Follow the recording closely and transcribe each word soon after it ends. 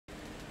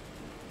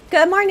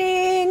Good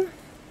morning.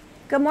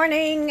 Good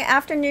morning,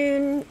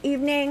 afternoon,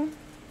 evening,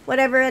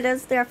 whatever it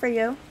is there for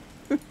you.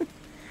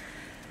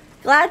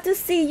 Glad to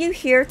see you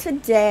here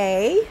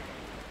today.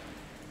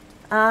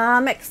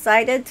 I'm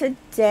excited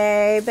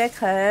today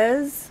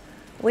because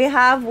we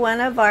have one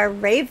of our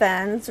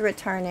ravens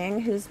returning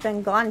who's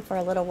been gone for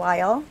a little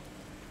while.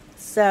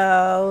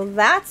 So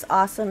that's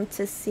awesome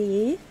to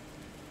see.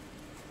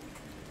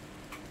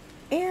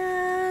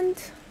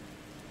 And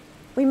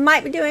we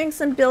might be doing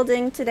some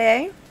building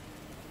today.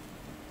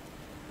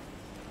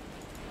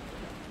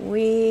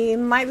 We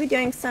might be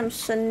doing some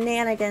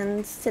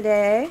shenanigans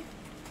today.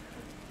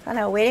 Kind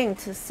of waiting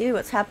to see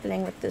what's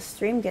happening with this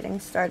stream getting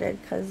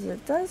started because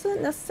it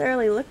doesn't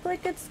necessarily look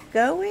like it's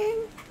going.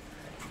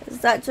 Is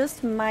that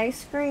just my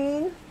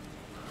screen?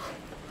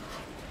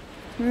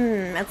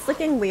 It's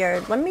looking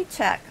weird. Let me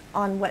check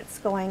on what's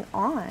going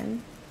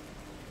on.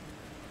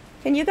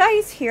 Can you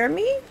guys hear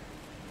me?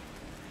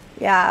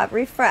 Yeah,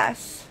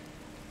 refresh.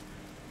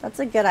 That's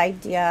a good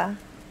idea.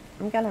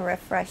 I'm gonna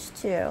refresh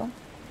too.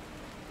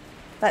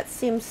 That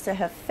seems to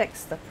have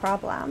fixed the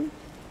problem.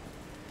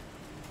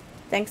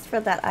 Thanks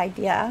for that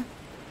idea.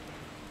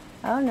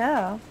 Oh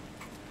no.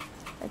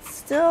 It's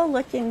still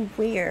looking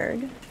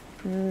weird.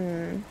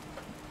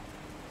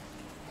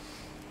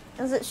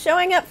 Is it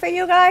showing up for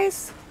you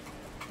guys?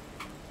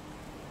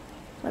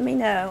 Let me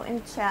know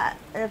in chat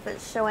if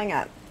it's showing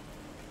up.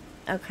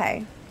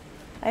 Okay.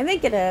 I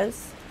think it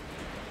is.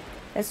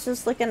 It's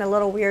just looking a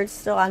little weird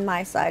still on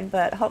my side,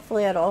 but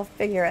hopefully it'll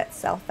figure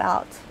itself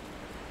out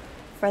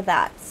for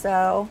that.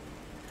 So,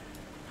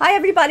 hi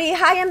everybody.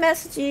 Hi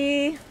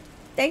MSG.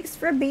 Thanks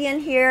for being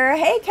here.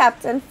 Hey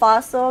Captain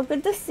Fossil.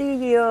 Good to see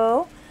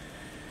you.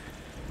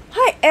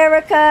 Hi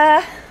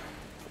Erica.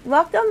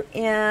 Welcome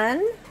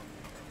in.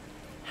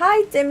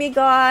 Hi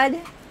Demigod.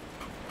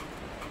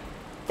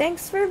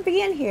 Thanks for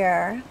being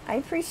here. I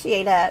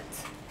appreciate it.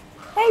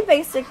 Hey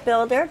Basic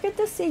Builder. Good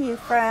to see you,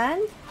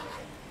 friend.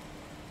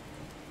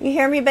 You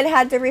hear me but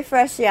had to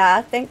refresh.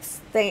 Yeah,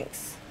 thanks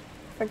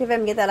for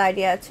giving me that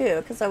idea too,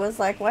 because I was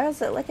like, why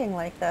is it looking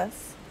like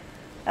this?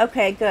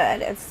 Okay,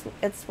 good.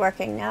 It's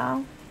working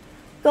now.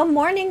 Good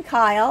morning,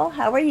 Kyle.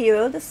 How are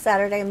you this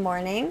Saturday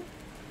morning?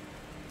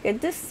 Good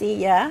to see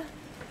ya.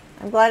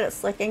 I'm glad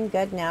it's looking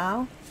good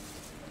now.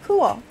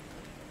 Cool.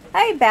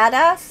 Hey,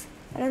 badass.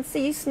 I didn't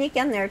see you sneak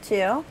in there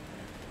too.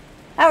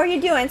 How are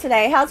you doing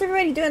today? How's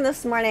everybody doing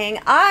this morning?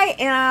 I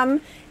am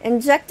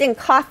injecting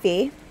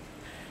coffee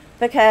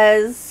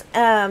because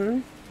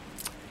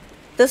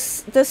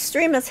this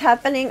stream is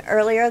happening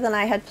earlier than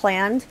I had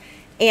planned,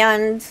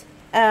 and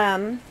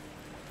I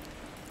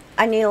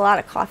need a lot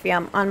of coffee.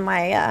 I'm on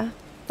my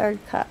third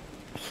cup.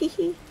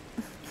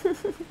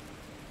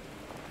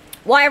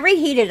 Well, I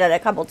reheated it a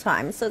couple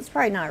times, so it's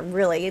probably not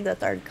really the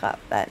third cup,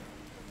 but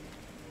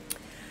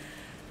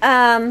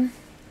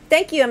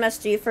thank you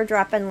MSG for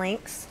dropping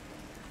links.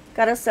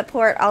 Gotta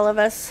support all of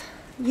us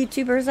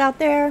YouTubers out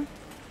there.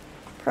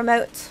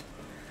 Promote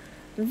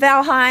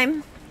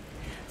Valheim.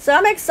 So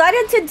I'm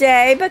excited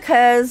today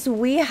because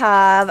we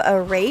have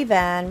a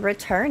raven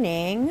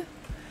returning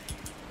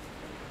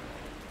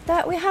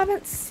that we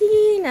haven't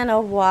seen in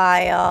a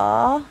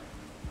while.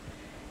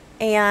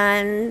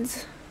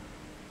 And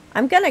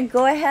I'm gonna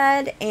go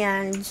ahead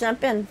and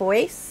jump in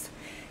voice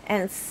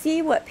and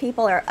see what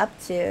people are up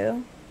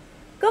to.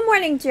 Good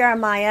morning,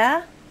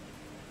 Jeremiah.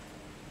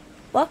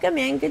 Welcome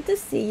in, good to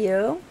see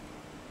you.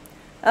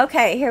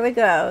 Okay, here we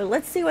go.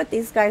 Let's see what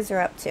these guys are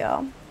up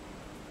to.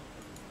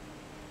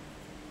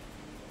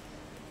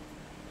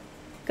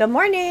 Good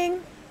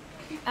morning.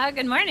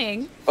 Good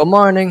morning. Good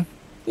morning.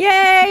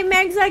 Yay,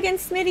 Megzag and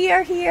Smitty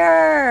are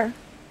here.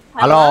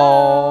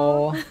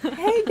 Hello.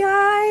 Hey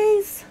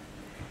guys.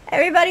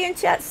 Everybody in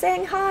chat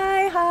saying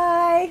hi,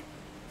 hi.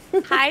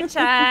 Hi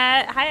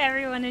chat. Hi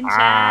everyone in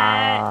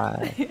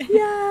chat.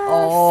 Yes.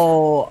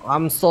 Oh,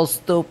 I'm so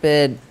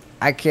stupid.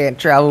 I can't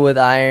travel with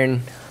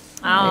iron.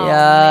 Oh,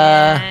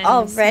 man.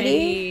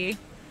 Already? Smitty.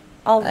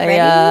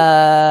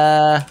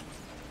 Already?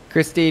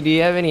 Christy, do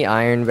you have any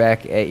iron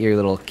back at your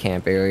little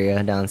camp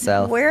area down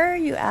south? Where are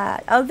you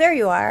at? Oh, there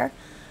you are.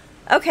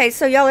 Okay,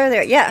 so y'all are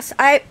there. Yes,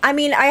 I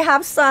mean, I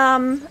have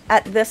some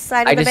at this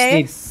side of the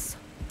base.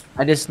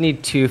 I just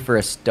need 2 for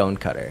a stone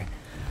cutter.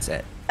 That's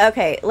it.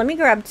 Okay, let me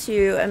grab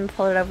 2 and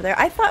pull it over there.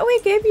 I thought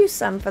we gave you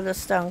some for the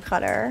stone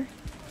cutter,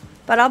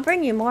 but I'll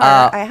bring you more.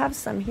 I have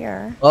some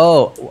here.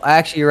 Oh,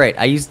 actually, you're right.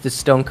 I used the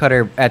stone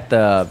cutter at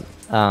the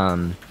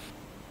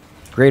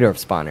Great Orb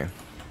spawner.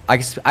 I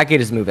could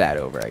just move that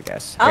over, I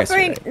guess. I'll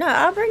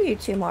bring you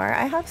 2 more.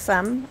 I have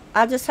some.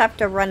 I'll just have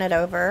to run it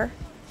over.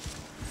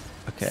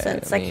 Okay.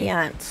 Since I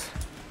can't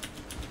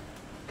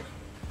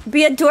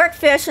be a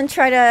dorkfish and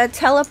try to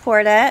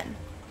teleport it.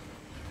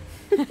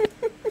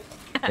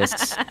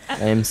 Yes,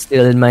 I'm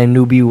still in my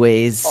newbie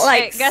ways.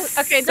 Like,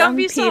 okay, don't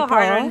be so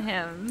hard on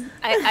him.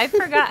 I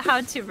forgot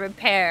how to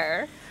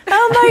repair.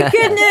 Oh my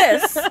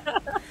goodness!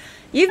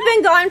 You've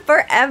been gone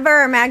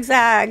forever,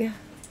 Magzag.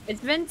 It's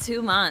been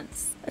 2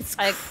 months. It's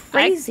like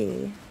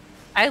crazy.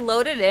 I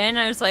loaded in.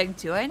 I was like,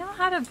 do I know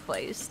how to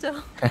play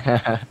still?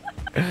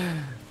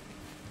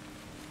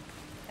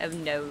 of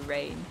no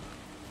rain.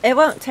 It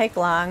won't take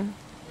long.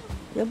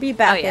 You'll be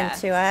back yeah.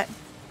 into it.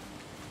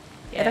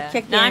 Yeah. It'll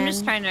kick no, in.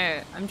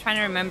 I'm trying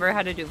to remember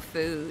how to do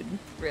food,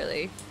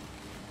 really.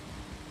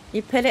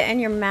 You put it in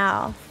your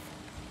mouth.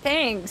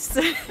 Thanks.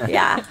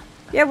 Yeah.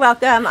 You're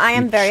welcome. I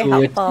am very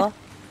helpful.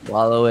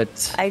 Swallow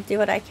it. I do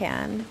what I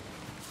can.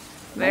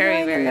 Very,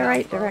 Am I very in the right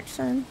helpful.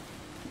 direction?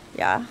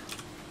 Yeah.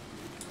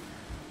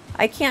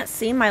 I can't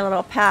see my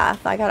little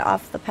path. I got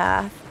off the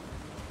path.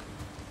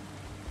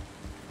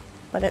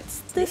 But it's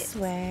this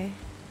way.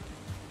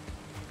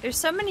 There's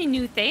so many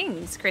new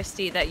things,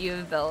 Christy, that you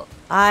have built.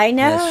 I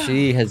know. Yes,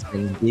 she has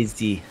been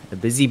busy. A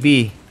busy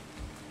bee.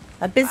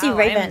 A busy Wow, I'm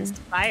raven.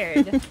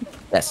 inspired.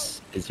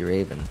 Yes, busy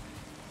raven.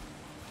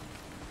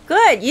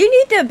 Good. You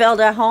need to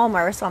build a home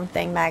or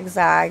something,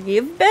 Magzag.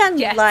 You've been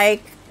Yes.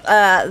 like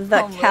the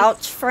Homeless.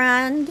 couch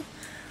friend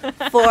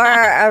for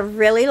a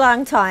really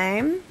long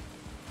time.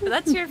 But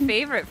that's your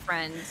favorite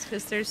friends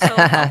because they're so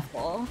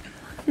helpful.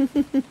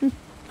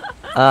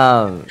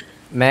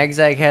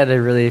 Magzag had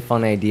a really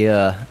fun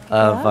idea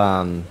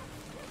of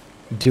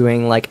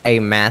doing like a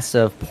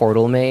massive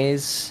portal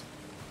maze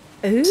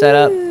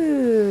setup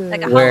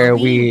Like a where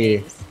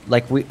Halloween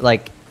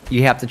maze.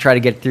 you have to try to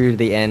get through to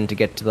the end to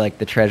get to like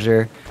the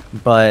treasure,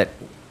 but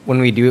when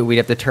we do it, we'd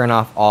have to turn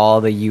off all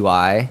the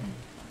UI,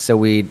 so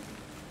we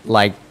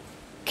like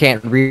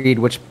can't read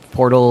which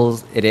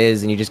portals it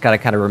is, and you just gotta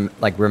kind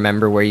of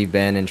remember where you've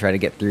been and try to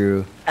get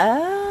through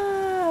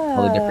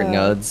all the different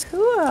nodes.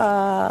 Cool.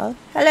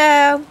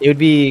 Hello. It would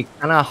be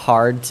kind of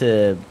hard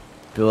to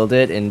build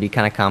it and be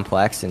kind of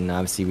complex, and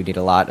obviously we need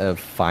a lot of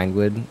fine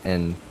wood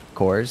and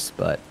cores,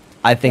 but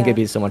I think it'd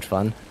be so much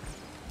fun.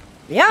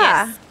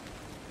 Yeah. Yes.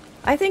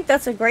 I think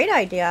that's a great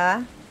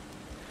idea.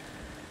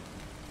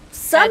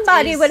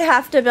 Somebody would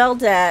have to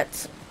build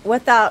it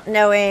without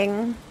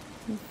knowing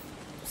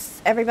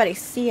everybody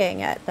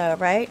seeing it, though,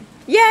 right?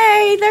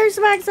 Yay! There's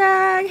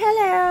Magzag.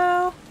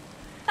 Hello.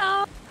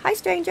 Oh. Hi,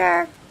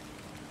 stranger.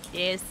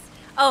 Yes.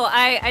 Oh,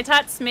 I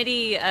taught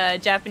Smitty a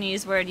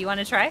Japanese word. You want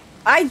to try?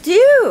 I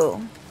do.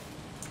 All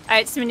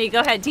right, Smitty, go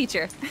ahead,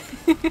 teacher.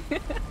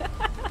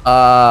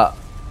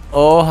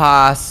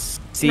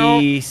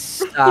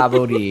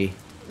 Sabori.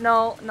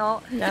 No.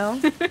 No.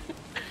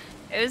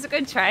 It was a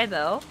good try,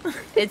 though.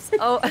 It's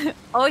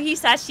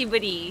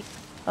ohisashiburi.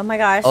 Oh my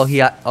gosh.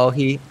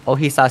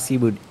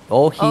 Ohisashiburi.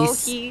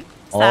 Ohisashiburi.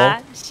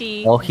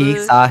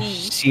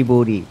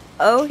 Ohisashiburi.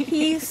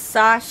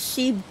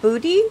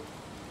 Ohisashiburi?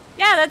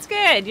 Yeah, that's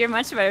good. You're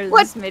much better than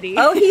What? Smitty.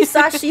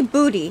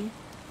 Ohisashiburi.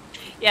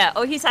 Yeah,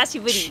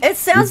 ohisashiburi. It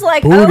sounds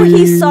like, Booty. oh,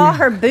 he saw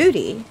her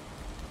booty.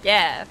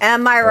 Yeah.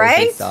 Am I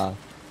right?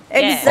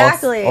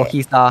 Exactly.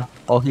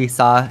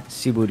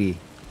 Ohisashiburi.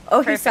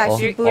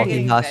 Perfect. You're Ohisashiburi.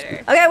 getting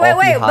better. Okay,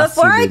 wait.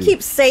 Before I Ohihashiburi.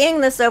 keep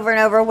saying this over and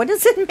over, what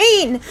does it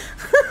mean?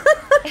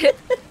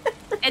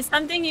 It's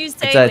something you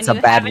say It's a when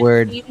you bad haven't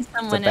word. seen It's a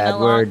someone in bad a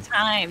word. long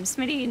time.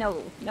 Smitty,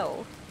 no.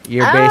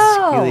 You're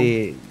Oh.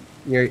 basically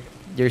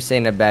you're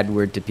saying a bad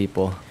word to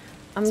people.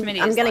 I'm Smitty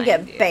going is to lying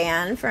get to you.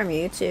 banned from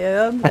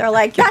YouTube. They're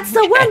like, that's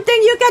the one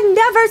thing you can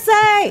never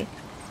say.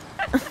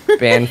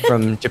 Banned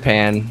from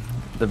Japan.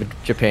 The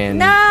Japan.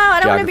 No, I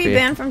don't want to be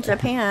geography. banned from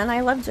Japan. I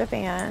love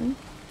Japan.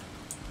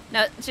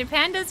 No,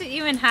 Japan doesn't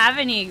even have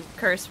any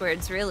curse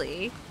words,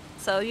 really.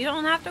 So you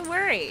don't have to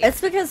worry.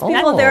 It's because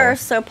people there are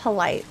so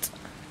polite.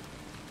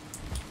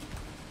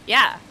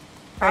 Yeah,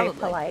 Very probably.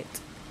 polite.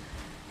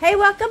 Hey,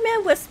 welcome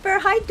in, Whisper.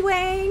 Hi,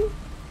 Dwayne.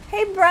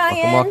 Hey,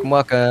 Brian.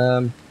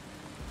 Welcome.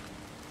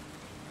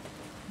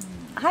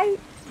 Hi.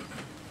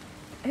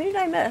 Who did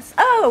I miss?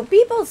 Oh,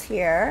 Beeble's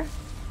here.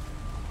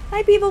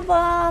 Hi, Beeble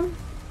Bomb.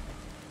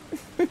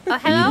 Oh,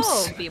 hello,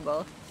 Beebs.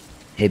 people.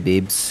 Hey,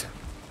 babes.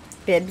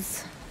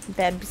 Bibs.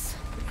 Bebs.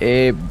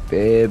 Hey,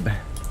 babe.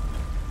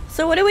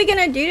 So what are we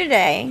going to do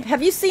today?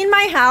 Have you seen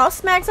my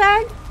house,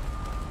 Magzag?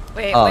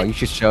 Wait, Oh, what? you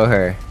should show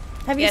her.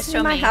 Have you Yeah, seen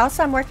show my me. house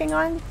I'm working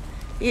on?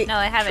 No,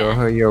 I haven't. Show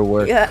her your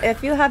work. Yeah,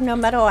 if you have no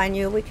metal on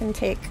you, we can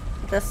take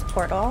this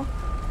portal.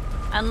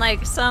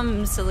 Unlike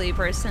some silly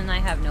person, I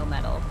have no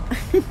metal.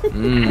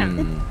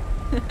 Mm.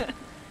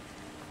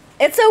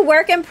 It's a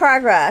work in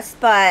progress,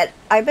 but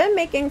I've been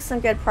making some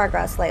good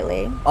progress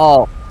lately.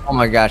 Oh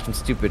my gosh, I'm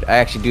stupid. I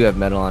actually do have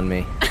metal on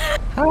me.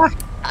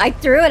 I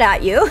threw it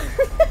at you.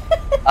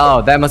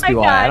 Oh, that must be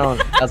My why.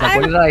 God. I was like,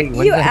 when did I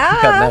You pick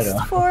up metal?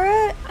 asked for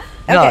it.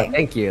 No, Okay.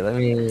 thank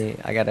you.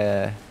 I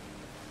gotta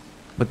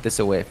put this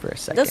away for a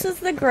second. This is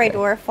the Grey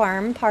Dwarf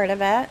farm part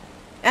of it.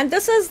 And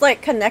this is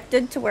like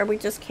connected to where we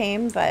just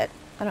came, but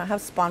I don't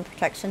have spawn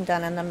protection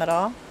done in the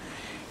middle.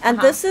 And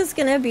this is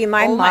going to be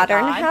my Oh my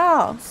modern God.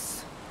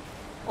 house.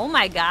 Oh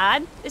my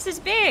god, this is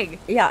big.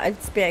 Yeah,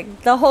 it's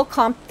big. The whole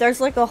there's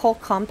like a whole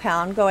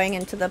compound going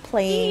into the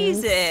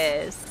plains.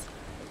 Jesus.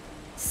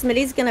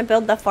 Smitty's going to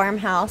build the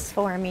farmhouse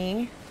for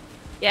me.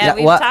 Yeah,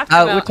 we've talked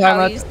about we're talking how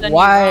about he's done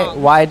why.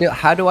 you wrong.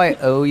 How do I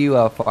owe you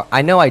a farm?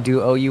 I know I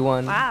do owe you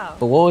one. Wow.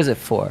 But what was it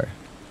for?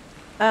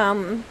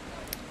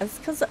 It's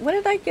because, what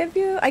did I give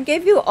you? I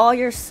gave you all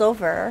your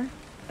silver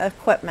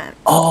equipment.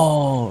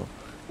 Oh,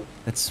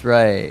 that's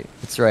right.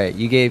 That's right.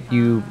 You gave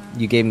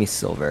me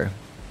silver.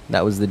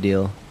 That was the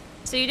deal.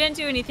 So you didn't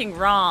do anything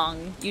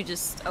wrong. You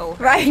just owe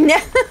her. Right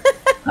now.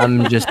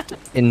 I'm just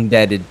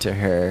indebted to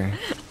her.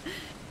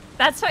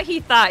 That's what he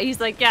thought. He's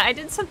like, yeah, I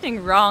did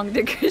something wrong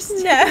to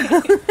Christine.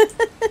 No.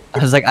 I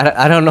was like,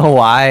 I don't know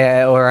why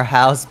I owe her a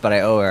house, but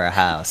I owe her a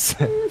house.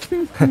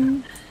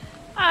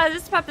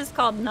 This pup is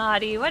called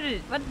Naughty. What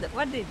did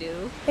he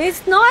do?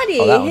 He's naughty.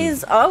 Oh, that one.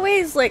 He's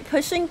always like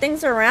pushing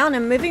things around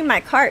and moving my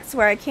carts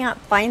where I can't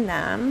find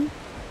them.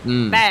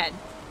 Bad.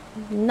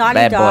 Naughty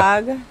Bad boy.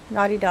 dog.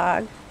 Naughty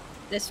dog.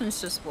 This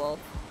one's just wolf.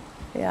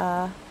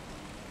 Yeah.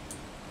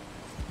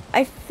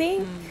 I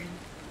think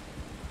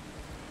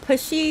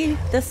Pushy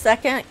the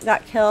second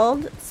got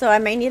killed, so I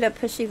may need a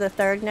Pushy the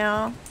third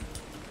now.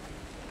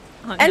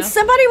 Oh, And no.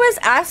 somebody was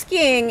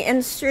asking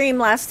in stream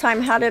last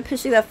time how did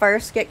Pushy the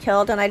first get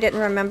killed, and I didn't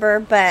remember,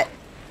 but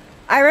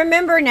I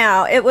remember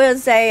now. It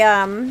was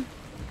a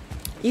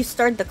you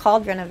stirred the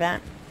cauldron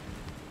event.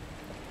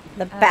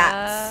 The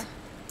bats.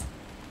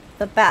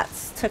 The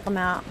bats took them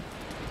out.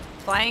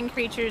 Flying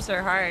creatures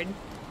are hard.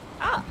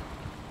 Ah.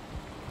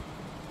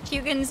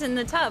 Hugin's in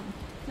the tub.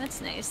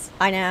 That's nice.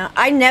 I know.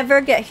 I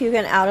never get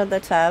Hugin out of the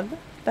tub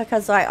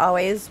because I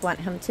always want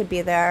him to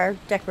be there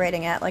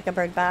decorating it like a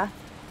bird bath.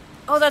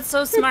 Oh, that's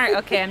so smart.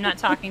 Okay, I'm not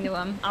talking to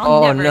him.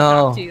 I'll Oh never no!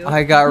 talk to you.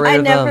 I got rid I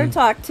of never him.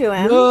 talk to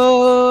him.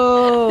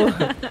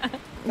 No!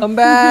 Come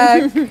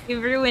back!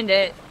 You've ruined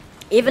it.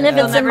 Even if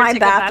Yeah. it's You'll in never my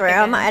take a bath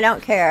bathroom, again. I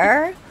don't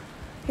care.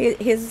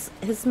 He's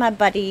my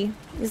buddy.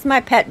 He's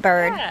my pet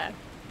bird. Yeah.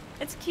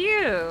 It's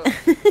cute.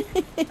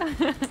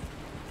 And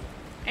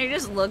he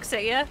just looks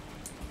at you.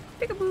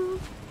 Peekaboo.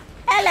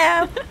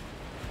 Hello.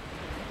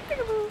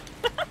 Peekaboo.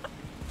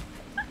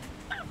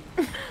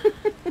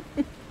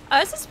 Oh,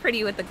 this is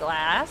pretty with the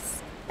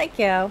glass. Thank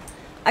you.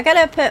 I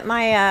gotta put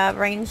my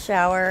rain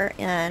shower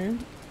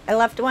in. I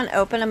left one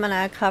open. I'm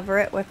gonna cover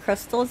it with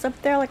crystals up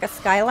there like a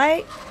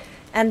skylight.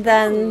 And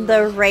then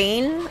the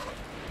rain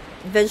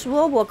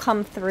visual will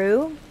come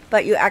through,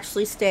 but you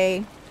actually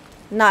stay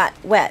not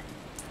wet.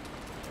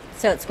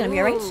 So it's gonna be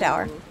a rain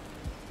shower. Ooh.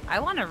 I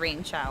want a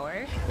rain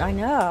shower. I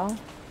know.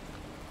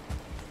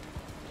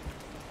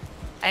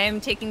 I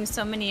am taking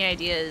so many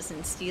ideas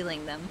and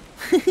stealing them.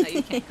 No,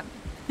 you can't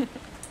come.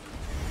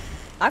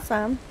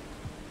 Awesome.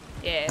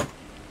 Yeah.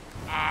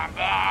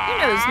 Who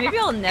knows? Maybe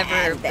I'll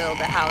never build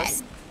a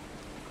house.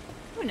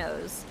 Who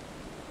knows?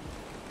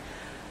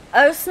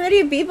 Oh,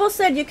 Smitty Beeble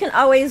said you can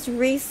always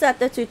reset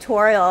the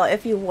tutorial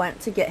if you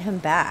want to get him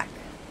back.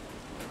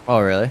 Oh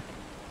really?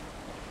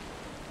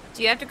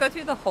 Do you have to go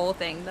through the whole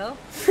thing, though?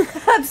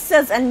 Hub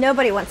says, and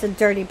nobody wants a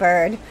dirty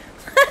bird.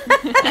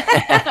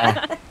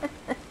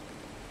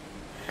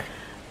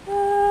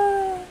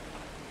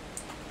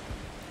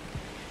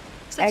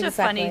 Such a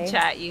funny Exactly.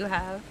 chat you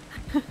have.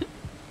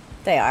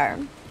 They are.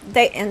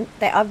 They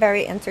are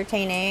very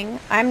entertaining.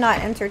 I'm not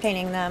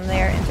entertaining them.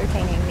 They are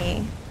entertaining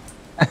me.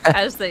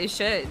 As they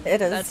should.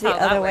 It is That's the how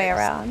that other way works.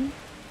 around.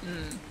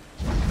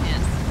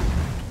 Yes.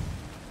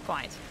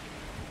 Quite.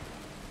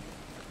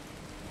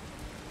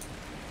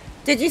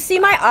 Did you see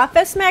my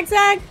office,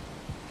 Magzag?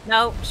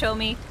 No, show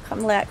me.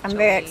 Come look. I'm Show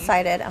very me.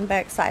 excited. I'm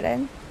very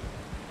excited.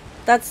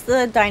 That's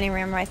the dining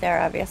room right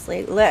there,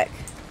 obviously. Look.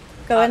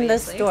 Go in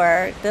this Obviously.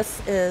 door.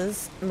 This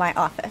is my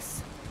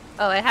office.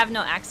 Oh, I have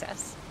no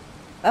access.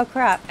 Oh,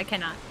 crap. I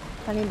cannot.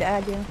 I need to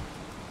add you.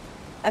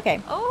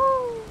 Okay. Oh.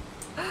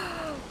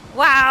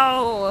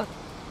 Wow.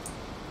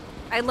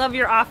 I love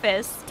your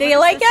office. Do What you is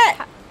like this?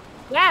 it?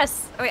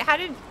 Yes. Oh, wait, how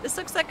did this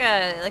looks like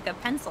a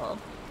pencil?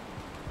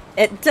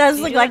 It does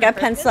You look do like it a on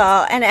purpose? pencil,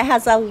 and it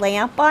has a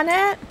lamp on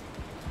it.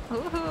 Ooh,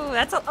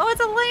 that's a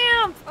it's a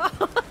lamp.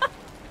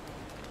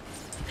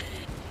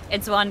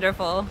 It's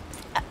wonderful.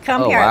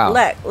 Come Oh, here. wow.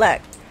 Look,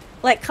 look.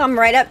 Like, come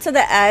right up to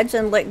the edge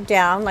and look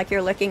down like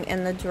you're looking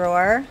in the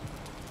drawer.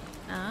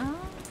 Oh.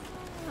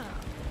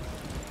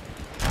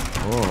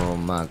 Oh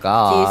my Do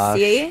gosh.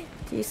 you see?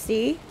 Do you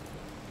see?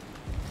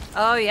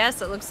 Oh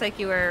yes, it looks like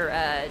you were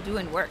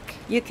doing work.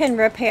 You can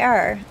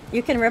repair.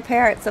 You can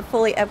repair. It's a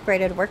fully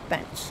upgraded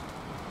workbench.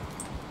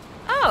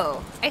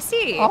 Oh, I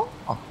see. Oh.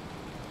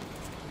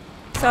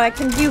 So I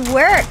can do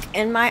work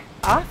in my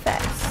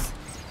office.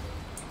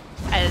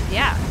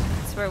 Yeah,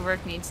 that's where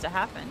work needs to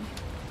happen.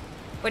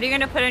 What are you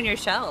gonna put on your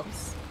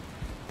shelves?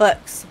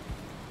 Books.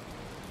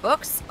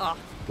 Books? Oh,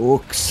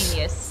 Books.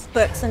 genius.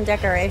 Books and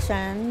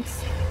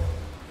decorations.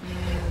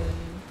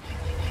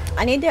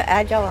 I need to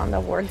add y'all on the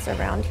wards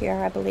around here,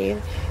 I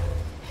believe.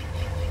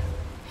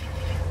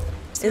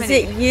 Is Smitty.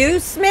 it you,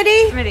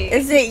 Smitty? Smitty.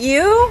 Is it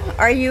you?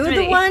 Are you the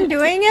Smitty. one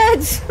doing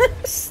it?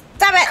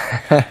 Stop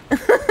it!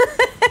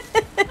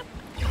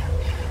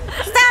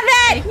 Stop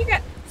it! You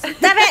got-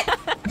 Stop it!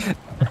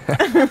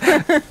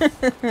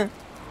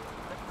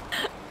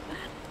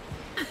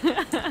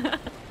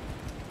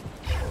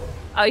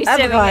 Oh, he's Oh,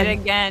 doing God. it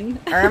again.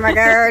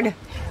 Ermagerd.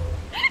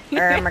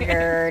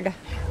 Ermagerd.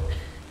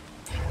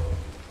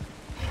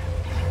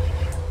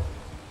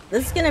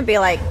 This is gonna be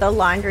like the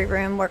laundry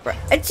room work.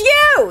 It's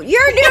you! You're doing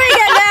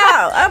it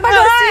now! Oh my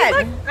Oh, see,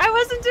 god! look, I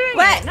wasn't doing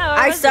What? it. No,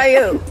 I wasn't. saw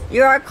you.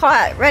 You are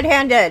caught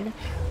red-handed.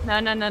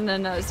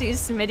 No. See,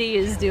 Smitty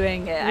is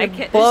doing it. I You're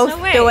can't. both There's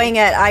no way. doing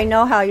it. I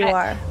know how you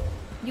are.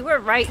 You were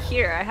right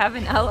here. I have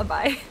an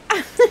alibi.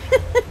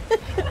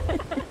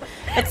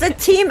 It's a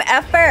team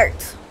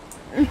effort.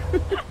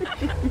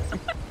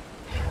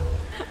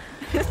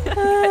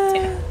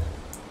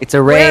 It's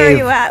a Where are rave.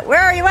 you at? Where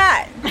are you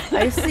at?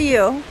 I see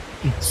you.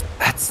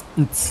 That's.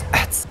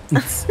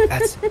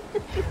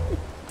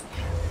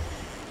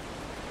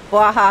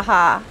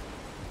 Wahaha.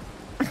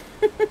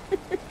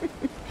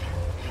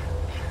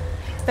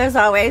 There's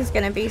always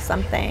gonna be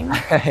something.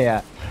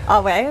 Yeah.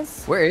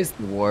 Always. Where is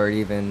the ward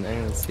even? I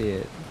don't see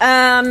it.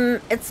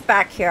 It's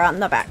back here on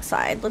the back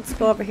side. Let's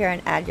go over here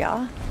and add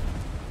y'all.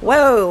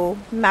 Whoa,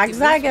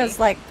 Magzag is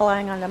like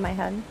flying onto my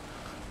head.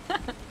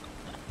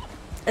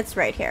 It's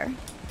right here.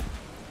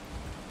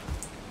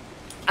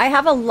 I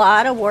have a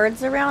lot of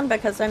wards around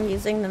because I'm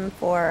using them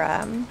for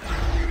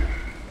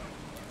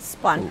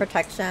spawn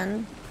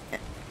protection.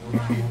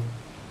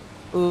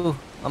 Ooh,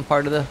 I'm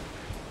part of the.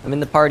 I'm in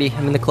the party.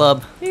 I'm in the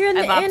club. You're in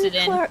I've the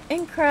opted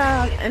in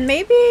crowd. And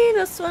maybe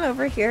this one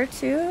over here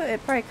too.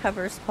 It probably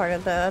covers part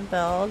of the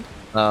build.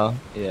 Oh,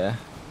 yeah.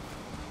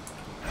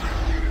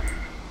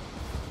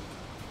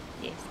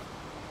 Yes.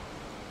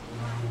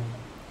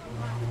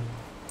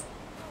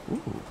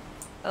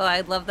 Oh,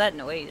 I love that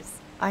noise.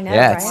 I know,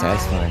 Yeah, right? it's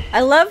satisfying. I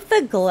love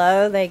the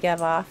glow they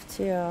give off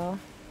too.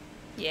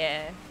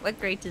 Yeah, what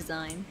great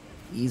design.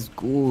 He's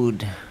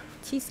good.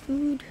 Cheese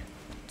food.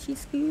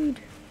 Cheese food.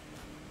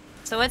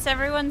 So what's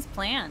everyone's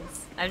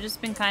plans? I've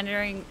just been kind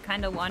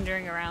of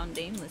wandering around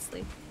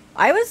aimlessly.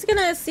 I was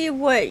gonna see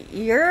what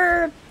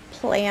your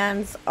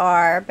plans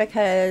are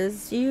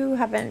because you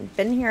haven't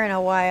been here in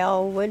a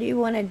while. What do you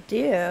want to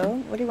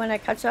do? What do you want to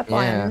catch up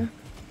on?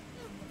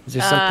 Is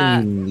there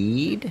something you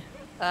need?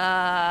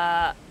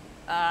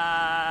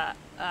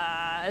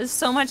 There's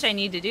so much I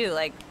need to do,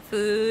 like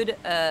food,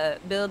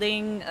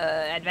 building,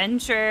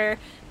 adventure.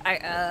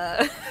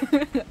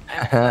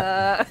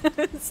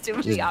 It's too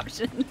many Just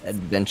options.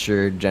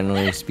 Adventure,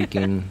 generally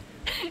speaking.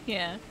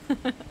 Yeah.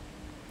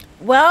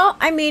 Well,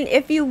 I mean,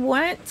 if you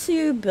want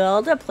to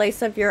build a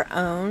place of your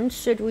own,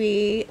 should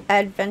we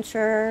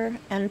adventure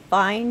and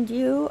find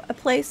you a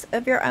place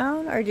of your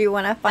own? Or do you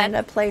want to find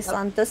a place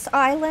on this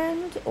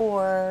island?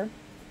 Or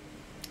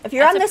if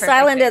you're That's on a this perfect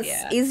island,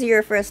 idea. it's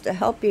easier for us to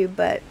help you,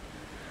 but it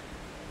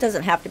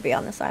doesn't have to be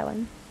on this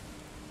island.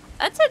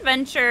 Let's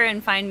adventure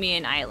and find me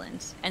an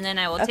island, and then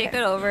I will take Okay.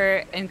 it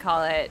over and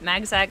call it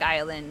Magzag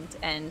Island,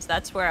 and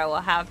that's where I will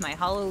have my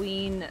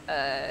Halloween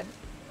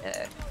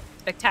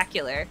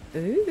spectacular.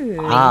 Ooh.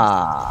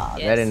 Ah,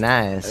 Yes. very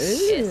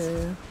nice. Yes.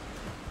 Ooh.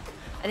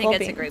 I think Cool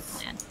that's a great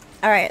beans. plan.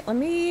 All right, let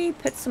me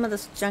put some of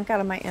this junk out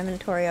of my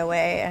inventory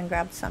away and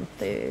grab some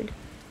food.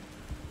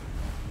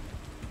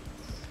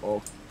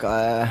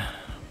 Okay.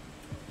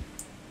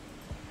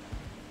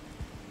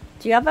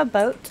 Do you have a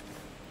boat?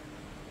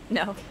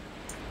 No.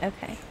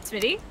 Okay.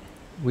 Smitty,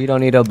 We don't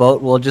need a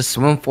boat. We'll just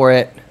swim for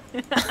it.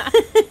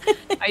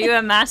 are you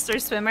a master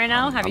swimmer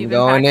now? Have you I'm been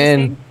going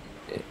practicing?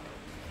 in.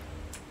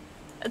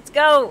 Let's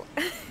go.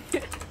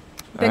 Been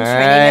All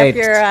training up right.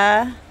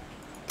 your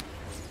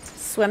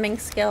swimming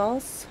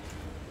skills.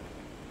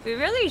 We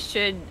really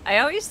should. I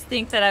always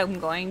think that I'm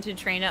going to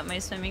train up my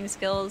swimming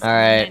skills, All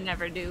and right. I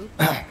never do.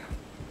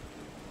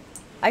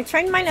 I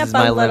trained mine This up is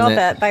my a little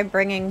limit. bit by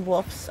bringing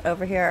wolves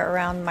over here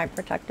around my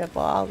protective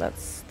wall.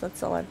 That's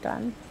all I've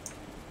done.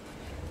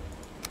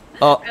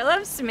 Oh, I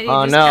love Smitty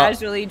oh just no.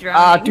 casually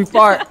drowning. Ah, too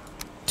far.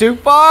 Too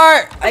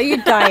far. Are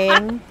you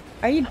dying?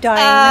 Are you dying?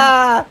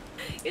 Ah.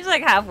 He's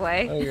like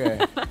halfway.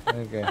 Okay.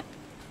 Okay.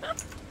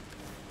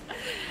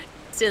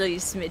 Silly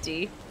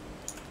Smitty.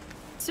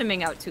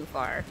 Swimming out too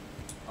far.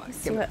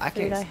 See what I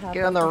food can't I have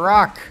get on the over here.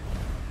 rock.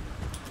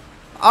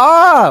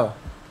 Oh!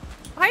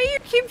 Why do you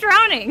keep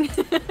drowning?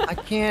 I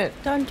can't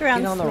Don't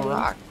drown, get on the sweetie.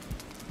 rock.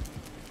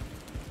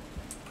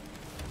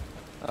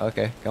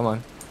 Okay, come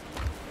on.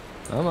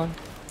 Come on.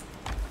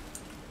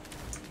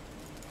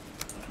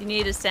 You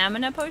need a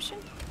stamina potion?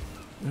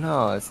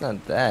 No, it's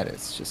not that.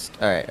 It's just...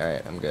 Alright,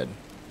 alright. I'm good.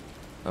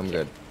 I'm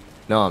good.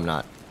 No, I'm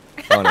not.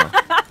 Oh, no.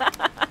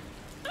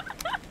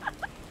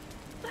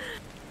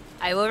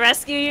 I will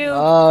rescue you.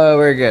 Oh,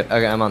 we're good.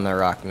 Okay, I'm on the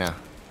rock now.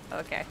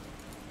 Okay.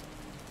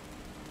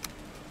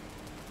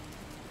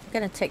 I'm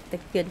gonna take the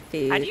good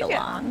food How do you get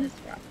on along. this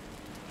rock?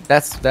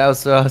 That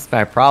was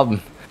my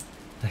problem.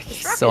 Like, This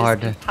it's rock so is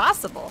hard to...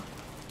 impossible.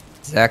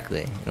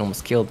 Exactly. It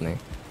almost killed me.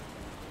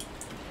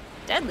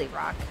 Deadly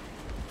rock.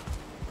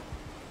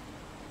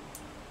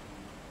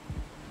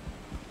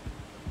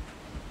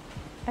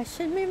 I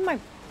should move my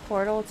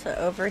portal to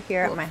over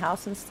here at my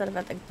house instead of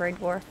at the Grey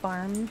Dwarf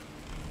farm.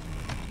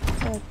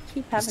 So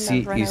keep having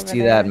to run You over see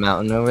there. that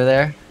mountain over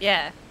there?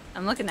 Yeah,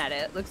 I'm looking at it.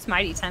 It looks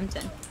mighty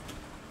tempting.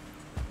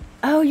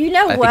 Oh, you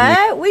know I think we-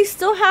 what? We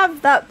still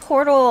have that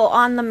portal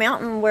on the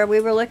mountain where we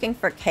were looking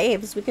for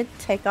caves. We could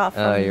take off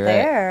Oh, from you're right.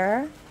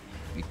 there.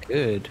 We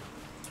could.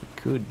 We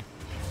could.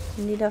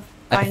 We need to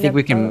I find think a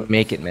we can boat.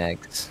 make it,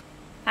 Max.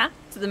 Huh?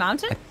 To the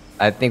mountain?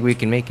 I think we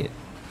can make it.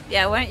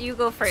 Yeah, why don't you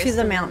go first? the and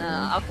then, mountain.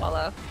 I'll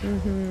follow.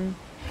 Mm-hmm.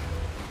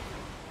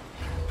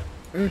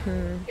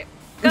 Mm-hmm.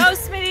 Go,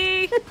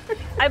 Smitty!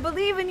 I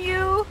believe in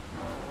you!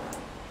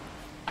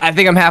 I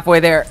think I'm halfway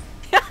there.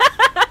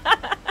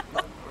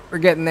 We're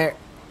getting there.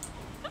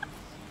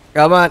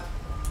 Come on.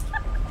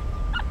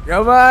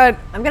 Come on.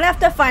 I'm gonna have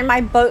to find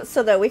my boat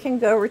so that we can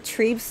go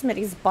retrieve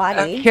Smitty's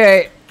body.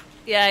 Okay.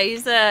 Yeah,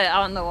 he's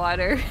out in the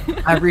water.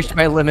 I've reached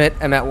my limit.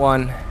 I'm at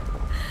 1.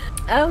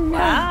 Oh no.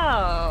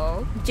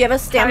 Wow. Do you have a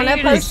stamina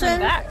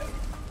potion?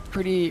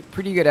 Pretty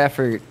good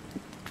effort,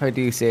 if I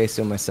do say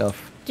so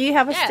myself. Do you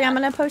have a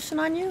stamina potion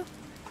on you?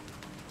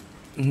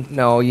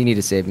 No, you need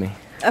to save me.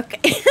 Okay.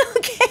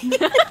 Okay.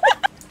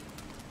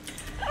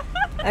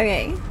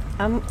 Okay.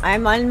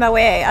 I'm on my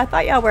way. I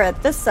thought y'all were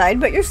at this side,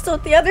 but you're still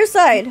at the other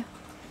side.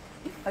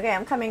 Okay,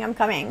 I'm coming. I'm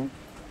coming.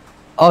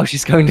 Oh,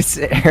 she's going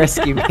to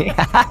rescue me.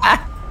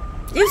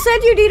 You said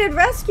you needed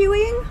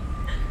rescuing.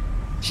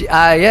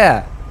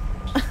 Yeah.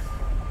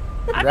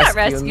 I'm not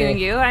rescuing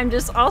you. I'm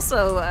just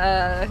also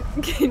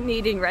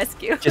needing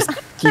rescue. Just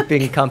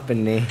keeping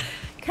company.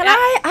 Can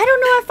I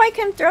don't know if I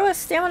can throw a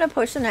stamina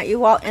potion at you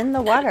while in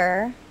the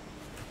water.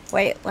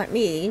 Wait, let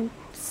me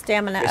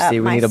stamina up Christy,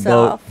 we myself. need a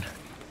boat.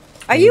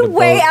 Are you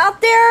way out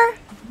there?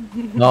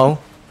 No.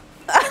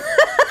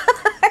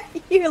 Are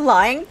you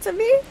lying to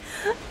me?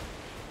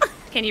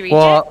 Can you reach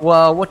it?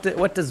 Well,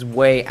 what does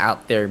way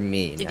out there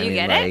mean? Did you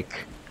get it?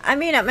 I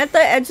mean, I'm at the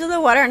edge of the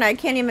water and I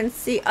can't even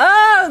see.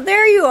 Oh,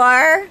 there you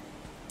are.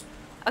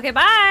 Okay,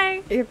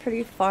 bye. You're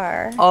pretty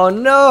far. Oh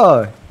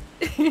no!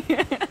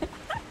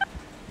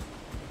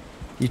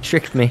 You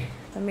tricked me.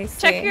 Let me see.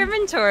 Check your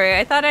inventory.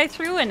 I thought I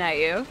threw one at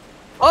you.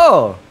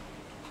 Oh!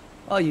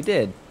 Oh, you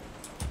did.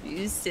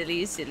 You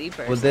silly, silly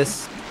person. Was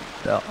this?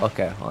 Oh,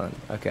 okay, hold on.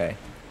 Okay.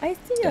 I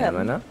see him.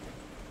 Stamina.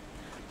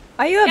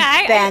 Are you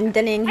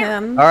abandoning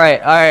him? All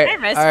right. I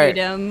rescued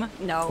him.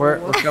 No. We're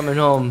coming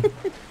home.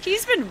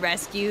 He's been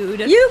rescued.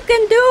 You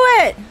can do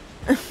it!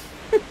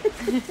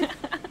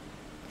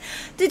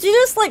 Did you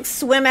just like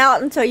swim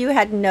out until you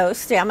had no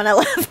stamina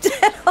left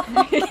at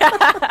all?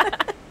 Yeah.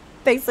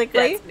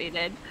 Basically. That's what he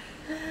did.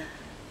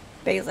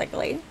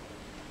 Basically.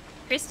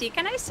 Christy,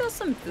 can I steal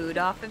some food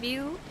off of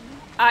you?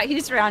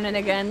 He's drowning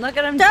again. Look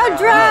at him. Don't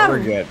drown. drown!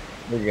 We're good.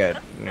 We're good.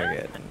 We're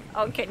good.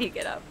 Oh, can he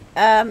get up?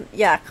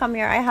 Yeah, come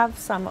here. I have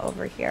some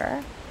over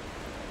here.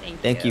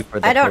 Thank you for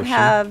the I don't potion.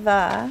 have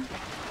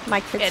my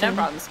kitchen Yeah, no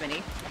problem,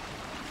 Smitty.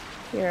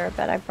 here,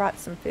 but I brought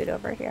some food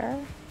over here.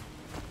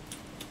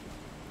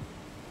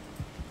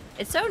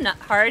 It's so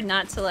hard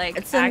not to like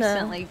It's in the-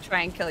 accidentally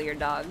try and kill your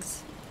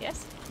dogs.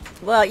 Yes?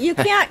 Well, you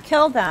can't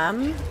kill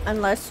them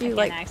unless you I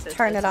like can't access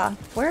turn this. it off.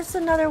 Where's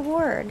another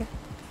ward?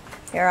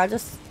 Here,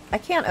 I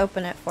can't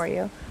open it for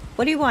you.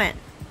 What do you want?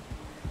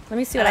 Let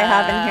me see what I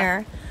have in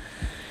here.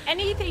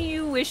 Anything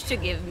you wish to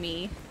give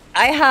me.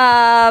 I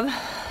have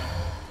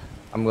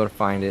I'm gonna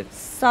find it.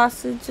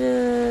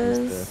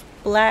 sausages,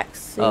 black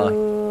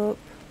soup.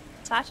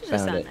 Sausages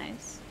Found sound it.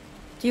 nice.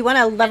 Do you want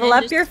to level then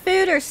up just- your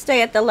food or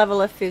stay at the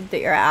level of food that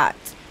you're at?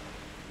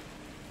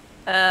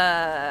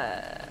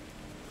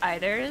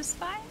 Either is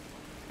fine.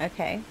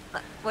 Okay.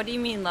 What do you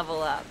mean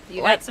level up?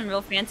 You Like- got some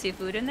real fancy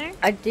food in there?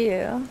 I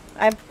do.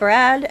 I have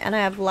bread and I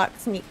have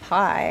lox meat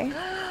pie.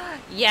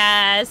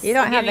 Yes. You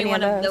don't give have me any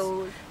one of of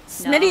those.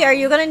 those. Smitty, No. are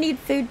you going to need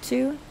food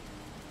too?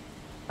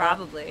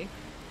 Probably.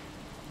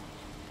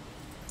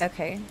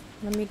 Okay.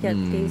 Let me get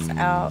these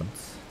out.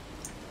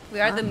 We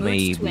are the Mooch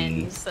Maybe.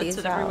 twins. That's These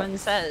what everyone out.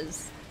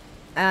 says.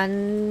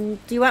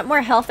 And do you want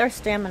more health or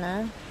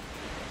stamina?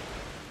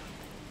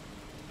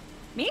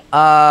 Me?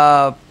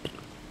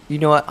 You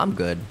know what? I'm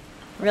good.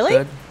 Really?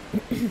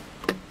 Good.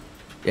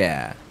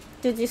 Yeah.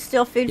 Did you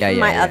steal food Yeah, from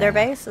yeah, my yeah. other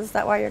base? Is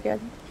that why you're good?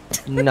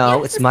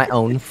 No, it's my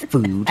own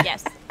food.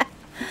 Yes.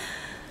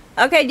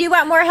 Okay, do you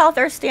want more health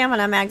or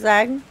stamina,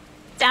 Magzag?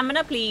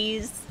 Stamina,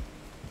 please.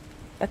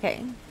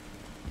 Okay.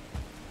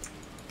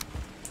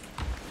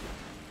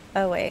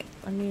 Oh, wait.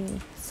 Let me,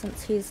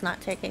 since he's not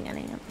taking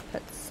any, I'll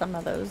put some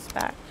of those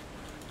back.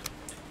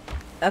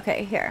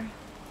 Okay, here.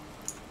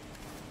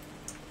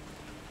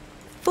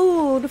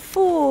 Food,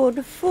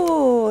 food,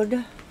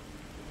 food.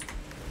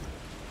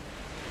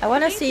 I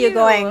want to Thank see you you.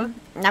 going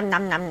nom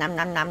nom nom nom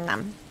nom nom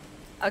nom.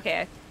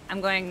 Okay. I'm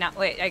going not.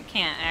 Wait, I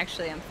can't.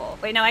 Actually, I'm full.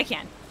 Wait, no, I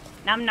can.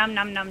 Nom nom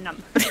nom nom nom.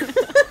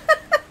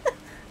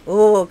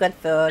 Ooh, good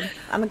food.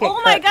 I'm a good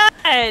Oh my cook.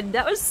 god!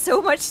 That was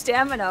so much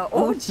stamina.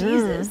 Oh,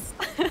 Jesus.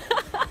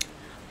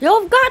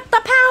 You've got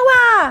the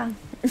power!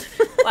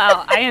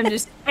 Wow, I am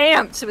just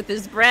amped with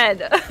this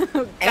bread.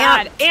 Oh,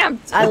 God,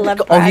 amped. I love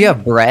bread. Oh, you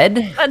have bread?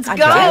 Let's I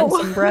go. did.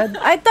 Some bread.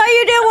 I thought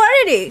you didn't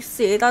want any.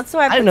 See, that's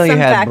why I put didn't know you some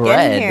had back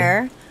bread. in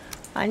here.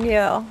 I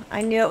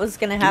knew it was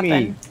gonna Give me,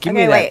 happen. give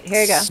Okay, me wait, that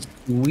here you go.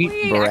 sweet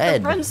Wait, I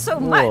bread. can run so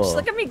much. Whoa.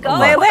 Look at me go. Oh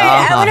my Wait,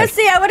 I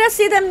God. wanna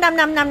see them nom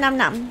nom nom nom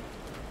nom.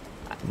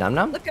 Nom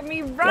nom? Look at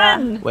me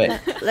run. Wait.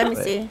 Let me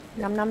Wait. see.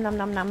 Nom nom nom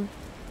nom nom.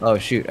 Oh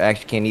shoot, I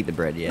actually can't eat the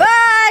bread yet.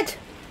 What?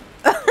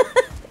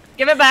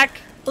 Give it back.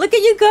 Look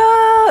at you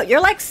go! You're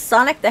like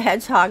Sonic the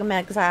Hedgehog,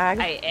 Megzag.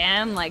 I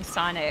am like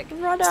Sonic.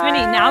 Run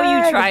Smitty, now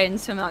you on. try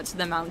and swim out to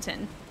the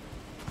mountain.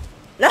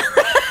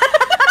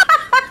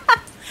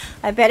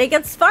 I bet he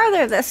gets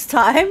farther this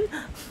time.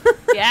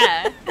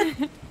 Yeah.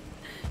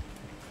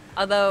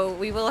 Although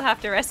we will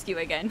have to rescue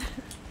again.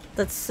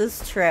 This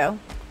is true.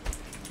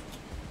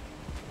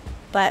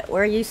 But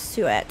we're used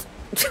to it.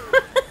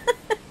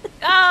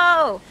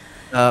 Oh!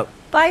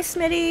 Bye,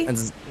 Smitty.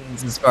 That's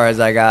as far as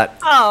I got.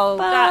 Oh,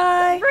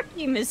 Bye. that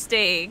rookie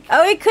mistake.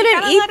 Oh, he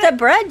couldn't gotta eat let the it-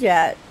 bread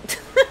yet.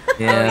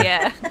 Yeah. Oh,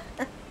 yeah.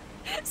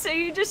 So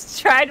you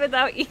just tried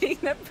without eating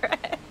the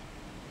bread.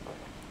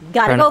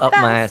 Gotta Trying to go up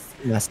fast.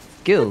 my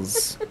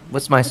skills.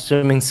 What's my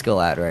swimming skill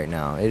at right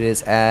now? It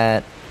is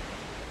at.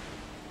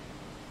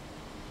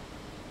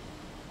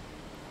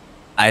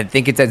 I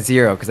think it's at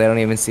 0 because I don't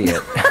even see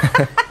it.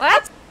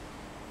 What?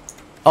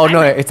 Oh no,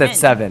 I'm at it's at 10.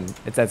 7.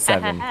 It's at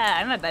 7.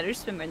 I'm a better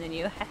swimmer than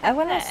you. I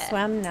want to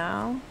swim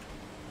now.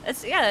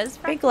 That's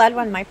Be glad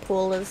when my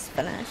pool is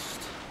finished.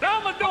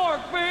 I'm a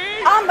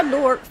dorkfish! I'm a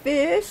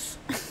dorkfish.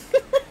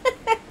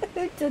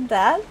 Who did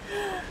that?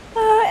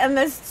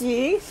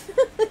 MSG.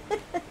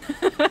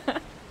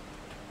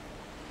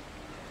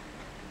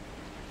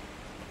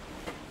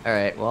 All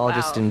right. Well, I'll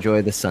just Wow.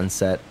 enjoy the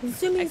sunset.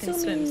 Zoomy, I can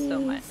swim so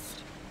zoomies. much.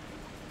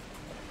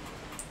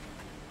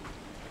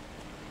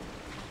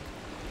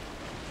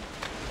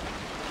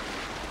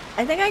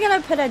 I think I'm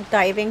gonna put a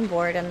diving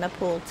board in the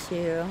pool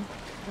too.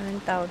 I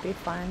think that would be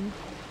fun.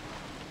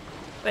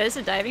 What does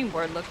a diving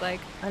board look like?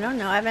 I don't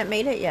know. I haven't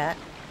made it yet.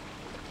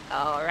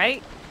 All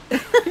right.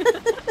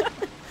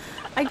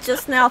 I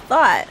just now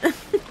thought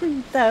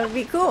that would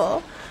be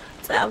cool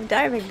to have a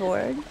diving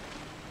board.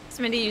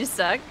 Smitty, you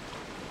suck.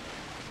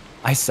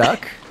 I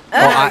suck.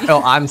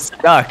 I'm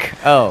stuck.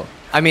 Oh,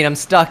 I mean, I'm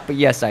stuck, but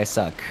yes, I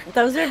suck.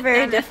 Those are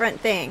very different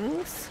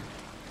things.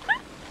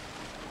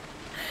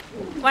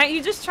 Why don't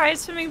you just try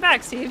swimming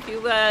back, see if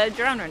you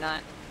drown or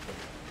not?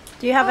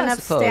 Do you have I enough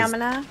suppose.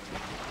 stamina?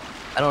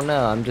 I don't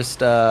know. I'm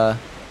just I'm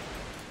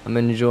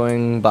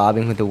enjoying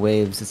bobbing with the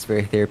waves. It's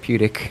very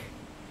therapeutic.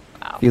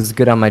 Wow. Feels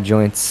good on my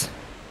joints.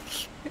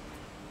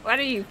 What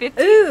are you,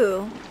 50?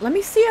 Ooh, let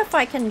me see if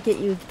I can get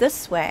you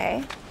this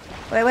way.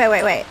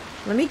 Wait.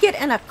 Let me get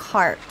in a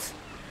cart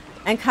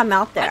and come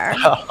out there.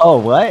 Oh,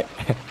 what?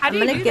 How I'm do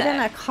you gonna do get that?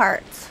 in a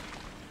cart.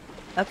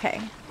 Okay.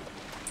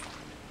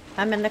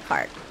 I'm in the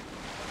cart.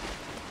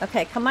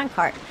 Okay, come on,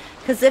 cart.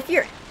 Because if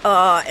you're...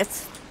 Oh,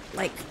 it's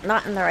like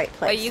not in the right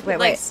place. you could,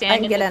 like, stand I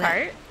can in get the in it.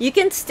 cart? You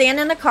can stand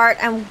in the cart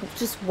and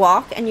just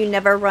walk and you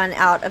never run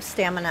out of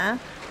stamina.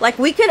 Like,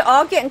 we could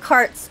all get in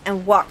carts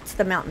and walk to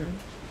the mountain.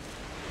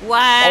 What?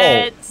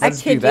 I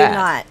Let's kid do that. you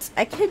not.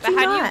 I kid But you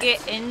how not. do you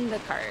get in the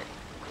cart?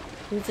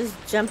 You just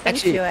jump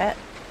Actually, into it.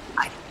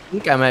 I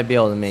think I might be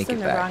able to make It's in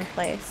it the back. wrong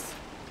place.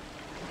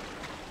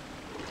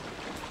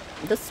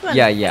 This one.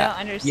 Yeah. I don't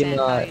understand You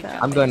know how what? you jump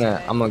I'm into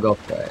gonna it. go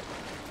for it.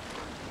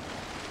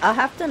 I'll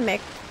have to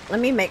make... Let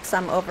me make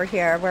some over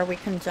here where we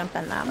can jump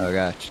in them. Oh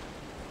gosh.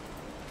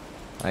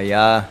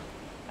 Yeah.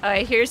 Oh,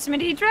 I hear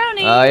Smitty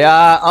drowning.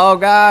 Yeah. Oh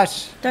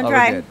gosh. Don't Oh,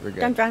 drown. We're good.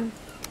 Don't drown.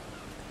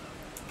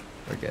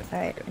 We're good. All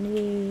right. I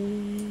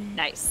need...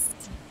 Nice.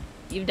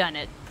 You've done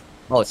it.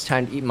 Oh, it's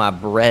time to eat my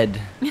bread.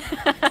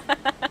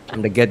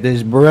 Time to get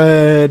this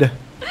bread.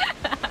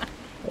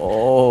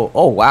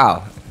 Oh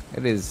wow.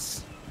 It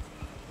is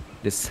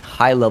this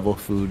high level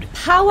food.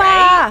 Power!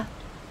 Right?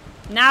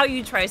 Now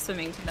you try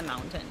swimming to the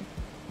mountain.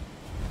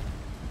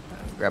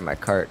 Grab my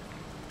cart.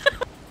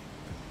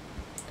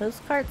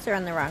 Those carts are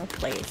in the wrong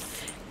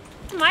place.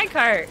 My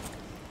cart.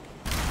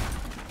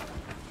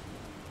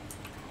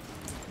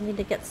 I need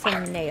to get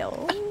some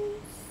nails.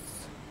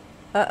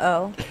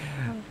 Uh-oh.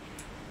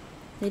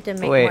 Need to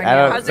make Wait, more I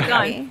don't- nails. How's it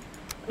going?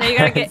 Now you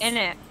gotta get in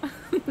it.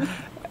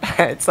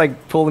 It's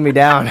like pulling me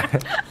down.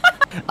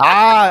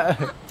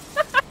 Ah!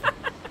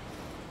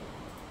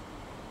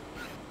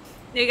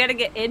 You gotta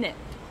get in it.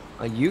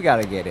 Oh, you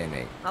gotta get in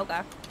it. Okay.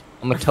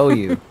 I'm gonna tow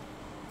you.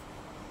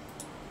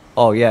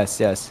 Oh yes,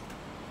 yes.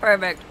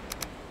 Perfect.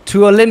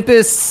 To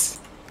Olympus.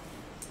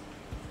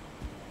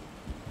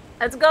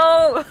 Let's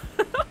go.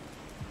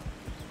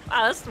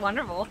 Wow, that's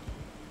wonderful.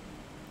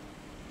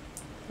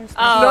 There's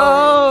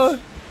Oh. No.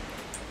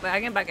 Wait, I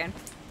get back in.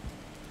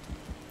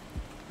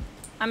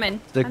 I'm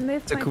in. So, I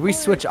moved so my could we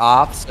board. switch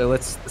off? So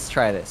let's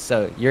try this.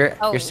 So your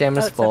Oh.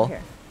 stamina's it's up full,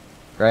 here.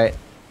 right?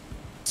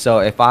 So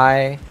if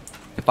I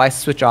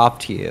switch off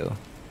to you,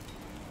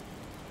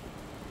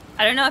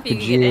 I don't know if you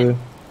could can get in. you?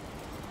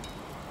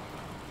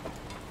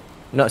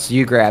 No, so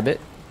you grab it.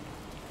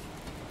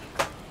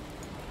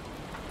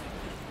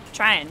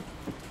 Trying.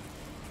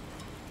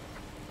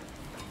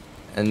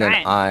 And then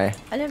Fine.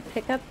 I didn't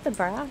pick up the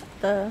bra.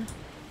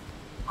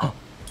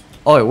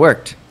 Oh, it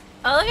worked.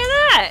 Oh, look at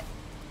that.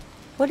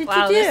 What did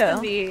Wow, you this do?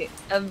 could be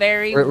a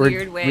very We're-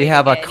 weird way. we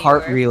have to a get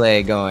cart anywhere.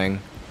 relay going.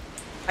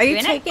 Are you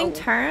Doing it? taking Oh.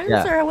 turns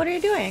Yeah. or what are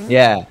you doing?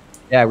 Yeah,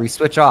 we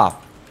switch off.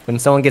 When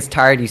someone gets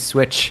tired, you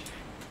switch,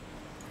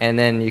 and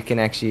then you can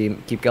actually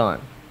keep going.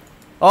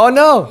 Oh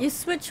no! You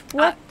switch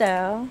what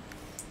though?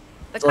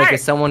 The So like cart.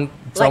 if someone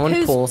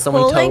who's pulls,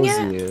 someone pulling tows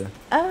it? you.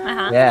 Oh.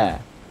 Uh-huh. Yeah.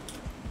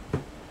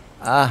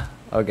 Ah,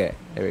 okay.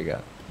 There we go.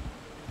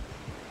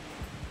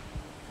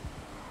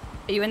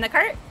 Are you in the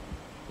cart?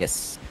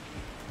 Yes.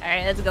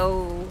 Alright, let's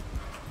go.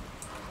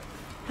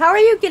 How are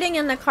you getting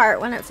in the cart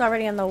when it's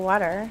already in the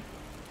water?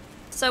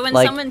 So when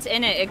Like- someone's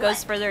in it, it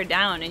goes further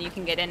down and you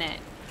can get in it.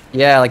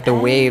 Yeah, like the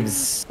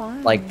waves,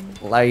 fun. like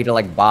allow you to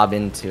like bob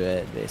into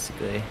it,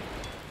 basically.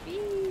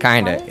 Why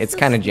Kinda. is It's this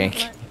kinda not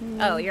janky. letting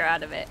me- Oh, you're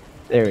out of it.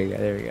 There we go.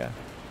 There we go.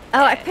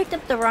 Oh, I picked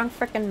up the wrong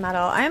freaking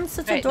metal. I am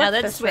such a Right, now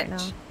let's dorkfish right now.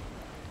 switch.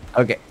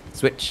 Okay,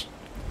 switch.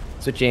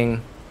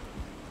 Switching.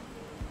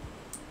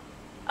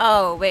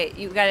 Oh, wait,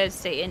 you gotta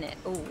stay in it.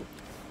 Oh.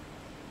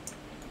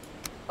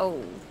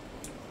 Oh.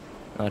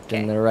 Not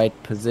in the right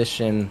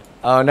position.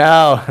 Oh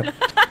no!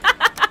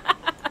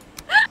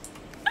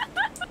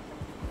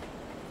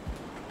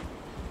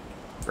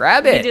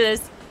 Grab We can do it!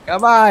 this.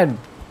 Come on!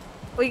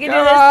 We can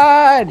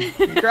Come do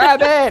this. on!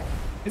 Grab it!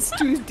 It's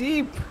too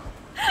deep.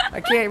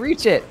 I can't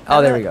reach it.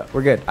 Oh, there we go.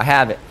 We're good. I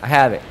have it. I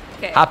have it.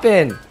 Okay. Hop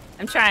in.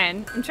 I'm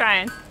trying. I'm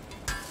trying.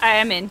 I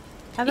am in.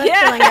 I have a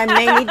Yeah. feeling I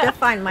may need to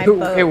find my It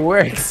boat.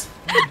 works.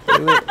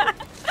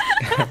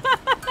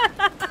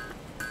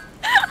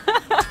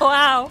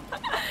 Wow.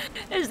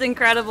 This is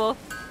incredible.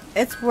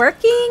 It's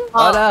working?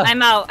 Oh, no.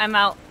 I'm out. I'm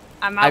out.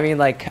 I'm out. I mean,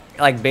 like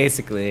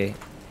basically,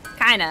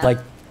 Kinda. like,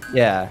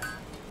 yeah.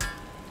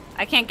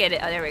 I can't get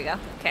it. Oh, there we go.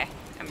 Okay.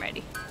 I'm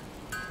ready.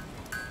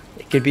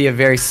 It could be a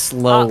very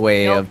slow Oh,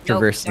 way nope, of nope,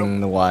 traversing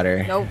nope. the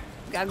water. Nope.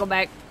 Gotta go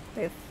back.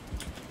 Move.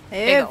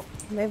 There you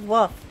Move. Move,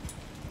 wolf.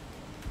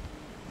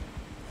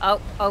 Oh,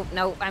 oh,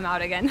 no. I'm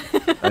out again.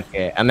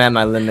 Okay, I'm at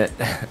my limit.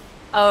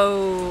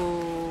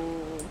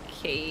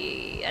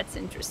 Okay. That's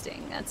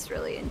interesting. That's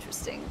really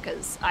interesting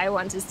because I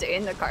want to stay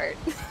in the cart.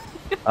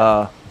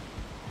 Oh.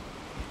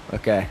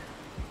 Okay.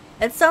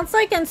 It sounds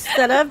like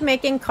instead of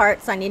making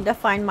carts, I need to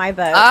find my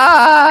boat.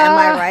 Ah! Am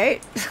I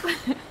right?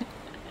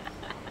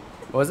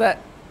 What was that?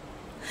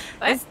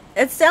 What?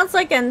 It sounds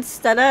like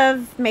instead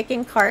of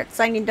making carts,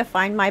 I need to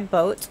find my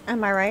boat.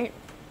 Am I right?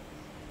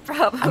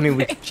 Probably. I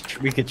mean,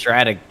 we could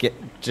try to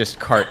just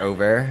cart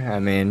over. I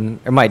mean,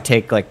 it might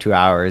take like 2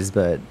 hours,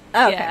 but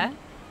Oh, okay. Yeah.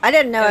 I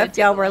didn't know It would if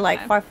take y'all a were long like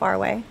time. far, far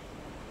away.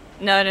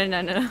 No, no,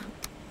 no, no.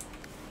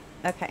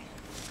 Okay.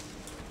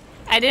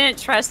 I didn't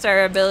trust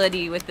our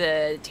ability with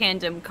the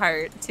tandem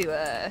cart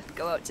to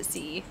go out to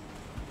sea.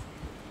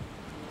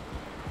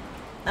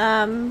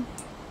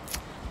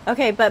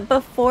 Okay, but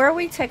before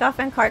we take off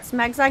in carts,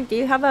 Megzag, do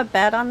you have a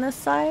bed on this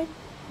side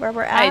where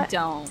we're at? I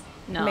don't.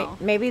 No.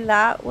 Maybe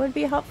that would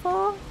be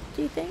helpful,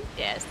 do you think?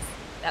 Yes,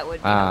 that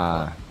would be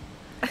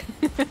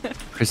helpful.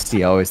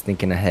 Christy always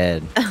thinking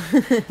ahead.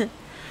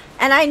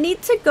 And I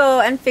need to go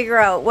and figure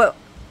out what...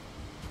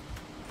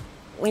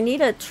 We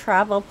need a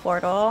travel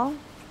portal.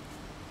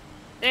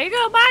 There you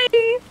go,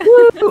 bye!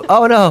 Woo!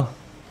 Oh no!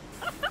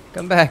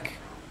 Come back.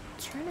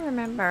 I'm trying to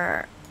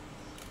remember.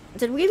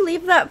 Did we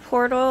leave that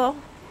portal?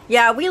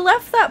 Yeah, we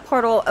left that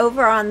portal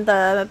over on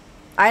the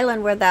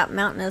island where that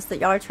mountain is that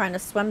y'all are trying to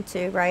swim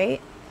to,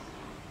 right?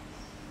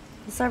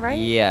 Is that right?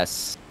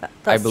 Yes, I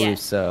That's- believe Yeah.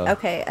 so.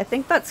 Okay, I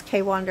think that's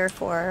K-Wander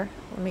 4.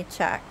 Let me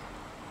check.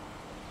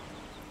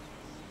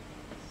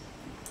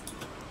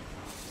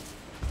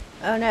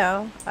 Oh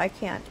no, I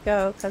can't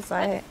go because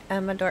I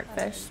am a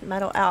dorkfish.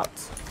 Metal out.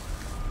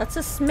 That's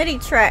a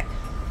Smitty trick.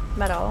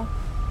 Metal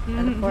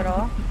in the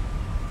portal.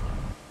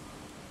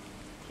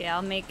 Okay,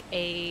 I'll make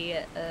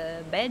a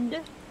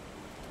bed.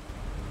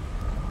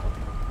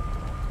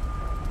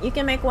 You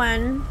can make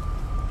one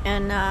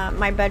in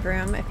my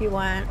bedroom if you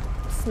want.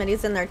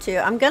 Smitty's in there too.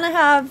 I'm gonna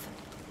have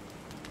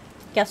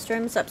guest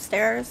rooms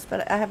upstairs,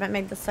 but I haven't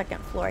made the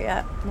second floor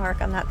yet. I'll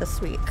work on that this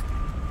week.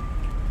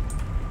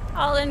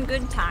 All in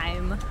good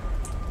time.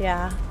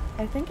 Yeah,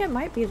 I think it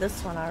might be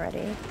this one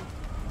already.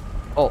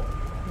 Oh.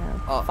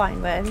 No, Oh.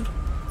 fine wood.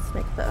 Let's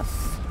make this.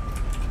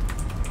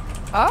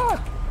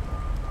 Ah!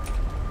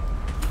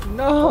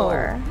 No!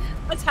 Four.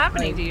 What's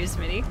happening to you,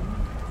 Smitty?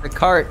 The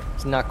cart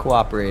is not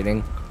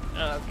cooperating.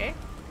 Oh, okay.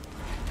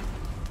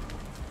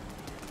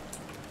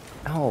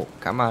 Oh,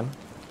 come on.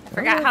 I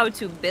forgot how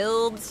to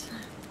build.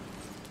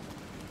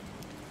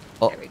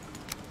 Oh, There we go.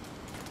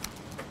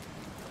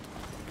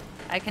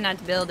 I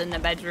cannot build in the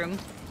bedroom.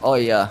 oh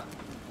yeah.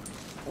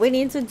 We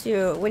need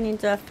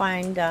to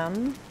find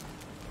the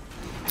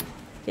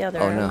other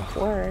Oh, no.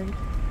 word.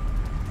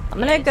 I'm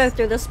gonna go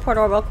through this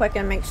portal real quick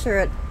and make sure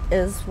it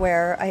is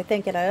where I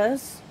think it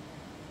is.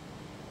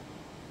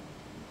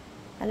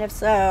 And if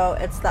so,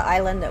 it's the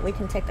island that we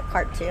can take the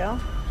cart to.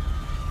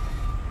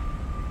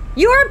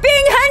 You are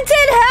being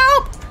hunted!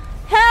 Help!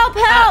 Help!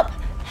 Help!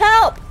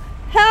 Help!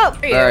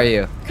 Help! Where are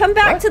you? Come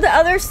back What? to the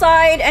other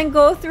side and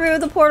go through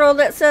the portal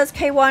that says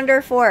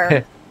K-Wander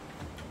 4.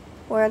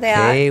 Where are they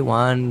at?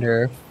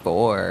 K-Wander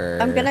 4.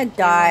 I'm gonna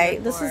die.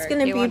 K-Wander This is 4,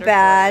 gonna be K-Wander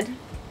bad.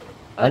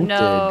 Oh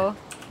no.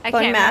 I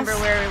Fun can't mess.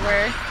 remember where we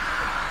were.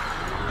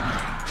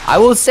 I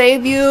will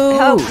save you!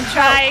 Help! I'm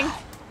trying.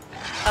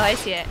 Oh, I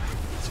see it.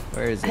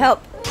 Where is it?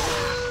 Help!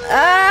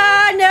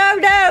 Ah, no,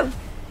 no!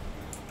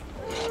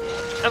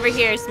 Over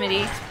here,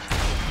 Smitty.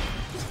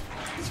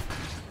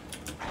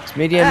 It's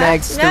Media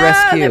Mags to the no, they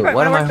rescue. broke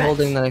What my am I workbench.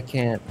 holding that I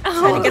can't?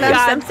 Trying to get on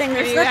God, something.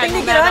 There's you nothing got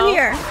to get on metal.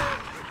 here.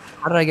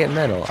 How did I get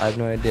metal? I have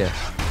no idea.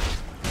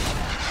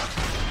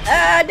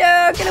 Ah,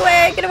 no, get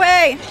away, get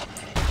away.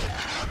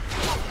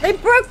 They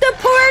broke the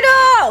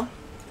portal.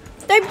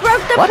 They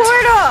broke the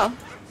portal.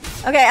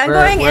 Okay, I'm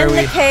going in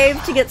the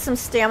cave to get some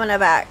stamina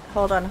back.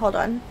 Hold on, hold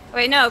on.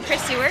 Wait, no,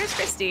 Christy, where's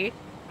Christy?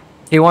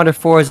 K-Wander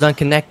 4 is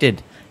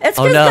unconnected. It's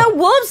because the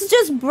wolves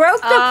just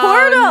broke the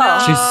portal.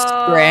 No. She's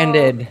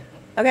stranded.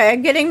 Okay,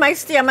 I'm getting my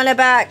stamina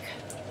back.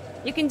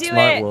 You can do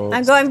Smart it. wolves.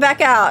 I'm going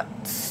back out.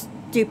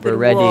 Stupid We're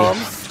ready.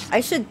 wolves.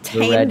 I should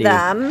tame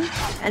them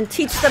and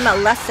teach them a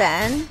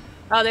lesson.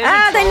 Oh, there's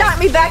Ah, a they troll. knocked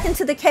me back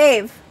into the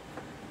cave.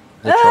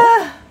 The troll?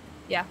 Ah.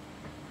 Yeah.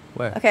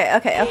 Where? Okay,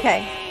 okay,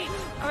 okay.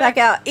 Back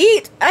out.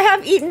 Eat! I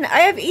have eaten. I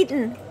have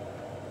eaten.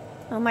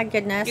 Oh my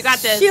goodness. You got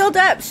this. Shield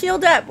up,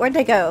 shield up. Where'd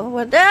they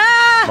go?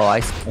 Ah! Oh, I.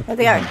 There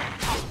they are.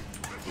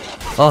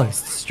 Oh,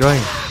 he's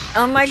destroying.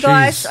 Oh my Jeez.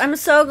 gosh, I'm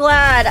so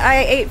glad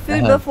I ate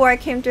food before I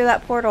came through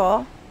that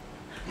portal.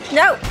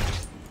 No!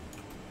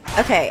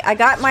 Okay, I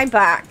got my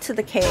back to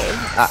the cave,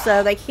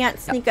 so they can't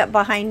sneak up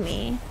behind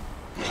me.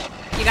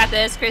 You got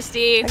this,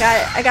 Christy. I got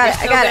it, I got You're it,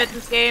 I so got good it. at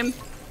this game.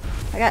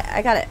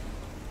 I got it.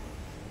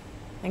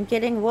 I'm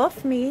getting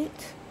wolf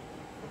meat.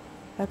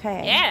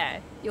 Okay. Yeah,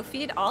 you'll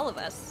feed all of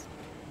us.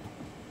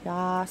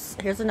 Yes.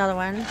 Here's another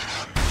one.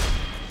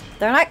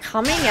 They're not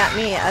coming at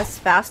me as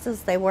fast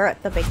as they were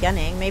at the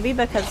beginning. Maybe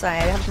because I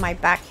have my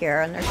back here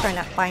and they're trying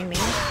to find me.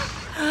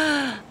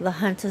 The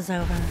hunt is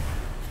over.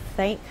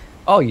 Thank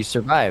Oh, you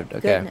survived. Okay.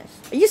 goodness.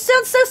 You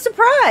sound so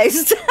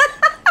surprised.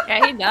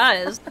 Yeah, he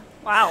does.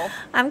 Wow.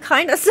 I'm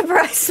kind of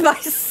surprised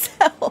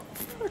myself.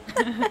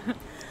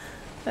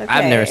 Okay.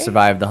 I've never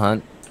survived the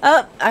hunt.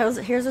 Oh,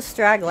 here's a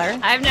straggler.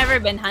 I've never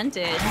been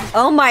hunted.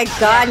 Oh my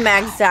god,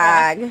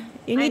 Magzag.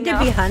 You need to know.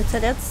 be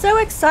hunted. It's so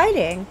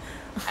exciting.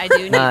 I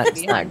do need to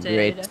be Not hunted.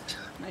 great.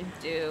 I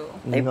do.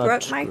 They Not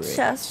broke my great.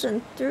 chest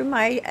and threw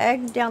my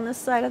egg down the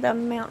side of the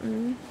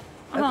mountain.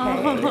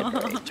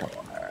 Okay.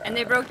 And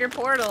they broke your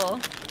portal.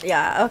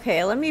 Yeah,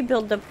 okay, let me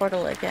build the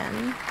portal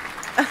again.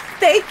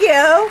 Thank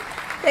you.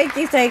 Thank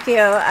you, thank you.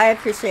 I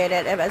appreciate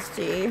it,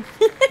 MSG.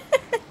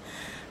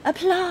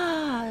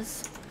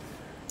 Applause.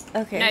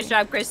 Okay. Nice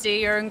job, Christy.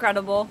 You're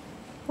incredible.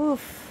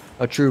 Oof.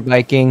 A true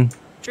Viking.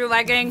 True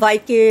Viking.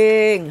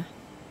 Viking.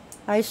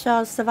 I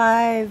shall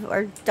survive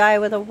or die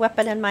with a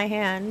weapon in my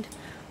hand.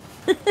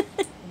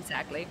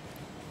 Exactly.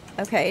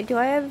 Okay, do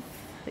I have...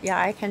 Yeah,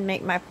 I can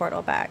make my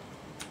portal back.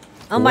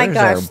 Oh my Where's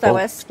our gosh, that boat?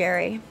 was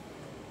scary.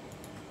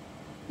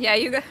 Yeah,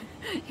 you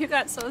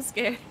got so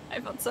scared. I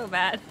felt so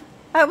bad.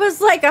 I was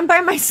like, I'm by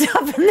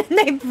myself, and then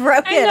they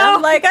broke I it. know.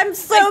 I'm like, I'm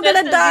so Like, just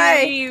gonna as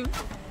die. you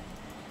leave.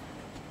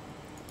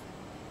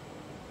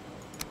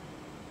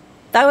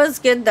 That was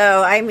good,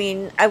 though. I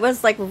mean, I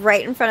was like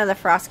right in front of the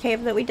frost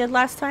cave that we did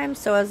last time,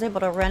 so I was able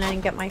to run in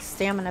and get my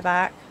stamina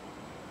back.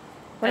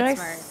 What That's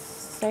did I smart.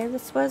 say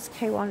this was?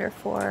 K-Wander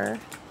 4.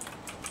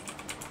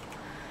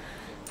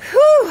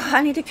 Whew,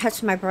 I need to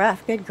catch my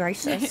breath. Good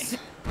gracious.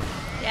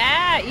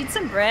 Yeah, eat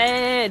some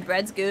bread.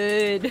 Bread's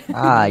good.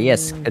 Ah,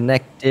 yes,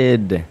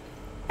 connected.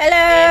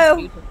 Hello.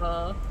 It's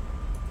beautiful.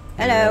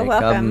 Hello, Here I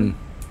welcome. come.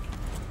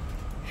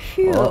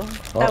 Phew, Oh,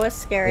 that oh, was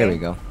scary. There we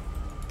go.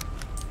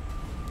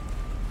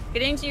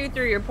 Getting to you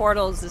through your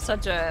portals is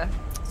such a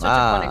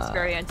fun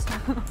experience.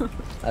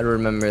 I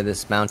remember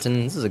this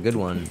mountain. This is a good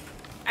one.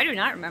 I do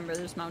not remember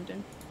this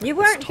mountain. You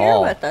weren't here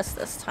tall. with us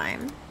this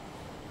time.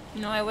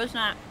 No, I was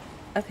not.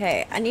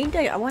 Okay,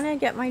 I want to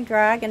get my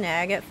dragon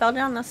egg. It fell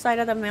down the side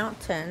of the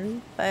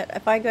mountain, but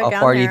if I go How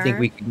down far there, do you think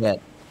we could get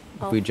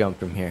if I'll we jump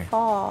from here?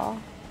 fall.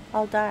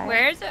 I'll die.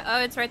 Where is it?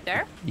 Oh, it's right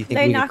there. You think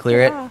They we could knocked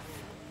clear it? off.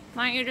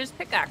 Why don't you just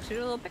pickaxe? Do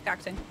a little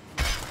pickaxing.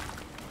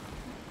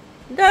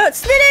 No,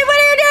 Smitty, what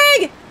are you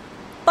doing?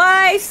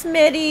 Bye,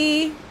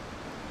 Smitty.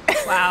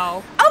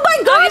 Wow. Oh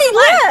my god, he's he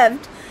alive.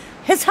 lived!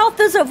 His health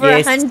is over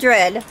Yes.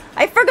 100.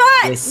 I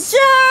forgot! Yes.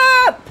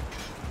 Jump!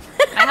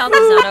 My health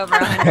is not over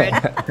 100.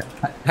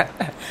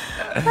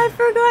 I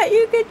forgot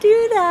you could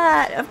do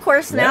that. Of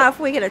course, now Yep. if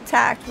we get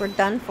attacked, we're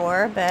done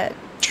for, but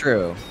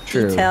True.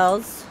 True.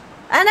 details.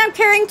 And I'm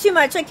carrying too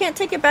much. I can't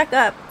take it back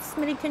up.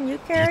 Smitty, can you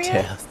carry it?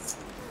 Details.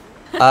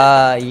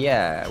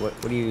 Yeah.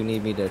 What do you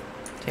need me to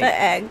take?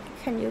 The egg.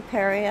 Can you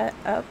carry it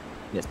up?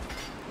 Yes.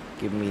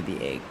 Give me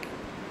the egg.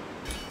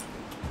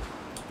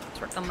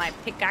 Let's work on my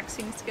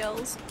pickaxing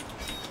skills.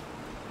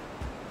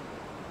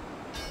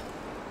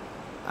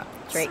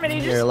 Great. Somebody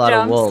There are just a lot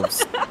jumps. of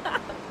wolves.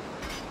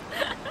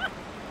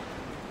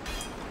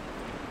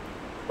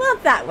 Well,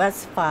 that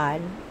was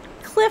fun.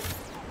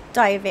 Cliff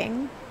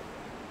diving.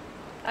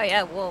 Oh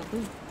yeah, wolf.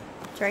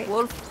 Drake.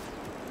 Wolf.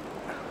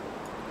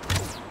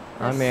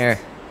 I'm here.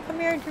 Come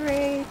here,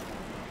 Drake.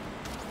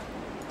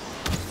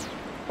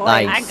 Boy,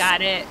 Nice. I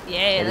got it.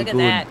 Yay, Very look at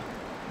good. that.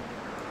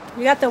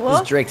 You got the This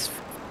wolf? Drake's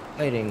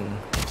fighting.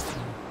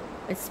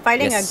 It's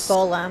fighting Yes. a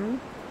golem.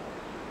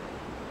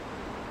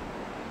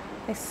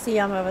 I see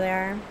him over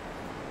there.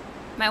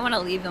 Might want to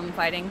leave them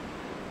fighting.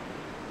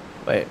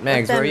 Wait,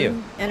 Mags, Let where are you?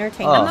 them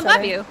Entertain Oh. I'm each above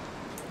other. you.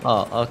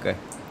 Oh, okay.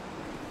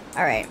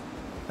 All right.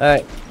 All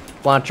right.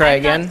 Want to try I'm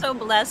again? not so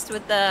blessed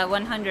with the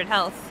 100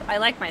 health. I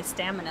like my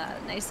stamina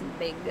nice and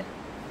big.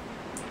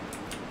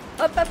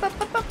 Up, up,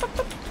 up, up, up, up,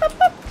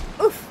 up,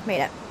 up. Oof, made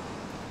it.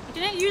 I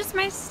didn't use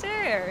my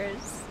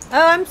stairs.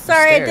 Oh, I'm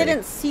sorry, I Stairs.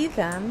 didn't see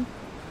them.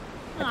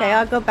 Okay, Aw.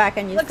 I'll go back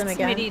and use Look, them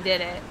again. Smitty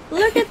did it.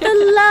 Look at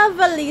the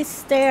lovely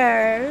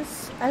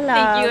stairs. I love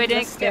Thank you. I the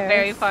didn't get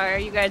very far.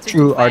 You guys are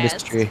True too fast.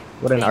 artistry.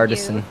 What an Thank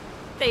artisan. you.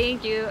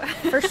 Thank you.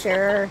 For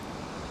sure.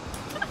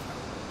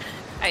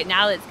 Alright,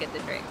 now let's get the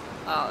drink.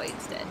 Oh,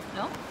 it's dead.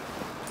 No?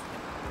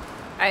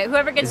 Alright,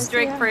 whoever gets the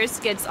drink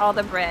first gets all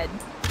the bread.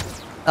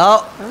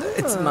 Oh,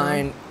 it's Oh.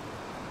 mine.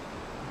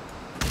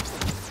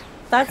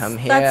 That's Come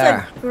that's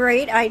here. a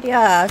great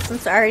idea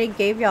since I already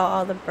gave y'all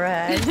all the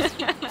bread.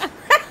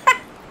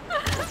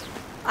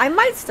 I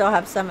might still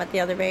have some at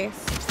the other base.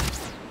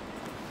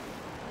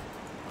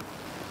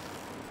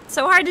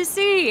 So hard to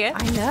see.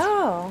 I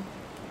know.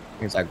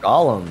 Here's our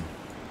golem.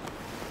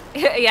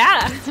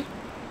 Yeah.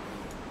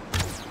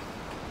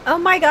 Oh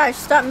my gosh,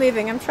 stop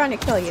moving. I'm trying to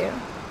kill you.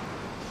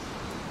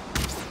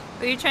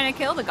 Were you trying to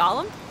kill the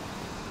golem?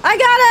 I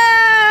got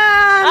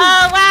him!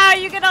 Oh wow,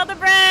 you get all the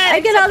bread! I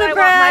get all the Except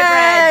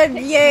I want my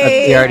bread!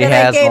 Yay! He already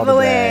that has I gave all the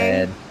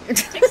away. bread.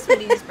 Take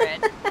Smitty's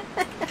bread.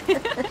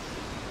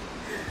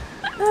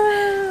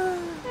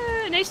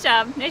 Nice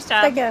job, nice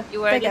job. Thank you,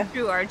 You are thank the you.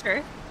 true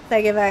archer.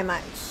 Thank you very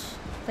much.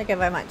 Thank you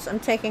very much. I'm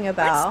taking a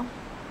bow.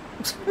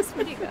 Where's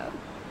Smitty go?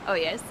 Oh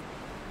yes.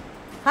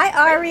 Hi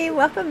Ari,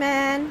 welcome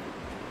in.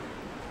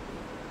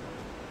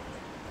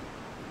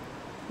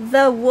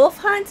 The wolf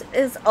hunt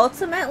is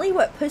ultimately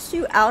what pushed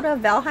you out of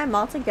Valheim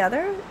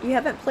altogether? You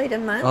haven't played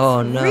in months?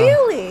 Oh, no.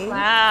 Really?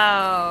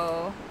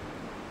 Wow.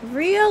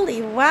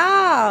 Really?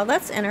 Wow,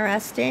 that's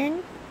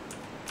interesting.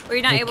 Were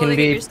you not It able can to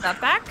get be- your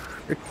stuff back?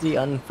 Pretty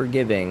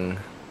unforgiving.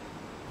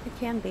 It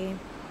can be.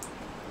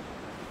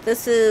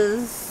 This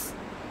is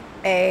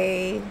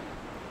a,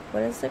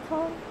 what is it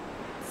called?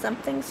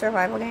 Something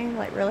survival game,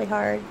 like really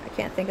hard. I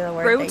can't think of the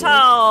word. they use.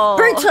 Brutal.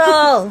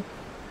 Brutal!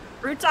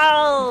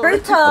 Brutal.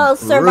 Brutal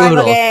survival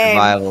Brutal game.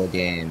 survival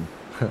game.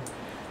 All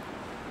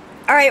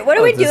right, what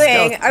are Oh, we it's a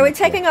doing? stealth Are we game.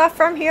 taking off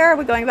from here? Or are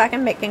we going back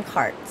and making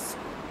carts?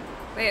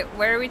 Wait,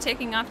 where are we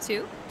taking off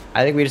to?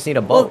 I think we just need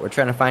a boat. Well, We're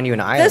trying to find you an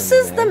island. This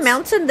is the Max.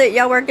 mountain that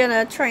y'all were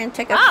gonna try and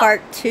take a Oh.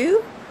 cart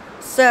to.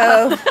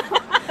 So,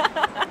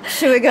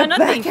 should we go No,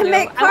 back thank and you.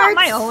 make I carts? want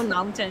my own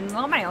mountain. I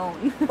want my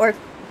own. Or,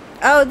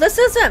 oh, this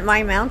isn't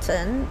my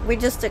mountain. We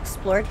just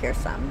explored here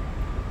some.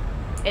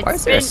 Why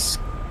is there a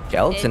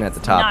skeleton at the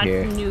top not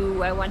here?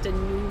 New. I want a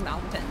new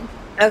mountain.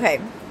 Okay.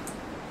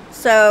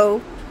 So,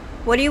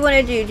 what do you want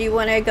to do? Do you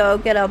want to go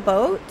get a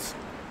boat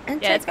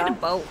and Yeah, take let's get a off?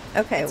 boat.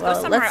 Okay, Let's go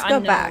well, somewhere let's go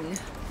back. unknown.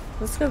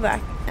 Let's go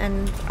back,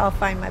 and I'll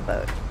find my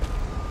boat.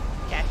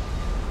 Okay.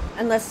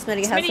 Unless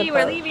Smitty has a Smitty, boat.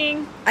 we're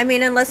leaving. I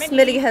mean, unless Smitty.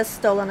 Smitty has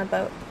stolen a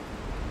boat.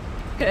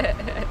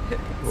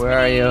 Where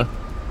are you?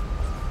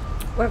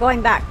 We're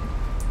going back.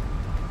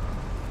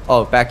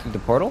 Oh, back to the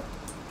portal?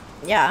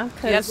 Yeah, You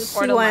have the because she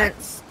portal mark?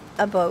 wants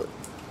a boat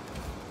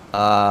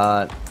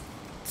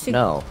to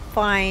No.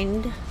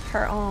 find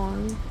her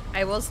own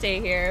I will stay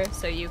here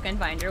so you can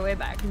find your way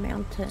back.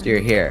 mountain. So you're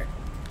here.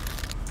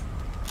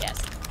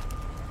 Yes.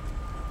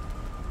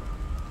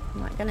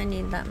 I'm not gonna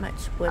need that much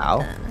wood Ow.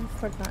 then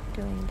if we're not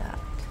doing that.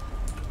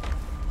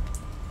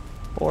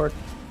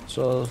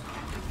 Portal.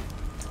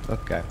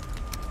 Okay.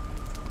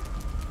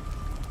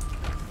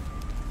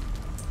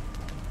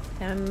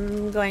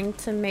 I'm going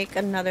to make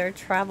another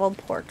travel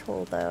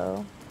portal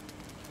though.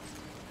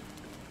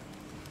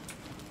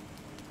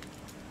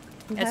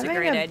 I'm That's a having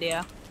great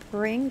idea.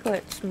 brain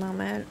glitch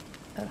moment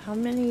of how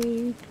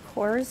many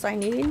cores I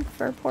need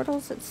for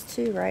portals. It's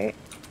 2, right?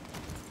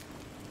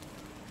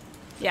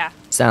 Yeah.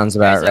 Sounds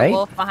about There's a right.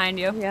 wolf behind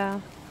you. Yeah.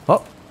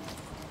 Oh.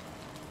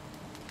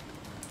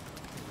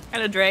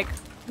 And a drake.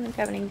 I don't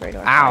have any great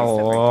orcars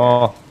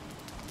Ow.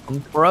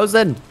 I'm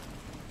frozen.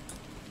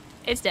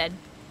 It's dead.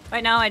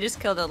 Right now, I just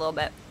killed it a little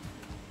bit.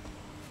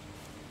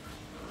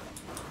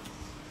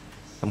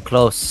 I'm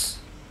close.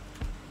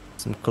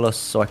 I'm close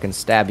so I can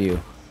stab you.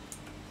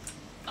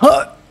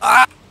 Huh.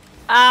 Ah.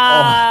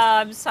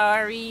 I'm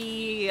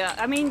sorry.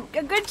 I mean,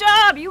 good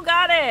job. You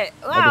got it.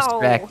 Wow. I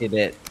distracted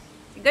it.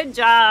 Good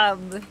job.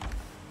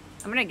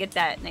 I'm gonna get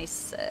that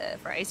nice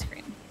for ice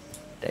cream.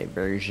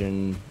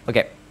 Diversion.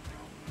 Okay.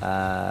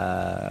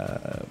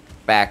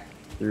 Back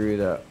through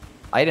the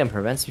item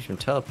prevents me from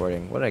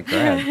teleporting. What did I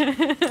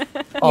grab?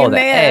 Oh, You the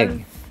may egg.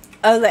 have-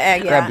 Oh, the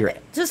egg, Grab yeah. your-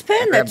 Just put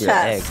it in the grab your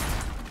egg. chest.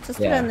 Just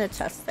put Yeah. it in the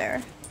chest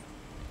there.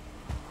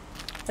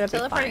 It'll be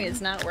Teleporting fine.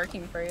 is not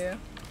working for you.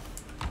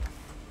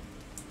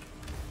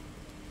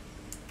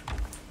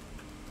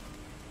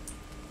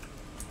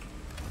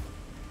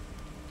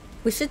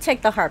 We should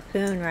take the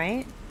harpoon,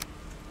 right?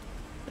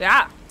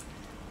 Yeah.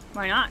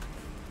 Why not?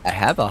 I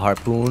have a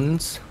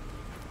harpoons.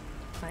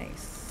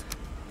 Nice.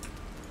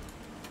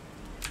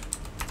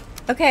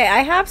 Okay,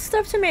 I have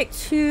stuff to make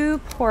 2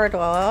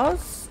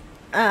 portals.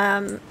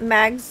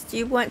 Mags, do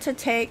you want to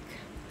take...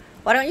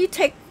 Why don't you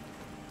take...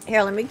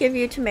 Here, let me give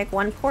you to make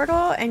 1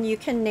 portal, and you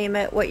can name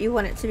it what you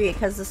want it to be,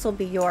 because this will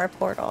be your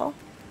portal.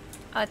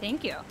 Oh,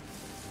 thank you.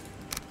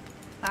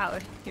 Wow,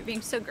 you're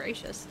being so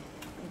gracious.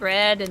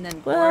 bread and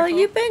then. Well, portal.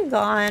 you've been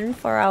gone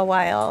for a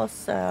while,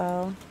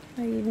 so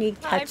you need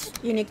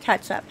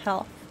catch up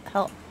help.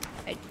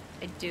 I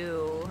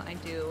do.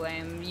 I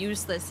am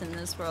useless in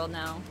this world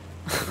now.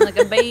 I'm like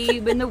a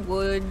babe in the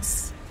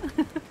woods.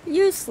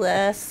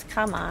 Useless.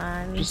 Come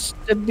on. Just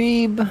a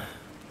beeb.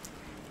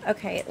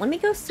 Okay, let me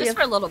go see Just if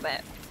for a little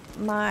bit.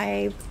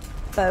 my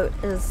boat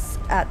is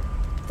at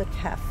the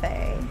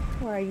cafe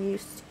where I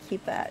used to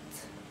keep it.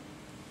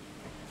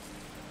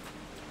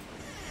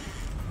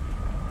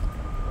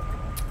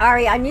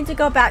 Ari, I need to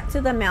go back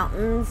to the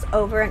mountains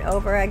over and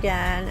over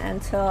again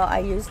until I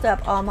used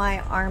up all my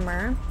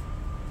armor.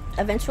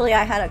 Eventually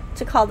I had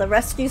to call the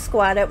rescue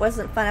squad. It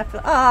wasn't fun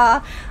after.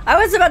 I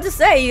was about to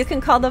say you can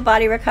call the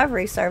body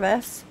recovery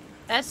service.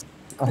 That's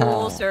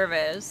cool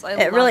service.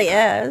 It really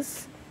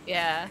is.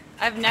 Yeah.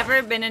 I've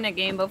never been in a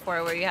game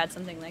before where you had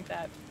something like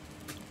that.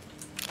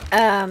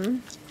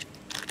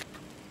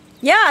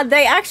 Yeah,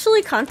 they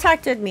actually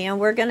contacted me and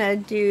we're gonna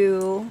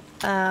do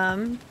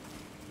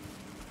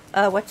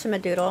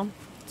whatchamadoodle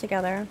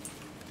together.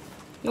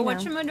 You know.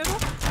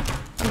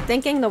 Whatchamadoodle? I'm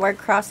thinking the word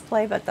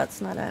crossplay, but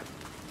that's not it.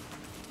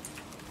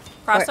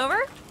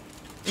 Crossover?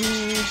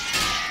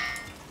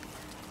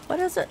 What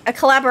is it? A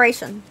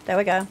collaboration. There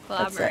we go.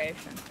 Collaboration.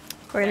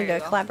 We're gonna There do you a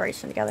go.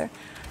 collaboration together.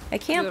 I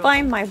can't Beautiful.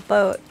 find my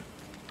boat.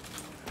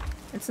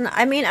 It's not.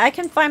 I mean, I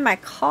can find my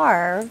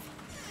carve,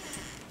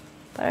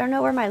 but I don't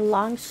know where my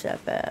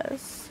longship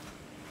is.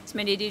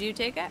 Smitty, did you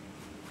take it?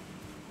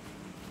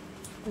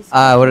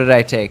 What did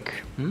I take?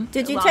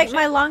 Did you Longship? take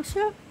my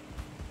longship?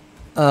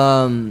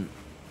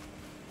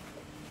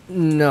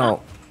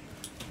 No.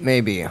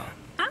 Maybe.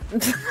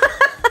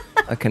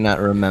 I cannot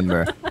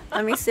remember.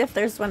 Let me see if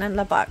there's one in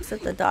the box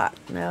at the dock.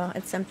 No,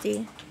 it's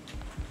empty.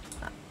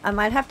 I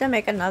might have to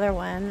make another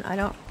one. I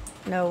don't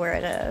know where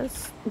it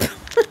is.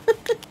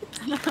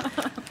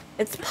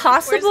 It's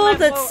possible Where's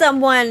my that boat?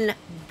 someone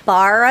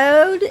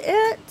borrowed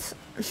it.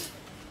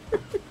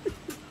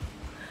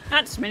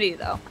 Not Smitty,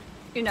 though.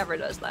 He never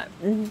does that.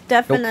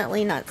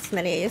 Definitely not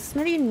Smitty.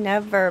 Smitty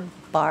never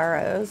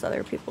borrows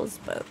other people's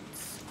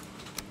boats.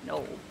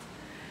 No.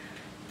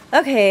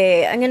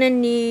 Okay, I'm gonna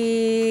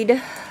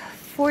need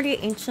 40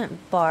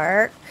 ancient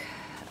bark,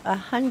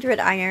 100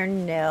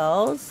 iron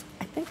nails.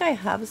 I think I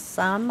have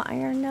some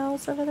iron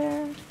nails over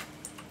there.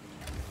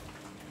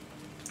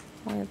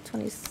 I have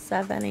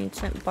 27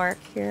 ancient bark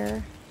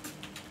here.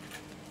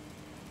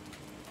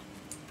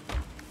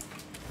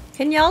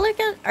 Can y'all look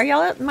at, are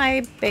y'all at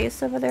my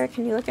base over there?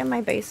 Can you look at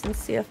my base and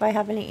see if I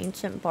have any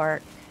ancient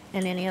bark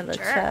in any of the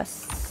Sure.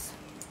 chests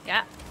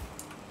Yeah.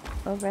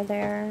 over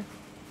there?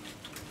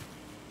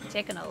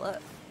 Taking a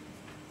look.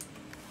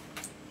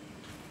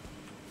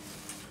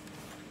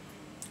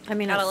 I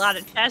mean, Got a it's lot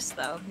of chests,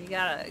 though. You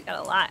got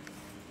a lot.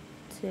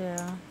 too.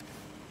 A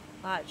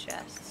lot of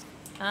chests.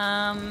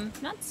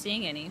 Not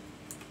seeing any.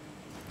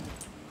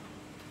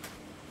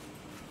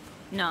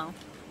 No.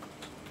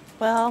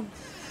 Well,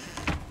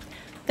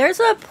 there's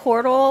a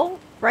portal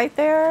right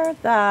there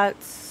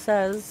that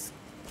says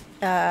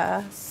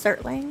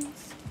Certlings.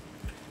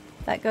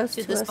 That goes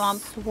To to the a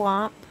swamp.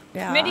 swamp.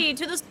 Yeah. Smitty,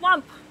 to the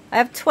swamp! I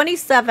have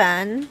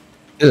 27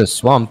 To the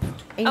swamp.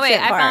 ancient Oh, wait,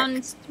 I bark.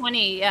 found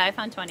 20. Yeah, I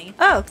found 20.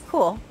 Oh,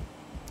 cool.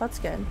 That's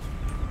good.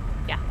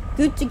 Yeah.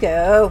 Good to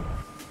go.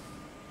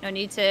 No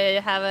need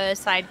to have a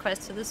side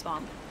quest to the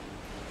swamp.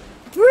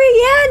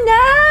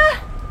 Brianna!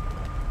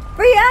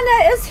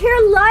 Brianna is here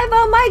live.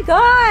 Oh my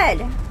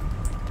god.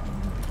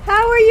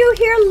 How are you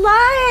here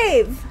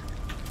live?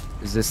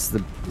 Is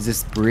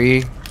this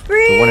Bree?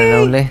 Bree! The one and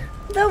only?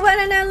 The one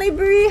and only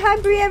Bree. Hi,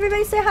 Bree.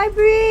 Everybody say hi,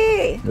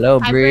 Bree. Hello,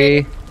 Hi,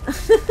 Bree.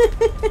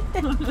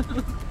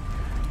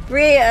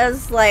 Bree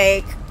is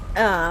like,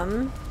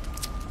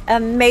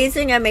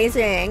 amazing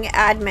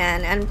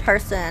admin and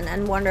person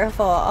and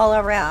wonderful all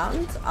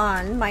around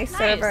on my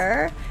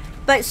server.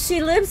 But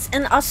she lives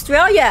in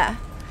Australia.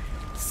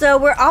 So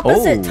we're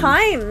opposite Oh.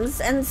 times.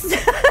 And so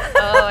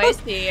Oh, I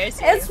see.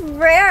 it's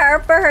rare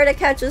for her to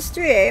catch a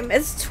stream.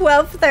 It's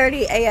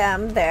 12:30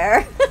 a.m.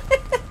 there.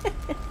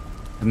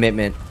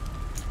 Commitment.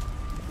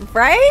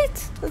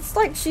 Right? It's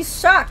like she's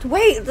shocked.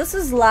 Wait, this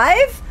is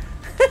live?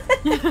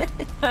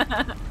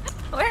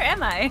 Where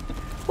am I?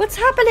 What's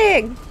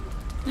happening?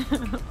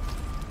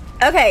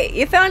 Okay,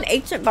 you found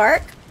ancient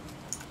bark?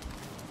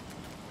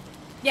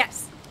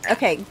 Yes.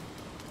 Okay.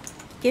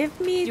 Give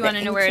me Do you want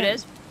to know where it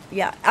is?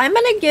 Yeah. I'm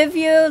going to give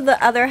you the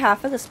other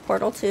half of this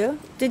portal too.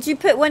 Did you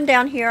put one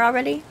down here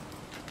already?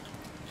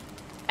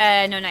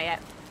 No, not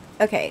yet.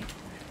 Okay.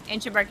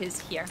 Ancient bark is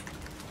here.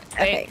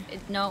 Okay.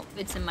 Wait, no,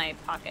 it's in my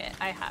pocket.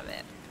 I have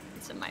it.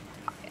 It's in my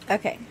pocket.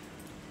 Okay.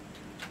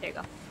 There you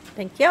go.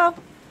 Thank you.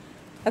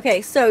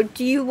 Okay, so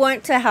do you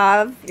want to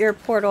have your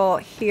portal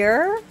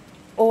here?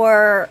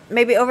 Or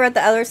maybe over at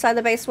the other side of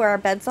the base where our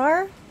beds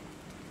are?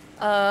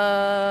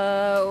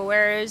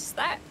 Where is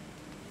that?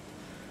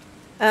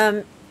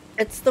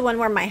 It's the one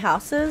where my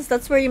house is.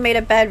 That's where you made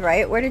a bed,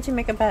 right? Where did you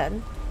make a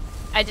bed?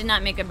 I did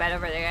not make a bed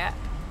over there yet.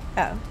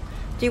 Oh.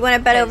 Do you want a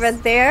bed over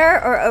Yes.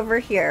 there or over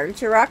here?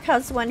 Jirok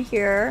has one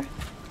here.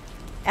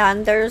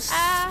 And there's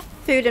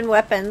food and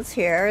weapons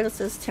here.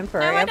 This is Now,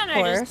 temporary, why of don't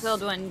course. I just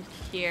build one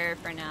here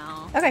for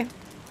now? Okay.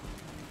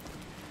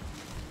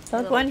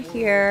 Build one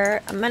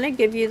here. I'm gonna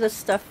give you the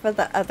stuff for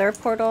the other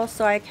portal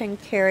so I can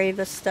carry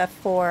the stuff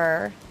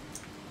for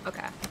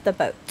Okay. the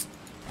boat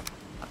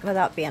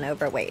without being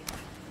overweight.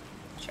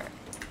 Sure.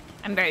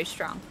 I'm very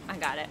strong. I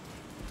got it.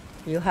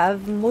 You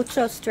have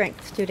mucho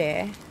strength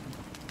today.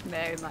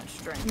 Very much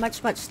strength.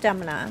 Much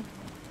stamina.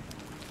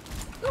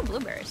 Ooh,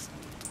 blueberries.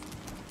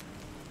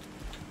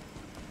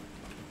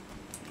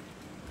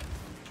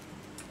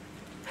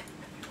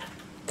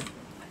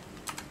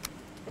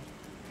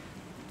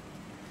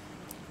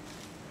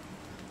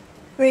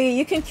 Bree,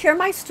 you can cure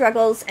my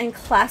struggles in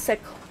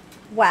classic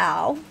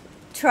WoW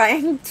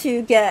trying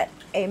to get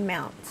a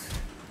mount.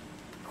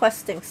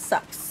 Questing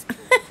sucks.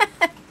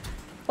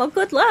 Well,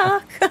 good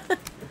luck.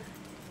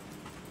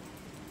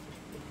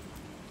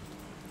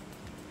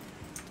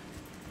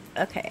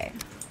 Okay.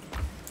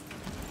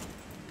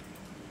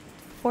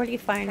 40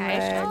 fine I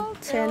shall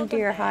wood, 10 build a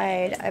deer bed.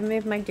 hide. I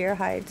moved my deer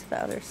hide to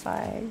the other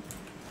side.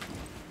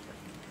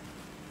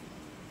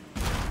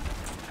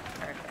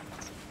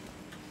 Perfect.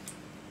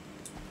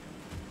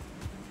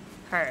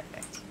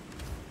 Perfect.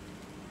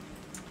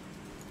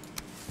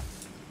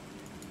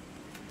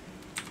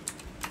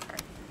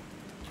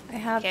 I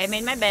have. Okay, I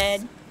made my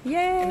bed.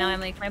 Yay! And now I'm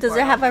like my Does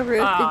it have a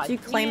roof? Aw, Did you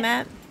claim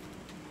dang it?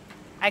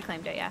 I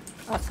claimed it, yeah.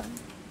 Awesome.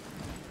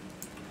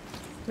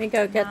 Let me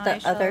go get Now the I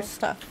shall- other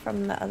stuff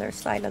from the other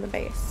side of the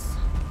base.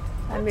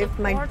 I What's a moved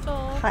my portal?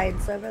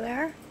 hides over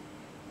there.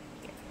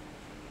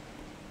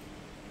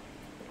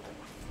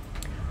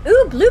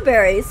 Ooh,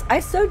 blueberries. I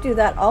so do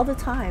that all the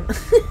time.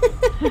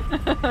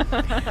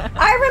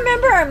 I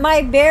remember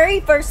my very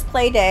first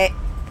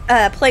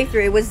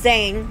playthrough with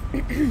Zane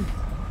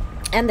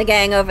and the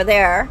gang over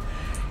there.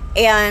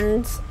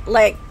 And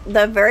like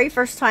the very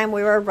first time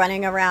we were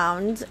running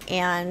around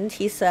and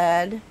he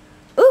said,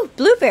 "Ooh,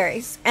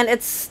 blueberries." And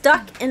it's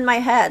stuck in my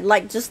head,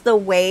 like just the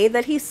way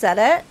that he said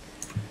it.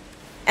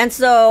 And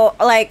so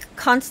like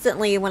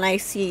constantly when I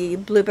see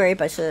blueberry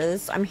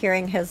bushes, I'm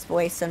hearing his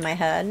voice in my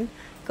head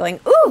going,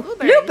 "Ooh,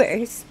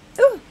 blueberries.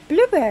 Ooh,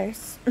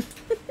 blueberries."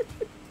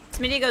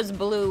 Smitty goes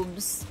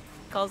bloobs.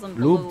 Calls them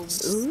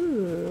Bloobs. bloobs.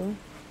 Ooh.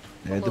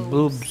 They're the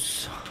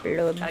Bloobs.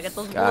 bloobs. Gotta get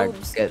those Gotta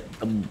bloobs. get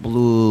the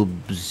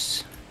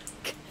bloobs.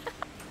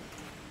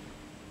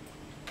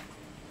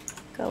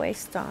 Go away,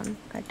 Stone.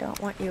 I don't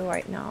want you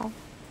right now.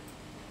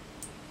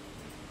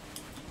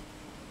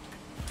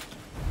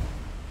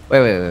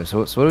 Wait. So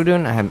what are we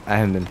doing? I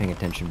haven't been paying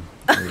attention.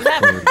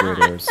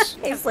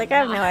 He's like, I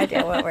have no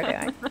idea what we're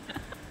doing.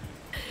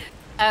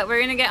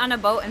 We're gonna get on a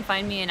boat and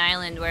find me an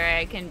island where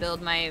I can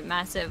build my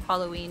massive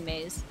Halloween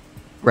maze.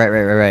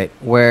 Right.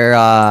 Where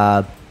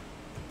are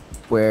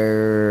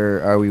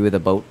we with a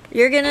boat?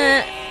 You're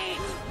gonna...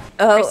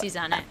 Oh, Chrissy's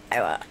on it.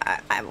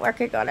 I'm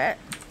working on it.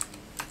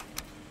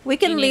 We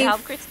can You need leave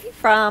help, Christy?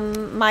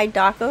 from my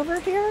dock over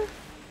here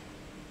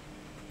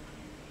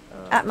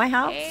at my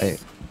house. Okay. Hey,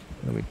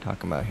 what are we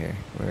talking about here?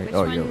 Where? Which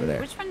Oh, one, you're over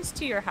there. Which one's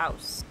to your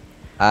house?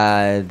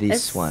 This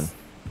It's- one.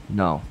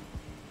 No.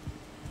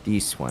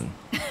 This one.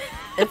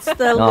 It's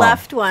the No.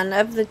 left one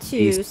of the two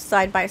East.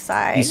 side by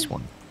side. This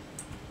one.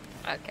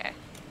 Okay.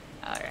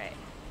 Alright.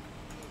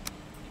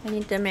 I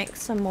need to make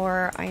some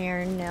more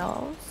iron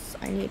nails.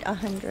 I need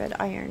 100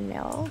 iron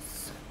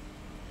nails.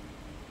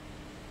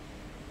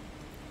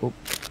 Oop.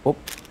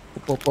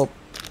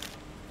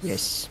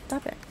 Yes.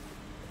 Stop it.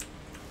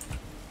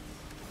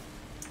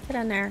 Get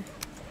in there.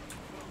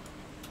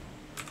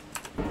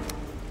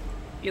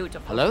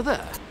 Beautiful. Hello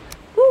there.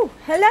 Ooh,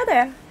 hello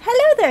there.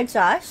 Hello there,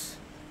 Josh.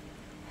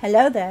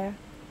 Hello there.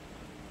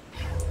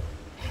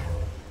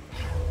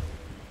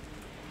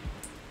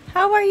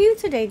 How are you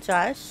today,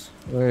 Josh?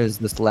 Where is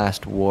this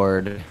last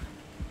ward?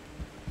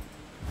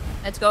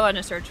 Let's go on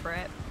a search for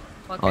it.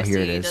 While Oh, here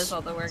it Christy is. does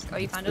all the work. Oh,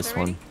 you found This it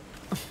already?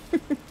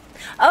 one.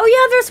 Oh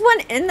yeah, there's one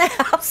in the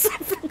house. I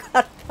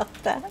forgot about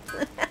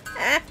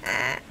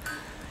that.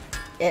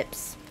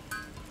 Ips.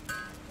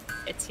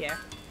 It's here.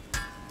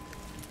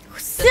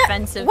 Sit-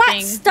 Defensive what?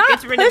 thing. Stop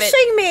Gets rid of it.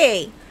 pushing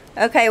me.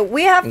 Okay,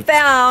 we have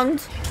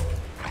found.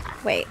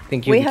 Wait.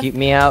 Think you we can have... keep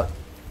me out?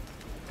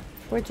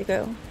 Where'd you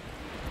go?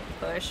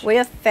 Push. We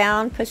have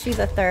found Pushy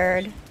the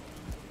Third.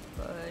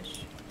 Push.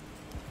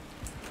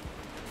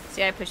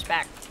 See, I pushed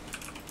back.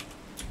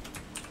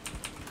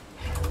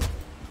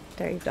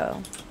 There you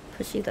go.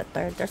 Pushy the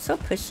Third. They're so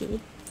pushy.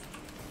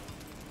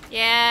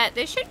 Yeah,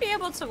 they should be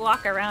able to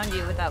walk around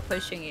you without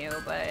pushing you,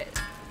 but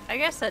I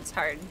guess that's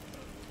hard.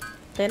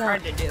 They don't.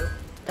 Hard to do.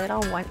 They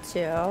don't want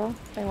to.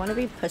 They want to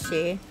be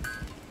pushy.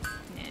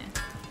 Yeah.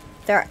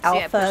 They're See,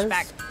 I alphas. push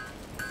back.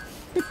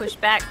 Push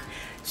back.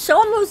 Show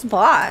 'em who's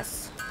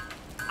boss.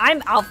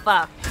 I'm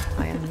alpha.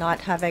 I am not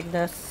having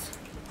this.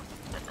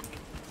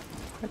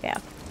 Okay,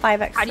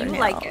 5 extra How do you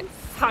like it? nails.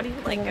 How do you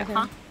like it,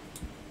 huh?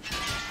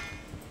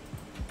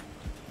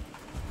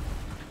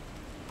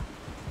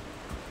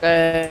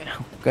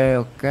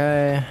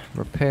 Okay.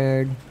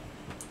 Repaired.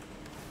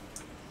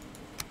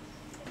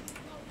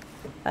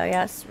 Oh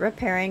yes,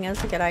 repairing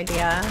is a good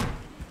idea.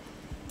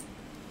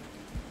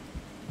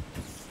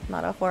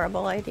 not a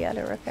horrible idea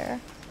to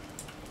repair.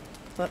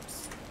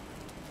 Whoops.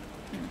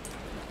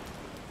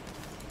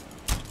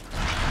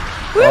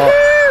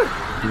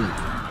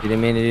 Oh,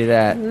 didn't mean to do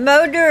that.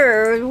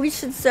 Motor! We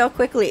should sail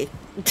quickly.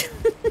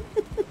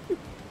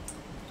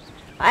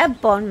 I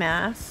have bone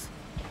mass.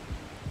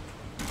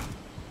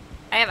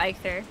 I have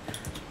Eichther.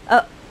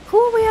 Oh,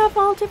 cool. We have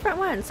all different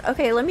ones.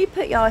 Okay, let me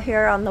put y'all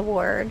here on the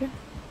ward.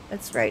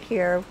 It's right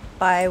here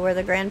by where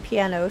the grand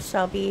piano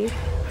shall be.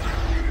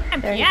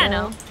 And There you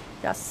piano. go.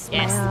 Yes,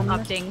 Yes, ma'am.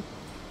 opting.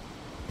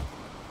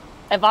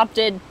 I've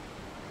opted.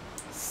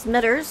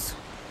 Smitters.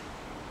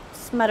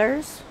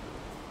 Smutters.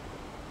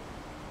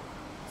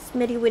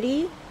 Smitty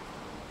witty.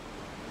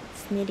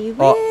 Smitty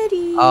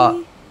witty.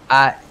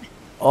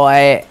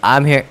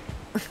 I'm here.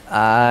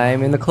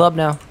 I'm in the club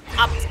now.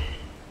 Opt.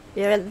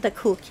 You're at the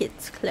cool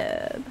kids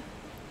club.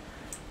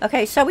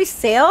 Okay, shall we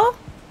sail?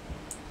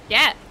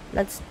 Yeah.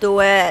 Let's do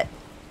it.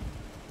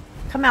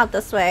 Come out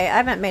this way. I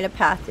haven't made a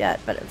path yet,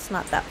 but it's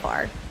not that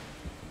far.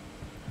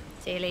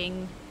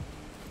 Sailing.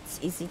 It's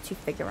easy to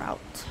figure out.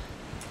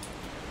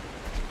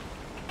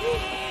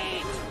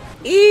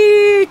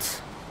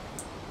 Eat!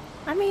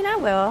 I mean, I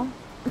will.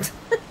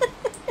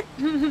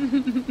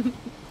 I'm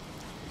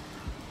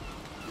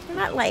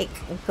not, like,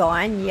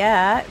 gone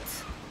yet.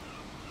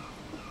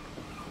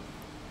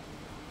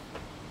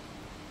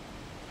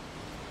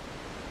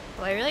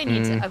 Well, I really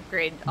need to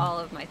upgrade all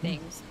of my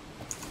things.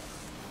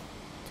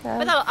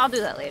 But I'll do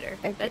that later.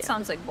 Okay. That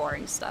sounds like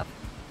boring stuff.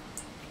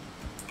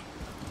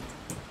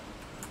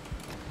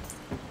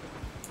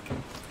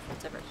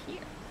 What's over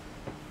here?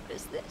 What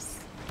is this?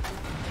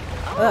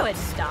 Oh,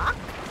 Oops. a dock?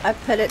 I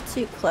put it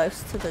too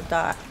close to the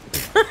dock.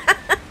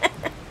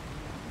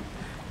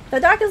 The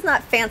dock is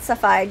not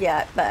fancified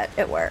yet, but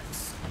it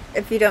works.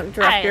 If you don't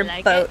drop I your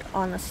like boat it.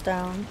 on the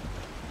stone.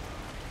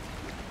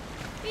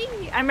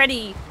 Whee! I'm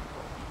ready.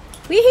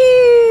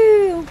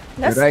 Weehoo!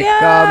 Let's Here I go!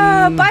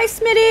 come. Bye,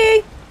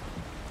 Smitty!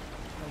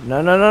 No.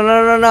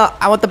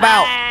 I want the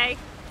bow. Bye.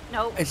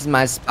 Nope. This is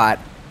my spot.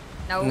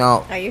 Nope.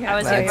 No. Oh, you I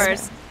was have here to.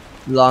 first.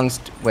 Belongs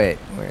to... Wait,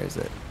 where is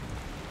it?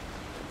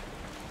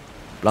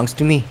 Belongs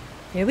to me.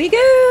 Here we go!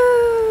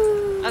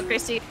 Oh,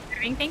 Christy.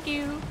 Thank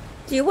you.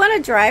 Do you want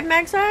to drive,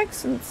 Magzag,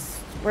 since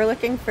we're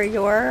looking for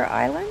your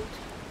island?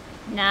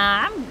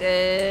 Nah, I'm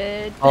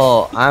good.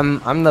 Oh,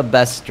 I'm the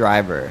best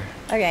driver.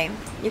 Okay,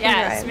 you can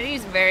Yeah, drive.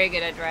 Smitty's very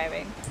good at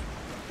driving.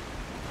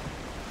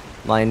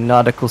 My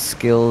nautical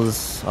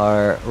skills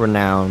are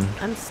renowned.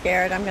 I'm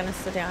scared. I'm gonna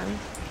sit down.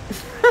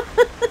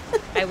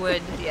 I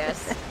would,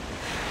 yes.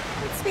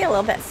 Let's be a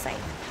little bit safe.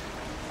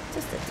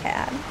 Just a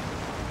tad.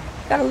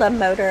 Gotta love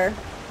motor.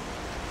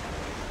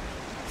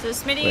 So,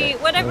 Smitty,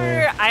 Wait,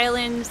 whatever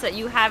islands that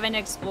you haven't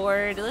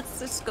explored, let's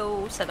just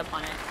go set up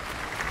on it.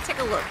 Take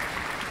a look.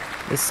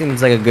 This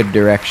seems like a good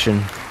direction.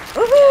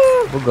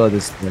 Woohoo! We'll go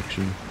this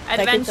direction. Take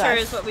it, Adventure Josh.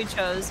 is what we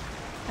chose.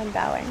 I'm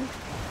bowing.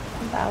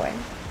 I'm bowing.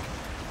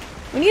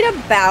 We need a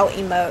bow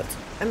emote.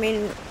 I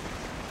mean,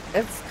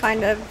 it's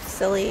kind of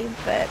silly,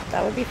 but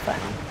that would be fun.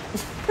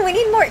 We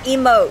need more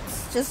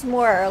emotes. Just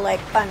more, like,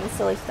 fun,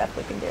 silly stuff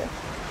we can do.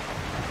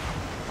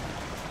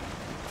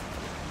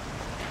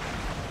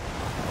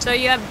 So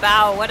you have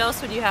bow. What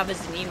else would you have as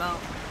an emote?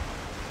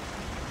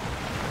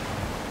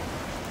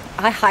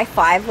 A high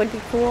five would be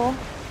cool.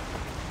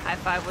 High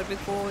five would be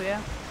cool,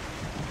 yeah.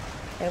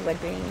 It would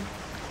be.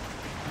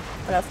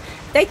 What else?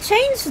 They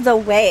changed the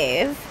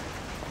wave.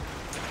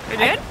 You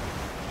did?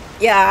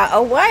 Yeah,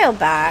 a while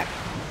back.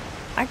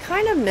 I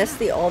kind of miss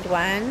the old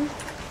one.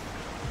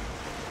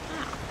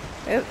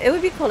 It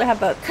would be cool to have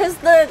both. Because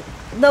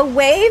the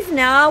wave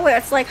now, where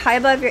it's like high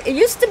above your... It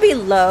used to be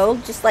low,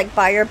 just like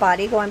by your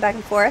body going back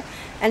and forth.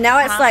 And now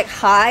it's like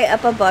high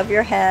up above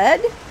your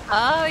head.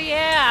 Oh,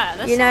 yeah.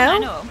 That's You the one I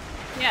know? know.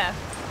 Yeah.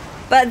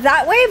 But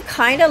that wave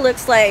kind of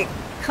looks like,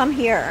 come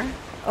here,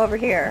 over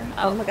here.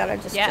 Oh, Oh, my god, I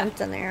just yeah.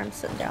 jumped in there. I'm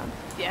sitting down.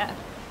 Yeah.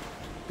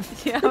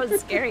 Yeah, that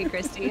was scary,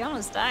 Christy. I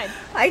almost died.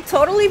 I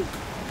totally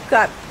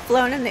got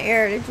flown in the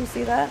air. Did you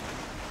see that?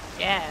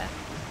 Yeah,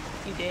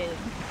 you did.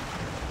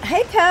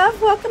 Hey,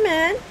 Kev, welcome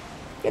in.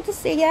 Good to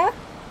see ya.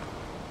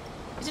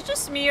 Is it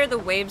just me or the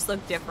waves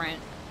look different?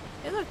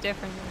 They look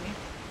different to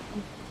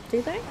me.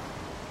 Do they?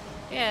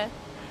 Yeah,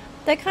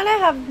 They kind of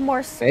have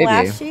more Maybe.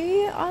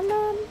 splashy on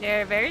them.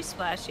 they're very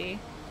splashy.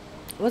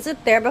 Was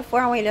it there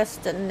before and we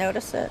just didn't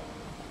notice it?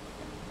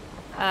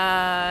 It's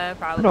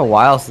Probably. been a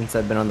while since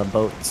I've been on the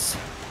boats.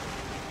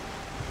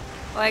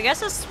 Well, I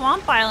guess a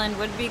swamp island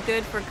would be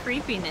good for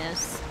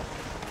creepiness.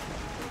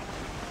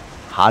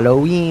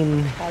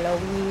 Halloween.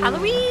 Halloween.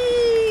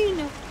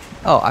 Halloween!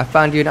 Oh, I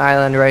found you an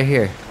island right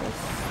here.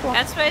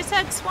 That's what I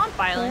said, swamp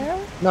island.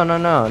 Where?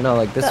 No,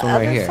 like this The one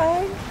right other here.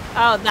 side?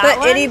 Oh, that The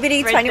one? itty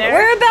bitty right tiny. there?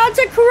 We're about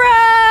to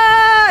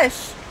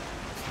crash!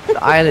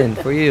 The island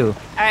for you.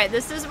 Alright,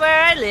 this is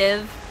where I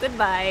live.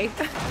 Goodbye.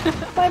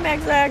 Bye,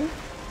 Magzag.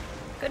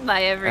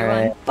 Goodbye, everyone.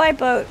 Alright. Bye,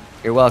 boat.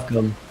 You're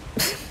welcome.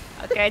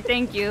 Okay,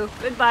 thank you.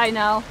 Goodbye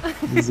now.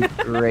 This is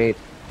a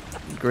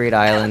great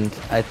island.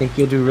 I think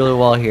you'll do really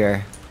well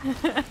here.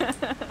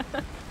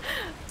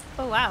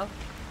 Oh, wow.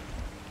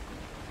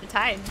 The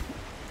tide.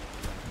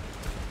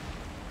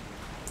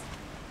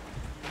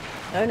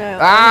 Oh no.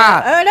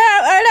 Ah! Oh no.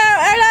 Oh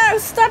no. Oh no.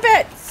 Stop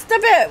it.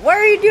 Stop it. Why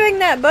are you doing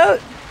that, boat?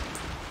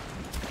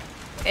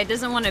 It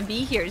doesn't want to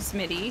be here,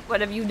 Smitty.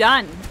 What have you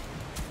done?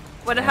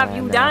 What have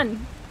you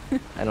done?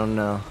 I don't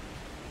know.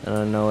 I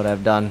don't know what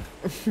I've done.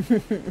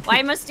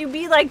 Why must you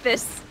be like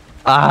this?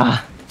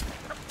 Ah!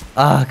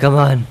 Ah, come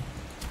on.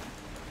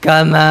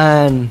 Come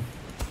on.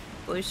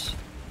 Push.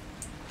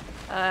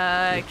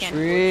 I can't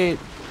push. Retreat.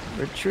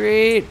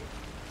 Retreat.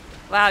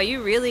 Wow,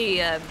 you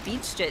really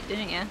beached it,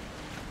 didn't you?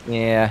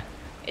 Yeah.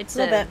 It's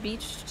Little bit.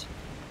 beached.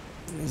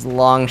 These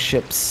long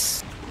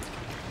ships.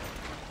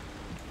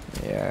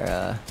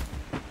 They're,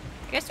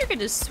 I guess you could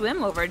just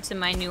swim over to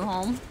my new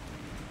home.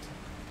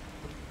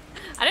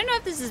 I don't know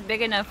if this is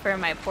big enough for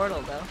my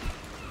portal, though.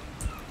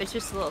 It's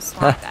just a little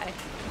swamp guy.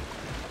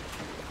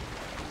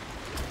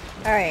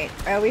 Alright,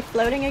 are we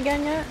floating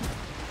again yet?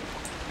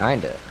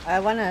 kinda. I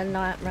want to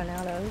not run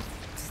out of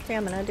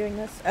stamina doing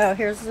this. Oh,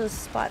 here's this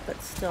spot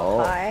that's still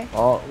high.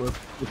 Oh, we're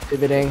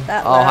pivoting.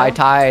 That Oh, low. high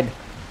tide.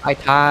 High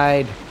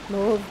tide.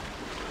 Move.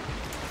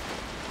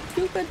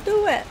 You could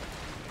do it.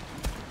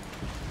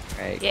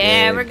 Right,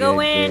 Yeah, good, we're good,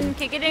 going. good.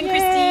 Kick it in,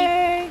 Christy.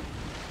 Yay.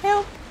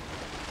 Help.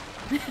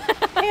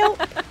 Help.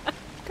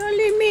 Don't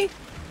leave me.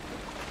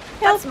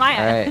 Help. That's Maya.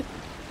 Alright.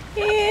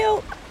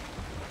 Help.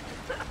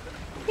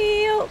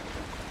 Help.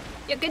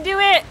 You can do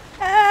it.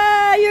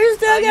 Ah, you're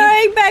still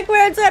going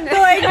backwards. I'm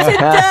going to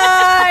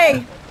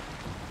die.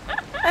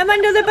 I'm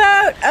under the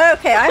boat.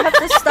 Okay, I have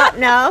to stop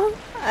now.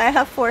 I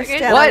have 4 Okay.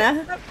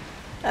 stamina.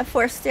 I have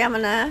 4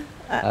 stamina.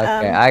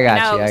 Okay, I got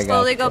No, you. I got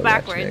slowly you. go I got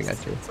backwards. you, I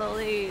got you.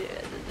 Slowly,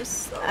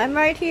 just slowly. I'm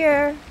right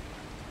here.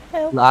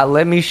 Help.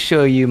 Let me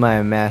show you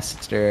my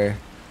master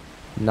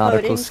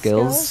nautical Boating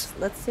skills.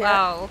 Let's see.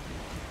 Wow.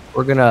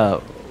 We're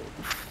gonna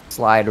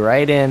slide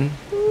right in.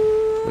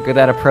 Look at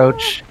that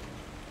approach.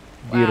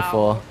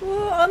 Beautiful. Ooh,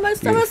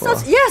 almost, Beautiful.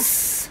 almost.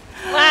 Yes.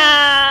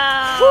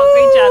 Wow. Woo!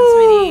 Great job,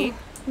 Smitty.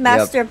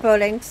 Master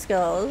boating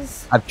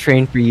skills. I've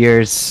trained for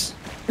years.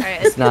 All right,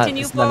 let's It's not.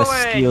 continue It's forward.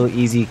 not a skill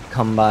easy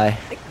come by.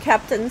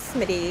 Captain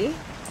Smitty.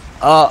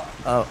 Oh.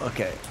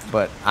 Okay.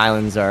 But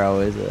islands are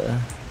always a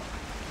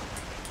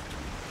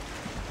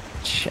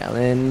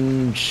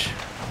challenge.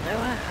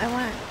 I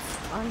want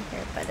on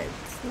here, but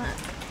it's not.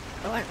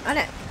 I want on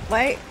it.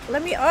 Wait,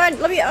 let me on.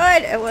 Let me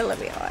on. It will let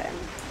me on.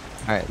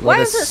 All right. Why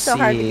Let is us it so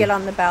hard to see- get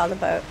on the bow of the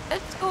boat?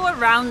 Let's go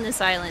around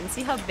this island.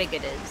 See how big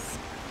it is.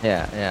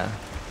 Yeah.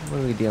 What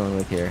are we dealing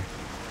with here?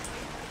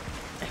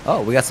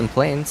 Oh, we got some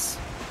planes.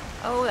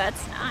 Oh,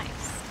 that's nice.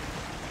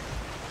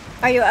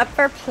 Are you up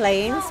for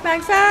planes,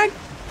 Magzag?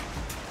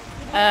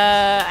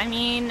 I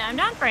mean, I'm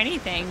down for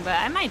anything, but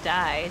I might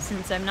die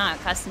since I'm not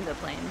accustomed to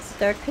planes.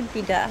 There could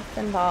be death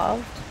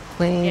involved.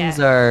 Planes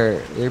Yeah.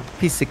 they're a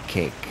piece of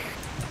cake.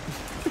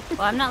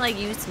 Well, I'm not like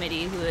you,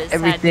 Smitty, who has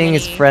Everything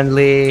had is many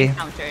friendly.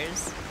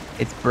 encounters.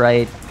 It's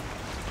bright.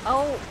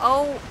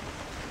 Oh.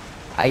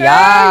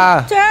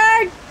 Ayah!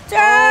 Turn!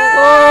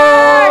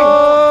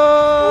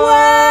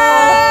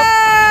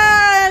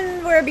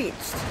 One! We're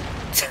beached.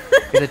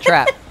 It's a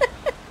trap.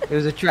 It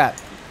was a trap.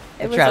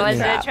 It was trapped So a is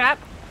me. it a trap?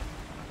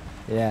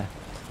 Yeah.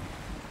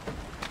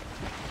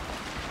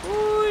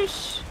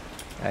 Whoosh.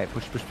 Alright,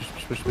 push.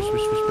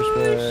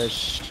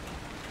 Whoosh.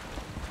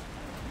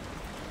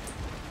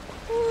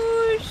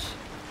 Whoosh.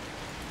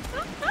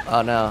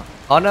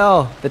 Oh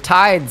no, the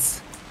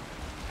tides!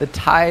 The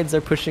tides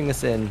are pushing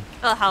us in.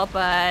 It'll help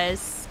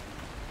us.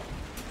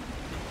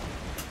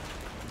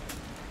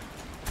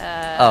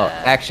 Oh,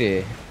 actually,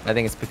 I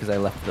think it's because I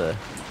left the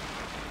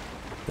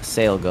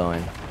sail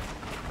going.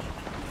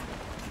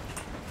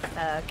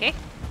 Okay.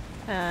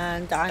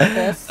 And on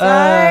this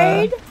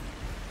side.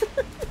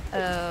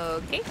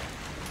 Okay.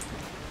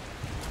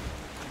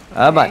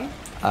 But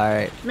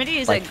alright. Smitty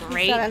is Like- a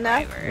great Is that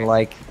enough? driver.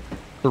 Like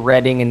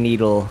threading a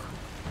needle.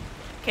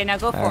 Okay, now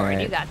go forward.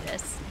 Alright. You got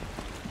this.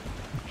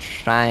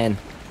 Trying.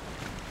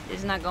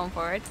 He's not going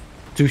forward.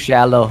 Too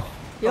shallow.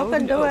 You Oh,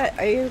 can do no. it.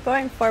 Are you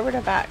going forward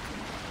or back?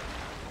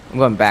 I'm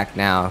going back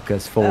now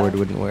because forward Oh.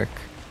 wouldn't work.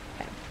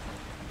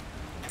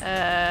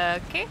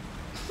 Okay.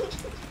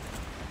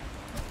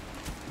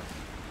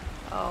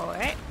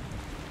 Alright.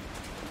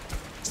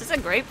 This is a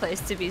great place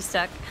to be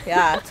stuck.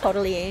 Yeah,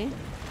 totally.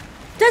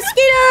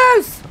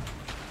 Mosquitoes!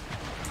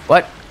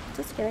 What?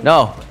 Just kidding.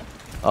 No.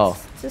 Oh.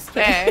 Just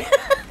kidding. Fair.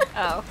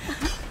 Oh.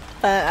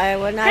 But I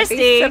would not Christy.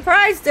 be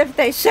surprised if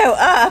they show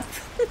up.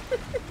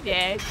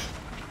 Yay.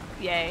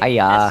 Yay.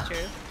 Hiya. That's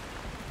true.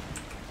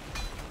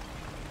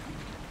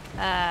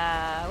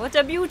 What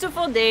a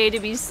beautiful day to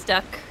be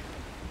stuck.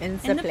 In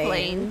In the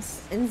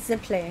plains. In the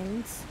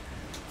plains.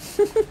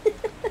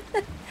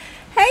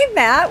 Hey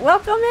Matt,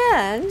 welcome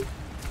in.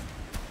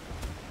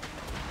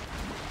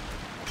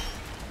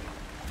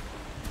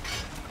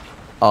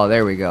 Oh,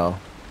 there we go.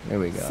 There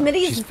we go.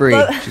 Smitty's She's free.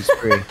 boat- She's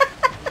free.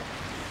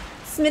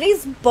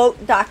 Smitty's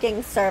boat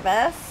docking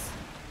service.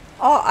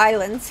 All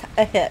islands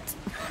a hit.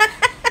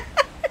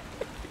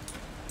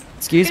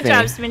 Excuse Good me.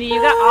 job, Smitty. You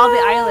got all the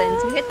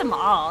islands. You hit them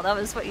all. That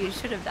was what you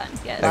should have done.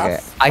 Yes. Okay.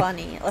 That's I-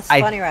 funny. That's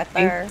I funny right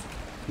think- there.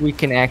 We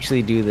can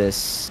actually do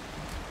this.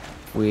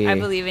 We. I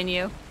believe in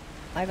you.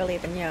 I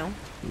believe in you.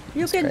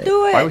 You That's can great.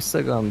 do it. Why are we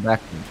still going back?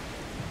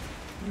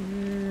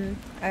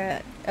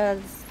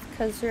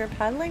 Because you're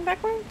paddling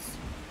backwards?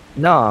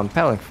 No, I'm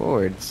paddling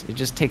forwards. It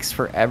just takes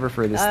forever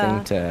for this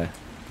thing to,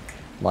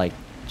 like,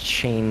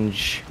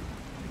 change.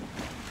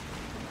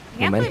 I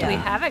can't believe we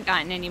momentum. haven't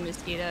gotten any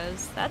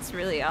mosquitoes. That's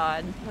really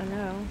odd. I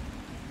know.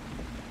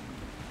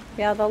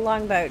 Yeah, the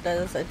longboat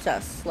does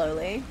adjust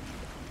slowly.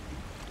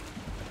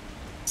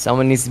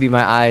 Someone needs to be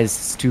my eyes.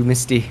 It's too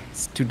misty.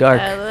 It's too dark.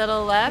 A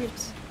little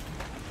left.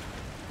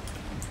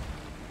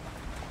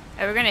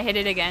 Oh, we're gonna hit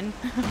it again.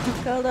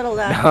 Go a little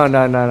left.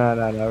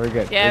 No. We're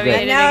good. Yeah, We're we good.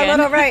 hit it Now a again.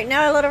 little right.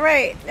 Now a little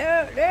right.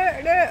 No.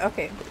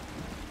 Okay.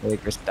 I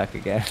think we're stuck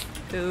again.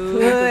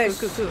 Cool.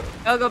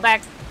 Oh, go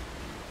back.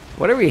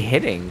 What are we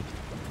hitting?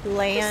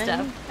 Land.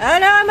 Stuff. Oh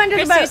no, I'm under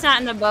the Christy's boat. not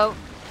in the boat.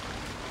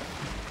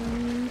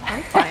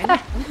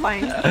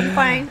 I'm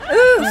fine.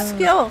 Ooh,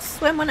 skill.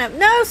 Swim on up.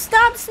 No,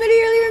 stop, Smitty.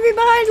 You're leaving me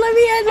behind. Let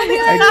me in.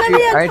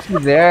 Aren't you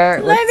there?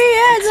 Let me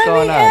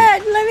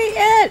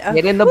in.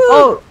 Get in the Whew.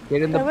 boat.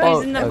 Get in the That boat.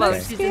 She's in the boat.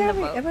 She's in the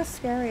Scary. boat. It was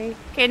scary.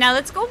 Okay, now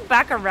let's go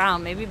back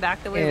around. Maybe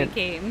back the way And- we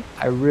came.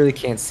 I really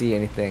can't see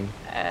anything.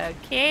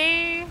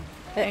 Okay.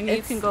 And you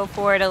It's- can go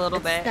forward a little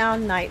It's bit. now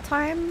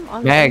nighttime.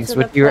 On the edge Mags, of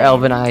what the do your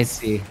elven plains. eyes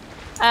see?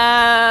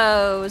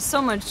 Oh,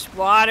 so much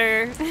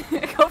water.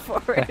 Go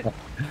forward.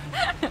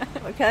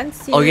 I can't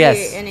see Oh,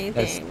 yes.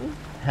 anything.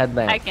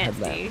 Headlamp. I can't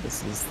headlamp. see.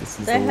 This is The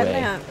the way.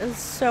 headlamp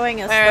is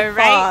showing us Right. the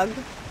fog.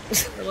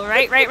 Little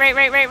right. Right.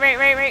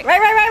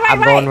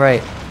 I'm going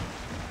right.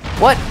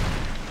 What?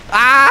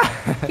 Ah!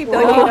 Keep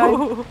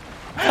going.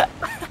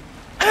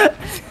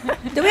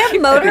 Do we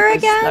have motor We're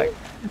again?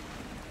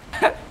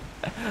 stuck.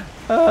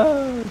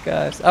 Oh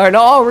gosh. All right.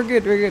 No, we're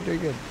good. We're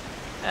good.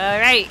 All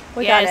right.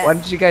 We got it. Why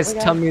did you guys We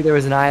got tell it. me there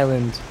was an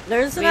island?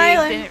 There's an We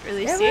island. didn't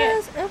really see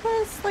it. It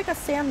was like a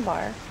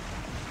sandbar.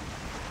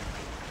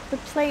 The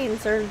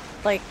plains are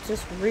like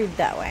just rude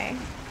that way.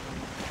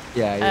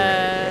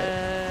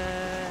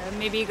 Yeah, you're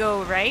Maybe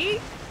go right.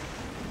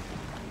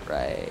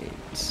 right.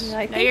 Yeah,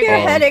 I No, think you're you're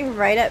good. heading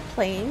right at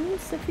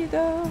plains if you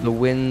go. The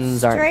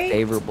winds aren't Straight.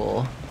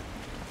 favorable.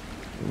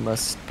 We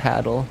must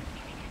paddle.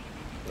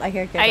 I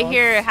hear I giggles.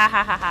 hear ha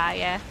ha ha ha.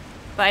 Yeah,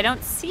 but I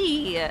don't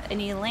see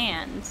any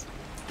land.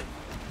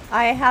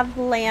 I have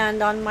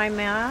land on my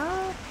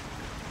map.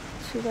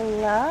 To the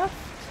left.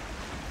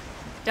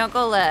 Don't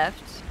go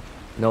left.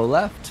 No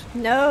left.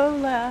 No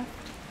left.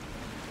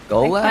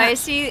 Go I left. I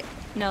see.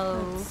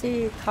 No. Let's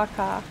see,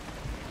 caca.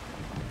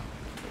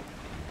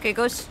 Okay,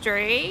 go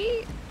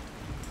straight.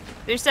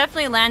 There's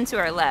definitely land to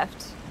our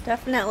left.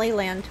 Definitely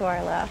land to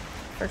our left,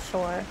 for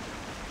sure.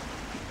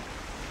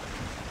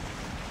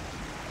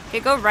 Okay,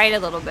 go right a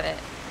little bit.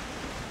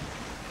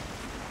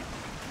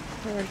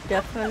 We're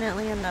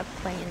definitely in the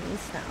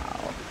plains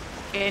now.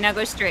 Okay, now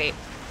go straight.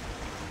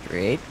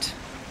 Straight.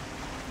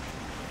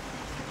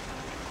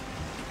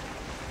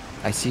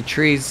 I see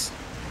trees.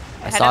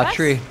 I Ahead saw of a us?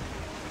 tree.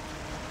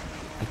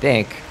 I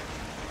think.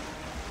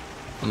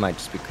 I might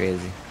just be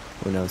crazy.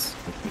 Who knows?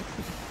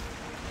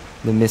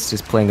 The mist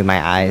is playing with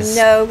my eyes.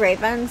 No,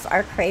 ravens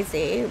are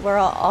crazy. We're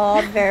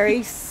all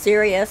very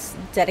serious,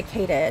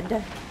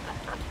 dedicated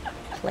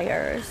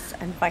players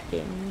and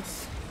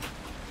Vikings.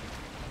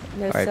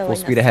 No All right, full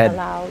silliness speed ahead.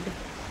 allowed.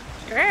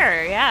 Sure,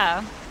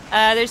 yeah.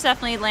 There's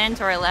definitely land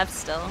to our left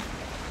still.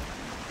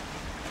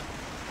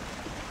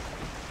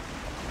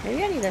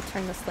 Maybe I need to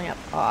turn this thing up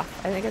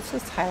off. I think it's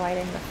just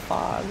highlighting the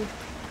fog.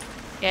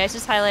 Yeah, it's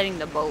just highlighting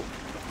the boat.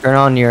 Turn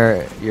on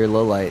your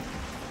low light.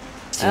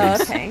 Oh,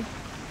 okay.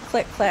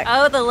 Click.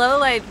 Oh, the low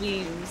light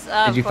beams.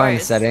 Oh, Did you of find a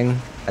course. setting?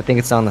 I think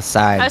it's on the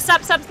side. Oh,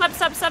 stop.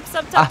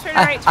 Turn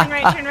right. Turn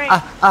right. Land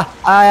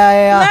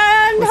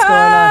What's going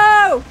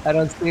on? ho! I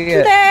don't see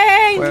it.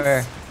 Plains!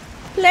 Where?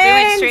 We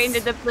Plains! went straight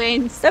into the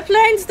plains. The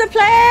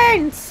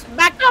plains!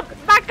 Back up.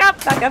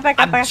 Back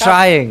I'm up.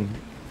 trying.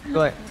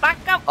 Go ahead. Back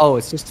up. Oh,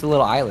 it's just a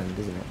little island,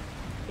 isn't it?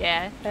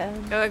 Yeah.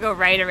 Um, Go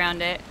right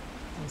around it.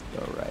 Let's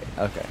go right.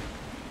 Okay.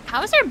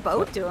 How's our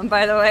boat doing,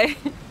 by the way?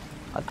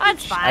 I think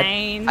That's she-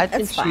 fine. I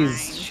think It's fine.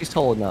 she's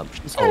holding up.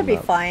 She's It'll holding be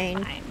up.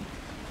 fine. Fine.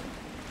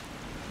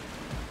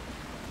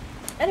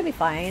 It'll be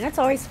fine. It's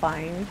always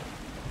fine.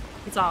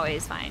 It's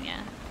always fine,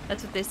 yeah.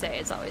 That's what they say.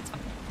 It's always fine.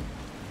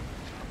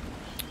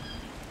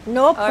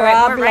 No All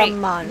right,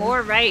 problem, man.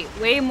 more right.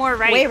 Way more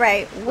right. Way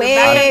right. back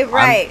Way up.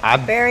 right.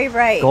 I'm Very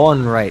right.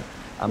 Going right.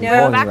 I'm No,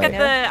 going Back right.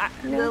 at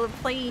the No.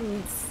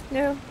 plains.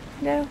 No.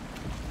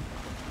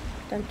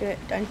 Don't do it.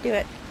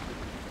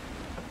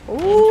 Interesting.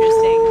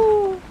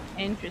 Ooh.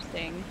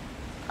 Interesting.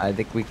 I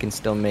think we can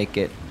still make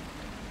it.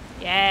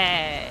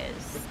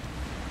 Yes.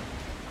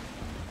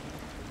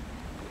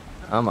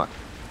 Come on.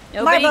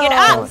 Nobody get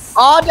up. Marbles.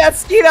 Oh,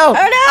 Mosquito! Oh,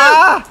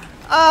 no!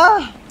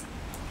 Ah!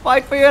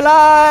 Fight for your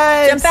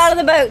lives! Jump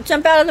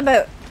out of the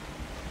boat.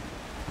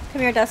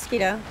 Come here,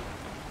 Duskito.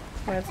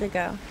 Where does it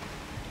go?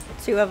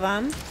 Two of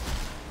them.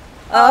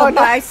 Oh, no.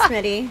 bye,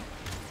 Smitty.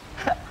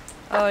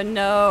 Oh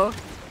no.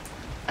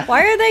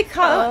 Why are they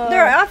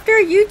they're after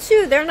you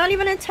two. They're not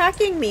even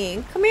attacking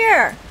me. Come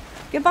here.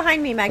 Get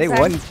behind me, Max. They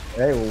one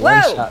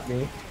Whoa. shot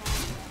me.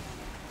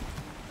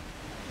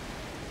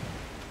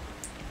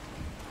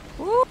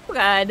 Oh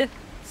God.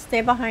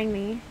 Stay behind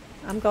me.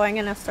 I'm going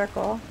in a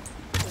circle.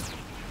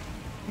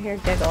 I hear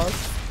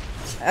giggles.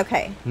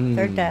 Okay,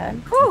 they're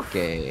dead.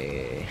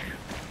 Okay.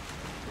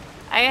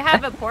 I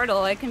have a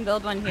portal. I can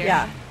build one here.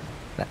 Yeah.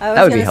 That I would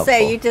was be gonna helpful.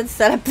 say, you did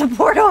set up the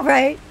portal,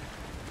 right?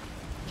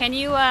 Can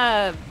you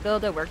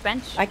build a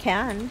workbench? I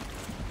can.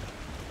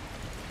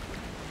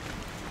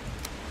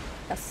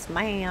 Yes,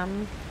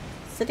 ma'am.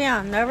 Sit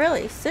down. No,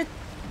 really. Sit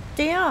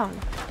down.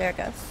 There it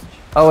goes.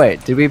 Oh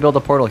wait, did we build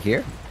a portal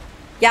here?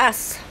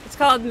 Yes. It's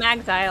called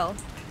Mag's Isle.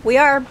 We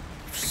are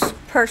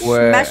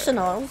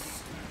professionals.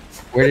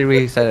 Where did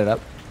we set it up?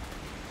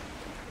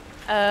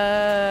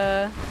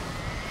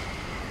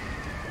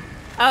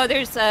 Oh,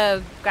 there's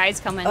guys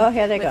coming. Oh,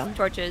 here they with go.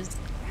 Torches.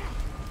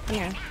 Come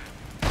here.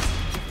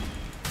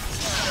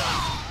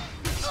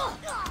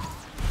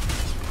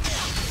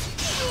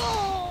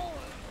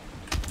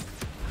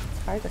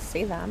 It's hard to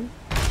see them.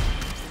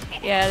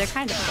 Yeah, they're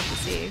kind of hard to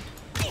see.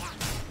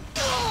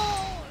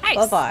 Nice.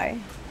 Bye-bye.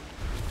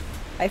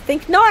 I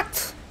think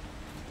not.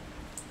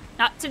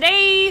 Not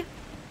today.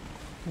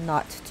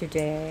 Not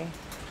today.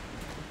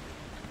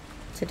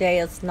 Today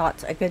is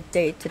not a good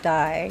day to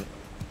die.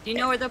 Do you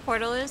know where the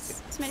portal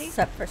is, Smitty?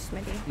 Except for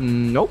Smitty.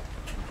 Nope.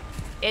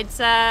 It's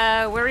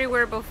where we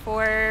were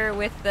before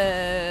with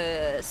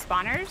the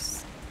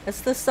spawners.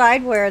 It's the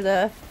side where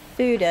the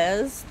food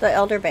is, the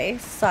elder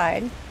base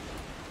side.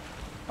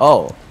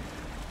 Oh.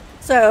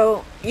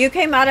 So, you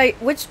came out of...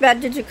 Which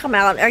bed did you come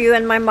out? Are you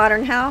in my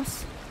modern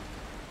house?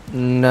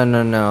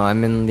 No.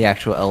 I'm in the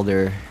actual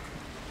elder.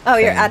 Oh,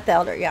 you're thing. at the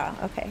elder. Yeah,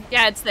 okay.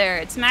 Yeah, it's there.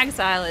 It's Mag's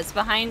Isle. It's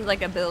behind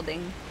like a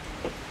building.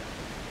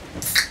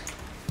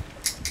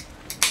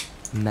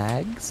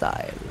 Mag's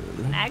Isle.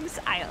 Mag's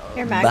Isle.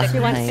 Here, Max,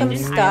 you want some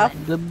Behind stuff?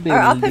 the Or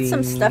I'll put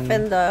some building. stuff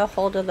in the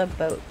hold of the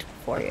boat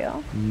for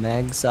you.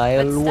 Mag's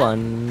Isle What stuff?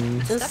 1.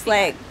 Just Stuff you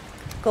like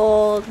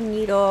gold,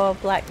 needle,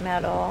 black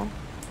metal.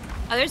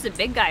 Oh, there's a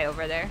big guy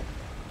over there.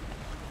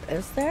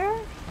 Is there?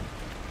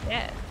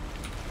 Yeah.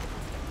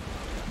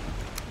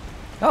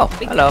 Oh,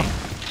 Big hello. guy.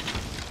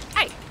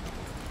 Hi.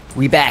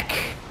 We back.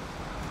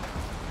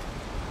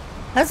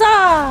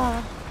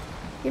 Huzzah!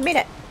 You made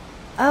it.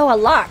 Oh, a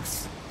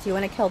lox. Do you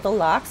want to kill the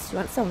lox? You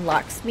want some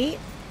lox meat?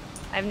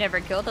 I've never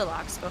killed a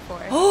lox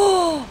before.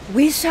 Oh,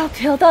 we shall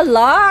kill the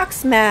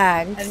lox,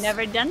 Mags. I've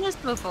never done this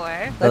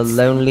before. The Let's-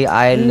 Lonely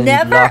Island.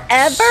 Never, Locks.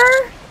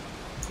 ever?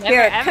 Never,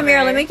 Here, ever. come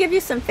here. Let me give you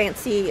some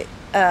fancy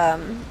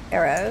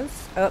arrows.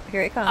 Oh,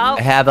 here it comes. Oh.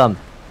 I have them.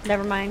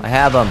 Never mind. I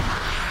have them.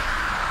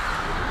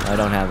 I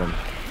don't have them.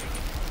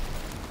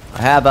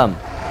 I have them.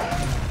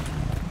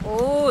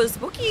 Oh,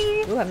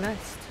 spooky. Ooh, I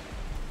missed.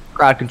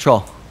 Crowd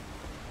control.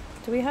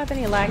 Do we have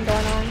any lag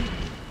going on?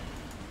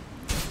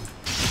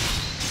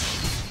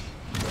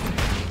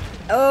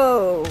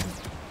 Oh,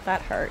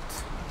 that hurt.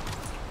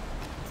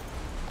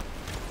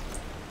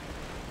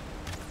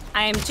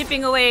 I am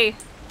chipping away.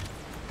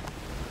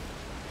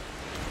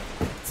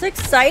 It's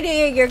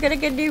exciting. You're gonna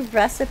get new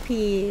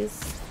recipes.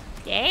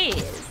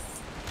 Yes.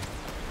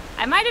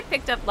 I might have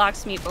picked up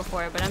lox meat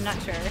before, but I'm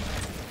not sure.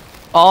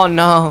 Oh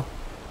no.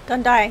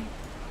 Don't die.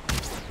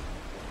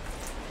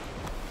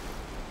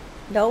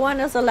 No one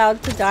is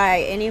allowed to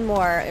die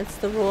anymore. It's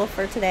the rule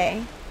for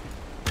today.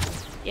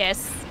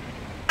 Yes.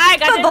 I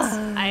got it.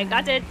 Bye-bye. I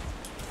got it.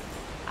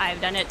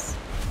 I've done it.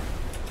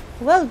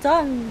 Well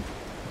done.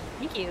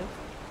 Thank you.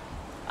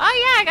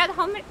 Oh yeah, I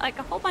got like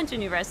a whole bunch of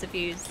new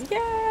recipes.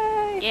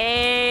 Yay.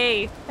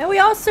 Yay! And we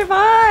all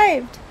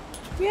survived.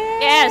 Yay.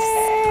 Yes,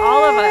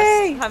 all of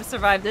us have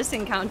survived this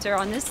encounter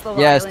on this little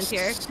Yes. island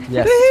here.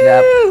 Yes.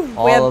 Woohoo! Yep.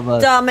 All We have of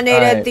us.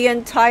 dominated Alright. the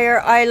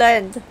entire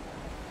island.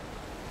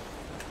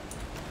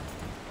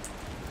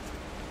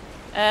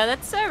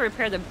 Let's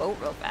repair the boat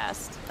real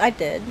fast. I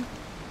did.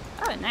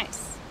 Oh,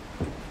 nice.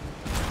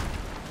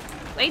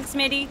 Wait,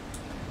 Smitty.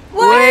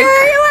 Why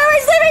are you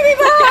always leaving me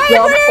behind?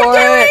 Go What are for you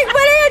doing? it.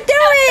 What are you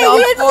doing? Go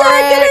It's for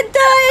not it. gonna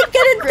die. It's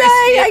gonna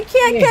die. I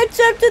can't catch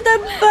up to the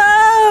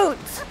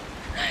boat.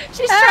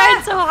 She's Ah,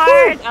 trying so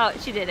hard. Oh,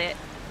 she did it.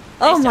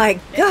 Oh Nice my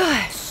job.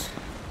 gosh.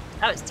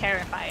 That was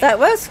terrifying. That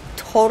was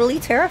totally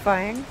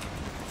terrifying.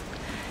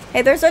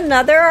 Hey, there's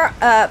another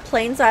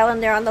Plains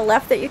Island there on the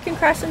left that you can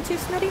crash into,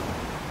 Smitty.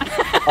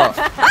 Oh.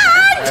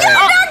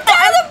 Don't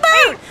die the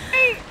boat!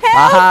 Help!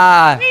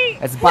 Aha! Wait.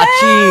 That's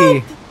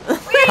Bachi!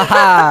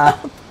 Haha!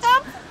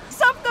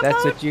 Stop the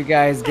That's boat. what you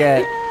guys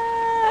get.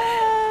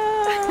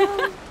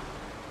 No.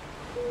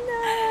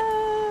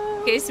 No.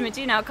 Okay,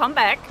 Smitty, now come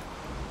back.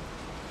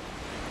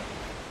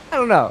 I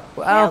don't know. I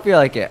don't Help. feel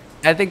like it.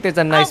 I think there's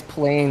a nice Help.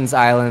 plains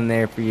island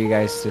there for you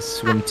guys to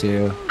swim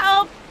to.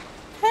 Help!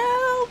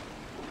 Help!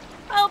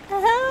 Help!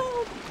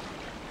 Help!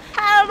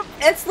 Help!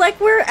 It's like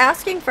we're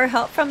asking for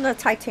help from the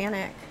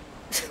Titanic.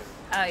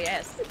 Oh,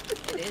 yes.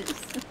 It is.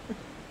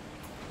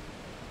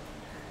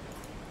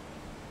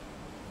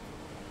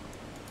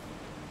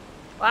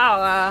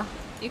 Wow,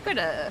 you could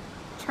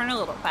turn a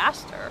little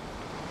faster,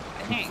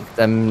 I think.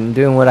 I'm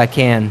doing what I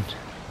can.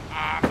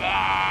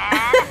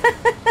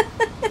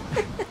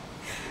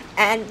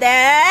 And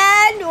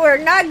then we're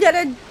not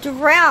gonna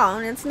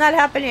drown. It's not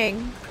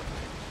happening.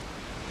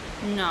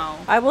 No.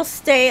 I will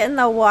stay in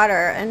the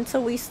water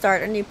until we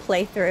start a new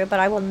playthrough, but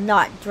I will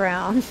not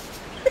drown.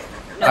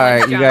 No All right,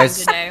 one's you drowning guys.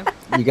 today.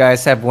 You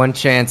guys have one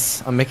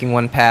chance. I'm making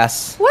one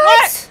pass.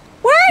 What?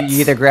 What? You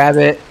either grab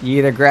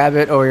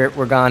it, or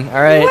we're gone.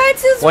 All right. What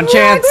is one wrong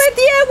chance. with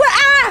you?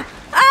 Ah!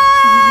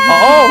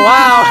 Oh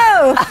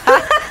wow.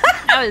 Oh!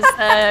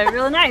 That was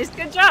real nice.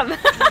 Good job.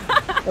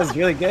 That was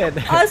really good.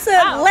 Awesome.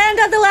 Wow. Land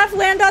on the left.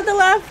 Land on the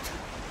left.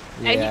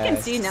 And you can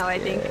see now, I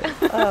think.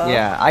 Oh.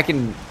 Yeah, I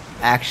can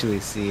actually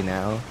see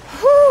now.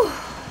 Whew.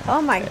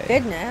 Oh my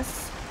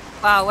goodness.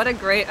 Wow, what a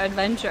great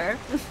adventure.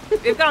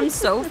 We've gone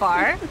so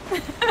far.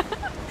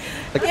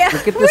 Look, Yeah,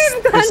 look at this.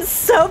 we've gone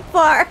so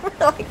far. We're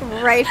like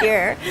right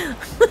here.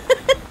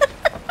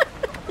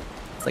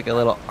 It's like a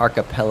little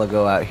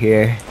archipelago out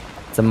here.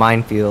 It's a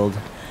minefield.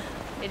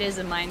 It is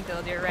a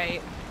minefield, you're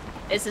right.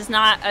 This is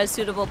not a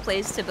suitable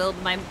place to build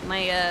my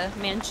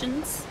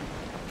mansions.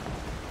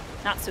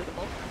 Not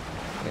suitable.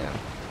 Yeah.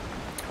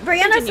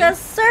 Brianna Continue. says,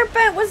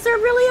 serpent. Was there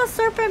really a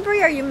serpent,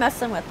 Bri? Are you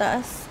messing with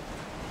us?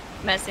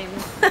 Messing.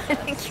 I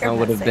think you're That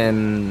would have messing.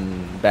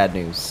 been bad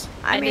news.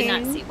 I did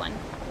not mean, see one.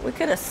 We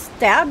could have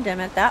stabbed him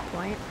at that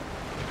point.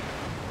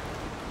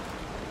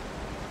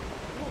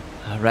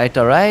 All right.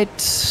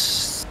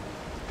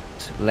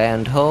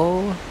 Land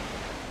ho.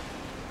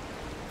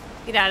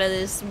 Get out of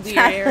this weird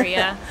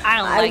area. I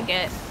don't like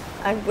it.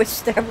 I wish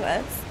there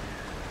was.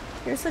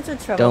 You're such a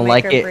troublemaker, Don't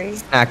like it. Bri.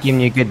 It's not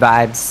giving you good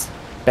vibes.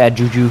 Bad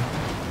juju.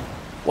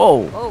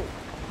 Whoa. Oh,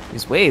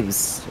 These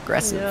waves.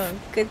 Aggressive. Yeah,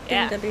 good thing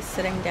Yeah. to be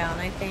sitting down,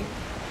 I think.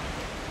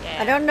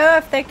 yeah. I don't know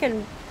if they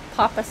can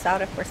pop us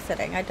out if we're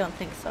sitting. I don't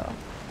think so.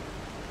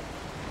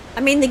 I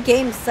mean, the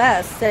game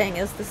says sitting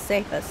is the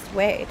safest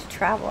way to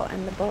travel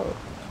in the boat.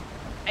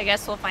 I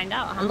guess we'll find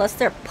out, huh? Unless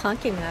they're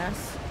punking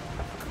us.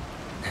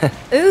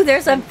 Ooh,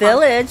 there's a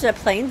village, a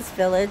plains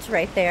village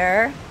right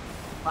there.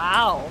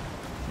 Wow.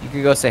 You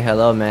could go say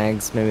hello,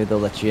 Mags. Maybe they'll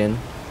let you in.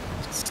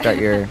 Start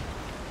your.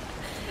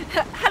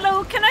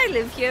 Hello, can I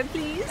live here,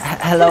 please?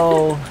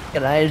 Hello.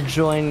 Can I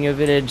join your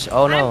village?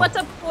 Oh no. What's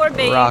a poor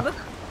babe? Rock.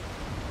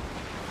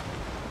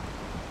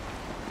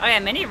 Oh yeah,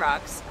 mini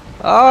rocks.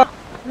 Oh.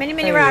 Many,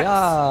 many rocks.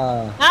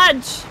 Yeah.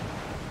 Dodge!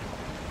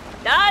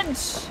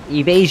 Dodge!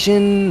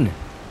 Evasion.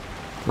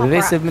 Pop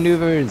Evasive rocks.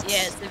 maneuvers.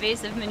 Yes,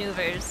 evasive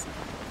maneuvers.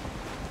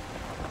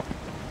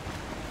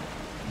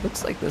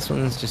 Looks like this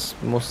one's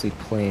just mostly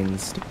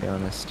plains, to be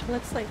honest.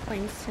 Looks like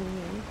plains to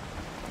me.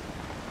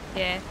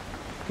 Yeah.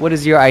 What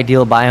is your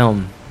ideal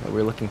biome that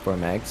we're looking for,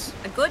 Mags?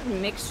 A good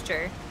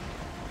mixture.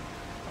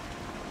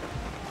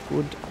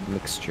 Good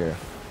mixture.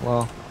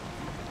 Well,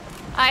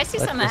 Oh, I see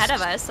Like some ahead this.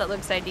 of us that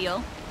looks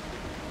ideal.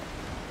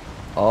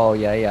 oh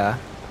yeah.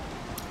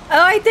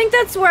 Oh, I think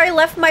that's where I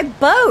left my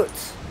boat.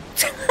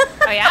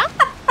 Oh yeah?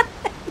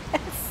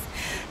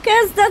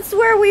 Because that's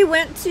where we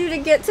went to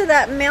get to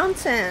that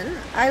mountain.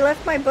 I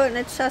left my boat in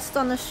a chest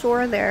on the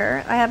shore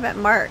there. I have it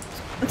marked.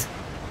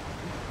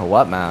 Oh,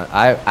 what mount?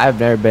 I've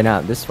never been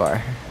out this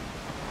far.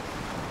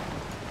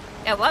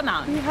 Yeah, what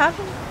mountain? You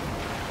haven't?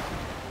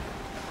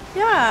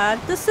 Yeah,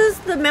 this is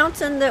the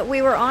mountain that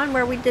we were on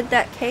where we did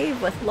that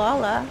cave with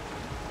Lala.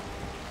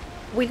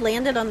 We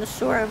landed on the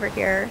shore over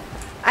here.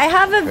 I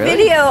have a Really?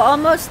 video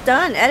almost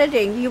done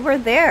editing. You were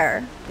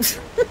there.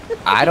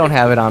 I don't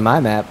have it on my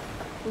map.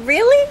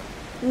 Really?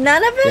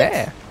 None of it?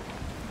 Yeah.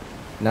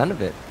 None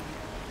of it.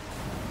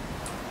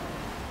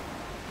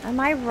 Am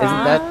I Isn't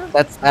wrong?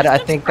 I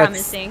think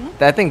promising.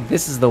 I think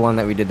this is the one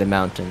that we did the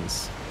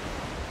mountains.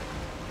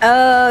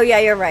 Oh, yeah,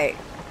 you're right.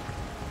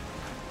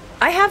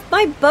 I have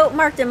my boat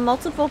marked in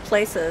multiple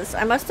places.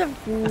 I must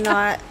have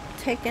not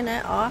taken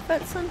it off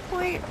at some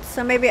point.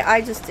 So maybe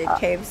I just did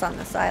caves on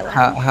this island.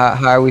 How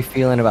are we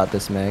feeling about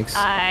this, Megs?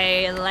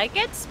 I like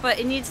it, but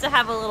it needs to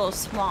have a little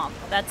swamp.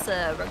 That's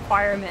a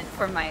requirement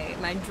for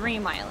my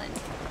dream island.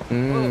 A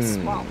little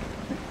swamp.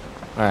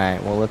 All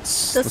right. Well,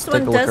 let's This take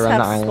one a look does around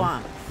the have island.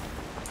 swamp.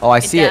 Oh, I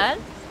It see it. does?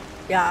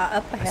 Yeah,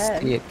 up I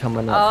ahead. see it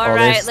coming up. All oh,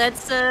 right,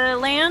 there's- let's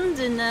land,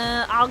 and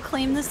I'll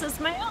claim this as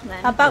my own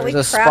then. How about we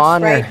There's a craft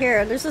spawner. right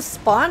here? There's a Right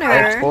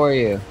spawner. for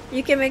you.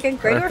 You can make a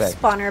greater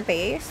Perfect. spawner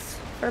base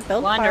for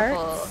build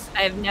Wonderful. parts.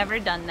 I've never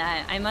done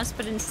that. I must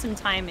put in some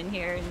time in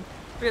here and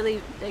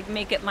really like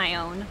make it my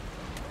own.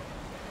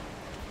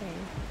 Okay.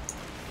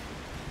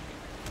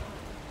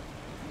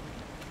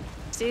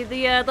 See,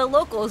 the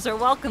locals are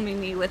welcoming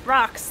me with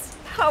rocks.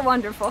 How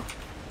wonderful.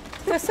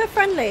 They're so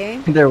friendly.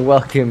 They're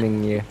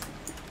welcoming you.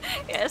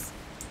 Yes.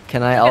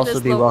 Can I Look at also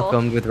this be local.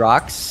 welcomed with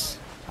rocks?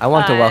 I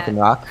want to Uh, welcome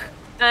rock.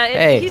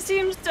 Hey. He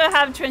seems to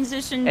have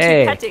transitioned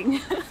Hey. to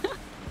petting.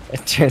 A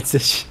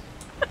transition.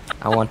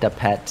 I want a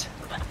pet.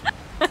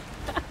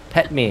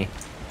 Pet me.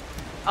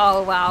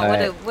 Oh wow, what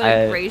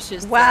a I-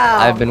 gracious Wow.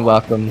 I've been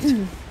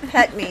welcomed.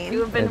 Pet You me. have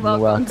I've been been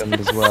welcomed. welcomed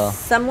as well.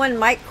 Someone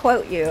might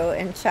quote you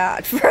in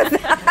chat for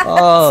that.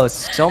 Oh,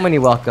 so many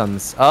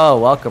welcomes. Oh,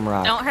 welcome,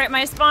 Rock. Don't hurt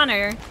my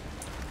spawner.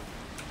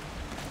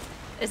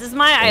 This is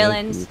my Thank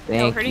island. you, No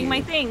thank hurting you.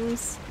 my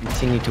things.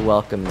 Continue to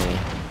welcome me.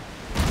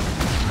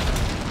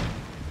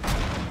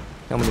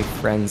 How many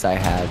friends I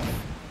have.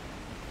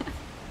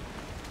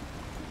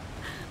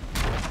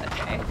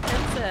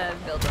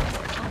 build a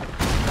portal.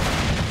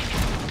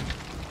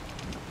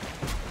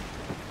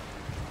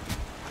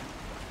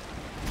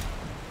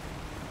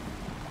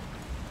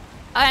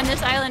 Oh, and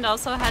this island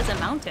also has a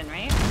mountain,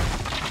 right?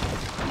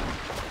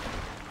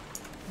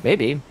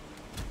 Maybe.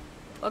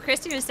 Well,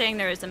 Christy was saying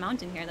there was a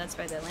mountain here. That's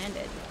why they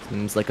landed.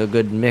 Seems like a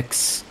good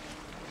mix.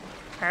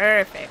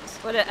 Perfect.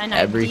 What an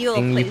ideal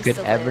Everything place you could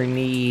to ever live.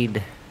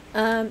 need.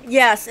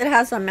 Yes, it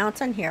has a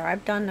mountain here.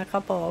 I've done a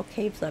couple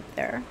caves up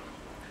there.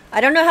 I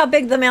don't know how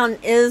big the mountain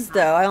is,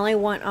 though. I only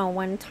went on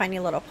one tiny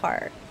little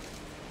part.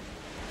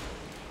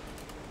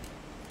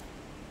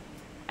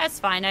 That's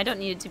fine. I don't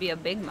need it to be a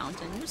big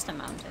mountain. Just a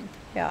mountain.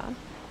 Yeah.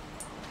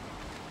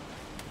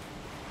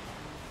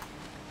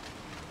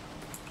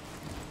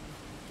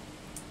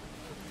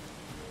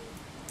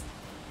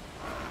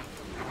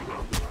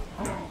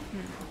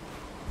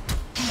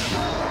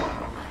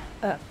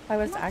 I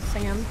was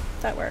axing him.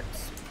 That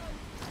works.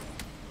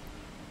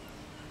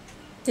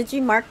 Did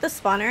you mark the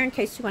spawner in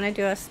case you want to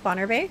do a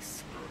spawner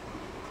base?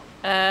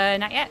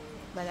 Not yet,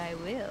 but I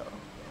will.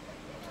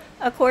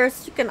 Of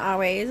course, you can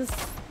always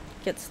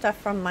get stuff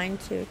from mine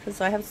too,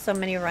 because I have so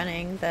many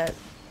running that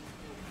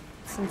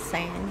it's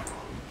insane.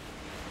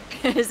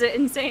 Is it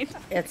insane?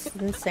 It's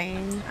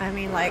insane. I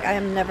mean, like, I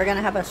am never going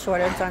to have a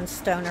shortage on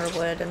stone or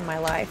wood in my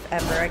life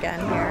ever again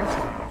here.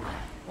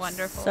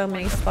 Wonderful. So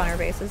many spawner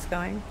bases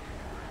going.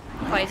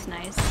 Quite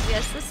nice.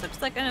 Yes, this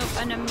looks like an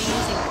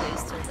amazing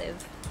place to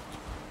live.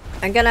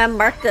 I'm gonna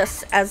mark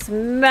this as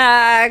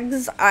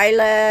Mag's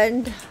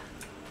Island.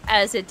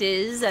 As it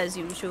is, as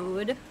you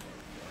should.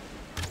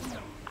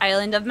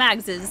 Island of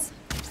Magses.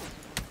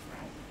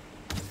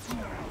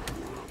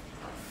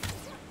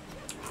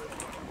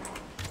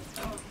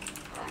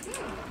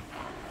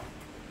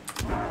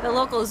 The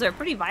locals are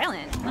pretty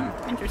violent.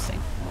 Hmm, interesting.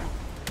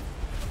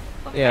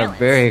 What Yeah, violence?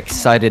 very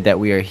excited that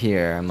we are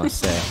here, I must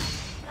say.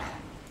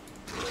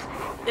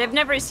 They've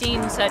never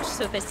seen such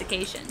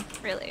sophistication,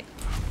 really.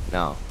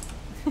 No.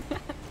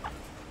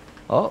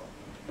 Oh.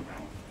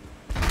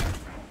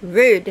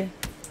 Rude.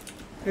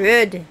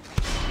 Rude.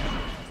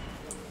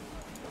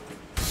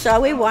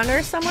 Shall we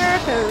wander somewhere?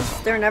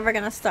 Because they're never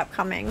gonna stop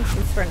coming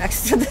since we're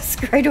next to this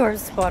Grey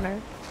Dwarf spawner.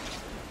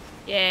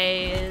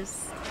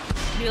 Yes.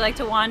 Would you like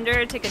to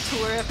wander, take a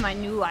tour of my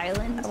new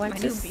island? I want My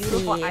to new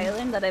beautiful see.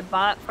 island that I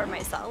bought for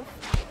myself.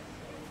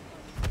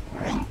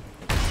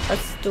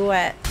 Let's do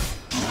it.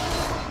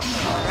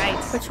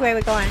 Alright. Which way are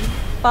we going?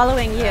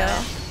 Following you.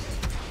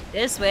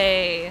 This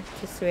way.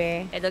 This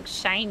way. It looks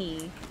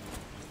shiny.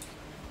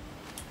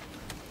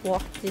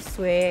 Walk this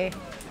way.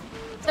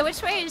 So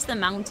which way is the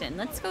mountain?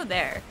 Let's go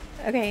there.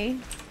 Okay.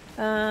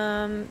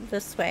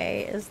 This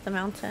way is the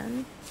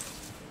mountain.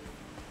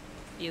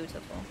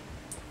 Beautiful.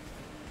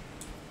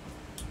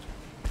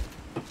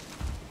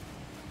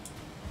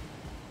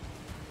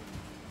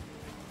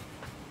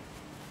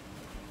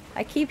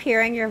 I keep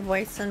hearing your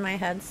voice in my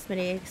head,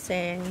 Smitty,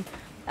 saying,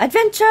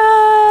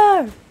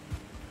 "Adventure!"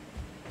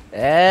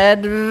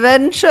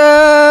 Adventure!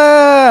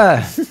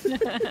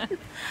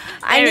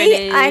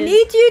 I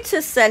need you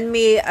to send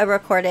me a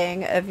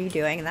recording of you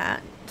doing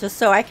that, just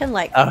so I can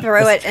like Oh,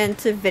 throw it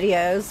into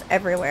videos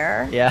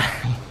everywhere. Yeah.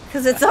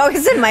 Because it's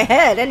always in my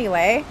head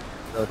anyway.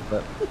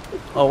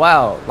 Oh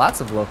wow, lots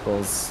of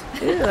locals.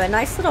 Ooh, a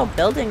nice little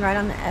building right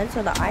on the edge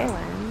of the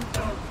island.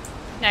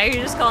 Now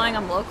you're just calling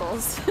them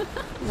locals.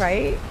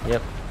 Right?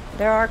 Yep.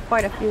 There are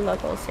quite a few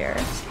locals here.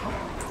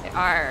 They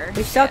are.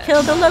 We shall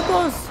kill the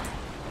locals!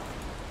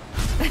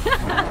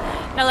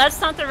 No,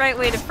 that's not the right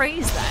way to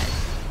phrase that.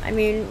 I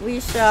mean, we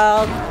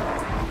shall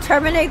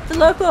terminate the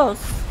locals!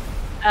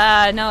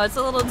 No, it's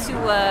a little too,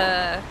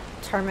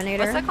 Terminator?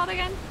 what's that called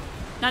again?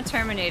 Not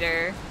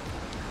Terminator.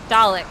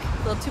 Dalek.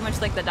 A little too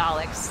much like the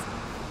Daleks.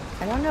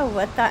 I don't know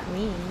what that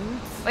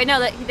means. Wait,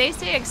 no, they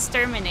say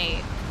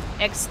exterminate.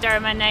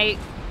 Exterminate.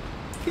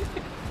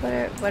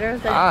 What are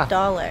the Ah.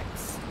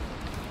 Daleks?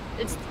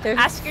 There's-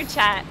 Ask your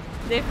chat.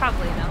 They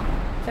probably know.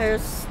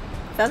 There's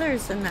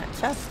feathers in that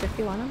chest if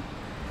you want them.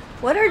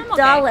 What are I'm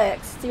okay.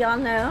 Daleks? Do y'all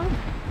know?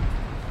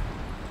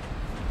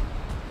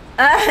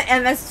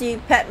 MSG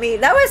pet me.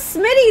 That was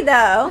Smitty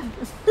though.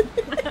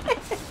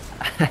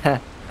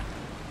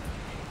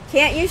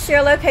 Can't you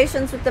share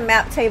locations with the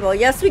map table?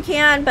 Yes, we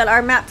can, but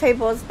our map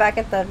table is back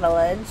at the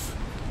village.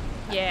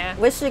 Yeah.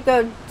 We should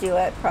go do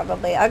it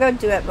probably. I'll go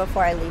do it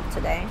before I leave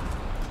today.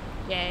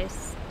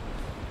 Yes.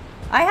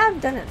 I have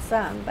done it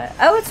some, but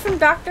oh, it's from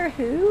Doctor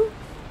Who?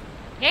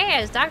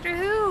 Yes, Doctor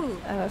Who.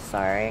 Oh,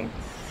 sorry.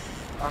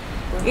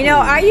 You know,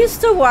 I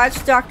used to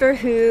watch Doctor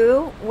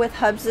Who with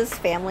Hubs's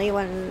family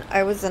when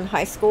I was in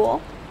high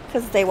school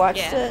because they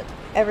watched it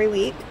every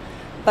week.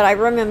 But I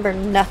remember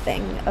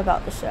nothing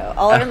about the show.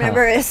 All I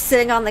remember is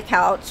sitting on the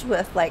couch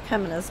with like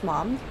him and his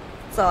mom.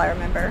 That's all I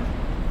remember.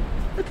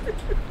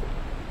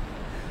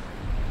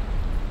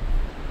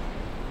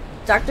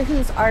 Doctor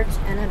Who's arch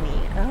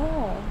enemy.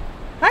 Oh.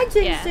 Hi,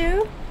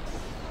 Jinsu.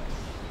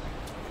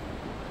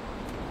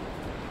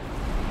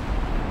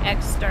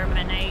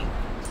 Exterminate.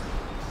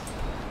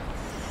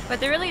 But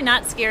they're really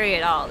not scary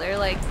at all. They're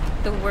like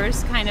the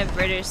worst kind of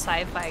British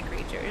sci-fi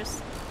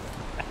creatures.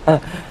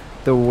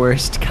 The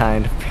worst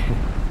kind of.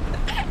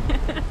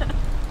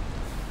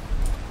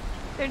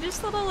 They're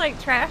just little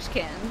like trash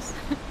cans.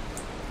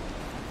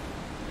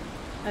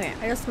 Okay,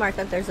 I just marked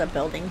that there's a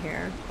building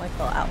here, like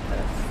a little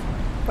outpost.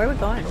 Where are we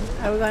going?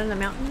 Are we going to the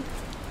mountain?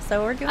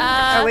 So we're doing. Or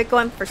are we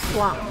going for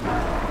swamp?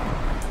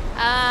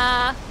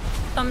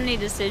 So many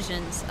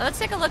decisions. Let's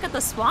take a look at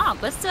the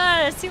swamp. Let's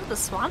see what the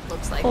swamp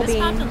looks like. Cool This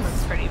mountain beans.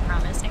 looks pretty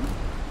promising.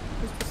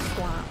 There's the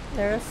swamp.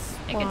 There's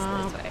I think it's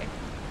swamp. this way.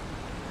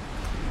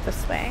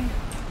 This way.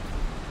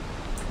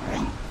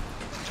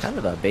 Kind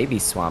of a baby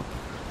swamp.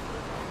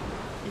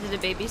 Is it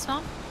a baby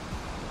swamp?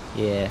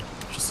 Yeah,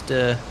 just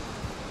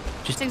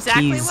That's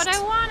exactly what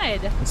I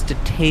wanted. Just a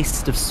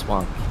taste of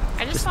swamp.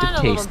 I just a wanted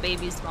a little taste.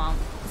 baby swamp.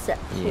 Is it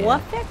Yeah.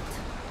 perfect?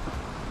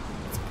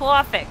 It's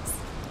perfect.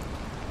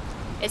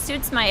 It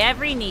suits my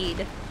every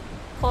need.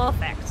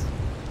 Perfect.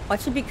 What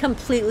should be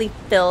completely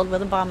filled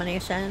with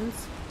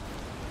abominations?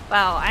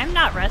 Wow, I'm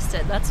not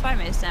rested. That's why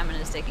my stamina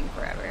is taking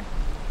forever.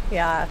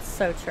 Yeah, it's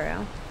so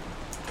true.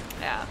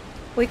 Yeah,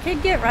 We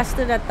could get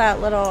rested at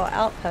that little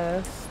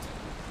outpost.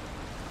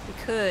 we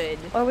could.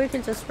 Or we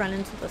could just run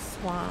into the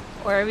swamp.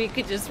 Or we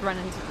could just run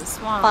into the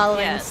swamp.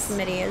 Following Yes.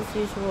 Smitty as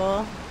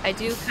usual. I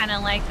do kind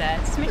of like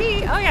that.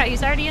 Smitty, oh yeah,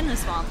 he's already in the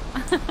swamp.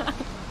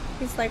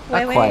 He's like,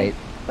 Not wait,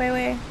 quite.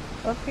 wait,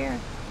 up here.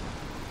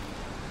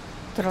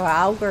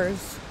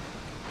 Draugrs.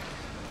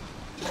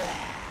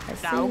 I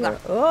see Draugar. you.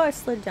 Oh, I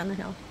slid down the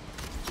hill.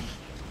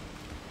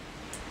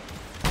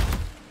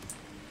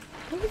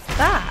 What is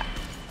that?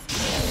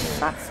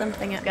 Shot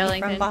something at me Skellington.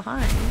 from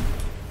behind.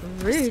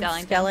 Rude,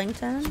 Skellington.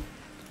 Skellington.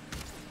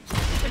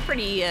 They're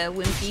pretty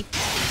wimpy.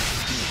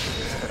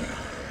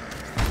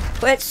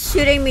 Quit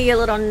shooting me, you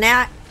little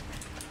gnat.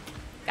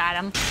 Got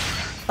him.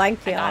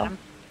 Thank you. I got him.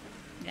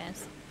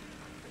 Yes.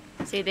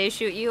 See, they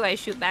shoot you, I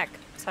shoot back.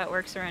 That's how it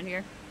works around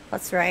here.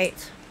 That's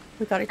right.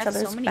 We got each That's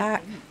other's so many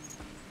back. things.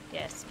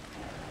 Yes.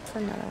 That's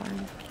another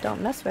one.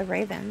 Don't mess with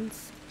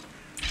ravens.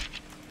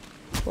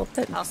 We'll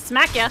put I'll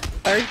smack ya.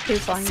 bird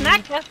poop on you.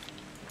 Smack ya.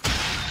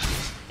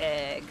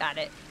 Got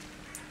it.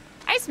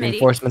 Hi, Smitty.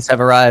 Reinforcements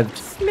have arrived.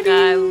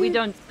 We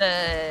don't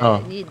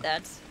Oh. need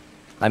that.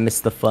 I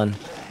missed the fun.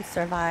 He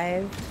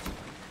survived.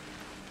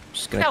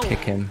 Just gonna No. kick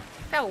him.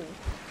 No.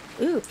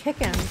 Ooh, kick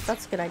him.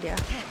 That's a good idea.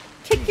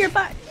 Kick your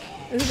butt.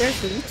 Ooh,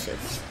 there's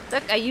leeches.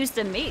 Look, I used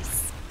a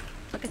mace.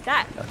 Look at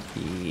that.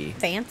 Yucky.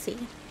 Fancy.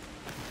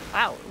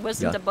 Wow, it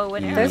wasn't a bow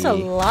and Yucky. arrow. There's a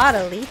lot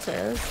of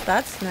leeches.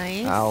 That's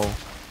nice. Ow.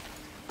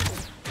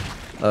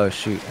 Oh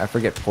shoot! I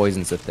forget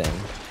poison's a thing.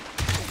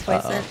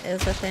 Poison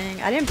is a thing.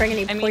 I didn't bring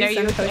any I mean, are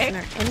poison you okay? potion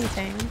or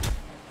anything.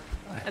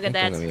 I at think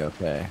that. I'm gonna be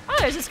okay. Oh,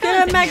 there's a Get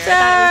skeleton him, here. I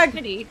thought it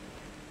was Meg Smitty.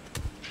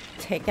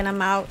 Taking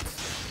him out.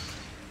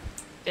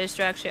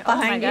 Distraction. Oh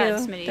my Behind god, you.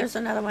 Smitty. There's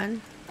another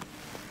one.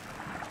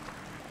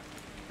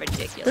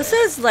 Ridiculous. This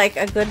is like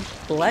a good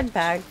blood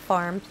bag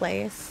farm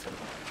place.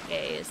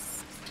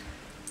 Yes.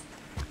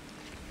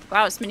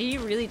 Wow, Smitty, you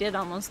really did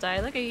almost die.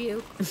 Look at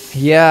you.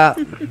 Yeah,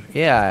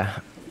 yeah.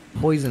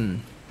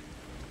 Poison.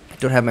 I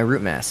don't have my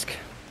root mask.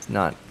 It's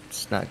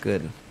not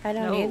good. I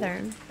don't No.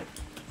 either.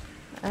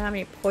 I don't have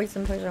any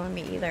poison on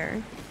me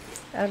either.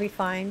 That'll be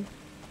fine.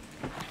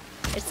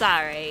 It's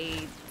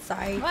alright.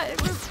 Sorry. What?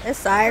 It's We're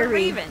sorry.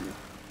 Raven.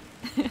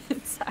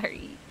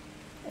 Sorry.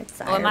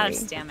 It's Oh, I'm out of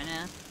sorry.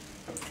 stamina.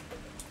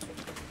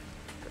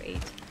 Great.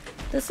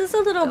 This is a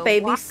little Go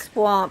baby walk.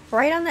 swamp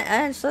right on the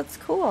edge. That's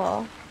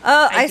cool.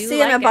 Oh, I do see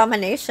like an it.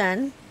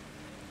 abomination.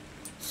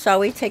 Shall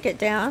we take it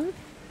down?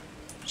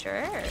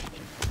 Sure.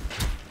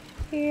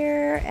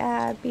 Here,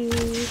 Abby.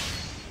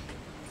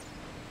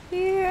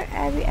 Here,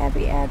 Abby.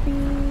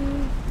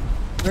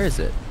 Where is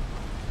it?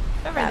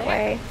 Over That there.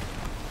 way.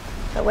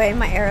 The way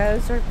my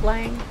arrows are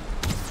flying.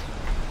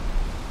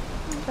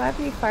 Do I have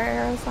any fire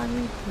arrows on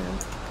me? No.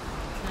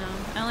 No,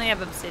 I only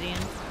have obsidian.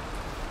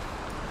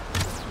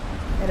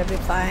 It'll be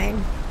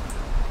fine.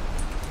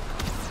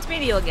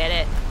 Smitty will get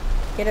it.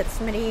 Get it,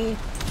 Smitty.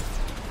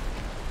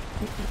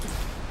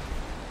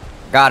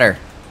 Got her.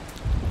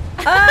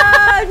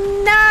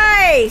 Oh,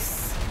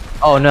 nice!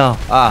 Oh no.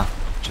 Ah,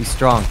 she's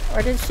strong.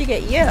 Or did she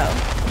get you?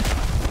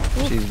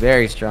 She's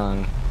very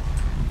strong.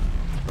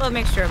 A little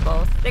mixture of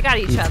both. They got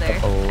each Eats other.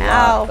 a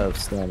lot Ow. of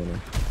stamina.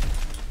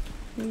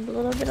 A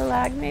little bit of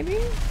lag, maybe?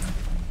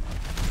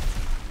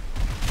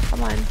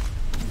 Come on.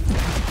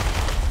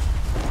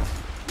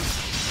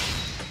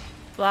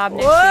 Blob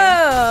next to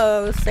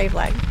Whoa! Save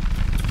lag. you.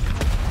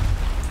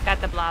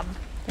 Got the blob.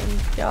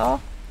 Thank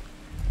y'all.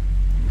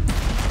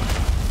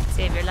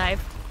 Save your life.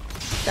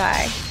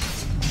 Die.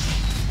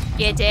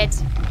 Get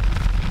it.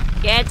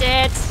 Get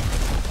it.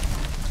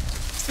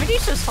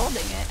 Smitty's just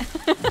holding it.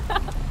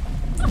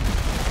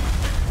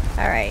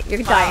 Alright, you're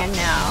Wow. dying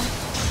now.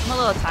 I'm a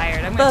little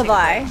tired. I'm gonna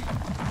Bye-bye. take a break.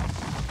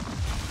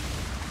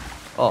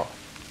 Oh.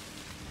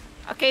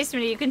 Okay,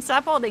 Smitty, you can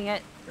stop holding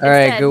it. All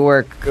right. dead. Good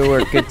work. Good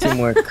work. Good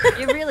teamwork.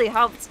 You really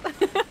helped.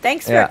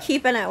 Thanks Yeah. for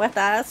keeping it with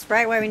us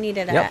right where we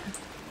needed Yep. it.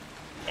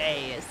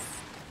 Yes.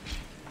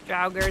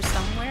 Draugr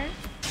somewhere.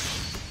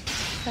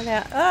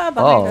 Oh, behind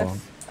Oh. us.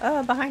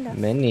 Oh, behind us.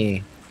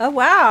 Many. Oh,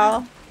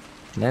 wow.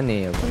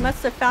 Many of We them.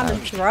 must have found a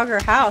Ouch.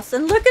 Draugr house.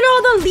 And look at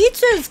all the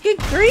leeches! Good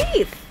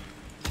grief!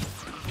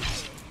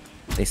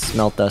 They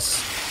smelt us.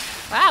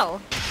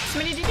 Wow.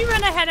 Smitty, did you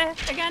run ahead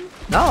again?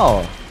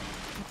 No.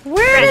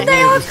 Where did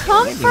they all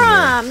come Maybe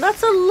from?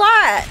 That's a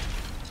lot!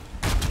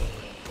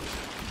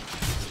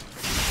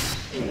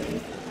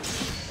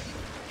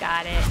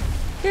 Got it.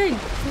 Good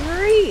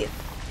grief!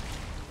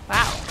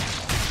 Wow.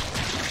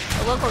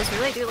 The locals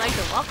really do like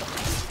to welcome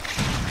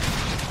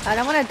us. I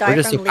don't want to die We're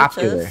just from so leeches.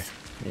 popular.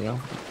 You know?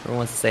 Everyone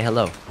wants to say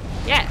hello.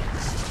 Yeah.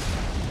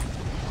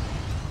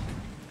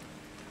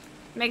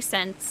 Makes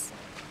sense.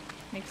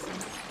 Makes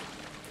sense.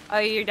 Oh,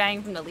 you're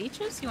dying from the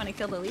leeches? You want to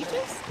kill the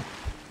leeches?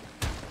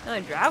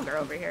 Another Draugr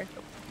over here.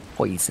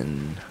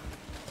 Poison.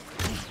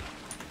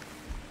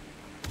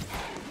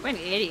 What an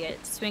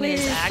idiot. Swinging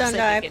his Please axe don't like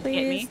die, he can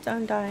hit me. please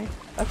don't die.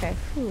 Okay.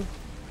 Whew.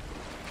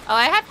 Oh,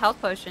 I have health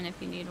potion if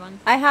you need one.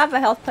 I have a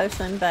health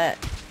potion, but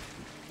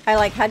I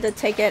like had to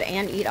take it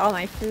and eat all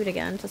my food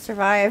again to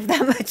survive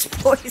that much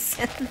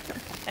poison.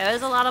 That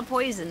was a lot of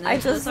poison. I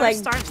Those just are like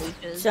star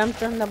leeches.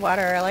 jumped in the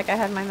water like I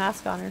had my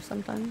mask on or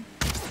something.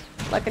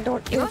 Like a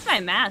dork. Even with my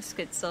mask,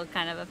 it still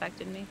kind of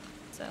affected me.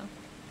 So,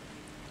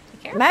 be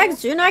careful.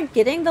 Mags, you're not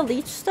getting the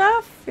leech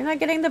stuff? You're not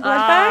getting the blood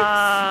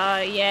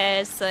bags?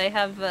 Yes, I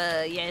have,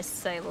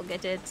 yes, I will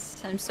get it.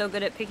 I'm so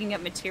good at picking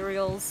up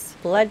materials.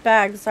 Blood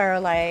bags are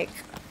like,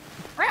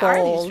 Where are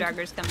gold. these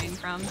Draugrs coming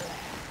from?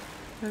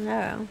 I don't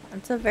know.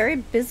 It's a very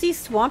busy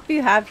swamp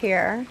you have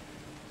here.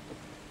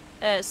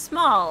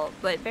 Small,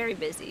 but very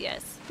busy,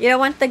 yes. You don't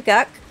want the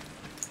guck?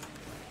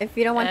 If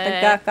you don't want the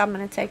guck, I'm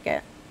gonna take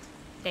it.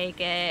 Take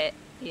it.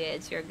 Yeah,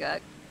 it's your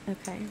gut.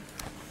 Okay.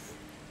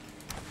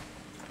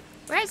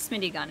 Where has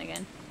Smitty gone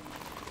again?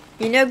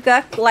 You know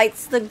Guck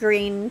lights the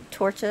green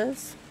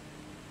torches?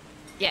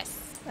 Yes.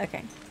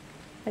 Okay.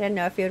 I didn't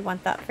know if you would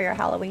want that for your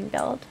Halloween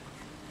build.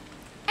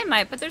 I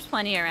might, but there's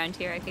plenty around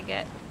here I could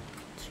get.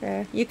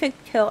 Sure. You could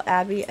kill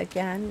Abby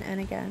again and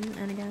again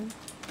and again.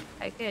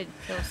 I could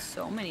kill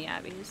so many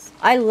abbeys.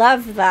 I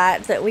love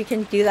that we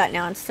can do that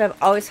now instead of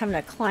always having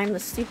to climb the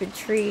stupid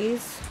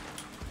trees.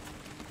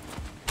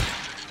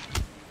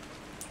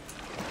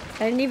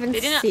 I didn't even They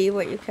didn't see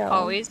what you killed.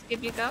 Always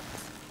give you guts?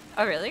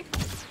 Oh, really?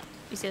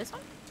 You see this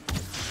one?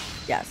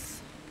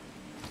 Yes.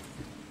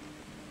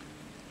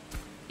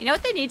 You know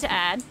what they need to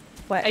add?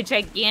 What? A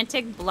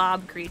gigantic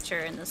blob creature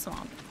in the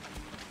swamp.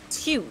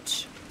 It's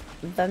huge.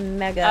 The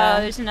mega.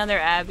 Oh, there's another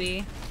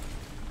abbey.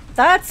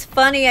 That's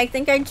funny. I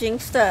think I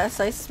jinxed us.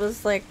 I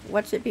was like,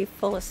 watch it be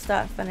full of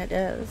stuff, and it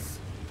is.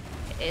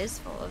 It is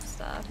full of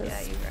stuff. Yeah,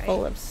 It's you're right.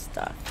 full of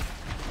stuff.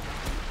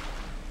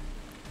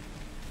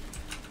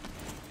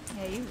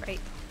 Yeah, you're right.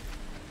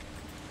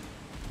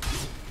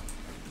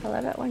 I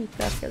love it when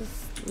Guck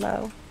is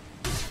low.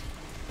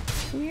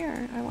 Come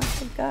here. I want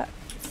the Guck.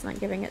 It's not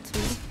giving it to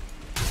me.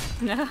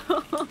 No,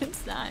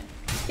 it's not.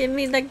 Give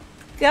me the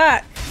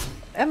Guck.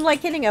 I'm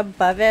like hitting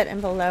above it and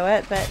below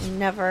it, but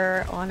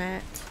never on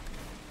it.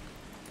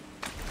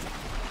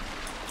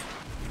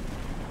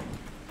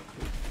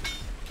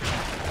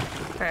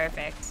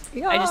 Perfect.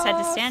 I just had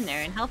to Yes. stand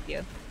there and help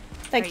you.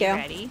 Thank Are you. you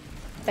ready?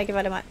 Thank you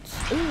very much.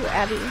 Ooh,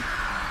 Abby.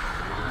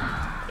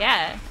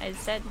 Yeah, I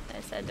said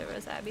there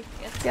was Abby.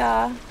 Yes.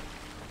 Yeah.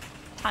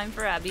 Time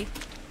for Abby.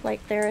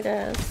 Like, there it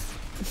is.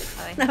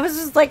 Oh, I was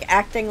just like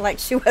acting like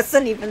she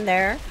wasn't even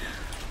there.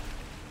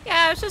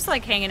 yeah, I was just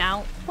like hanging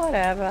out.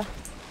 Whatever.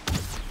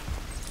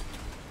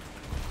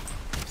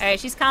 Alright,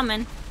 she's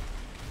coming.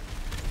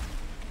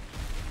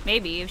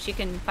 Maybe, if she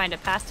can find a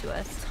path to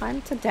us.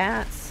 Time to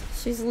dance.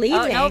 She's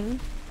leaving. Oh, nope.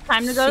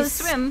 Time to go to She's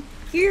swim.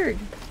 Scared.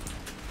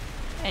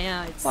 I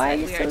know, it's Why are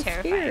you we so are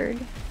terrified. scared?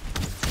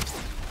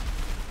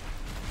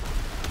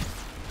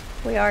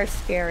 We are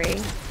scary.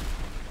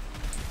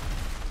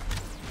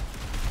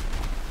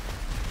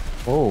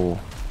 Oh,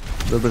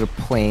 a little bit of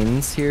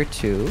plains here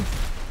too.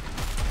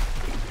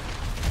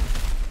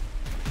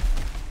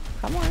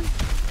 Come on.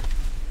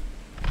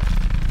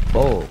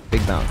 Oh,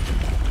 big mountain.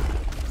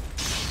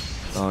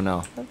 Oh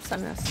no. Oops, I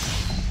missed.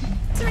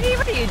 Smitty,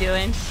 what are you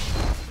doing?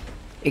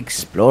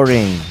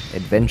 Exploring,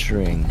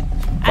 adventuring,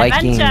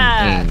 Viking.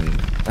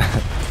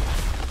 Adventure!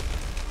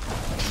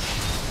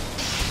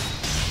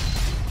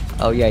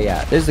 Oh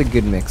yeah. There's a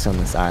good mix on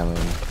this island.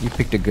 You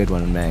picked a good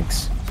one,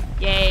 Max.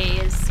 Yay,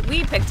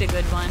 we picked a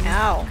good one.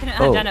 Ow. Couldn't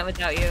have Oh. done it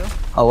without you.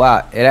 Oh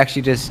wow, it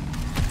actually just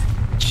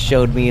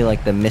showed me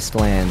like the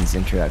Mistlands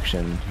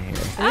introduction here.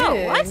 Oh,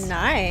 Ooh, what?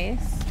 Nice.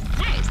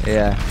 Nice.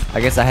 Yeah,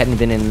 I guess I hadn't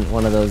been in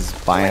one of those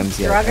biomes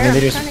yet. I mean, I'm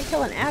they're trying just to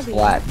kill an Abby.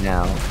 flat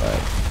now, but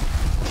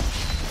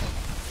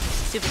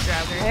Stupid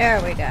Draugr.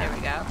 There we go. There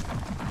we go.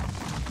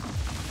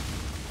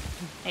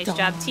 Nice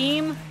job,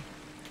 team.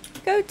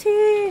 Go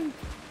team!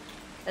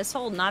 This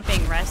whole not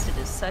being rested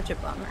is such a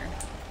bummer.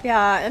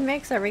 Yeah, it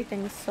makes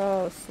everything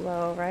so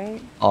slow,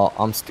 right? oh,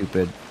 I'm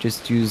stupid.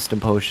 Just used a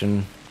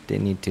potion.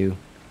 Didn't need to.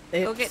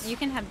 Go Oops. get. You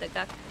can have the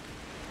duck.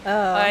 Oh,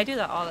 Oh, I do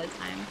that all the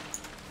time.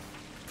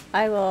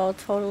 I will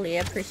totally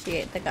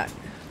appreciate the Guck.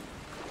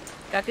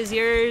 Duck is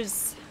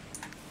yours.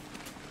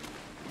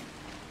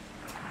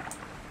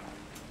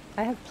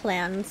 I have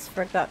plans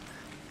for Guck.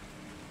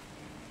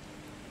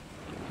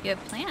 You have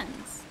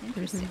plans.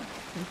 Interesting.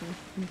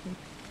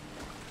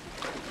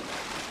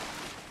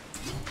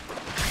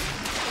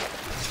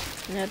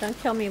 No, don't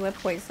kill me with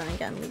poison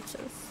again,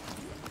 leeches.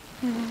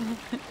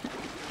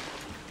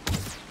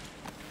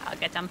 I'll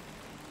get them.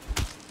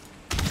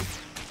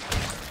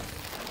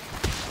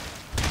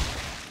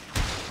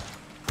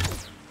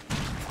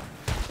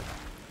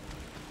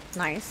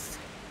 Nice.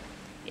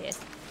 Yes.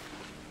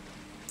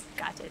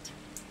 Got it.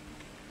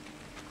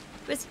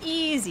 It was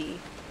easy.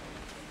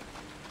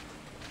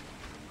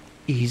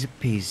 Easy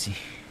peasy.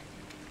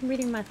 I'm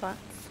reading my thoughts.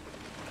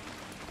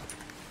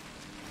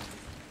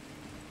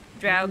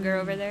 Draugr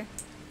over there.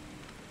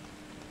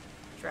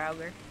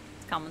 Draugr.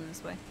 It's coming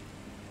this way.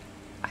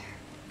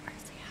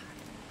 Where's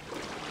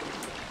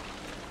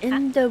he at?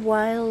 In the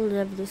wild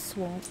of the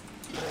swamp,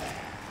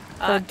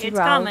 the It's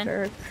coming.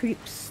 Draugr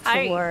creeps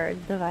Hi.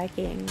 toward the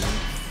Vikings,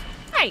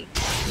 Hi.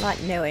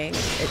 not knowing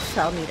it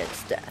shall meet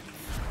its death.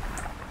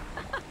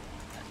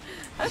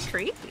 That's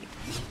creepy.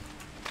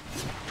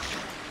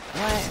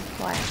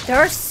 Why? There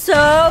are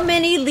so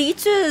many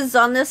leeches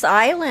on this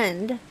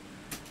island.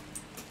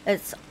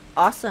 It's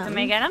awesome. Let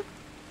me get him.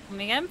 Let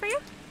me get him for you.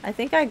 I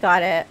think I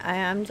got it. I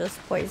am just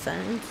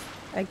poisoned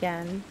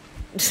again.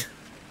 Yes.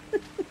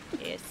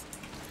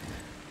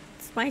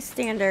 It's my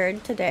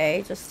standard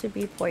today, just to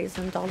be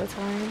poisoned all the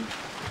time. Being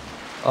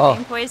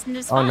Oh. poisoned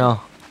is Oh fun. no.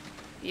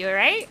 You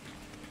alright?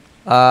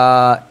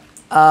 No.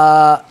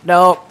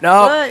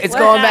 What? It's What?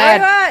 going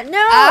bad. What? No!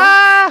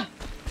 Ah!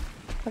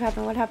 What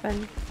happened? What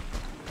happened?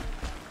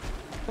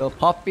 The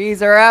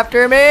puppies are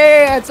after me.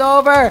 It's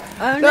over.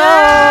 Oh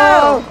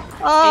No!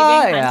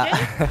 Oh, being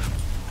yeah.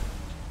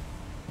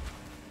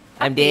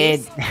 I'm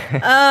dead.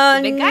 Oh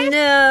big guy?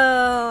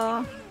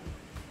 no!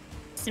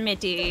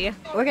 Smitty.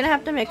 We're gonna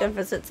have to make a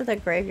visit to the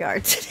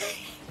graveyard today.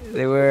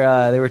 There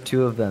were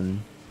two of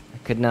them. I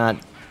could not.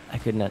 Oh,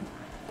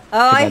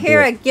 Could I not do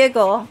hear it. a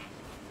giggle.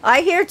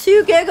 I hear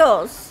two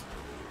giggles.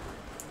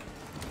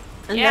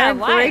 And Yeah, there are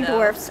why, gray though?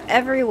 dwarfs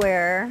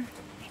everywhere.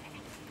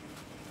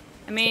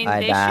 I mean, I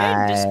they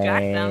should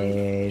distract them.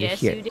 died Yes,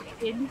 here. you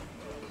did.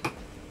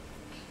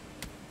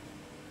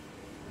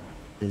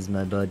 This is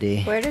my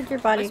body. Where did your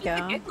body What's with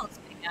the go? giggles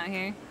being out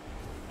here?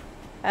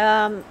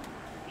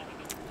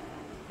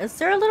 Is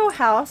there a little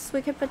house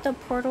we could put the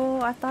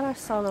portal? I thought I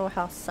saw a little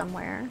house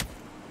somewhere.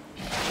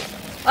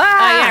 Oh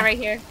Ah! yeah, right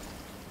here.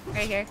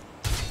 Right here.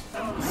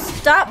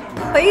 Stop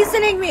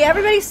poisoning me!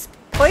 Everybody's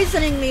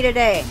poisoning me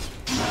today.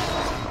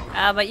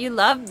 But you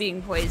love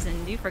being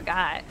poisoned. You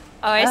forgot.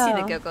 Oh, I see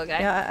the Oh, giggle guy.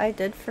 Yeah, I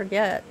did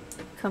forget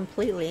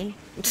completely.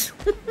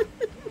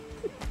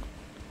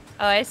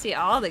 Oh, I see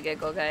all the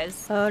giggle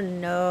guys. Oh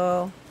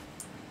no.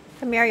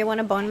 Come here, you want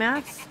a bone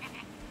mass?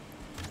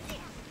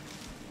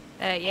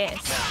 Yes.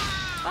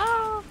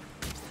 Oh.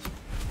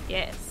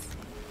 Yes.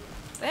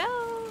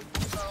 Well.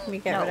 Let me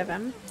get No. rid of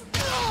him.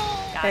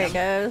 Got There him. he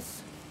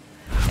goes.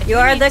 I You do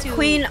are need the to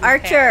Queen repair.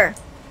 Archer.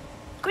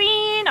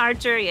 Queen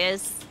Archer,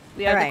 yes.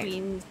 We are Alright. the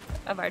queens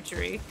of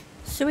archery.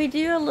 Should we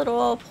do a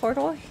little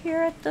portal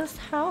here at this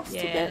house to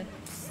Yeah. get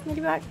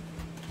Smitty back?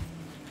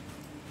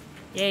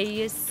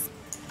 Yes.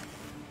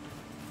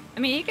 I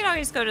mean, you could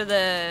always go to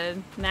the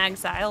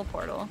Mag's Isle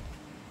portal.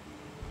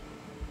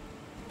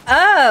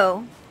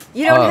 Oh!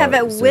 You don't have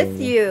Oh, it so- with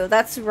you.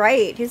 That's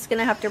right. He's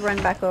gonna have to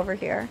run back over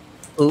here.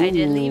 I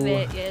did leave Ooh,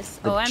 it, yes.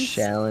 the Oh, I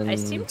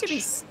seem to be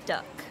challenge.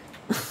 stuck.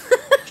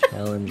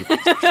 Challenge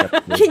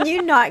accepted. Can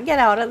you not get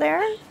out of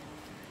there?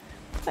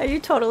 Are you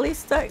totally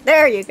stuck?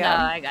 There you go. No,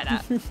 I got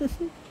out.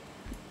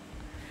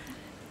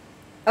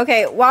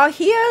 Okay, while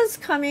he is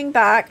coming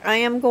back, I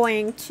am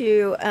going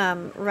to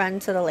run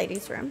to the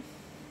ladies' room.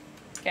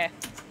 Okay.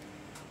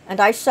 And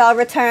I shall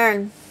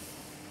return.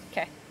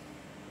 Okay.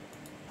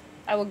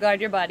 I will guard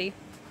your body.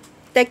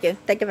 Thank you.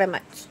 Thank you very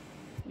much.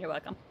 You're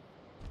welcome.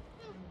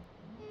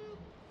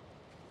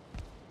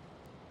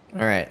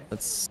 All right,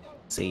 let's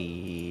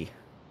see.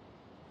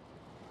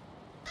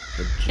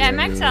 The Yeah, journey-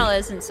 Mag's Isle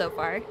isn't so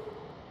far.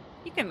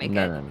 You can make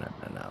No,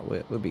 it.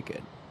 no. We'll be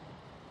good.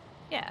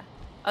 Yeah.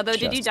 Although,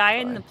 did you Just die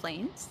in fine. the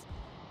plains?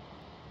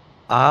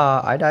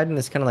 I died in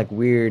this kind of like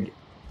weird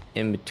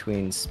in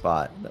between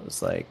spot that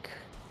was like.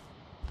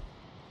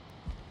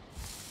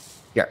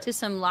 Yeah, To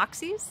some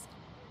Loxies?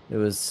 it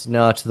was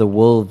no to the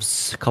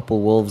wolves. A couple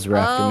wolves were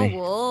after Oh, me.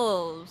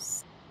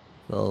 wolves.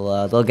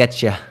 They'll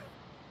get you.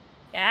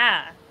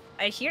 Yeah.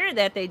 I hear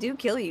that they do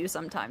kill you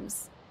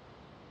sometimes.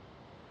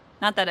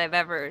 Not that I've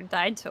ever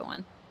died to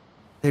one.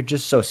 They're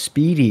just so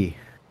speedy.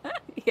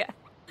 Yeah.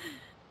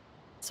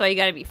 That's why you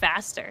gotta be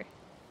faster.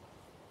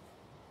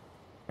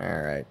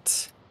 All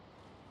right.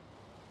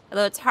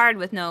 Although it's hard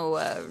with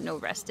no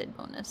rested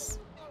bonus.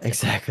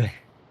 Exactly.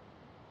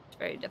 It's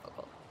very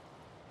difficult.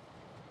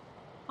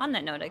 On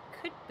that note, I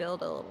could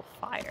build a little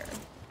fire.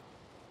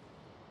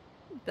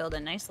 Build a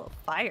nice little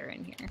fire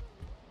in here.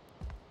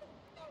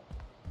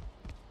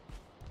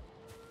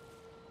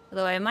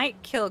 Although I might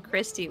kill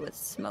Christy with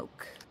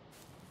smoke.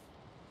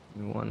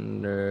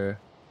 Wonder.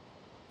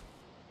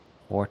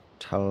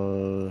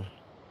 Portal.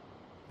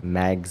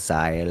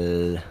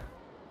 Magzile.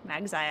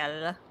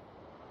 Magzile.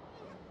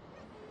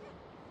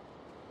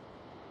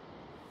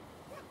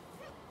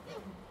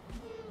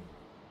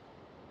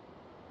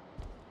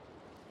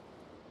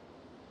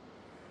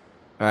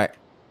 All right,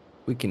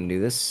 we can do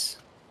this.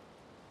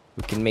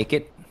 We can make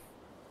it.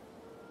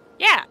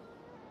 Yeah.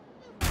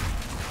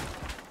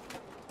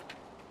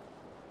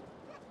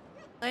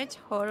 I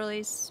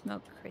totally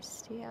smoke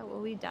Christia.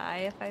 Will we die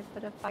if I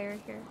put a fire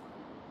here?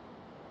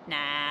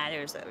 Nah,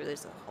 there's a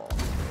hole.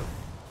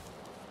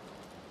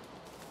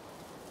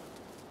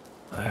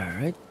 All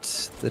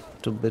right,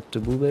 little bit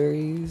of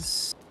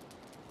blueberries.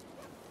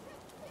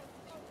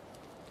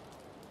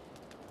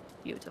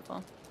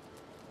 Beautiful.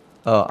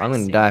 Oh, I'm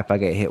gonna Pricey. die if I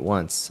get hit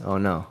once. Oh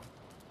no.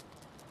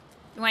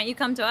 Why don't you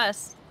come to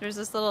us? There's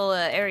this little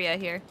area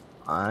here.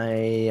 I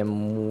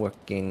am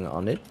working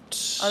on it.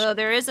 Although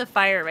there is a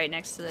fire right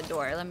next to the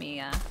door. Let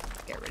me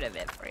get rid of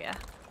it for you.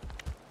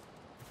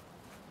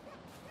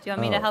 Do you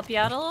want me to help you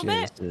out a little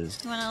bit?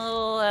 Jesus. You want a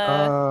little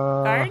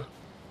guard?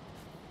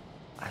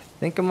 I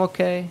think I'm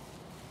okay.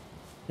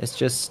 It's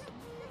just...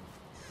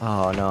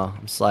 Oh no,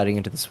 I'm sliding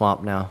into the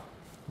swamp now.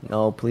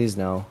 No, please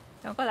no.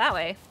 Don't go that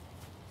way.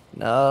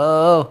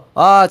 No!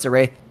 Oh, it's a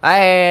wraith.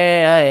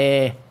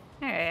 Aye.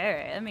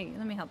 Alright. Let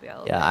me help you out a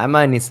little Yeah, bit. I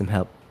might need some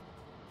help.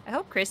 I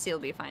hope Chrissy will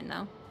be fine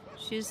though.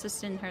 She's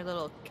just in her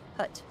little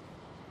hut.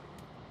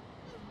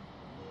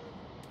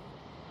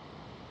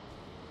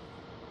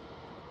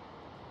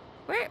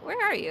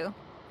 Where are you?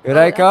 Here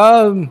I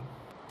come!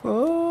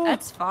 Oh,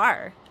 That's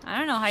far. I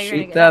don't know how you're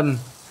gonna shoot get them. up.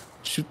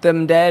 Shoot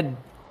them dead.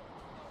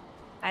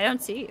 I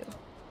don't see you.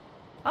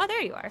 Oh,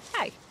 there you are.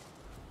 Hi.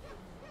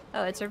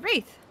 Oh, it's a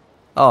wraith.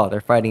 Oh,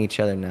 they're fighting each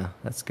other now.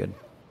 That's good.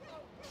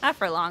 Not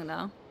for long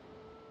though.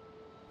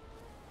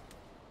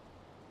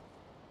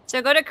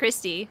 So go to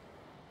Christy.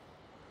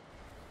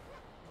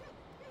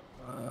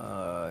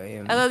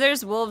 Although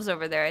there's wolves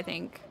over there, I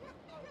think.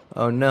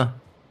 Oh no.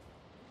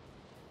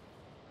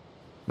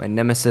 My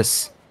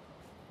nemesis.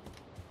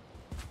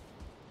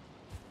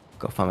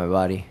 Go find my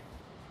body.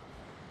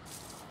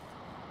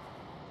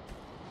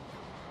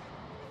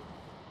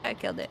 I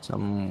killed it.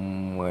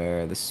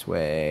 Somewhere this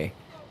way.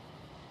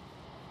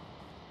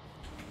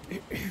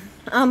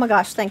 Oh my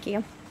gosh, thank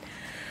you.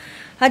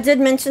 I did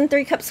mention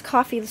 3 cups of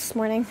coffee this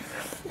morning.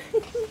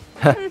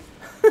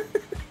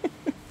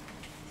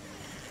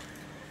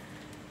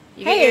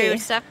 You Hey, get your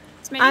stuff,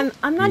 Smitty?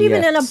 I'm not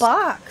even in a Yes.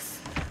 box.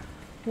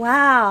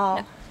 Wow.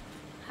 No.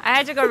 I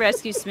had to go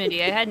rescue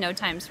Smitty. I had no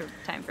time for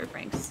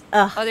pranks.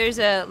 Ugh. Oh, there's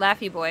a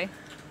Laffy boy.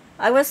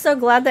 I was so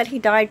glad that he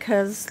died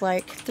because,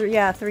 like,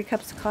 3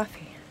 cups of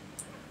coffee.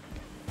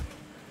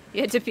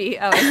 You had to pee.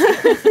 Oh,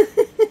 I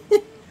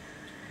see.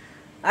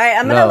 Alright,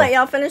 I'm gonna No. let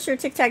y'all finish your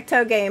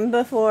tic-tac-toe game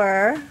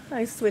before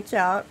I switch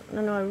out. I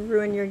don't know,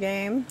 ruin your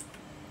game.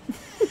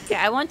 Okay,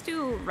 I want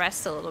to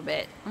rest a little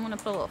bit. I want to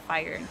put a little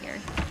fire in here.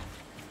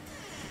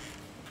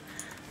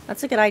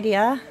 That's a good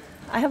idea.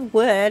 I have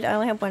wood. I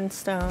only have 1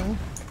 stone.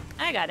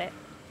 I got it.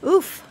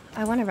 Oof.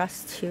 I want to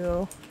rest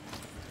too.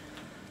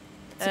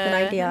 That's a good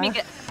idea. Let me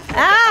get...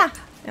 Ah!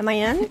 Am I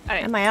in?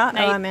 Alright, Am I out?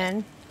 now Oh, you- I'm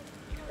in.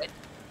 Good.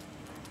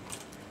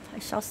 I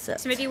shall sit.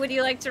 Smitty, would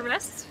you like to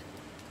rest?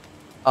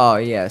 Oh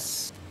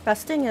yes.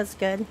 Resting is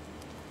good.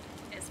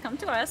 Yes, come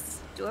to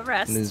us. Do a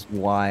rest. It is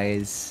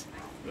wise.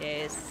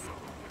 Yes.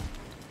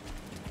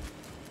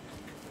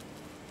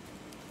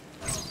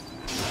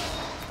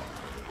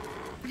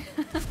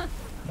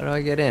 How do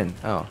I get in?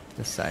 Oh,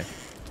 this side.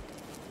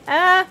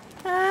 Ah!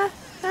 Ah!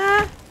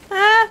 Ah!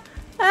 Ah!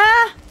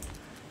 Ah!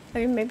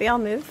 Or maybe I'll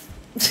move.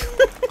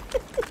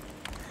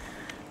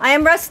 I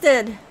am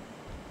rested.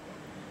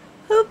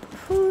 Hoop!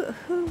 Who?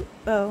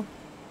 Oh.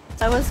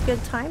 That was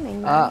good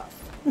timing. Then.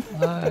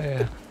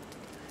 Yeah.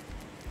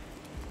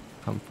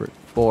 Comfort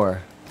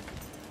 4.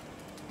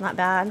 Not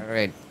bad. All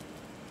right.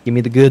 Give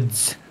me the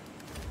goods.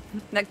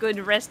 That good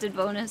rested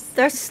bonus.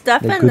 There's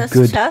stuff They're in good, this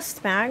good.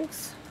 chest,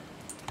 Mags.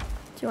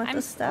 Do you want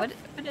this stuff?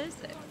 What is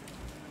it?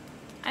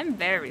 I'm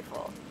very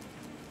full.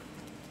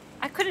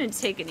 I couldn't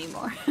take any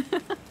more.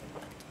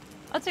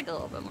 I'll take a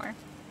little bit more.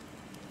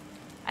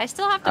 I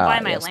still have to buy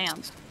my yes.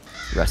 lamp.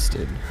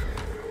 Rested.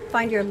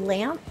 Find your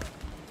lamp?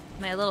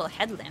 My little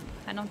headlamp.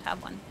 I don't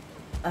have one.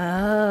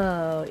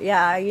 Oh,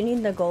 yeah, you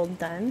need the gold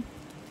then.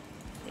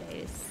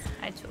 Yes,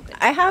 I took it.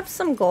 I have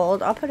some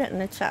gold. I'll put it in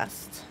the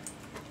chest.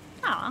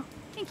 Aw,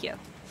 thank you.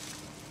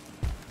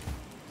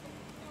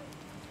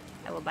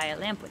 I will buy a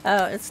lamp with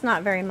Oh, it's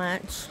not very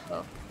much.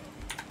 oh.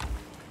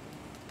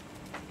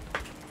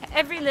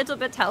 Every little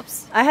bit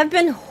helps. I have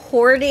been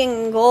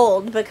hoarding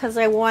gold because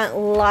I want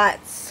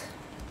lots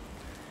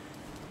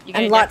You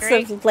gonna and lots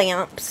decorate? of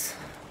lamps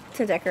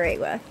to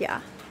decorate with,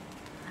 yeah.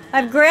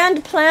 I have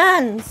grand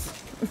plans.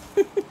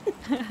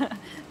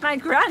 My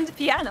grand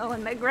piano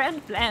and my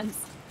grand plans.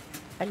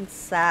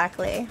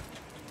 Exactly.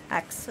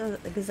 I'm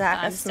stuck again.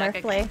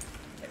 Smurfly.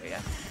 There we go.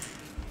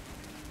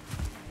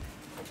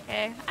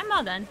 Okay, I'm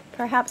all done.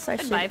 Perhaps I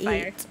Goodbye, should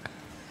fire. eat.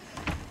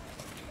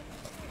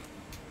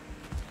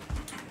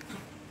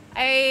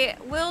 I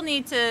will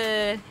need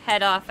to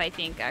head off, I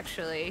think,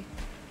 actually.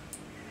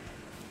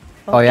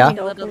 Oh, yeah? It's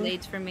a little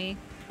late for me.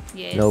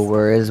 Yes. No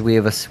worries. We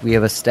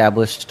have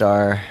established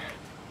our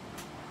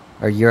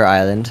your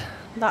island.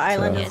 The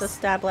island So- is Yes.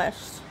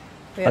 established.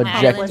 We have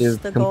Objective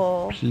accomplished the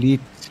goal.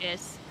 complete.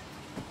 Yes.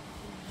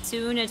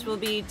 Soon it will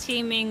be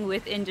teeming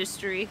with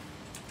industry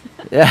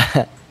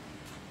Yeah.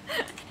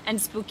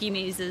 and spooky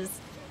mazes.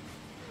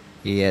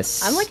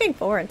 Yes. I'm looking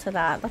forward to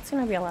that. That's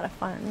gonna be a lot of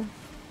fun.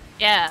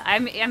 Yeah,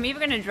 I'm even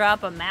gonna draw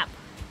up a map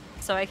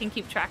so I can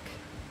keep track.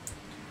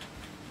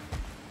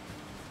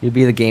 You'll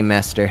be the game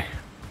master.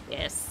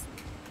 Yes,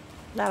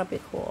 That'll be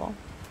cool.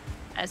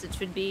 as it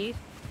should be.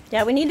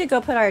 Yeah, we need to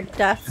go put our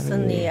deaths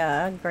in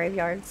the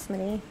graveyard,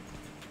 Smitty.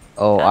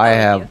 Oh, I'll I go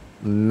with have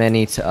you.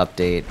 many to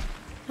update.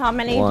 How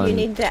many do you 1,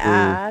 need to 2,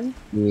 add?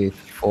 3,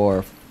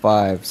 4,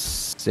 5,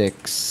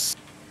 6.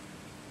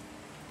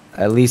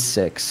 At least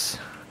 6.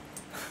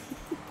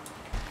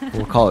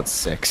 We'll call it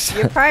 6.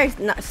 You're probably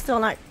still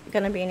not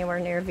gonna be anywhere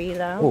near V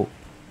though. Oh,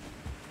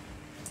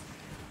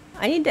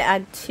 I need to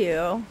add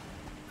 2.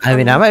 I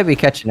mean, I might be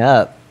catching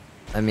up.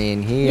 I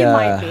mean, he. You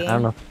might be. I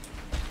don't know.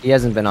 He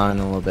hasn't been on in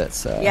a little bit,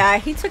 so. Yeah,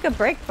 he took a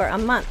break for a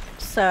month,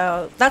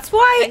 so that's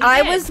why But he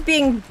I did. was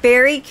being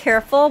very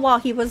careful while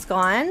he was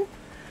gone.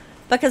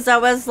 Because I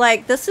was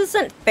like, this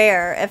isn't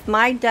fair if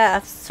my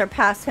deaths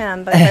surpass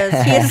him because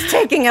he is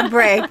taking a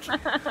break.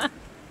 That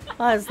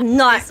was I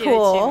not see what you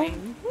cool.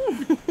 mean.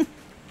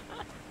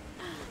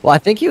 Well, I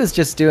think he was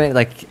just doing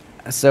like.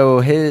 So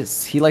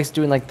he likes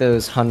doing like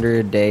those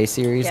 100-day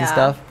series and Yeah.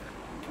 stuff,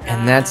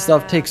 and that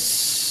stuff takes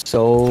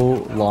so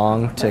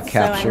long to That's so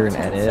capture and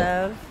edit.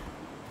 intensive.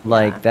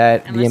 Like Yeah.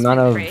 that, That the must amount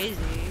be of crazy.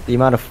 the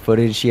amount of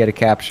footage he had to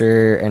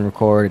capture and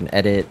record and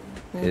edit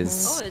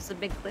is Oh, it's a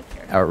big clip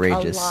here.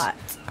 outrageous. A lot.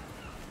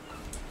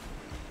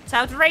 It's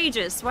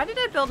outrageous. Why did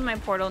I build my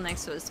portal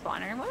next to a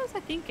spawner? What was I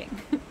thinking?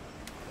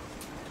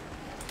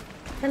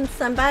 Can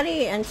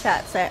somebody in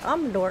chat say,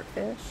 I'm a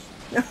dorkfish?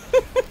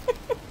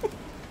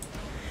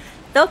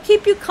 They'll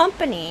keep you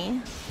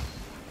company.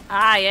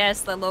 Ah, yes,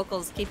 the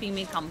locals keeping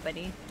me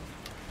company.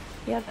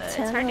 You have It's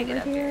 10 hard to over get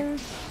up here. here.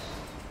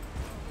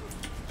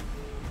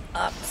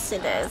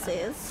 Upsy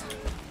daisies.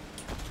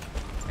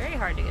 It's very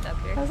hard to get up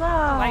here. Huzzah. Oh,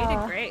 wow, you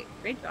did great.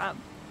 Great job.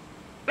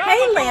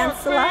 Hey,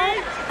 Lancelot.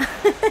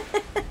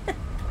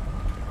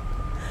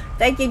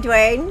 Thank you,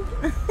 Dwayne.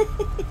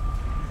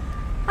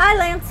 Hi,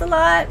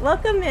 Lancelot.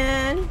 Welcome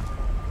in.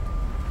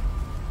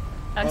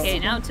 Okay,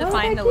 now to What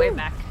find did I the way do?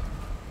 back.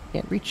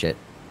 Can't reach it.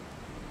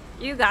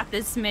 You got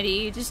this,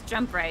 Smitty. You just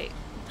jump right.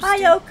 Hi,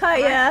 Just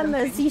Okaya,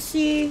 jumping.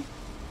 Mazishi.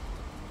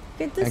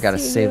 Good to I gotta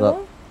see save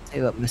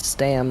you. up my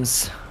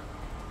stams.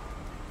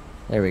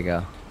 There we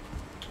go.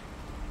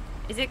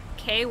 Is it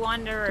K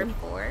Wanderer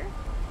 4?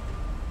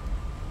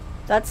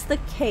 That's the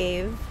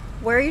cave.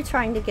 Where are you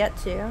trying to get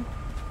to?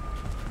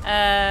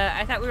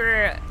 I thought we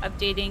were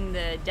updating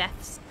the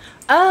deaths.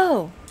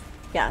 Oh,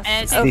 yes,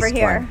 And it's over this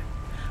here. one.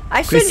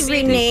 I should Chris-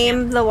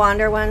 rename the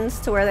wander ones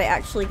to where they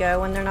actually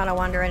go when they're not a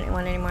wander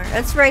one anymore.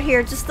 It's right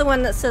here, just the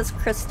one that says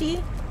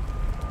Christie.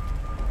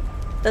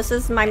 This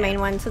is my main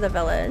one to the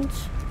village.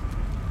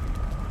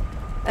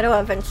 It'll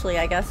eventually,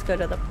 I guess, go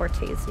to the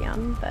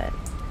Portasium, but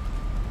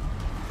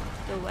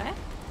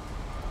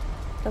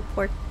The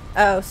what?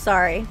 oh,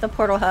 sorry, the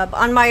portal hub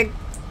on my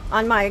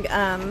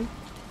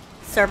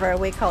server.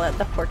 We call it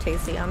the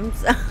Portasium.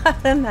 So I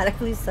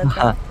automatically said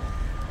that.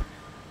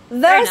 Fair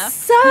The enough.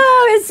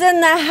 So is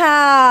in the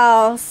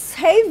house.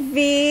 Hey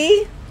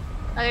V,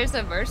 Oh, there's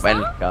a verse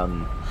song?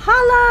 Welcome.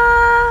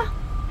 holla.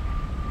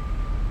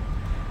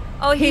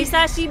 Oh,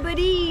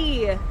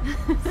 Hisashiburi!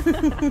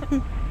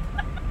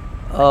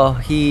 Oh,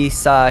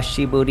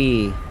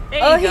 Hisashiburi. There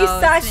you Oh, go,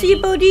 Hisashi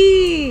Smitty.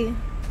 Booty.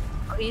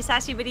 Oh,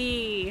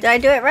 Hisashiburi! Did I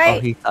do it Oh,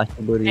 right?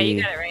 Hisashiburi. Yeah,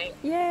 you got it right.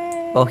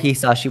 Yay. Oh,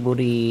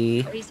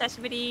 Hisashiburi. Oh,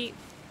 Hisashiburi.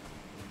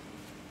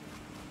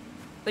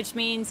 Which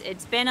means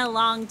it's been a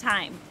long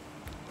time.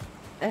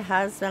 It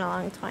has been a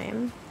long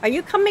time. Are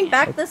you coming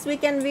back this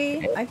weekend,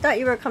 V? I thought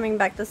you were coming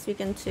back this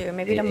weekend too.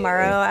 Maybe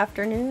tomorrow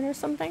afternoon or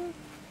something?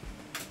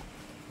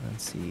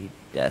 Let's see.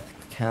 Death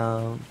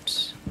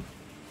count.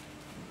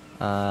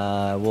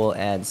 We'll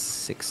add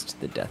 6 to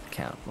the death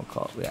count. We'll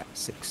call it, yeah,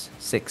 6.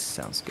 6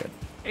 sounds good.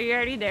 Are you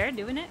already there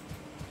doing it?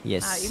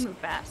 Yes. Wow, you move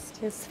fast.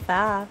 It's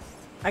fast.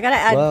 I gotta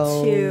add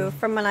Well- 2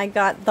 from when I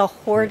got the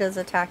horde is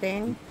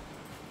attacking.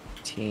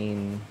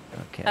 18.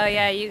 Okay. Oh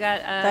yeah, you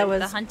got That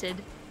was- the hunted.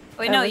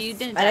 Wait, that no, was- you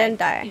didn't. I die. didn't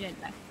die. You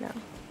didn't die. No.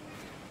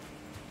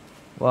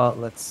 Well,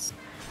 let's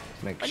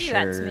make What do you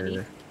got, sure.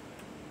 Smitty?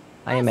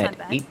 I am That's at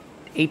not bad.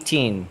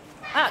 18.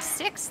 Oh,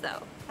 6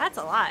 though. That's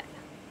a lot.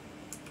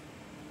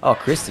 Oh,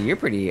 Christy, you're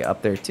pretty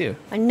up there too.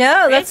 I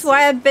know, that's Crazy.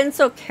 why I've been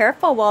so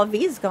careful while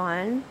V's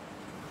gone.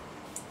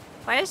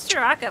 Why is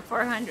Chirac at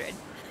 400?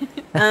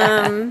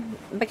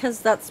 Because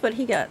that's what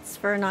he gets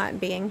for not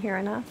being here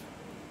enough.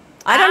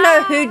 I don't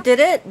know who did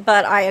it,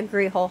 but I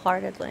agree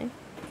wholeheartedly.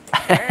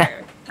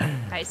 Sure.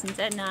 Tyson's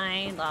at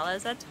 9.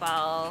 Lala's at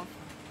 12.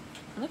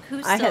 Look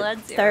who's I still hit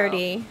at 0.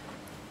 30.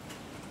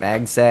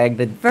 Magsag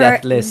the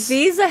Deathless.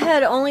 V's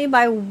ahead only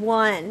by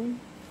 1.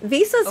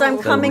 V says I'm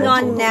Oh. coming The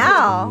on rental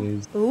now.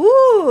 news.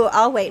 Ooh,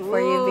 I'll wait for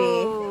you, V.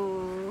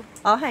 Ooh.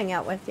 I'll hang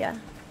out with you.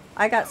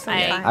 I got some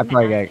I- I time.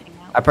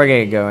 probably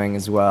get going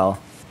as well.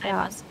 I Yeah.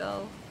 must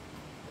go.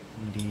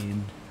 Indeed.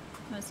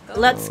 Let's go.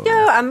 Let's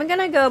go. I'm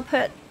gonna go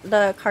put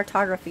the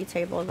cartography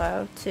table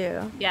though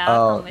too. Yeah,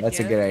 I'll Oh, come with that's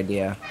you. a good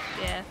idea.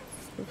 Yeah.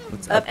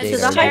 Let's Up And to update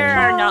the our share hype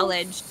our house.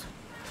 knowledge.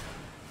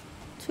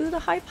 To the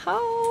hype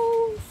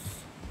house.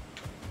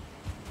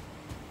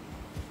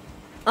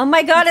 Oh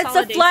my god, it's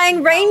a Consolidation flying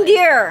knowledge.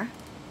 reindeer!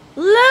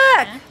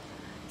 Look! Huh?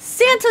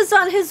 Santa's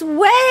on his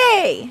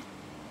way!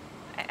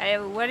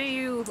 What are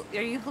you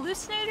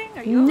hallucinating?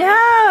 Are you alright?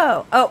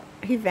 No! Oh,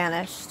 he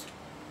vanished.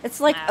 It's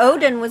like Ah.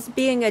 Odin was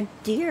being a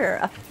deer,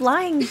 a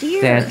flying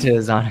deer.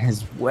 Santa's on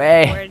his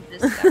way. Record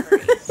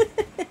discoveries.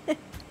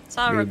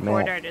 So I'll Read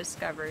record map. our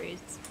discoveries.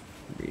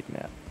 Read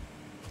map.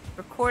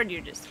 Record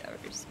your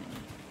discoveries,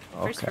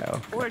 man. First Okay, okay.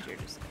 record your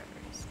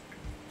discoveries.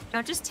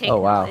 Don't just take Oh,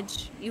 wow.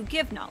 knowledge. You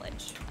give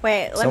knowledge.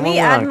 Wait, let Someone me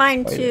went add on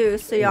mine quite a too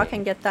so y'all bit.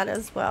 can get that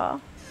as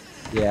well.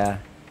 Yeah.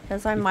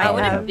 Because I You might Oh,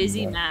 what a have.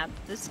 busy Yeah. map.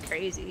 This is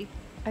crazy.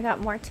 I got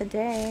more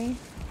today.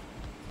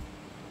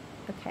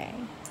 Okay.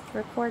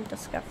 Record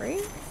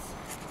discoveries.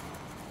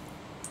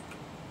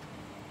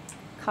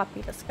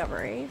 Copy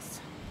discoveries.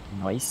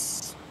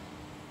 Nice.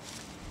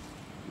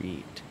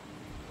 Read.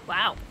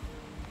 Wow.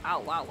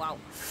 Wow, wow, wow.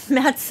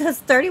 Matt says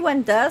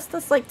 31 dust.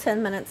 That's like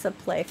 10 minutes of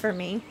play for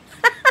me.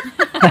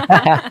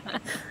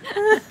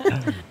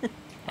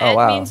 That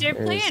wow, means you're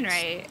there's- playing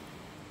right.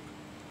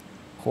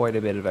 Quite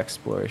a bit of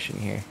exploration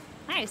here.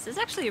 Nice. There's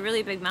actually a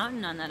really big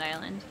mountain on that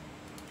island.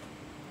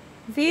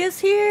 V is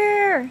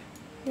here.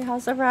 He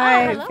has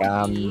arrived.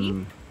 hello.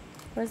 V.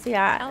 Where's he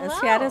at? Is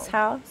he at his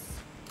Hello. house?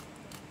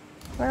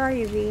 Where are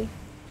you, V?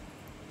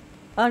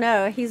 Oh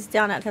no, he's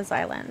down at his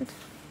island.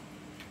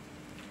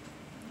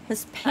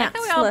 His I like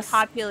how we all pantsless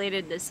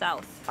populated the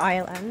south.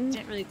 island.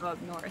 Didn't really go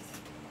up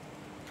north.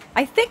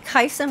 I think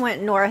Kyson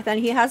went north and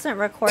he hasn't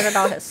recorded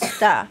all his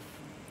stuff.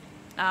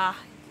 Ah,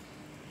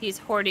 he's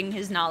hoarding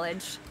his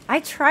knowledge. I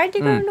tried to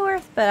go Hmm.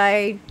 north,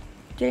 but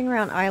getting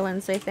around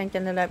islands, I think,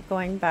 ended up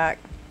going back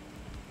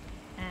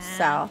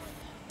south.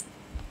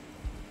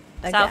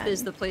 South Again.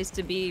 is the place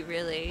to be,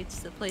 really. It's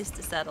the place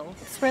to settle.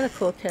 It's where the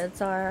cool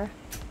kids are,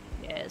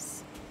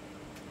 Yes.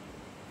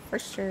 for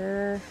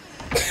sure.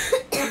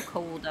 Too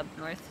cold up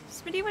north.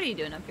 Smitty, what are you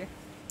doing up here?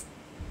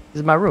 This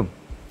is my room.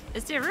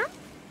 Is there a room?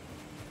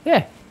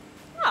 Yeah.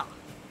 Oh.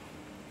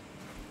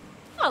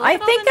 Oh, look I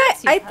at all think the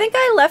notes you I have. think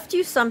I left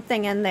you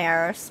something in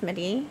there,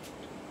 Smitty.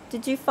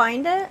 Did you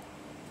find it?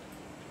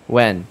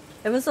 When?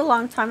 It was a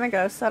long time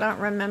ago, so I don't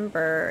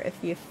remember if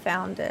you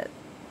found it.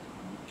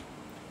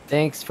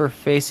 Thanks for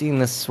facing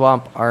the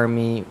swamp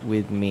army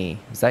with me.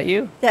 Is that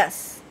you?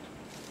 Yes.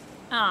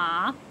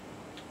 Aw.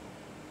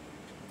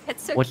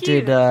 It's so what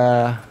cute. Did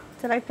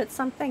I put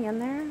something in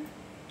there?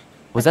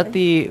 was that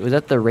the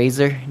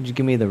razor? Did you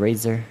give me the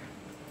razor?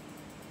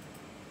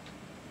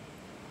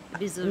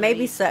 Abizu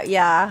Maybe razor. so.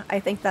 Yeah, I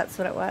think that's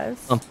what it was.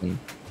 Something.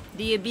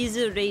 The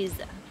Abizu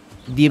razor.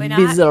 The Why not?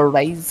 Abizu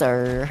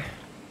razor.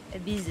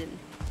 Abizu.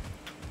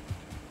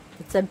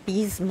 It's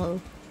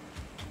abysmal.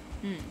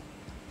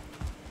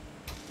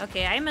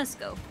 Okay, I must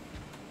go.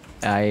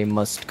 I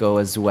must go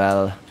as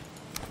well.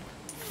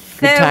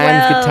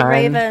 Farewell, Good time.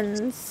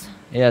 Ravens.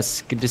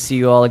 Yes, good to see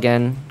you all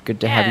again.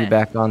 Good to have you Yeah.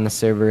 back on the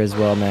server as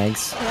well,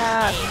 Mags.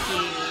 Yeah, Thank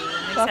you.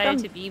 I'm excited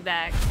Welcome. to be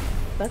back.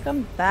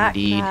 welcome back,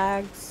 Indeed.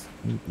 Mags.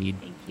 Indeed.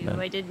 Thank you. No.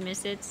 I did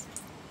miss it.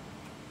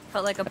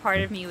 Felt like a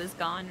part of me was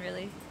gone,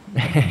 really.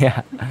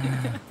 Yeah.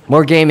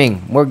 More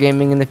gaming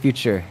in the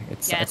future.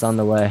 It's Yes. on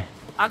the way.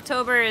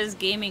 October is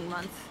gaming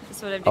month.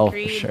 That's what I've Oh, for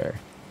decreed. sure.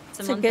 It's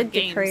It's a month good of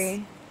games.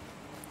 decree.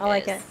 I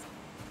like it.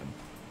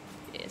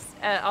 Yes.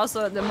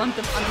 Also, the month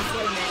of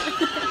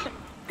unemployment.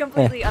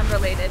 Completely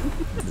unrelated.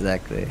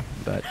 Exactly.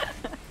 But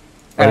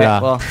Hola.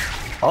 alright, well.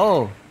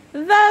 Oh,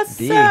 Vessel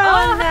Dee. in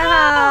the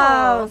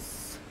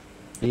house.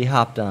 we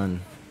hopped on.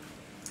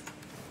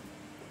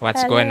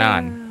 What's going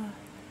on?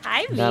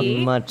 Hi, V. Not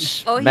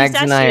much. Oh, Mags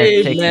and I are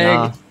Hisashi. taking Meg.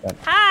 off. But...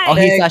 Hi. Oh,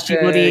 Meg,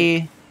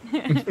 Hisashi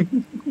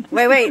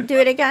Wait, do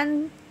it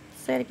again.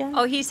 Say it again.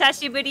 Oh,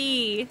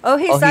 Hisashiburi. Oh,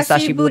 Hisashi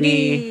Hisashi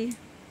booty.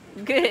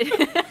 Good.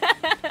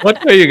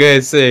 What are you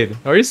guys saying?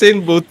 Are you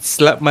saying both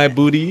slap my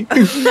booty?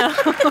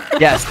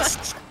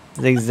 Yes.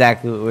 That's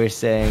exactly what we're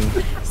saying.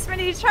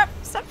 Smitty,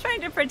 stop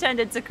trying to pretend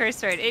it's a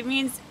curse word. It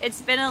means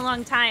it's been a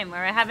long time, or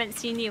I haven't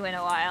seen you in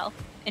a while.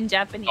 In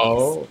Japanese.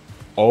 Oh.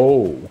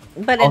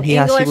 But Oh, in Hisashi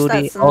English, booty.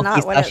 that's Oh,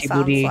 not what it Hisashi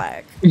sounds booty.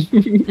 like.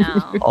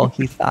 No. Oh,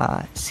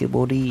 Hisashi.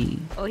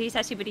 Oh,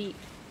 Hisashiburi.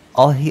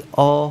 Oh, Hisashi.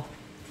 Oh,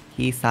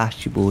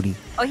 Hisashiburi.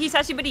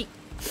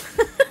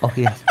 Oh,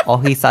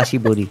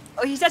 Hisashi.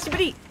 Oh,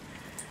 Hisashiburi.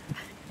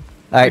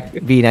 Alright,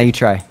 V, now you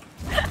try.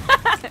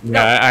 Nah,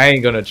 I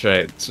ain't gonna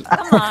try it.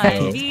 Come on,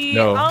 No, V.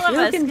 no. All of You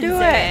us can can do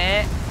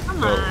say it. Come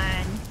No.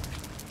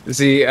 on.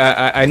 See,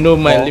 I know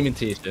my Oh.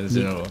 limitations,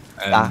 you know.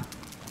 And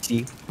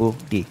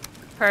Hisashi.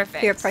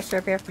 Perfect. Peer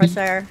pressure, peer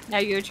pressure. Now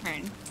your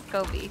turn.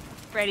 Go, V.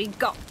 Ready,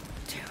 go.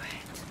 Do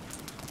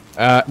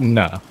it.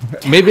 nah.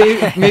 Maybe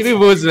it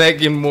was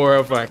like in more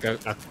of like a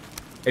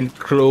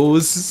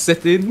enclosed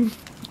setting.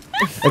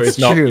 Or It's it's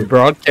not true.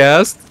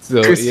 broadcast.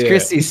 So yeah.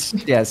 Chrissy's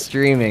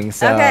streaming.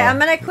 So Okay, I'm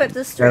gonna quit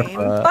the stream.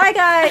 Careful. Bye,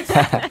 guys.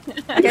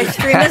 Okay,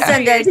 stream is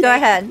ended. Go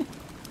ahead.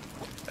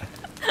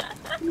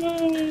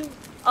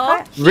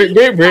 Oh, Great,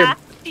 great, great.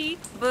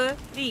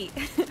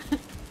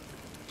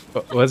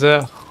 Was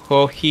it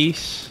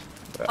Hohish?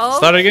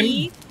 Start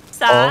again.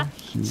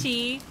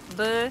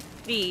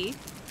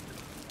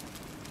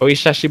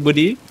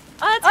 Hoishashiburi.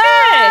 Oh, that's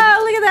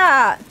Oh, look at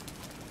that. good.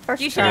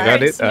 First You should try. have got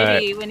heard it?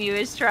 Smitty when he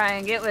was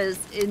trying. It was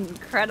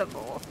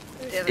incredible.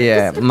 It was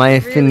yeah, my really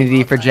affinity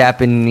well for done.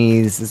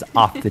 Japanese is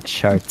off the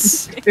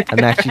charts.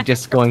 I'm actually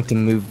just going to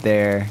move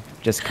there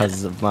just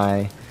because of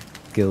my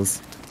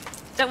skills.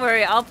 Don't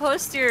worry, I'll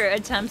post your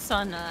attempts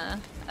on a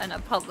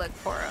public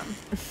forum.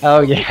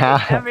 Oh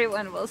yeah.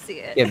 Everyone will see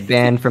it. Get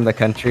banned from the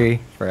country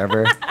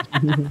forever.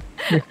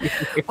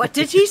 What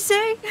did he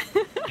say?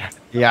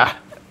 Yeah.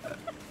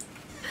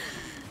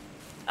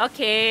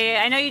 Okay,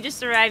 I know you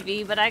just arrived,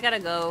 V, but I gotta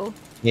go.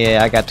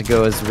 Yeah, I got to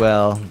go as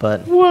well,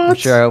 but I'm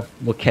sure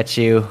we'll catch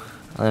you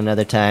on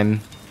another time.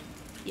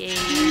 Yay. I'm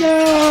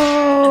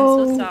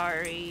so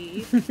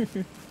sorry.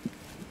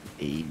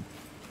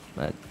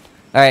 But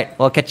all right,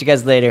 we'll catch you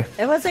guys later.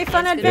 It was a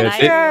fun Yes, good night,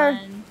 adventure.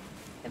 everyone.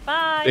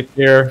 Goodbye. Take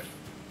care.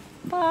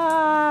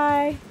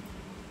 Bye.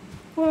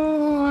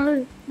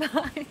 Bye.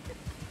 Bye.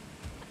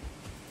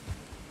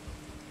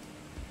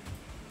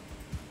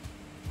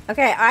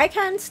 Okay, I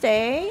can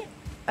stay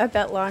a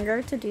bit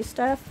longer to do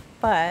stuff,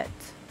 but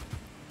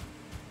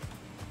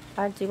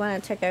I do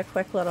want to take a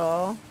quick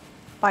little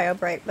bio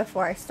break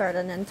before I start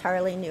an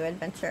entirely new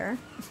adventure.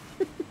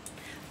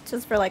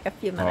 Just for like a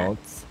few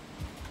minutes.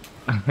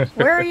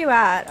 Where are you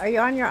at? Are you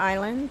on your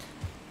island?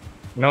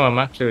 No, I'm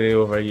actually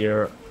over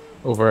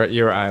at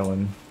your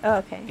island. Oh,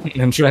 okay.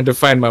 I'm trying to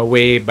find my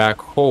way back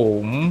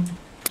home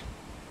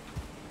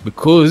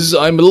because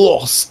I'm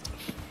lost.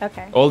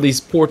 Okay. All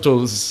these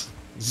portals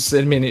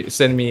send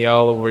me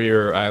all over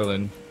your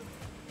island.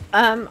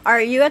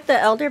 Are you at the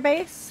Elder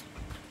Base?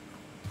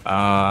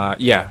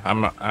 Yeah,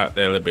 I'm at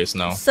the elder base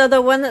now. So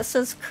the one that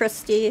says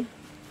Christie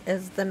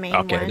is the main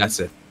one. Okay, that's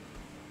it.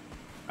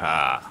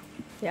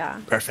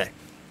 Yeah, Perfect.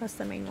 that's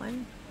the main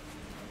one.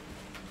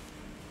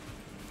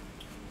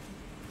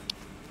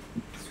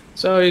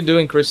 So how are you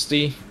doing,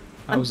 Christy?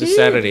 I'm How's the good.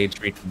 Saturday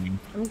treating you?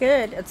 I'm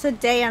good. It's a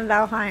day in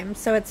Valheim,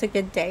 so it's a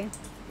good day.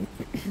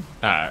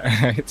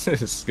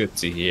 It's good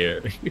to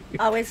hear.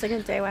 Always a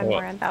good day when Well-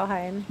 we're in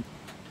Valheim.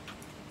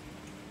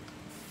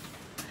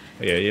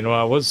 Yeah, you know,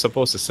 I was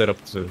supposed to set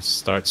up to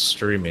start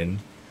streaming.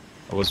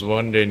 I was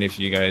wondering if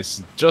you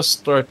guys just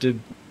started,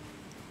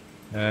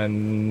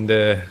 and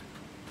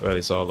well,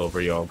 it's all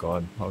over. You all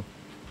gone. Oh.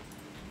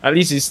 At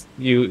least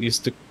you're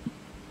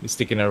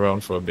sticking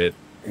around for a bit,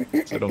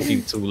 so don't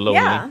feel too lonely.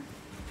 Yeah.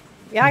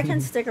 Yeah, I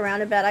can stick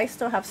around a bit. I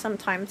still have some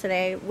time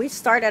today. We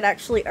started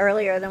actually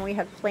earlier than we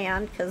had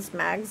planned because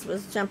Mags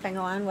was jumping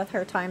on with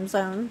her time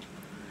zone.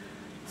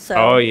 So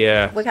Oh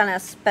yeah, we kind of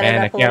sped Man, it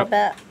I up a little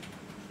can't- bit.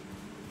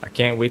 I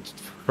can't wait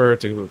for her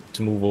to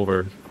move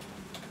over.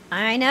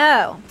 I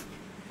know.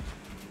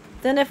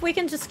 Then if we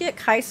can just get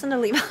Kyson to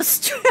leave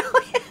Australia.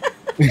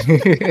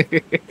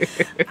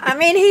 I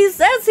mean, he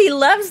says he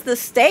loves the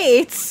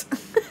States.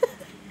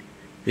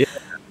 Yeah.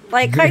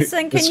 Like,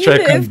 Kyson, can Let's you try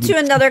move con- to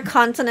another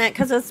continent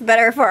because it's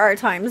better for our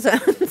time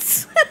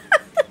zones?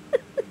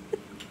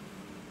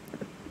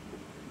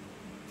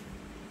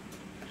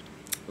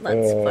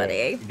 That's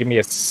funny. Give me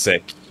a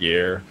sec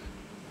here.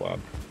 Wow.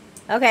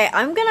 Okay,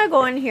 I'm gonna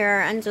go in here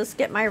and just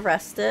get my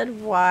rested,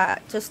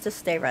 just to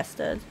stay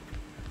rested.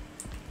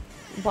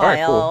 Alright,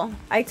 While cool.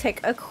 I take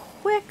a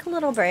quick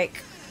little break.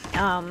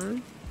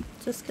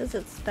 Just because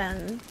it's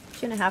been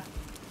 2.5,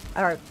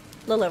 or a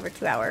little over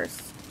 2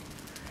 hours.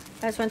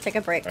 I just want to take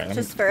a break, Alright.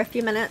 just for a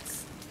few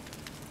minutes.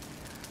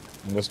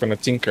 I'm just gonna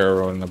tinker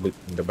around a bit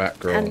in the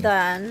background, And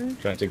then,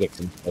 trying to get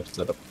some stuff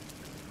set up.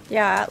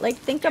 yeah, like,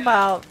 think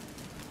about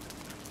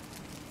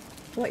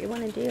what you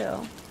want to do.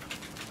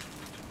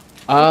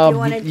 you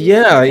wanna do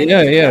Yeah, something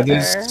together.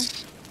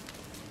 This.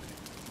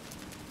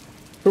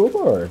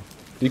 Sure.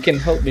 You can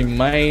help me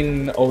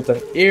mine out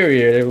an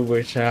area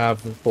which I have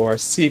for a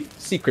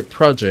secret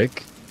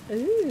project.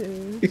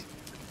 Ooh.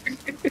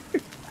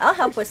 I'll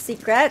help with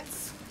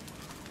secrets.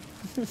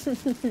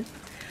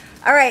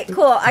 All right,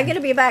 cool. I'm going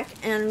to be back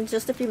in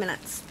just a few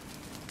minutes.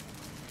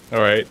 All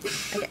right.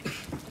 Okay.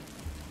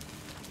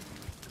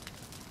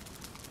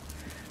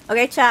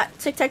 Okay, chat.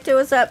 Tic-tac-toe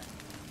is up.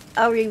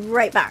 I'll be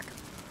right back.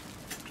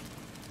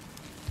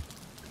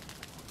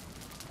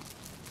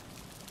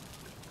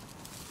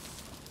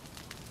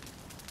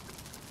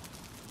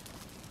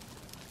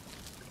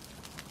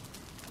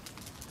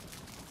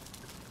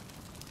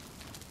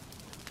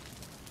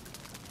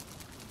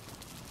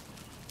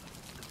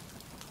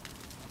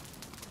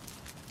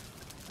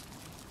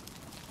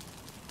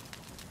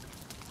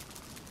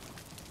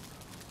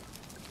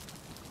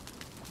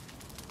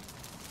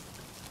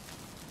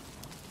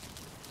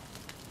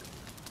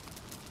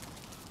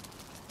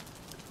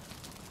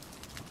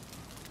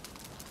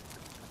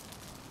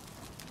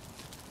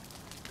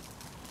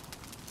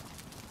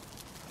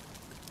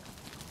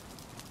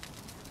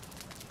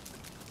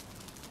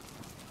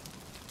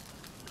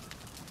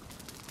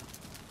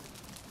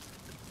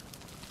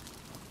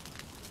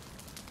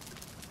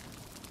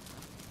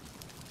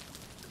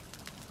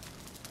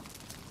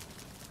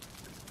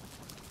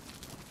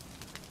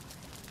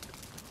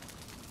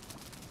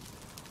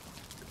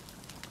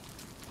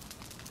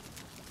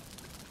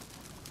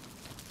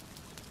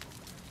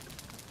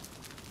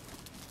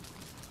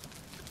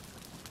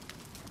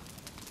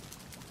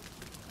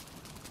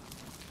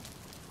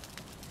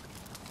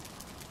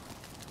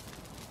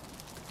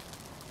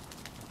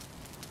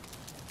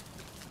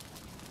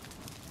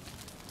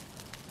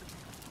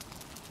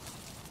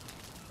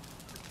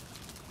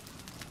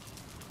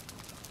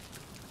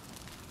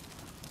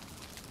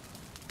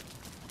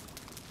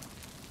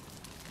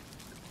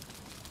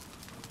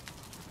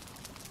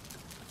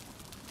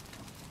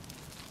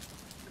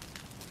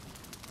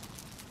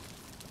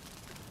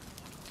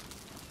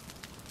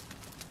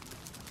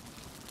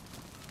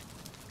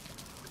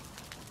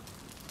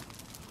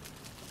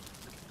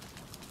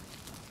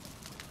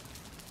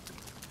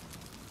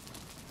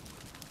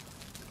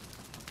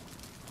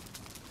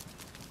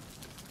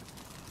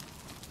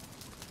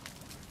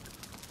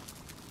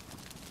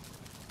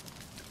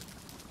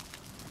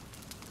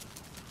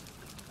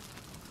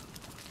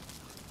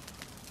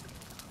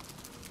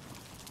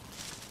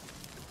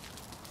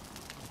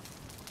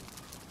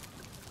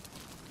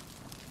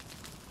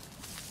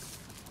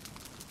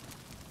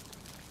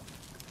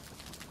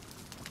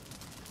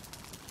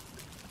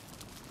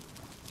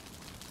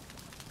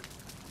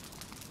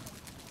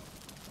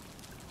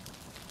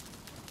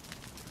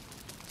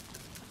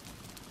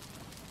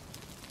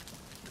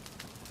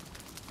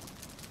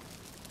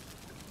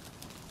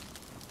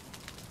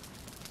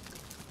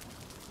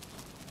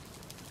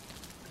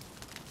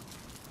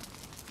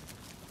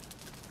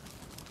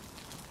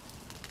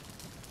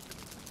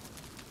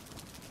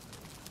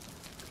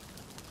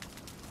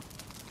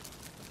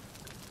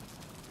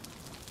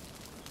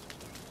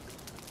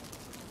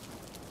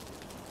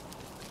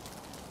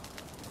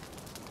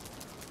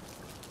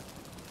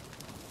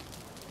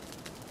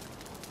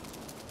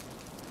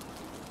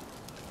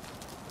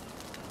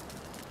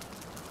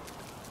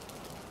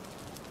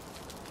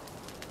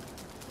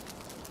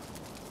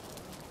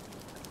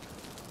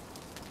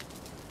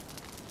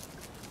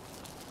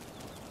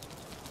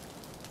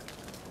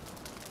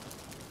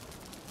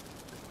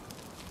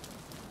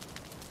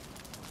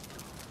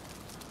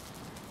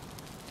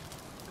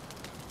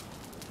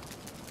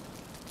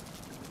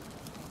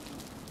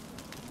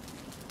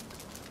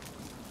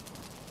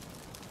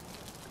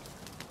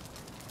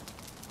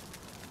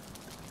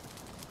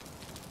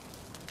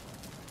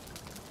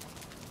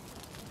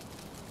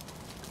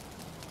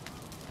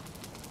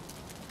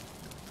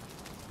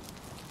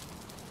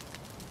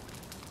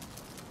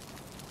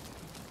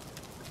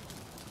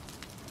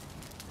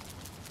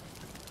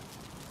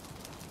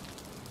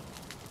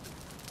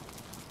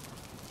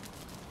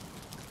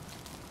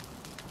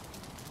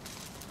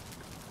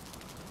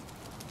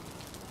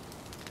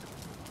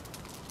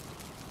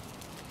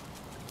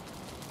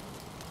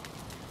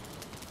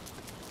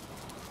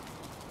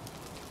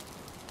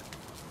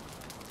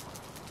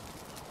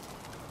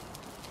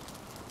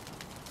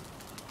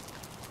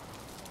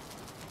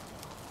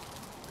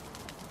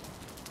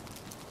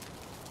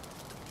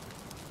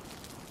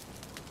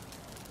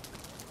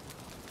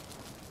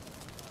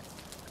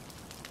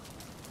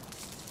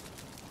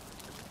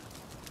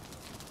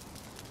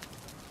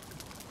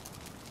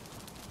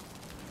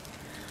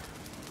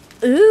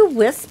 Ooh,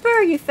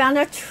 Whisper, you found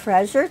a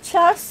treasure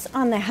chest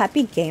on the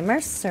Happy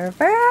Gamer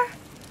server?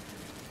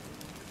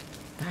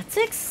 That's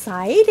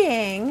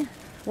exciting.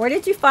 Where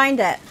did you find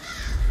it?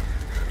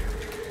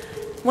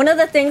 One of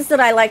the things that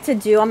I like to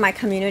do on my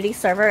community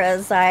server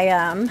is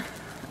I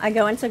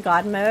go into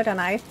God mode and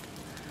I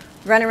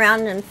run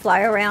around and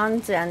fly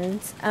around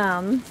and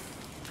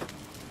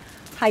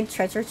hide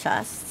treasure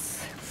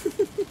chests.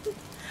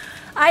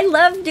 I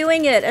love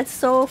doing it. It's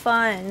so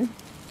fun.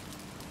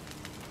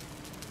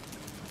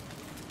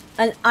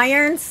 An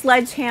iron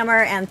sledgehammer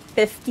and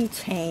 50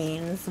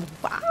 chains.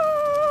 What?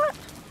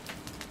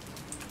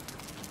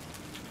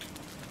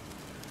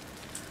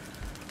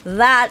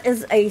 That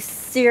is a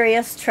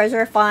serious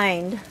treasure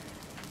find.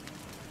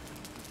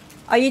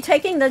 Are you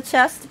taking the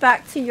chest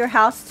back to your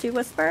house too,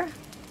 Whisper?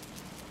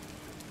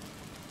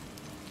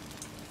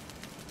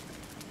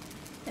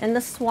 In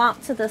the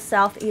swamp to the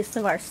southeast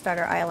of our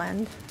starter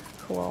island.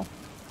 Cool.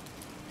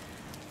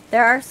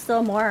 There are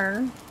still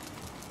more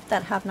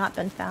that have not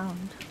been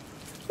found.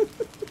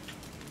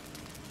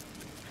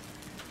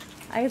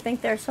 I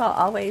think there shall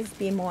always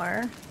be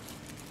more.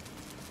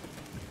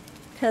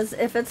 Because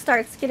if it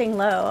starts getting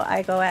low,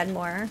 I go add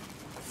more.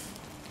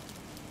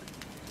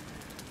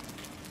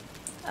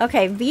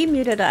 Okay, V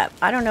muted up.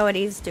 I don't know what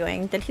he's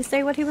doing. Did he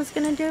say what he was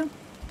going to do?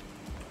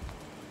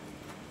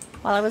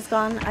 While I was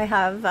gone, I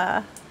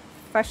have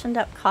freshened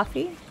up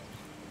coffee.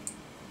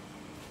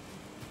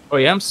 Oh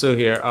yeah, I'm still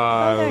here. there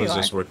I was you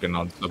just are. working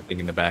on something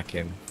in the back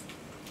end.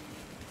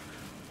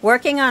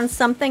 Working on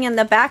something in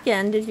the back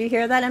end. Did you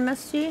hear that,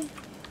 MSG?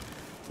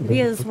 V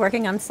is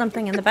working on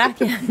something in the back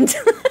end.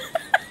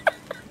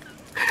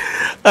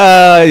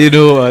 You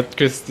know what,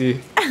 Christy?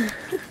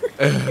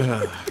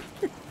 I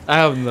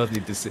have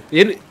nothing to say.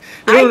 You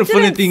know the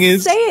funny thing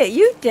is, say it.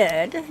 You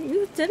did.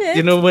 You did it.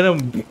 you know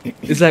when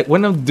it's like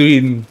when I'm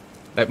doing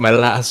like my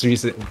last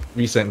recent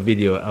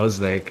video, I was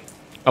like,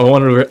 I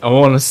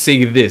want to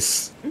say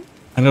this,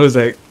 and I was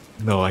like,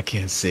 no, I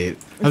can't say it.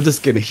 I'm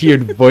just gonna hear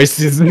the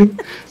voices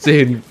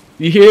saying,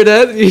 "You hear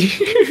that?"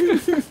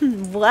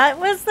 What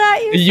was that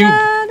you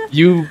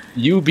said?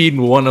 You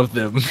being one of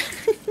them.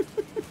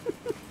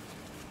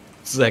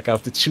 It's like I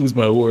have to choose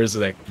my words.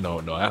 Like, no,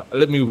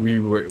 let me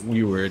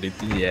reword it.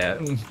 Yeah.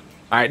 All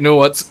right. Know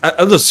what?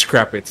 I'll just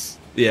scrap it.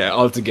 Yeah,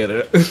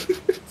 altogether.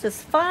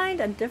 Just find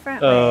a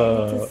different way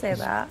to say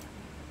that.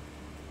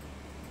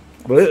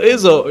 But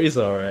it's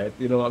all right.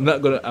 You know, I'm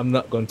not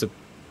going to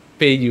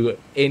pay you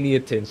any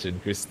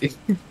attention, Christy.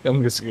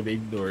 I'm just gonna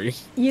ignore you.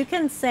 You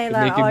can say You're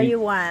that making all me- you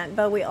want,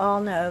 but we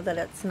all know that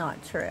it's not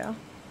true.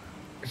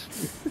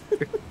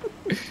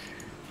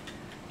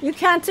 You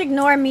can't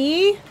ignore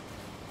me.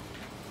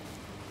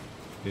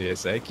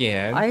 Yes, I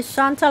can. I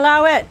shan't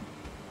allow it.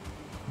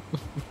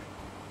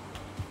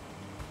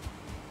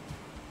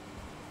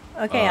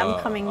 Okay, I'm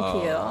coming to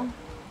you.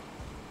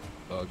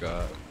 Oh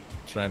god,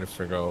 trying to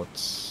figure out.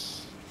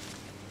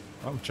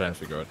 I'm trying to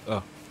figure out.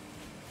 Oh,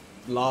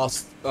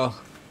 lost. Oh,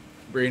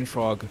 brain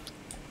fog.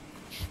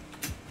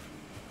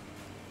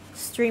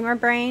 Streamer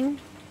brain,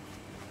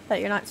 but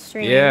you're not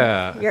streaming.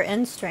 Yeah. You're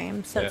in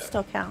stream, so Yeah. it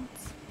still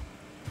counts.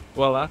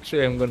 Well,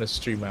 actually, I'm gonna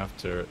stream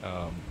after.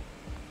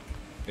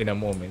 In a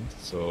moment.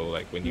 So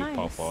like when you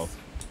pop Nice. off.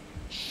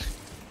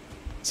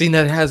 Seeing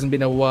that it hasn't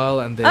been a while,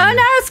 and then. Oh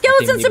no! I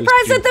Skeleton think maybe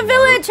surprise stream at the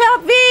tomorrow. village!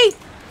 Help me!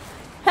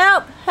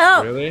 Help!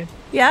 Help! Really?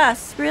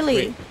 Yes, really.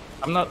 Wait,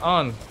 I'm not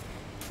on.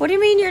 What do you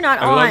mean you're not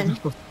I on?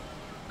 logged,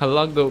 I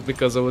logged out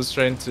because I was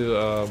trying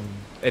to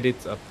edit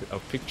a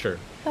picture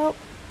Help!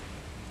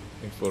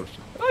 in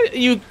Photoshop. Oh,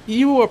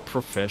 you are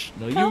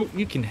professional. Help.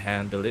 You can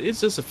handle it.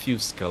 It's just a few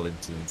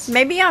skeletons.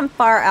 Maybe I'm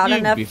far out You'd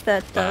enough be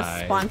that the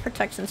fine. spawn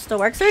protection still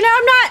works. Or no,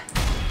 I'm not!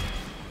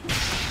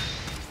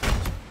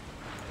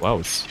 Wow,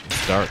 it's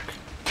dark.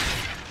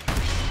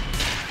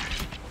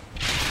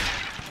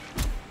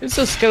 It's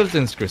just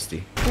skeletons,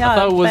 Christy. Yeah, I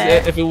thought it was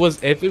but-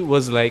 if it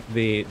was like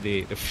the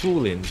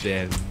fooling,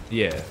 then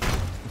yeah.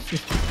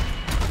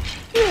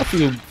 Yeah, a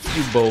few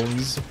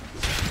bones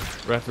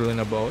rattling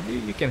about.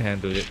 You can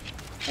handle it.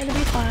 It'll be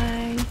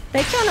fine.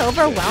 They can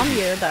overwhelm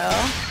you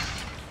though.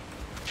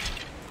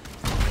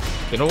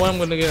 You know what I'm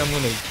gonna get? I'm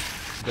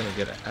gonna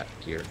get a hat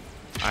here.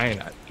 Iron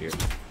hat here.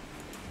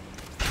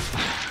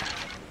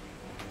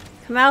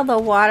 Come out of the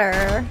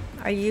water.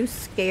 Are you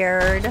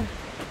scared,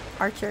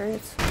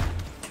 archers?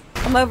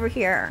 Come over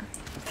here.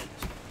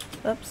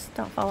 Oops,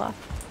 don't fall off.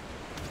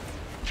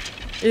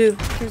 Ooh,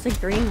 there's a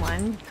green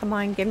one. Come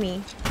on,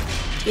 gimme.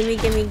 Gimme,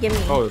 gimme, gimme.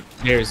 Oh,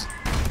 there's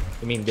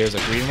a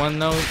green one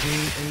now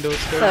in those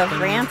So skeleton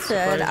rancid,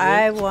 surprises?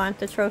 I want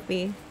the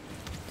trophy.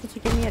 Did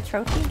you give me a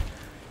trophy?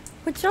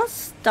 Would y'all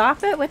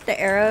stop it with the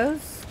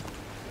arrows?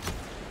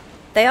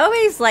 They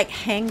always like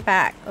hang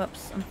back.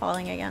 Oops, I'm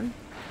falling again.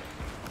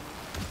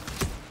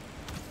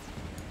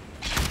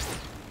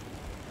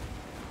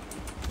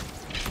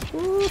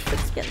 Oof,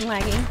 it's getting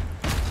laggy.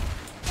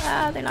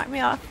 Ah, they knocked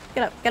me off.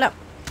 Get up, get up.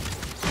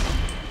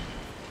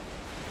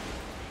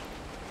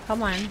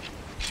 Come on.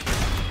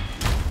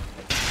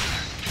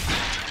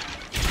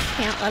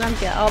 Can't let them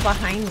get all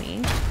behind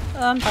me.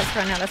 Oh, I'm about to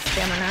run out of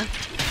stamina.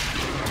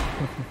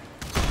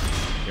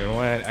 You know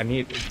what? I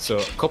need so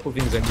a couple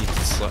things I need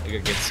to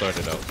get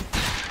sorted out.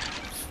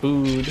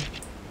 Food,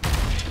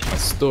 my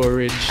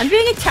storage. I'm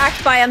being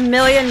attacked by a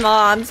million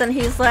mobs, and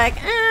he's like,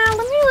 let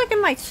me look at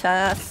my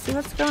chest, see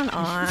what's going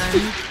on.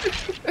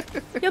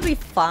 You'll be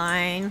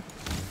fine.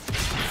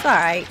 It's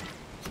alright.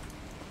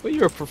 Well,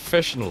 you're a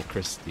professional,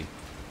 Christy.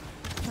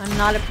 I'm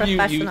not a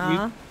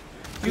professional.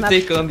 You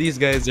take on these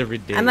guys every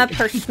day. I'm a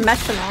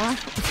professional.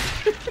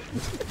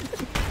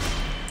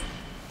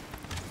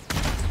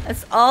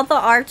 It's all the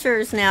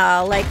archers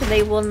now. Like,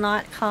 they will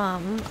not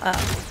come up.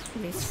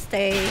 They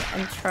stay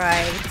and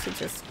try to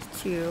just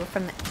chew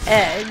from the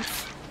edge.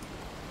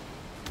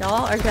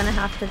 Y'all are gonna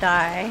have to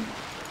die.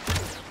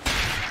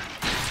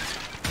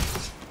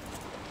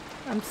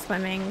 I'm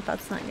swimming.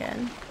 That's not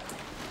good.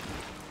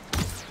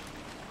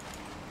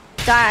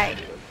 Die.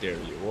 There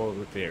you are.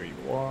 There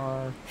you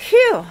are.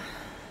 Phew.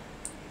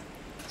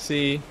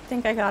 See? I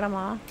think I got them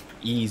all.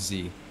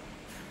 Easy.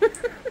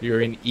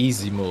 You're in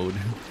easy mode.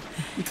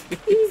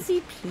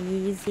 Easy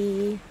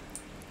peasy.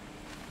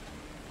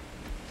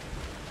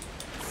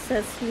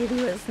 Says he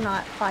who is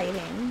not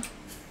fighting.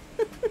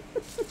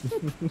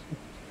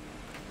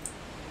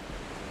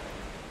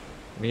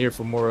 I'm here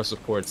for moral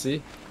support,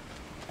 see?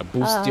 I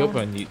boost you up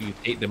and you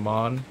take them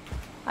on.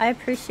 I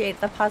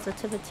appreciate the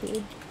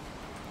positivity.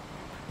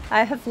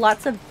 I have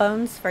lots of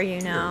bones for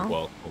you now. You're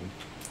welcome.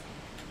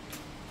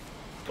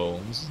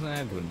 Bones?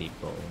 I don't need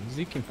bones.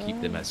 You can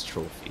keep them as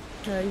trophy.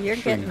 You're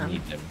getting them.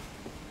 Need them.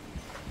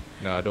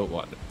 No, I don't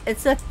want them.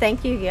 It's a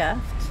thank you gift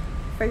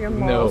for your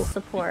moral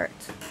support.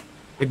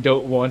 I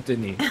don't want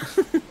any.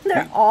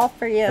 They're all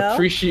for you.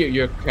 Appreciate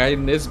your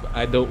kindness, but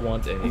I don't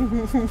want any.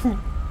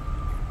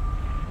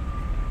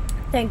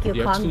 Thank you,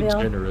 You're too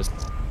Conville. generous.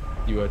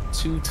 You are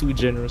too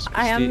generous,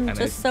 Christy, I am and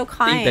just I so think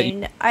that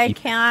kind. I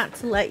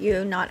can't let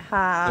you not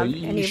have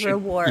you any should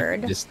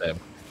reward. keep this time.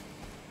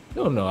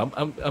 No,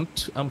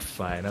 I'm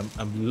fine.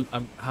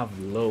 I'm have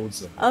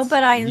loads of it. Oh,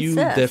 but I You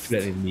insist.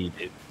 definitely need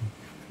it.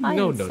 I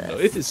No, insist.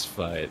 it is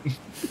fine.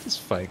 It is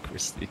fine,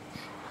 Christy.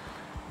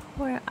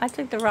 Where I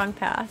took the wrong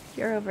path.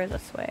 You're over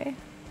this way.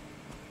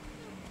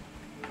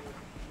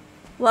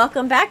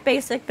 Welcome back,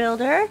 Basic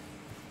Builder.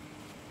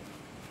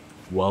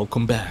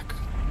 Welcome back.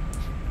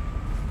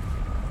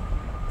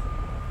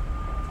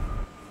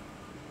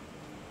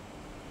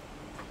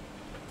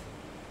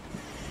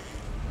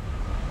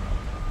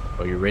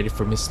 Are you ready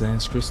for Miss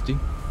Lance, Christy?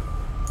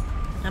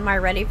 Am I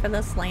ready for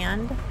this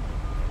land?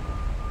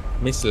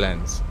 Miss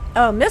Lance.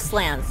 Oh, Miss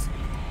Lands.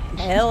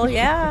 Hell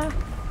yeah.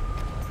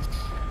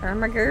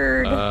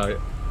 Ermagerd.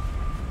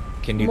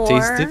 Can you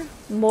taste it?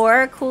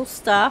 More cool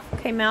stuff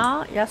came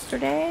out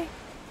yesterday.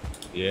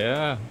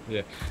 Yeah.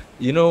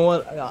 You know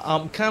what?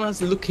 I'm kind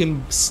of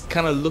looking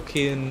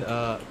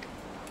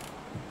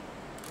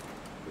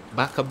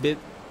back a bit,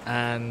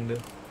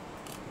 and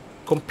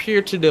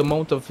compared to the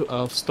amount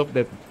of stuff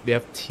that they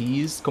have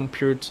teased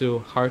compared to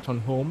Heart on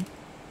Home,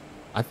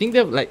 I think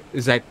they've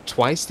it's like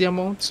twice the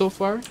amount so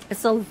far.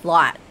 It's a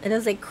lot. It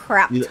is a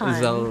crap ton. It's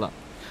a lot.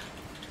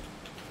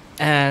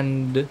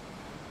 And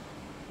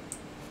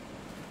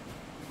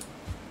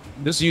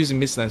just using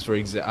Mistlands for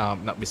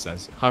not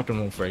Mistlands, Heart on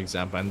Home for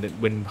example. And then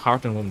when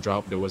Heart on Home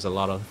dropped, there was a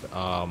lot of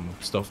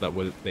stuff that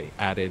they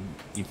added,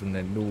 even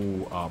a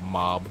new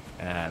mob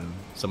and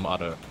some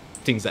other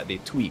things that they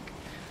tweak,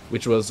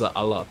 which was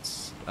a lot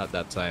at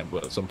that time.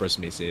 Well, some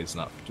person may say it's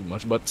not too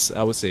much, but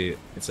I would say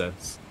it's a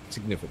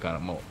significant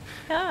amount.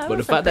 Yeah, but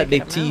the fact that they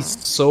tease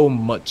so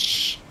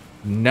much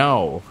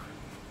now,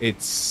 I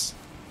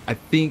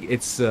think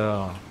it's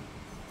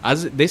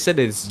as they said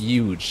it's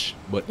huge,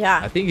 but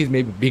yeah, I think it's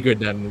maybe bigger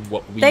than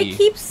what they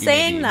keep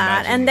saying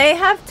that, and they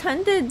have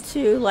tended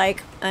to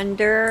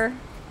under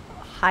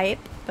hype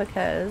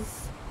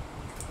because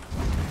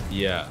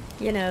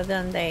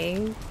then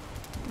they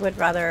would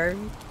rather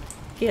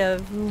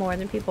give more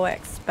than people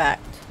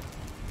expect.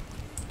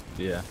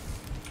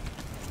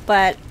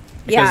 But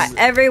because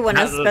everyone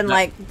has been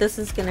like, this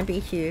is gonna be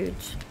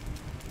huge.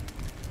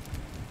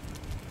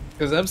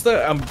 Because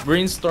I'm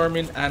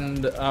brainstorming,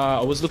 and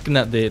I was looking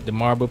at the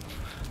marble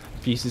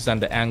pieces and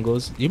the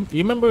angles. You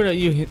remember that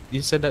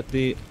you said that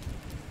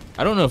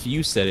I don't know if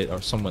you said it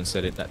or someone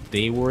said it, that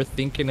they were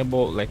thinking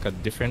about like a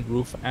different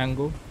roof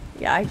angle.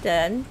 Yeah, I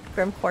did.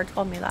 Grimcore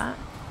told me that.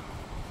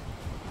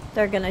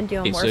 They're gonna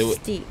do a more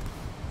steep.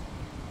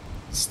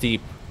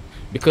 Steep.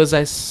 Because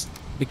the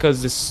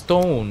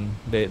stone,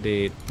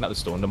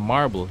 the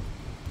marble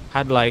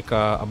had like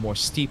a more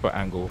steeper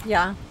angle.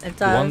 Yeah, it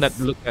does. The one that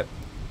looked at,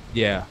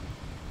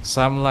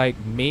 so I'm like,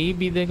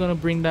 maybe they're gonna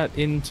bring that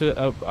into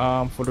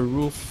for the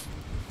roof,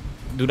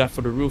 do that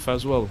for the roof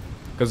as well.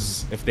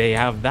 Because if they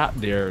have that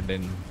there,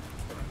 then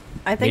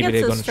I think maybe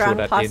it's they're a gonna strong show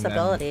that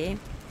possibility.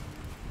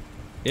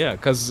 Yeah,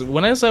 because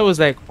when I was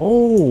like,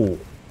 oh,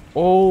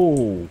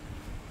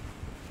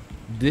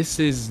 this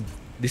is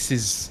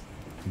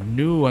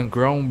new and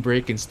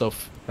groundbreaking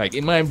stuff. Like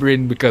in my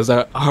brain, because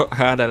I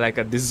had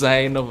a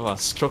design of a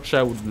structure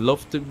I would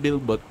love to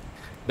build, but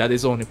that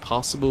is only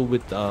possible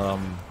with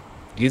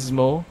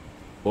Gizmo.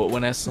 But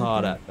when I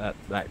saw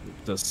that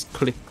just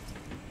clicked,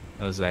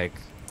 I was like,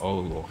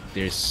 oh,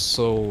 there's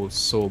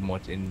so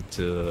much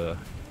into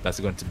that's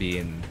going to be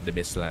in the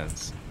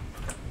Mistlands.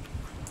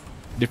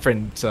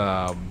 Different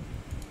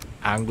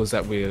angles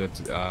that we're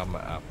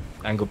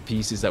angle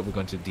pieces that we're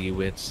going to deal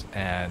with,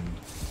 and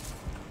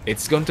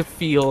it's going to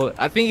feel.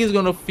 I think it's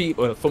going to feel.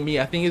 Well, for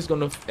me, I think it's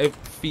going to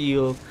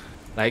feel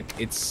like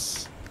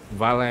it's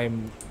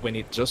Valheim when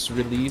it just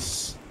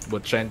released,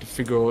 but trying to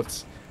figure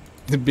out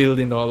the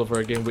building all over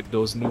again with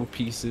those new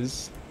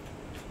pieces.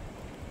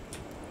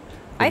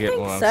 I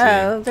think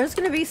so. There's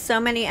going to be so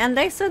many, and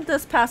they said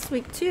this past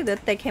week too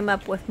that they came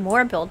up with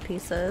more build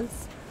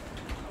pieces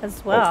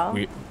as well.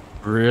 Oh,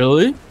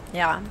 really?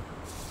 Yeah.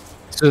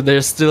 So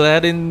they're still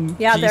adding.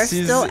 Yeah, they're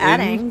pieces still in?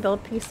 adding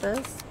build pieces.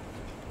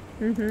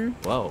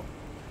 Wow.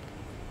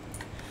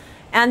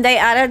 And they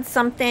added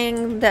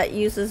something that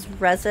uses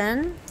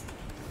resin.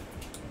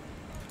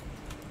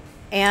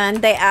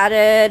 And they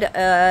added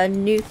a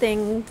new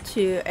thing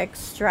to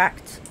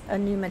extract a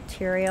new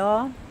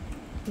material.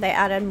 They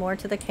added more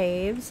to the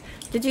caves.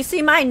 Did you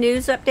see my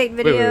news update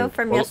video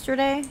from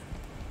yesterday?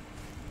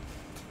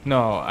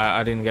 No,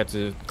 I didn't get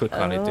to click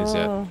on it just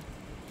yet.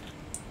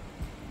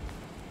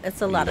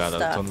 It's a lot of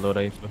stuff.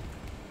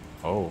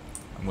 Oh,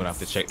 I'm gonna have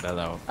to check that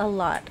out. A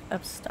lot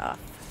of stuff.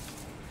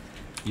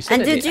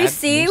 And did you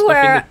see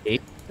where?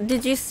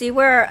 Did you see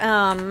where?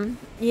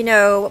 You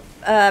know,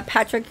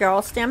 Patrick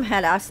Yarlstam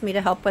had asked me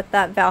to help with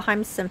that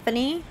Valheim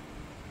symphony.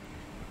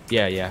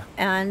 Yeah.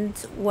 And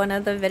one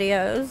of the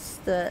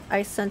videos that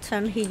I sent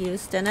him, he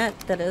used in it,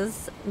 that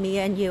is me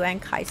and you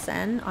and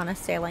Kaisen on a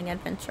sailing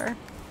adventure.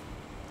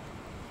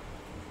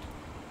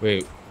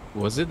 Wait,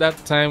 was it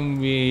that time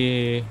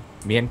me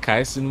and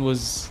Kaisen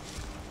was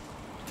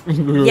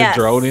we were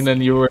drowning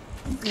and you were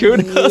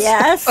killing us?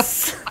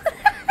 Yes.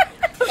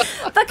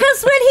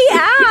 Because when he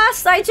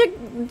asked, I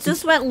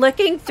just went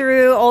looking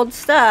through old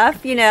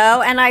stuff, you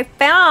know, and I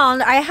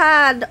found I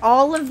had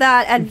all of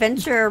that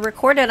adventure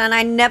recorded and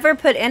I never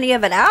put any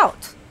of it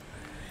out.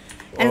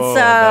 And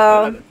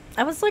so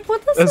I was like, well,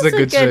 this is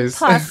a good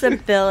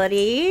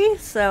possibility.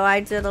 So I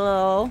did a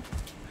little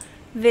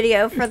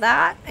video for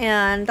that,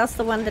 and that's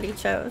the one that he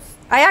chose.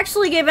 I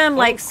actually gave him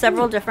like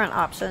several different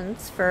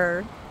options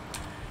for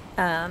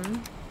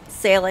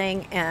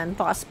sailing and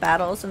boss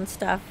battles and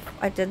stuff.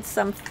 I did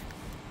some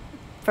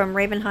from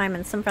Ravenheim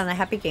and some from the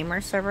Happy Gamer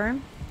server.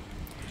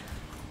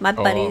 My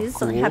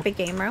buddies on Happy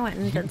Gamer went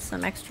and did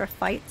some extra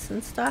fights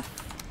and stuff.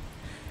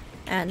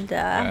 And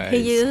he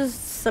used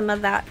some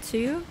of that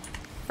too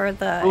for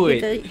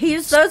the he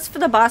used those for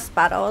the boss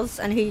battles,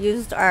 and he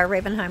used our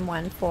Ravenheim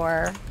one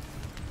for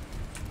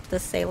the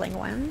sailing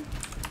one.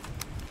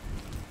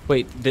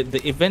 Wait,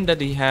 the event that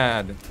he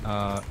had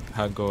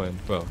going,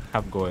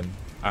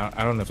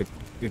 I don't know if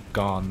it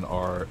gone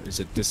or is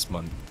it this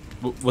month?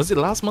 Was it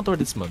last month or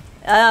this month?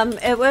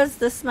 It was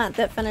this month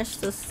that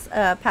finished this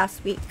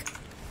past week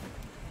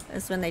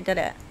is when they did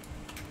it.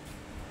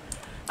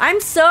 I'm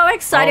so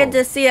excited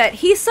to see it.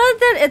 He said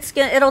that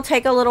it'll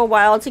take a little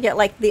while to get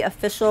like the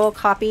official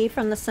copy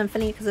from the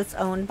symphony because it's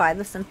owned by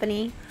the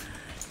symphony.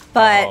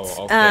 But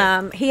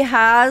he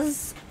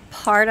has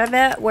part of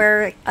it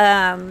where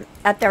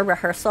at their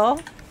rehearsal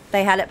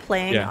they had it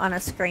playing on a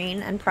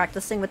screen and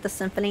practicing with the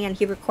symphony, and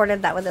he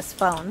recorded that with his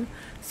phone.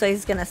 So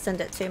he's gonna send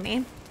it to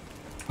me.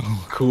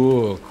 Oh,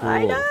 cool.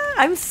 I know.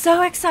 I'm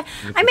so excited.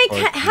 I mean,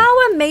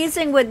 how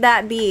amazing would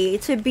that be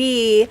to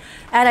be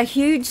at a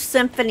huge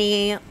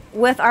symphony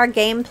with our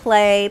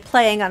gameplay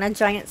playing on a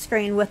giant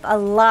screen with a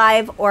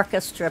live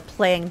orchestra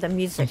playing the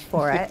music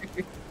for it?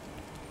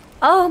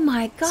 Oh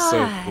my god.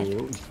 So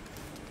cool.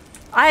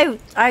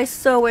 I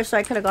so wish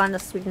I could have gone to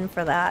Sweden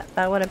for that.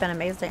 That would have been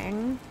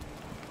amazing.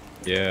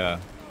 Yeah.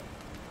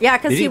 Yeah,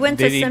 because he went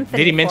to symphony.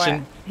 Did he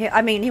mention?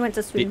 He went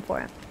to Sweden for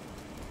it.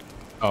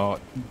 Oh,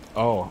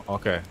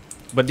 okay.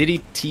 But did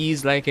he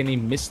tease like any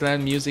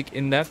Mistland music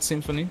in that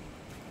symphony?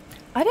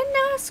 I didn't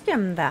ask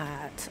him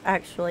that,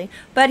 actually.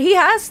 But he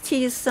has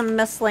teased some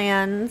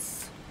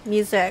Mistland's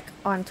music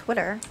on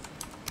Twitter.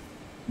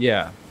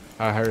 Yeah,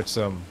 I heard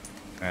some,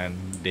 and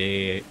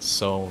they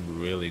sound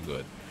really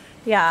good.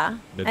 Yeah,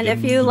 and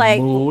if you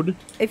like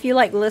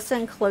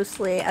listen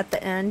closely at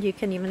the end, you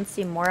can even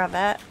see more of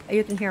it.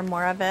 You can hear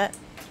more of it.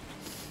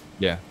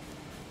 Yeah.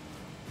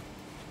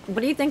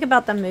 What do you think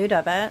about the mood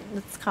of it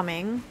that's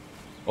coming?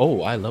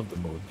 Oh, I love the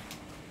mood.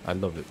 I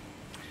love it.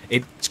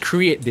 It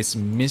creates this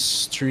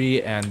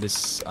mystery and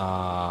this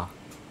I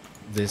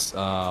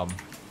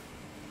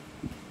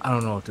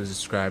don't know how to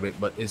describe it,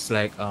 but it's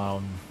like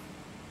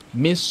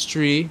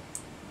mystery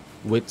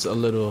with a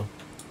little.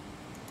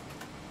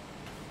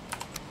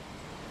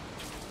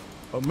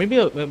 Or maybe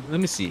let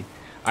me see.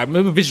 I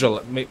maybe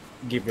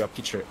give you a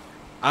picture.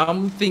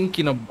 I'm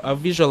thinking of I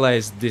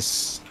visualize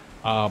this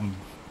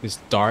this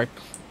dark,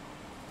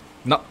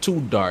 not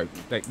too dark,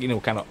 like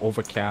kind of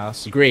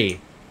overcast, gray.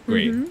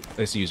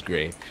 Let's use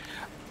gray,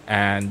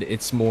 and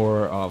it's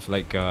more of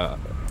like kind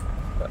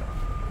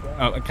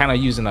of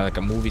using like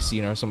a movie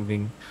scene or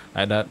something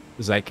like that.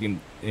 It's like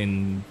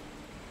in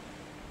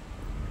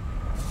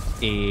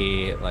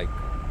a like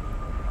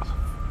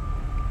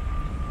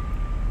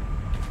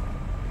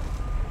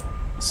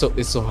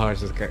it's so hard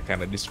to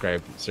kind of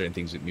describe certain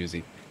things with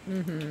music.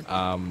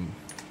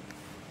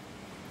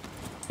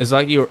 It's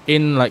like you're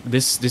in like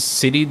this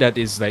city that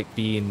is like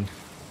being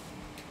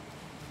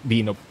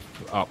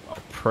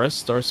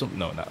oppressed or something.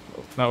 No,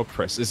 not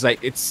oppressed. It's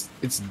like it's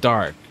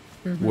dark,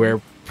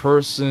 where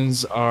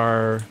persons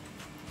are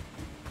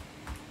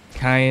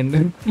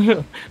kind.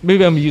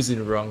 Maybe I'm using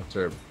the wrong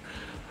term.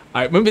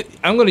 I remember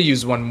I'm gonna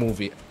use one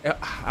movie.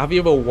 Have you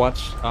ever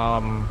watched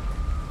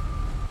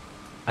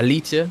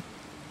Alita?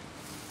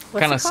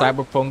 What's Kind it of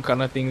called? cyberpunk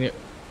kind of thing.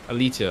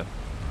 Alita.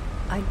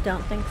 I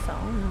don't think so.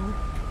 No.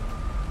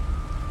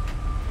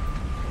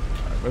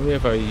 Maybe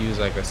if I use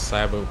like a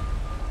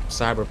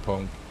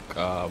cyberpunk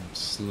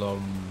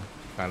slum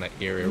kind of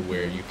area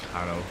where you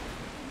kind of,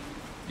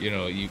 you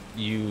know,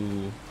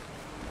 you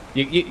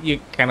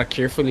kind of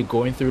carefully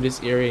going through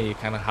this area. And you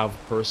kind of have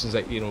persons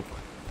that, you know,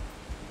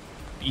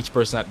 each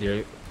person at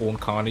their own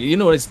corner. You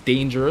know, it's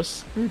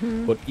dangerous,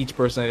 but each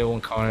person at their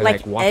own corner,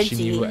 like watching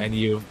edgy. you, and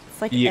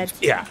It's like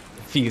edgy. yeah, it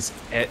feels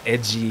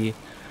edgy,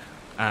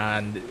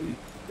 and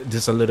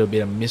there's a little bit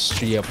of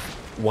mystery of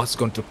what's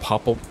going to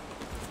pop up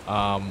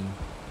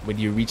when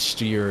you reach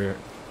to your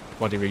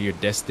whatever your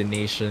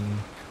destination,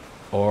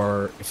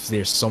 or if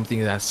there's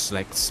something that's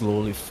like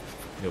slowly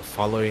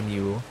following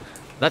you,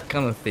 that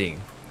kind of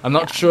thing. I'm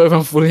not sure if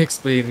I'm fully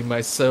explaining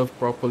myself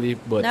properly,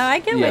 but No, I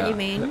get what yeah, you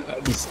mean.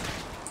 it's-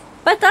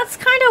 But that's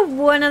kind of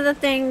one of the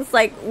things,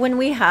 like when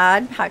we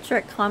had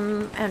Patrick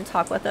come and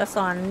talk with us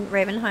on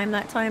Ravenheim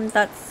that time,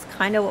 that's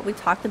kind of what we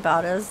talked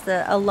about, is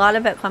that a lot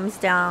of it comes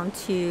down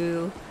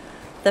to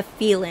the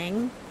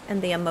feeling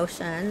and the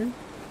emotion.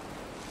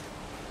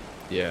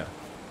 yeah.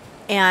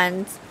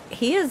 And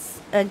he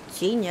is a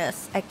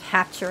genius at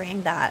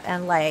capturing that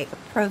and like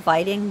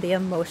providing the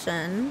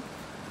emotion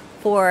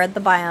for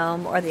the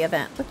biome or the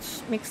event,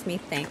 which makes me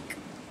think,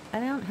 I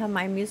don't have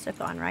my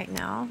music on right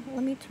now.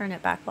 Let me turn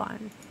it back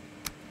on.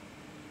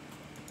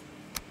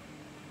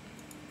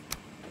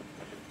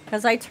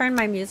 Because I turn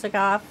my music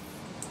off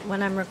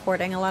when I'm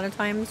recording a lot of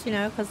times, you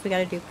know, because we got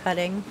to do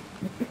cutting.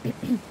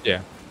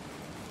 Yeah.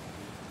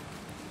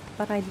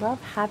 But I love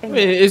having I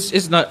mean, it.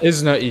 it's not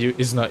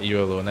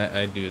you alone.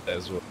 I do it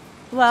as well.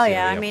 Well, So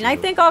yeah, you I have mean, to I do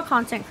it. think all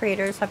content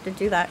creators have to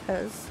do that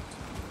because,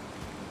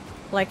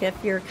 like, if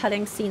you're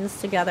cutting scenes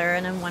together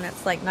and then when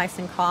it's like nice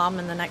and calm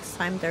and the next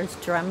time there's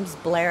drums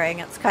blaring,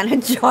 it's kind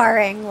of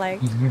jarring. Like,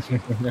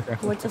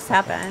 what just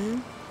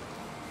happened?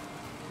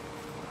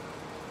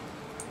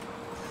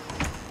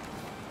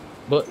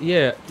 But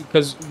yeah,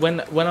 because when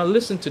I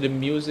listened to the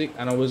music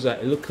and I was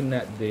looking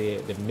at the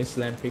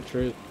Mistland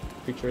pictures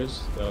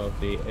of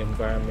the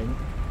environment,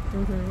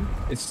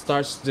 it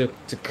starts to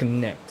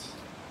connect.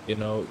 You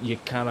know, you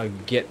kind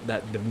of get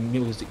that the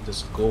music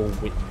just go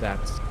with that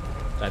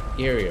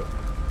area,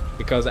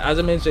 because as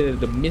I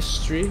mentioned, the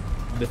mystery,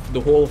 the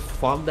whole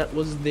fog that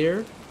was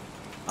there,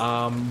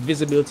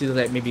 visibility is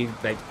like maybe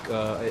like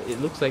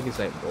it looks like it's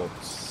like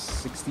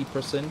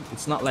 60%.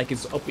 It's not like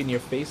it's up in your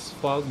face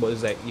fog, but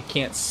it's like you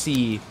can't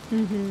see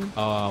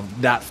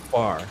that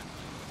far,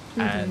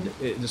 and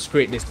it just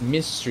create this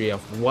mystery of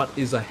what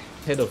is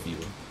ahead of you,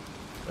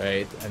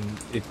 right?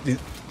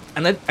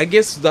 And I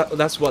guess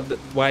that's why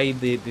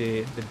the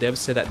devs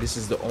said that this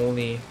is the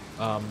only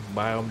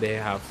biome they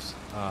have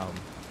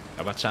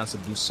a chance to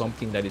do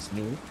something that is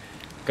new,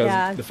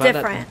 because the fact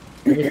different.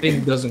 that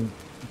everything doesn't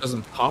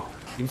pop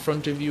in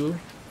front of you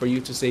for you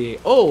to say,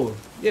 oh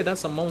yeah,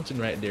 that's a mountain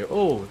right there,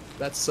 oh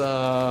that's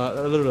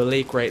a little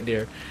lake right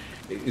there.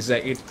 It's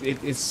like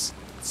it's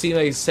seems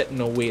like it's set in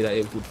a way that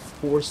it would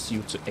force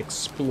you to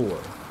explore.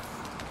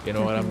 You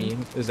know what I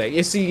mean? It's like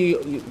you see,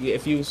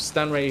 if you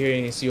stand right here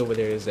and you see over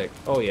there, it's like,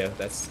 oh yeah,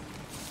 that's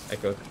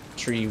like a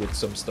tree with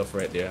some stuff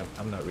right there.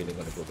 I'm not really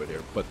gonna go over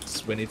there. But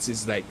when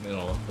it's like, you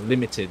know,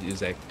 limited,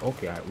 it's like,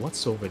 okay, all right,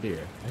 what's over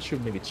there? I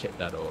should maybe check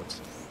that out.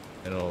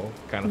 You know,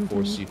 kind of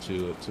force you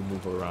to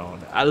move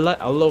around. I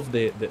love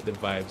the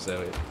vibes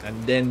of it,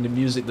 and then the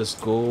music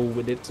just go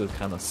with it to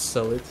kind of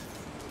sell it.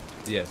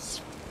 Yes,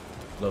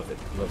 love it.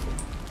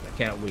 I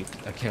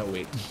can't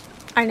wait.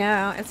 I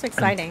know, it's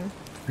exciting.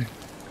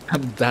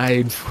 I'm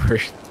dying for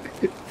it.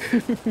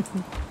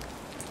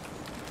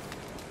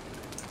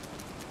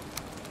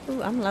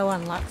 Ooh, I'm low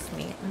on lox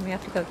meat, and we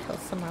have to go kill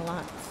some more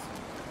lox.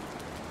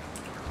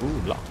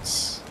 Ooh,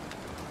 lots.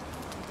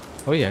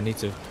 Oh yeah, I need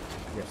to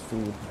get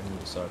food. I need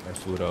to sort my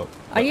food out.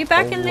 Are you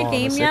back in the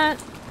game yet?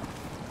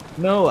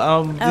 No,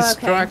 I'm okay.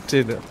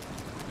 distracted.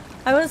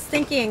 I was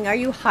thinking, are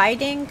you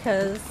hiding?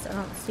 Because I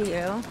don't see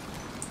you.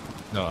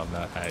 No, I'm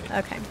not hiding.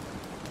 Okay.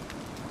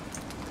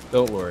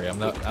 Don't worry, I'm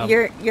not.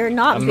 You're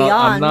not I'm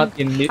beyond not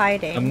in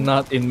hiding. I'm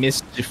not in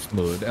mischief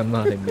mode. I'm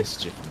not in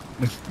mischief.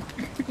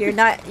 You're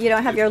not. You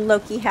don't have your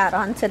Loki hat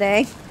on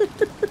today.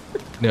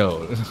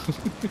 No.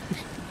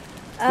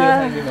 Still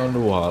hanging on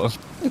the wall.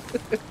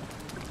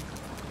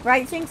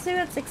 Right,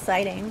 Jinxu? It's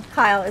exciting.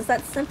 Kyle, is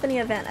that symphony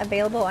event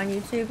available on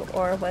YouTube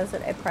or was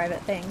it a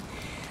private thing?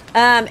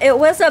 It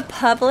was a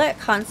public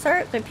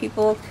concert that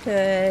people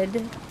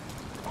could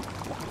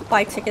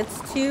buy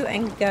tickets to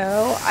and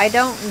go. I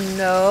don't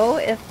know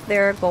if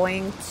they're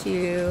going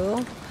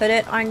to put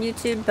it on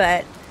YouTube,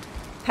 but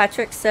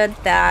Patrick said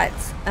that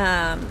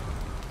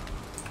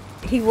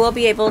he will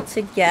be able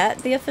to get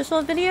the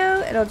official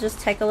video. It'll just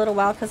take a little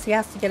while because he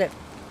has to get it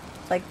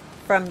like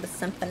from the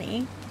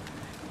symphony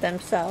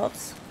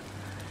themselves.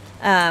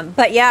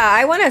 But yeah,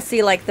 I want to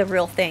see like the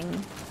real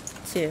thing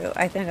too.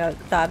 I think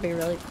that'd be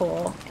really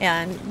cool.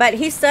 But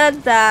he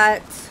said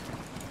that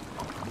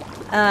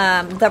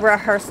the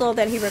rehearsal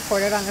that he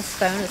recorded on his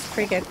phone is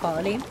pretty good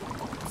quality.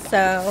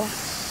 So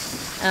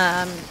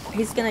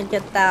he's gonna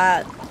get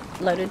that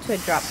loaded to a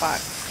Dropbox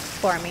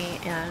for me,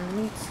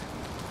 and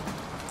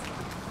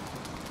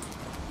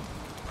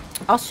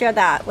I'll share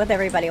that with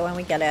everybody when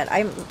we get it.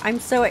 I'm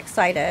so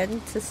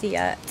excited to see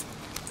it.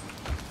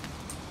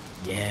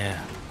 Yeah.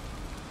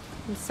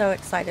 I'm so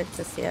excited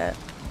to see it.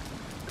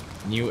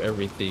 New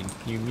everything.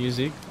 New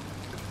music.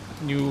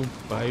 New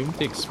biome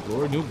to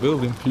explore. New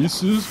building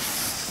pieces.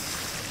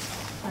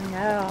 I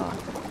know.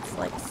 It's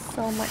like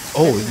so much.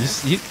 Oh,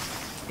 goodness.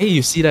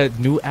 you see that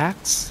new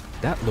axe?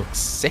 That looks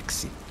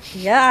sexy.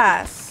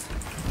 Yes.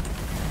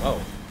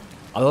 Wow.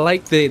 I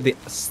like the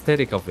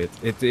aesthetic of it.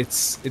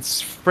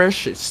 It's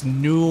fresh, it's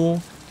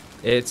new.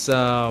 It's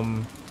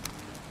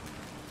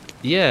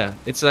yeah,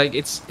 it's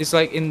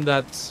like in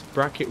that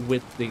bracket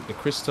with the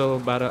crystal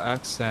battle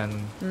axe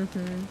and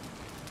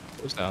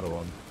what's the other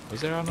one?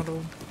 Was there another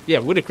one? Yeah,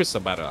 with the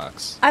crystal battle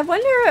axe. I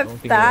wonder don't if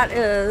think that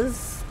there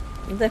is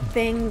the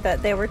thing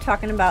that they were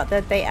talking about,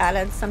 that they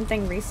added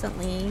something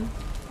recently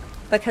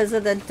because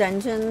of the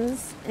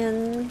dungeons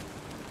in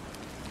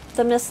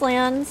the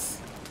Mistlands.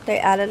 They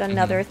added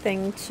another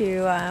thing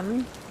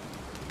to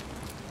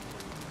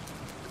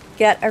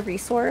get a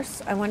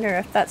resource. I wonder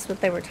if that's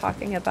what they were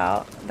talking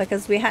about,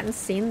 because we hadn't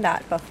seen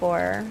that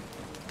before.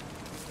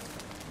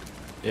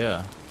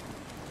 Yeah.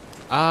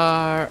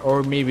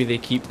 Or maybe they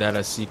keep that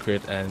a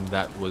secret, and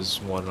that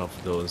was one of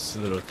those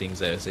little things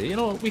that I say, you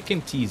know, we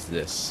can tease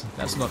this.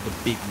 That's not the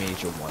big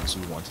major ones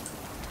we want to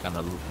kind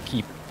of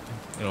keep,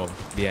 you know,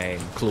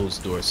 behind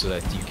closed doors so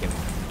that you can,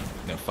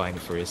 you know, find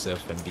it for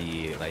yourself and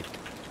be like,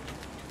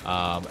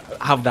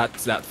 have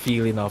that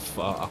feeling of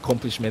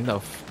accomplishment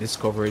of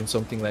discovering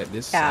something like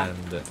this, Yeah.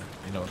 and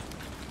you know,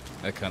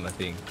 that kind of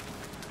thing.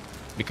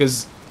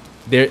 Because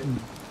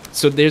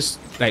there's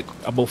like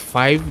about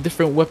 5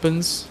 different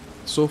weapons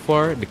so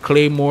far. The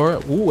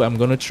claymore, ooh, I'm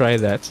gonna try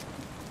that.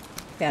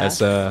 Yeah.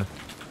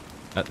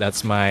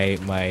 That's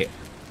my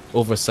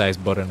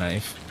oversized butter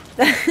knife.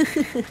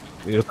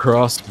 The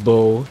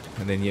crossbow,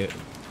 and then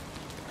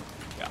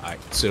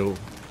so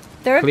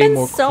There have been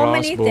Claymore, so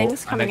many crossbow,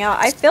 things and coming a- out.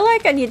 I feel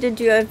like I need to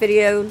do a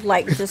video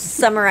like just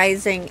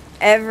summarizing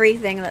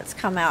everything that's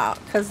come out,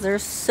 because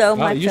there's so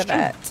much you of should.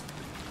 it.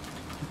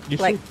 you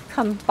Like should.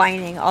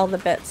 combining all the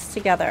bits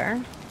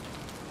together.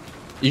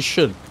 You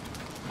should.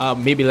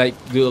 Maybe like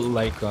do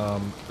like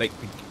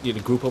you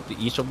know, group up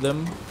each of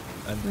them,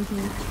 and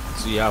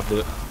so you have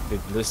the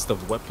list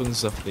of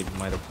weapons that they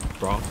might have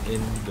brought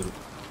in,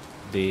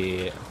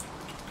 the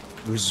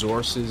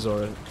resources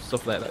or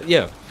stuff like that.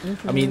 Yeah,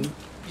 I mean,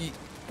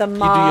 The you do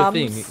your mobs.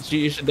 thing.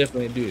 You should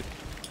definitely do it.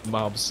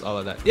 Mobs, all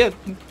of that. Yeah,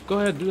 go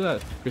ahead, do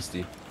that, Christy.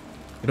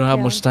 You don't have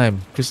Yeah. much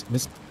time.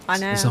 Christmas I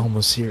know. is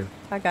almost here.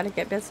 I gotta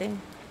get busy.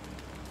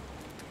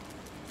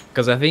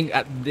 Because I think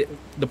at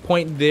the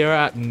point they're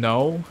at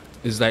now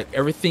is like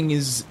everything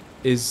is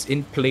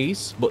in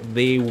place, but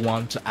they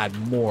want to add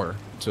more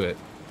to it.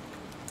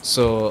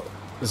 So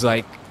it's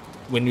like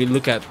when you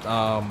look at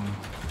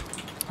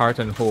Heart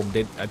and Home,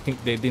 I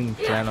think they didn't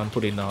plan on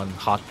putting on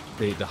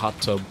the hot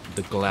tub,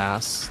 the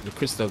glass, the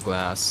crystal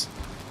glass,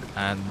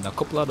 and a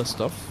couple other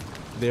stuff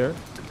there.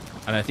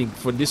 And I think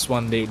for this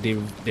one, they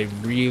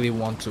really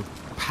want to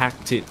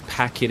pack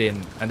it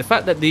in. And the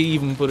fact that they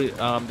even put it,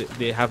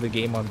 they have the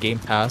game on Game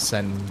Pass,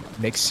 and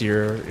next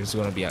year is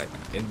going to be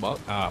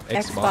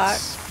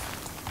Xbox.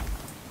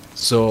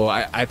 So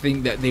I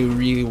think that they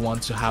really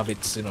want to have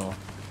it,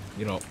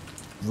 you know,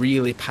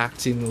 really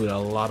packed in with a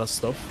lot of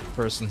stuff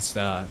persons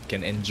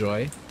can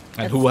enjoy,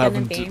 and It's who gonna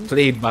haven't be.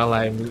 played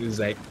Valheim is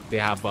like they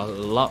have a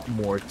lot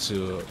more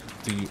to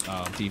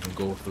even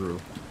go through.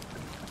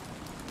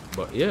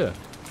 But yeah,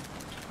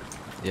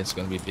 it's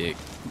gonna be big.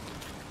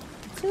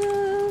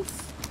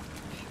 Just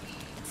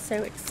so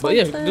excited. But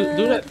yeah,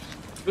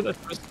 do that,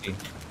 Christy.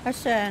 I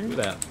should. Do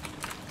that.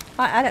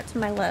 I'll add it to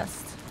my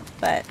list.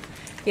 But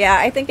yeah,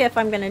 I think if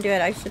I'm going to do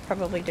it, I should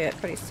probably do it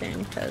pretty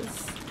soon,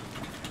 because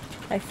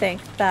I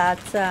think that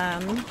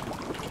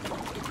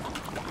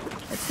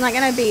it's not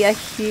going to be a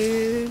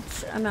huge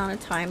amount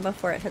of time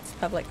before it hits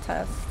public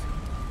test.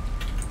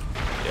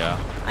 Yeah.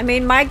 I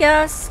mean, my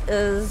guess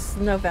is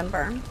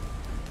November.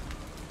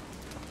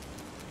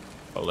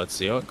 Well, let's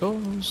see how it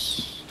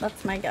goes.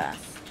 That's my guess.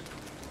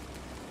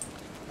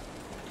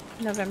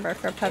 November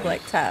for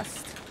public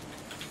test.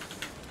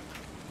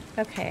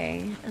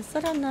 Okay, is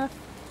that enough?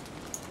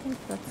 I think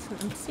that's,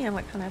 I'm seeing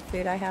what kind of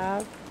food I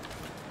have.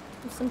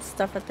 There's some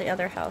stuff at the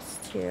other house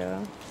too.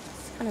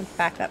 It's kind of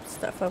backup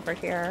stuff over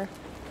here.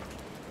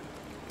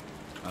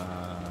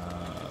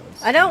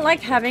 I don't like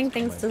having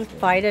things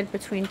divided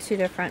between two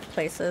different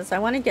places. I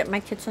want to get my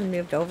kitchen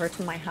moved over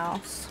to my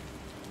house.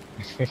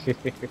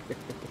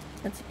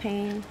 It's a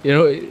pain.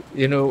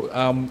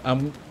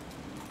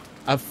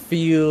 I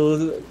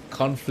feel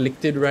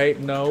conflicted right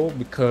now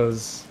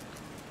because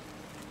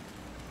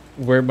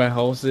where my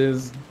house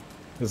is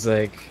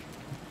like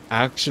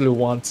I actually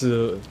want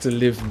to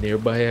live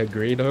nearby a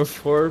grader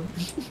farm.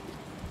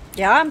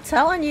 Yeah, I'm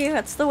telling you,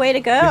 it's the way to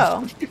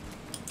go.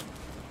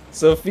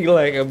 So I feel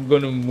like I'm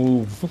gonna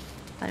move.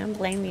 I don't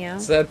blame you.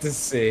 Sad to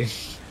say.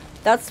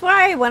 That's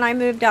why when I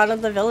moved out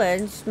of the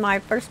village, my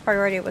first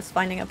priority was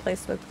finding a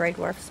place with gray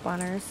dwarf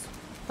spawners.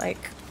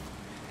 Like,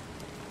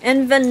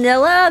 in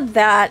vanilla,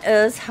 that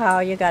is how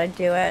you gotta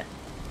do it.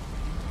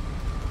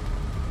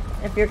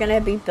 If you're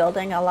gonna be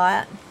building a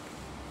lot.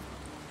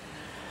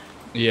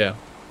 Yeah.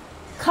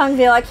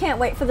 Kongville, I can't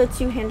wait for the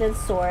two-handed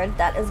sword.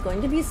 That is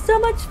going to be so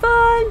much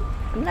fun.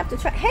 I'm gonna have to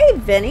try. Hey,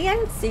 Vinny, I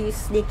didn't see you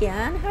sneak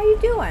in. How you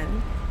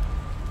doing?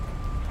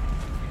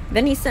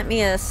 Vinny sent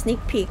me a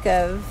sneak peek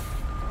of...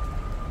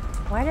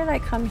 Why did I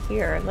come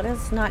here? That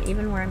is not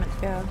even where I meant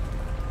to go.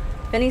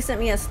 Vinny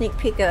sent me a sneak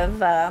peek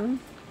of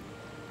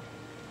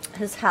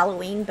his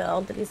Halloween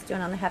build that he's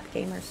doing on the Happy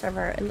Gamer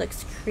server. It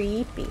looks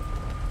creepy.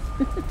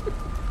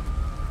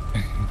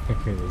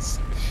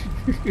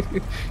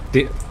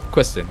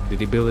 Question, did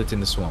he build it in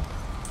the swamp?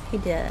 He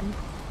did.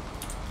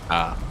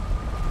 Ah.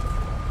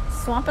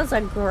 Swamp is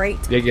a great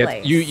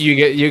place.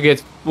 You get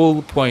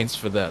full points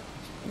for that.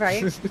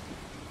 Right?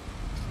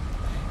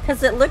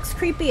 Because it looks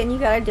creepy and you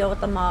gotta deal with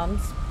the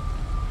mobs.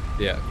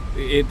 Yeah,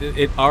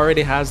 it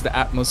already has the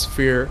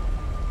atmosphere,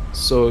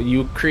 so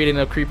you creating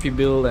a creepy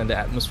build and the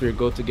atmosphere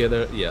go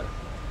together. Yeah,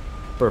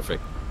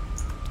 perfect.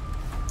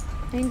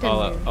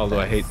 Although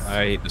I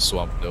hate the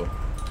swamp though.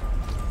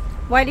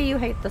 Why do you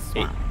hate the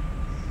swamp?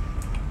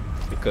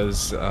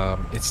 Because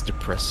it's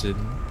depressing.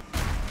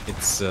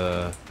 It's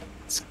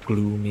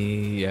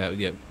gloomy.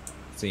 Yeah,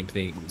 same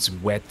thing. It's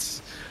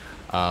wet.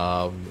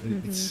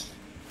 It's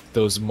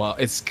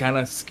it's kind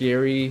of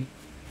scary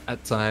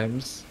at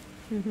times.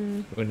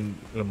 When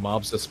the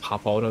mobs just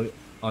pop out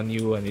on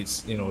you and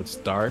it's it's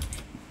dark.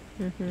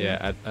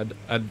 Yeah,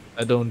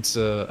 I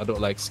don't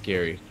like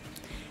scary.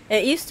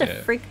 It used to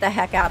freak the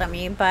heck out of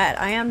me, but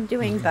I am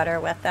doing better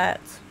with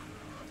it.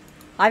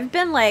 I've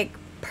been like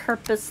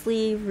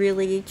purposely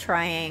really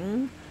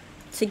trying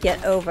to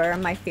get over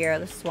my fear of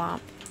the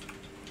swamp.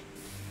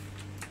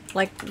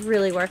 Like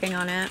really working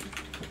on it.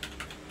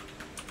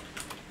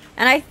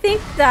 And I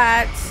think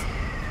that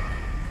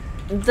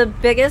the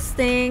biggest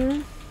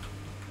thing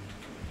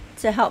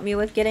to help me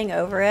with getting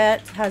over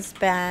it has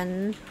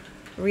been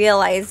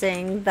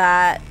realizing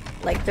that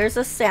like there's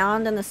a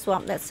sound in the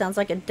swamp that sounds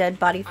like a dead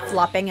body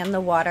flopping in the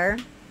water.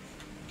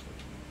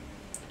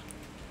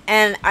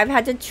 And I've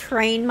had to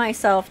train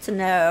myself to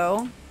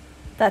know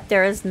that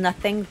there is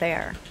nothing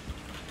there.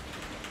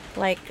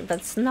 Like,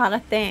 that's not a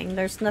thing.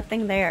 There's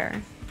nothing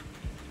there.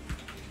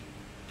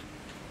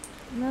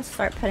 I'm gonna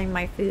start putting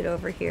my food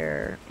over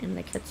here in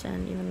the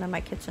kitchen, even though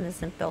my kitchen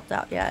isn't built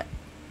out yet.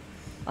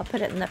 I'll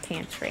put it in the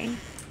pantry.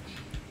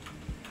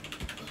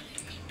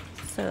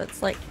 So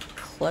it's like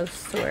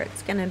close to where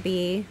it's gonna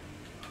be.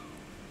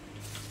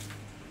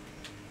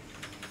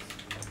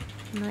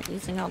 I'm not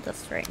using all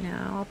this right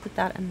now. I'll put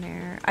that in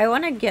there. I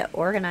want to get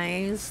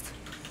organized.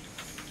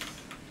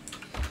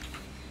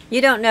 You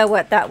don't know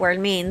what that word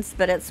means,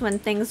 but it's when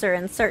things are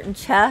in certain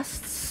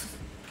chests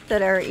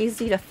that are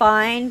easy to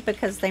find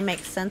because they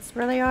make sense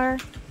where they are.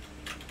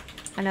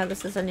 I know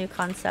this is a new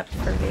concept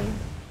for me.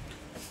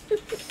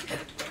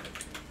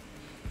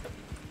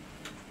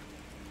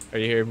 Are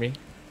you hearing me?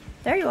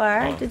 There you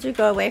are. Oh. Did you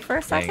go away for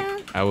a Dang,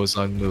 second? I was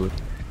on mute.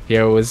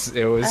 Yeah, it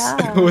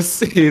was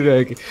saying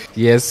like,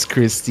 yes,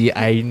 Christy,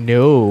 I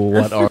know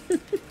what are.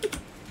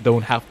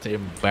 Don't have to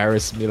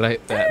embarrass me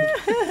like that.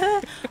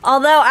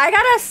 Although I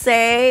gotta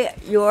say,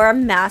 your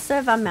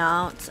massive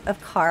amount of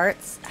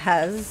carts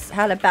has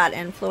had a bad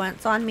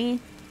influence on me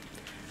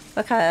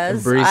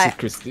because Embrace it,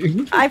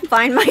 Christy. I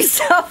find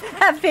myself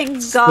having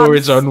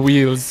Storage on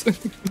wheels.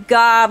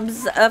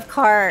 gobs of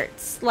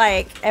carts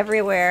like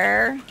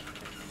everywhere.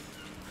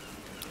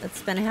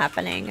 It's been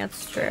happening.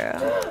 It's true.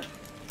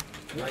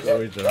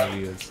 Storage on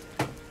wheels.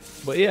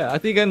 But yeah, I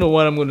think I know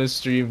what I'm gonna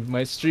stream.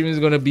 My stream is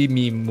gonna be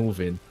me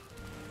moving.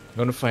 I'm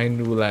gonna find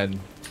new land.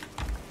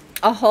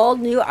 A whole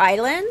new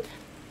island?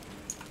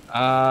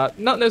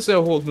 Not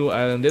necessarily a whole new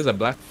island. There's a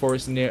black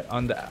forest near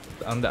on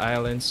the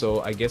island,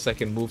 so I guess I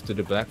can move to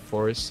the black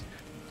forest,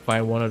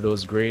 find one of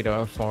those great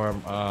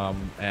farm,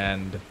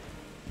 and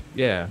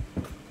yeah,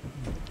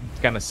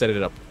 kind of set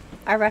it up.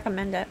 I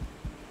recommend it.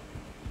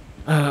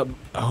 I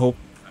hope.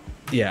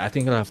 Yeah, I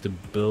think I'll have to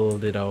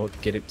build it out,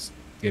 get it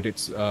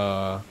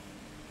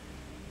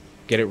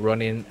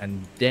running,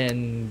 and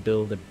then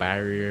build a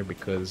barrier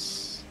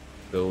because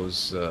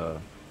those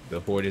the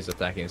horde is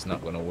attacking is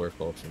not going to work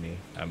out for me.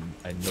 I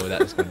know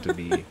that is going to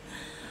be.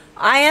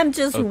 I am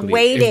just ugly.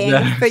 waiting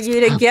for you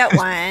to get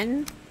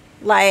one.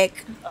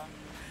 Like,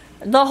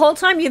 the whole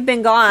time you've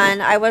been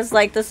gone, I was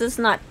like, this is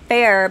not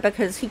fair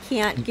because he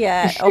can't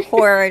get a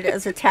horde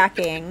as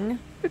attacking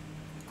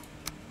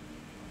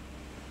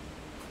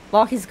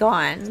while he's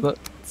gone.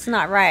 It's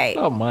not right.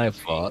 Not my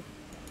fault.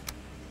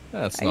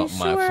 That's not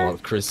my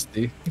fault,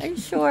 Christy. Are you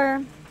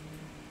sure?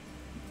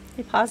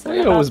 You're positive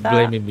Why about always that?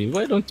 blaming me?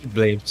 Why don't you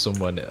blame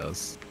someone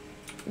else?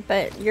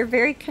 But you're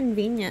very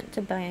convenient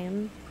to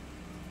blame.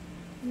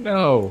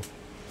 No.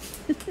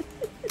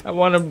 I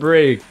want a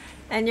break.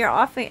 And you're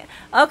offering.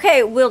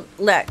 Okay, we'll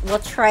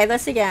try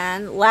this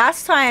again.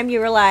 Last time you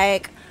were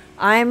like,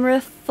 I'm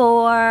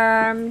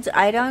reformed.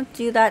 I don't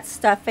do that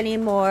stuff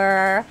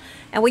anymore.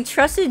 And we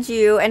trusted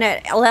you, and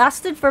it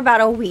lasted for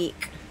about a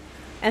week.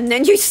 And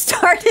then you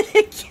started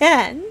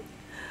again.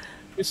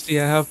 Christy,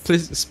 I have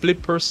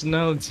split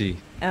personality.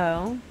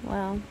 Oh,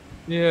 well.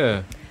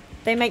 Yeah.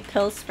 They make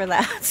pills for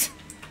that.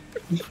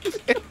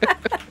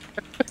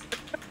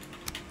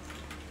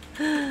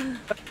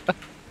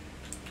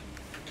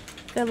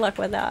 Good luck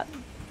with that.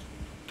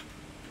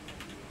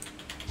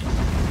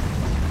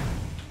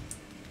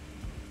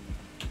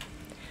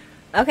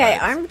 Okay,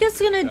 I'm just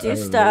gonna do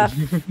stuff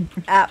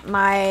at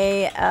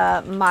my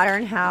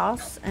modern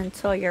house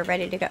until you're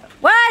ready to go.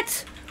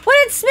 What? What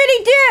did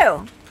Smitty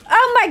do?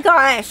 Oh my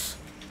gosh.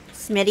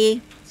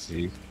 Smitty.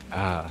 See?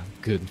 Ah,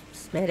 good.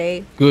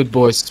 Smitty. Good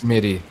boy,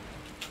 Smitty.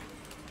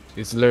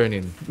 He's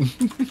learning.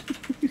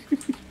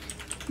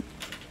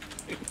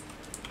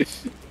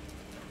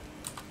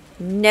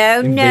 No.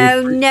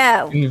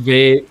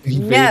 Invade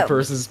No.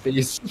 person's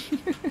space.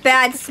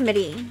 Bad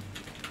Smitty.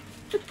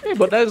 Hey,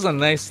 but that's a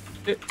nice.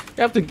 You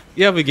have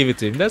to give it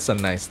to him. That's a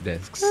nice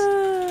desk.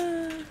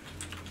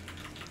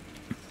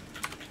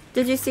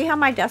 Did you see how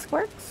my desk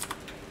works?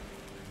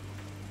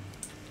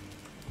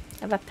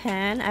 I have a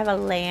pen, I have a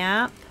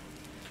lamp,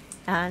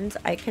 and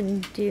I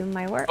can do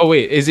my work. Oh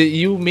wait, is it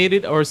you made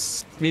it or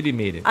Smitty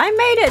made it? I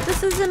made it.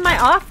 This is in my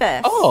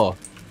office. Oh,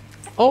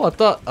 I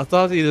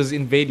thought he just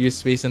invade your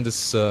space and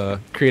just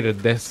create a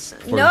desk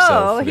for no,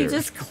 himself. he there.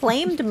 just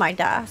claimed my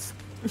desk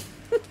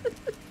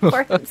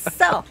for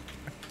himself.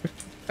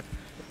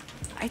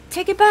 I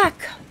take it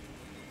back.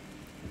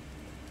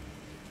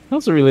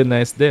 That's a really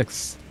nice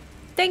desk.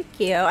 Thank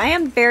you. I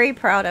am very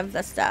proud of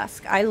this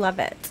desk. I love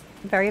it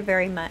very,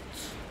 very much.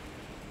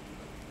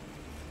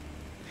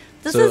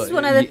 This So, is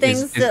one of the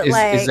things that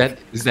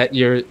is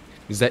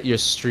that your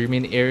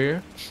streaming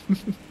area?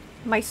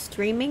 my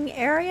streaming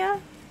area.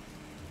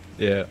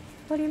 Yeah.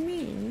 What do you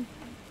mean?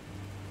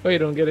 Oh, you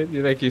don't get it?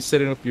 You're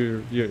setting up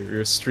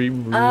your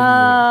stream room.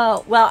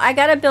 Oh, well, I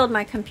gotta build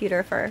my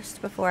computer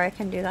first before I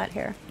can do that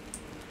here.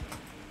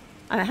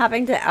 I'm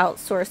having to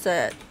outsource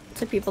it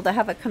to people that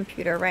have a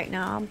computer right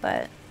now,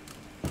 but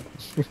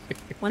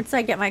once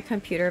I get my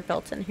computer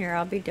built in here,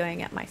 I'll be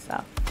doing it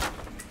myself.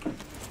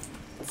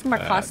 It's more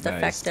cost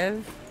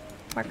effective.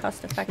 More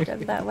cost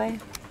effective that way.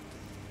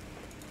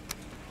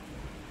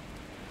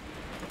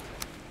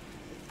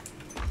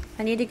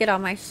 I need to get all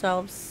my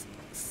shelves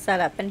set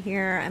up in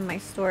here and my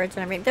storage and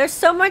everything. There's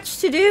so much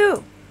to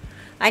do.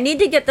 I need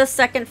to get the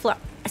second floor.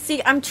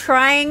 See, I'm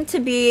trying to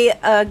be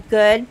a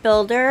good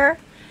builder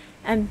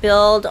and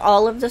build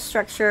all of the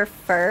structure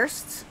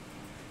first,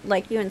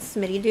 like you and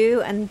Smitty do,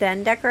 and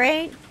then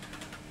decorate.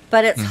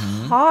 But it's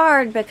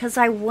hard because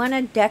I want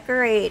to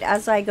decorate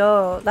as I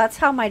go. That's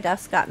how my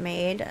desk got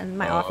made and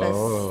my office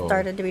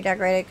started to be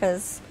decorated,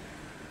 because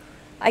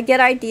I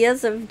get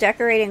ideas of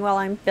decorating while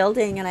I'm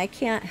building and I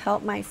can't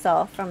help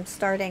myself from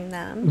starting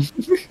them.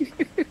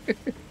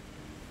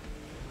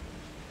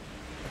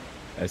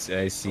 I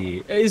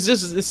see. It's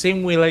just the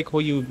same way like how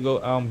you go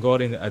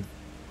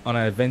on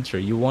an adventure.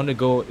 You want to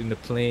go in the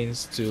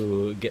plains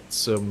to get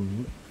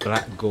some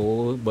black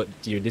gold, but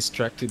you're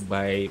distracted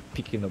by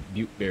picking up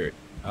buteberry.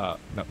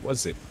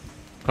 What's it?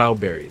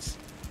 Cloudberries.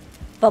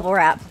 Bubble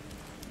wrap.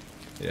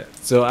 Yeah.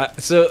 So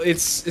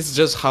it's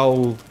just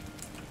how,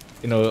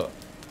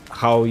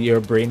 how your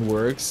brain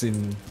works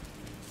in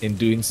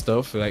doing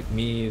stuff. Like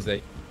me, it's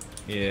like,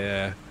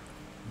 yeah,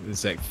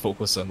 it's like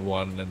focus on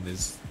one, and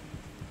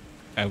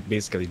I'm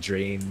basically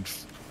drained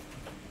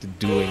to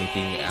do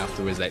anything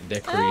afterwards, like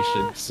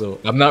decoration. So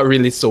I'm not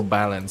really so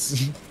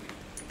balanced.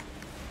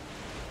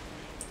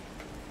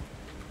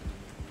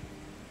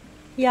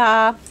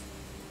 Yeah.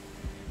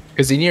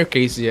 Because in your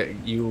case,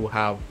 you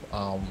have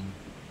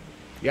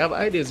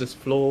ideas that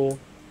flow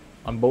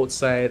on both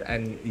sides,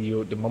 and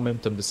the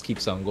momentum just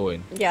keeps on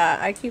going. Yeah,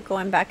 I keep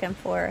going back and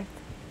forth.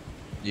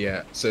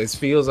 Yeah, so it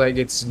feels like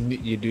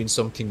you're doing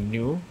something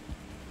new.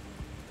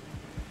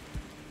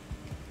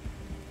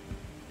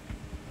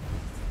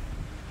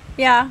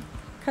 Yeah,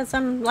 because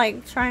I'm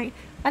like trying.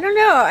 I don't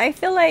know. I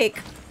feel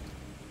like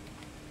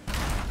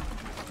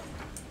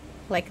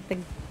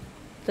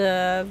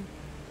a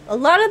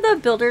lot of the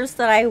builders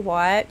that I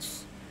watch,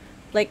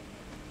 like,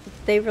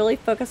 they really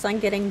focus on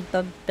getting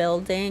the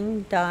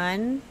building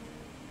done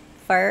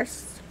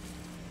first,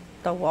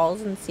 the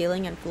walls and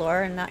ceiling and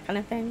floor and that kind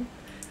of thing,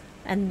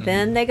 and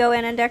then they go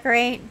in and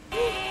decorate.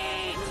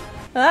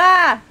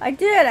 Ah, I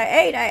did.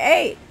 I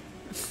ate.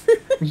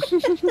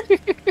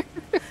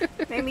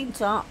 Made me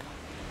jump.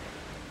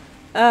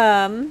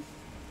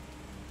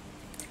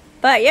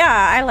 But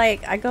yeah,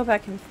 I go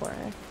back and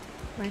forth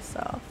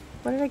myself.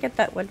 What did I get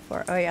that wood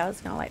for? Oh yeah, I was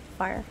gonna light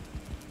fire.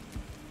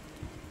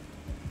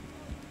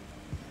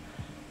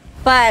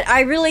 But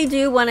I really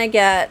do want to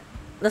get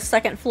the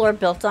second floor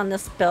built on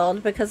this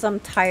build because I'm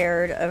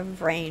tired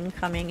of rain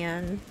coming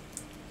in.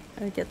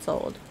 It gets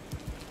old.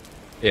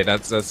 Yeah,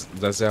 that's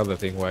the other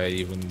thing why I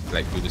even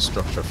like do the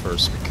structure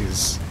first,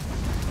 because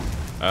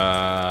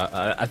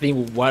I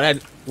think what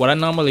I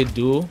normally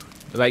do,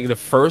 like the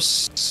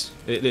first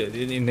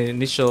in the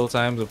initial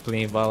times of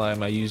playing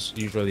Valheim, I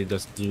usually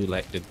just do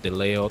like the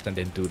layout and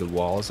then do the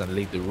walls and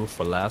leave the roof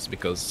for last,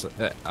 because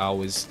I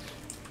always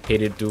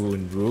hated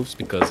doing roofs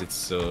because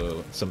it's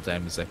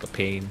sometimes it's like a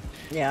pain.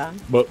 Yeah.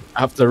 But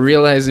after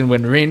realizing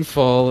when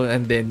rainfall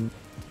and then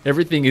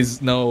everything is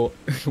now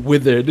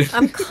withered,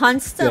 I'm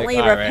constantly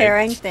like,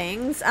 repairing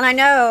things, and I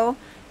know,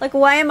 like,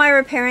 why am I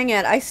repairing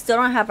it? I still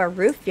don't have a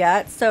roof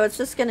yet, so it's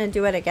just gonna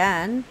do it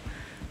again.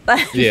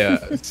 But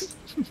yeah.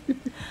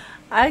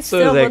 I So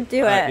still like, will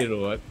do it. you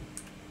know what?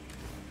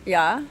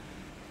 Yeah.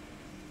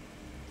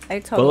 I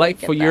totally But like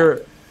get for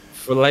that.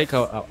 for like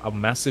a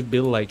massive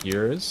build like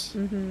yours,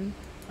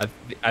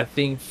 I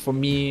think for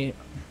me,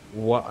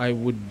 what I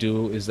would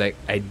do is like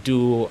I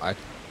do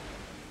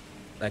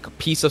like a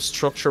piece of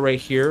structure right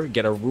here,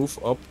 get a roof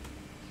up,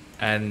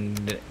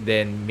 and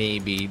then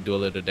maybe do a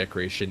little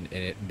decoration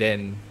in it.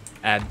 Then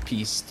add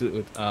piece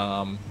to it,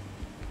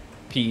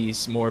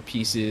 more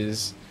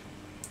pieces,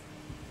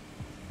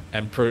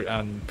 and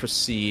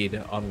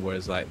proceed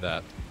onwards like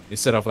that.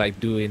 Instead of like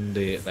doing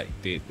the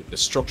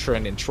structure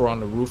and then throw on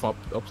the roof up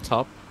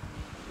top,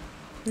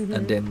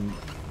 and then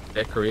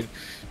decorate.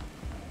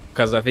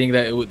 Because I think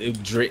that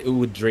it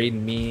would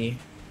drain me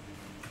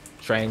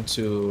trying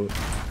to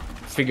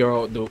figure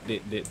out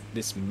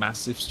this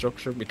massive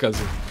structure,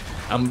 because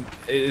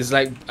it's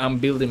like I'm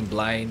building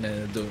blind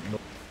and I don't know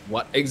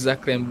what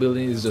exactly I'm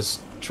building. Is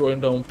just throwing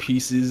down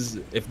pieces.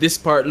 If this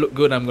part look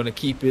good, I'm gonna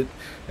keep it,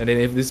 and then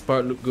if this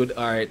part look good,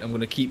 all right, I'm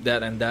gonna keep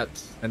that, and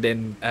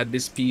then add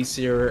this piece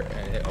here.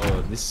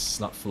 Oh, this is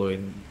not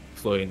flowing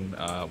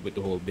with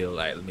the whole build.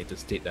 Right, let me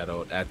just take that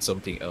out, add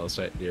something else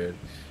right there.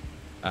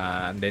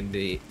 And then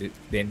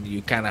then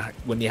you kind of,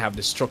 when you have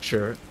the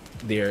structure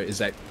there,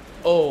 is like,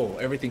 oh,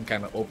 everything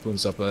kind of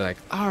opens up. Like,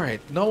 all right,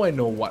 now I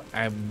know what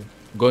I'm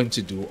going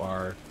to do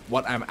or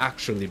what I'm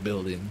actually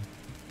building,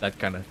 that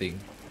kind of thing.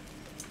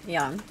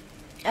 Yeah.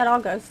 It all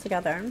goes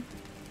together.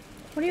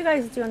 What are you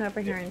guys doing over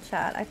here in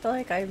chat? I feel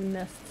like I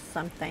missed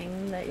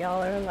something, that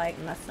y'all are like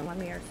messing with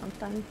me or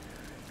something.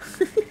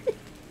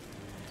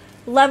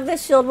 Love the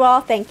shield wall.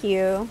 Thank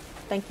you.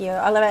 Thank you.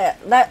 I love it.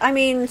 I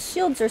mean,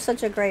 shields are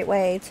such a great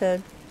way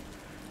to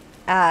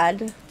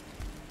add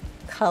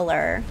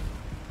color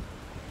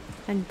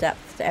and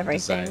depth to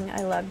everything. Design.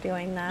 I love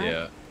doing that.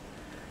 Yeah.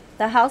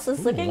 The house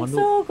is looking wonder-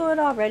 so good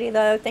already,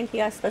 though. Thank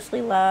you. I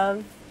especially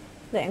love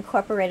the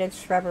incorporated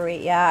shrubbery.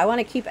 Yeah, I want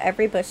to keep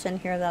every bush in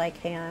here that I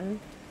can,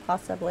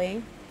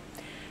 possibly.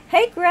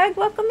 Hey, Greg,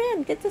 welcome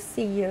in. Good to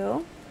see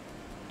you.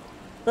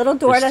 Little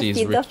door to Christy is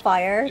feed the rich.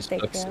 fire. He's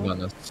Thank flexing you.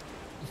 on us.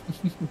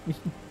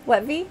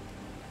 What, V?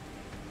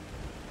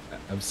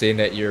 I'm saying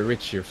that you're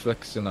rich. You're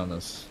flexing on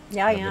us.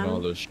 Yeah, I Having all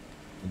am. those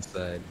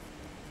inside.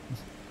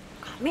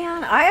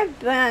 Man, I have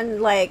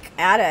been, like,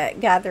 at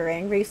it,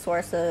 gathering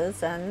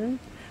resources, and...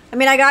 I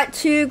mean, I got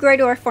 2 Grey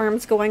Dwarf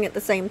farms going at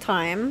the same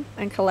time,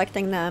 and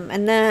collecting them,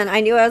 and then I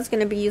knew I was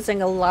going to be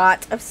using a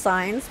lot of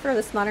signs for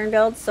this modern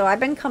build, so I've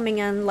been coming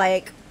in,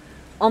 like,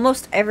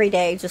 almost every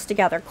day just to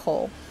gather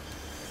coal.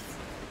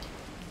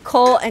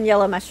 Coal and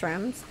yellow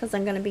mushrooms, because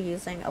I'm going to be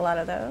using a lot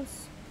of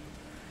those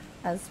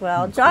as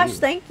well. Josh, cool.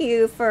 thank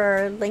you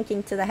for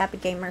linking to the Happy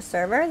Gamer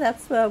server.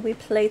 That's where we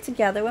play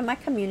together with my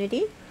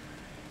community.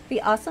 Be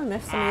awesome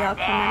if some of y'all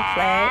come and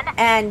play,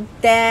 and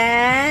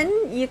then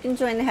you can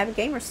join the Happy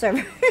Gamer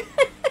server.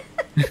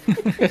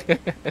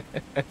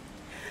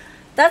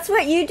 That's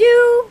what you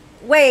do?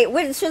 Wait,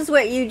 which is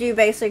what you do,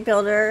 Basic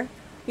Builder?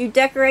 You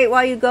decorate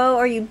while you go,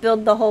 or you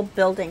build the whole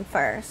building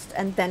first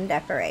and then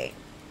decorate?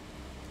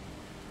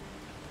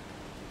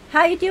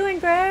 How you doing,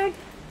 Greg?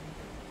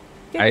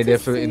 Good I to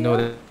definitely see know you.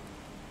 that.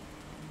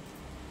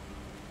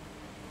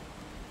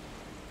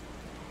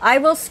 I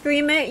will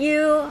scream at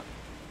you.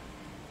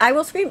 I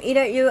will scream eat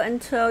at you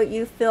until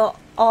you fill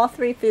all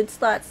 3 food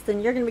slots.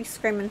 Then you're going to be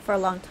screaming for a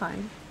long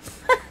time.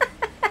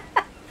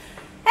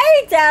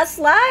 Hey, Das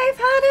Life.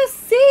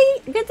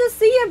 Good to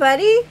see you,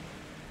 buddy.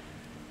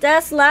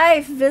 Das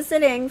Life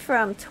visiting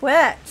from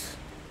Twitch.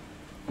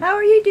 How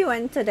are you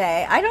doing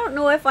today? I don't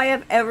know if I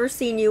have ever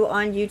seen you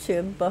on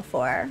YouTube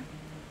before,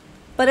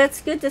 but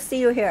it's good to see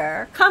you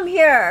here. Come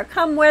here.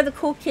 Come where the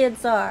cool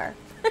kids are.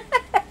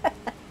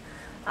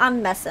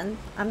 I'm messing.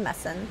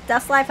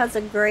 Das Life has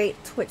a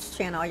great Twitch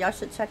channel. Y'all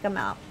should check him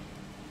out.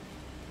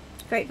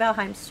 Great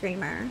Valheim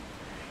streamer.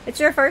 It's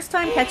your first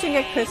time catching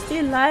a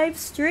Christian live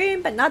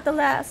stream, but not the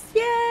last.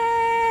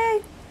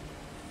 Yay!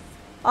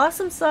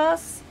 Awesome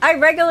sauce. I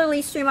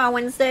regularly stream on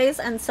Wednesdays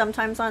and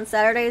sometimes on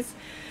Saturdays.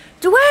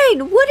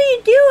 Dwayne, what are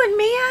you doing,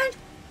 man?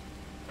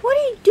 What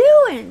are you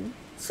doing?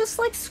 It's just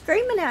like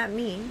screaming at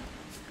me.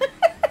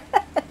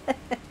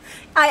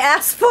 I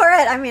asked for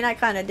it. I mean, I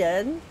kind of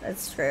did.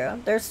 That's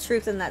true. There's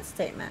truth in that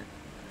statement.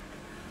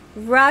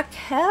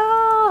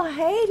 Raquel,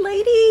 hey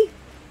lady.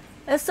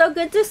 It's so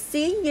good to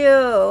see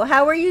you.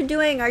 How are you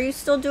doing? Are you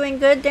still doing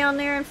good down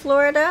there in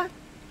Florida?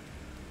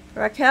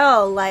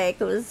 Raquel, like,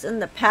 was in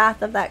the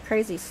path of that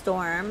crazy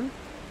storm.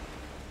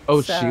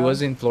 Oh, So- she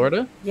was in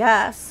Florida?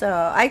 Yeah,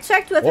 so I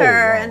checked with Oh,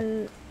 her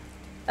wow.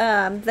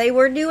 and they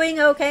were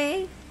doing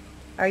okay.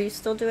 Are you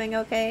still doing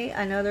okay?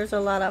 I know there's a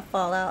lot of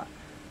fallout.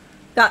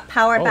 Got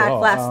power Oh, back wow,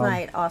 last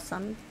night.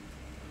 Awesome.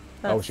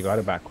 Oh, she got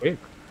it back quick.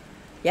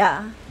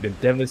 Yeah. The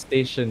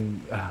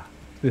devastation,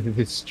 the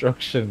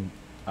destruction,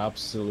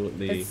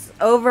 absolutely. It's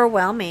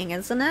overwhelming,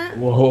 isn't it?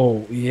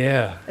 Whoa,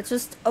 yeah. It's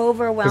just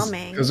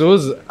overwhelming. Because I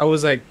was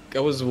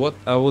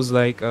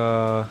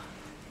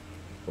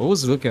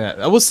looking at?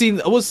 I was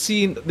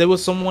seeing, there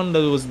was someone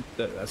that was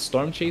a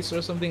storm chaser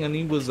or something, and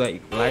he was like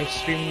live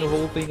streaming the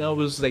whole thing. I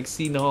was like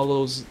seeing all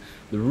those,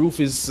 the roof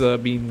is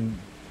being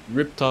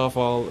ripped off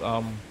all,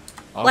 off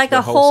Like the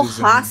a whole houses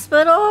and-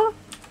 hospital?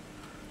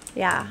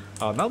 Yeah.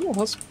 not the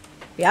hospital.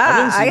 I Yeah,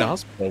 haven't seen the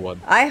hospital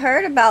one. I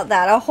heard about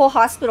that. A whole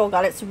hospital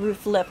got its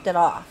roof lifted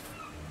off.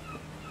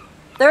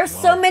 There are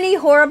so Wow. many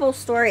horrible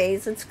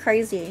stories. It's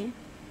crazy.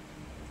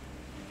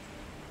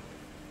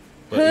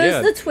 But Who's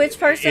yeah, the Twitch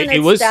person? it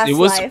It's was- Das it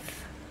was-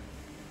 Life.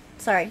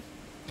 Sorry.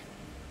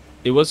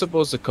 It was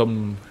supposed to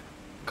come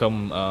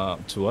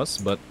to us,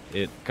 but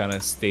it kind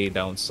of stayed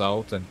down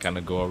south and kind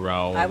of go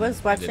around. I was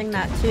and watching it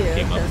that too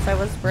came up. because I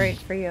was worried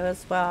for you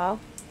as well.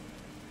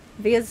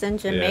 Via's in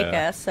Jamaica,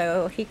 Yeah.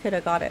 so he could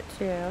have got it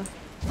too.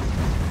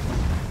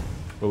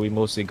 But we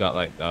mostly got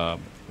like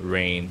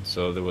rain,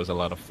 so there was a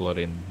lot of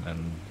flooding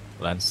and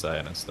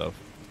landslide and stuff.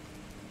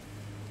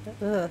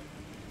 Ugh,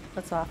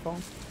 that's awful.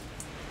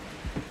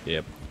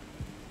 Yep.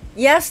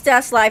 Yes,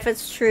 Das Life,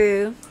 it's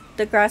true.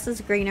 The grass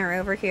is greener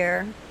over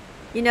here.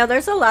 You know,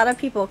 there's a lot of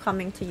people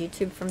coming to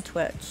YouTube from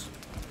Twitch.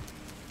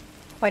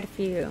 Quite a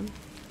few.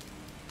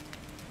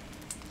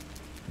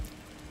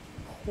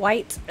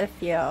 Quite a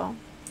few.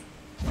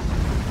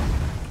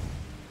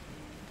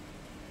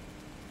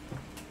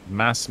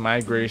 Mass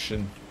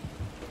migration.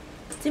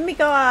 Jimmy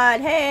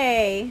God,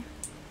 hey.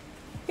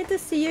 Good to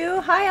see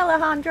you. Hi,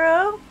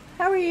 Alejandro.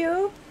 How are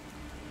you?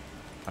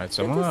 Alright,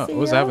 so Good to I see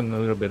was you. having a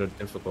little bit of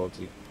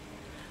difficulty.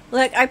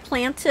 Look, I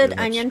planted Pretty much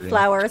onion green.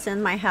 flowers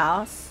in my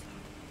house.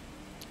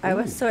 I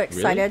was Ooh, so really?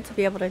 excited to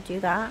be able to do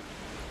that.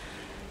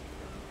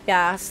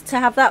 Yes, to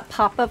have that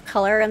pop of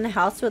color in the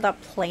house with a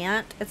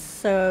plant, it's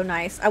so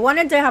nice. I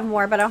wanted to have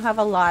more, but I don't have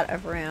a lot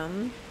of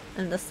room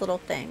in this little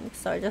thing,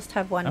 so I just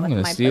have one I'm with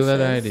gonna my steal that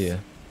bushes. idea.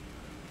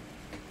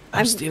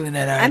 I'm stealing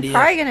that I'm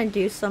probably gonna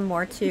do some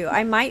more too.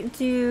 I might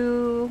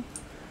do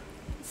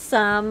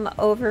some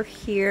over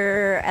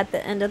here at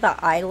the end of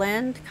the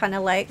island, kind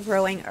of like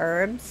growing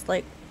herbs.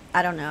 Like,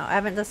 I don't know. I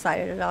haven't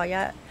decided it all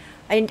yet.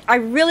 I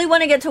really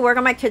want to get to work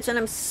on my kitchen.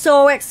 I'm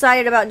so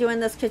excited about doing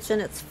this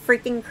kitchen. It's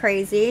freaking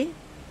crazy.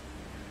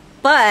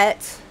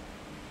 But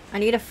I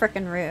need a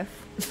freaking roof.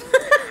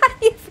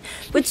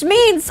 Which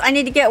means I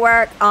need to get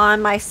work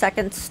on my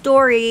second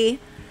story,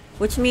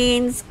 which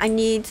means I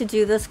need to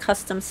do this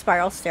custom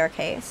spiral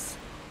staircase.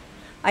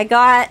 I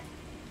got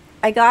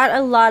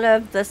a lot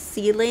of the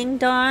ceiling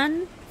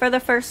done for the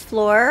first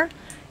floor,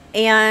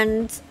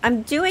 and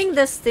I'm doing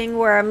this thing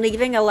where I'm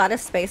leaving a lot of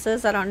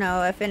spaces. I don't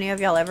know if any of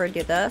y'all ever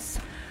do this,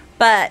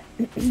 but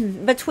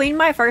between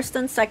my first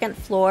and second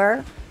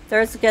floor,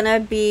 there's gonna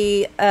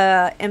be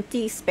a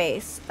empty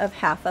space of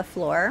half a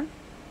floor,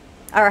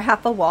 or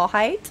half a wall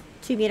height,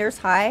 2 meters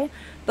high,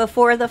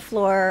 before the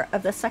floor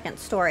of the second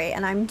story.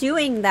 And I'm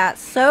doing that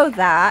so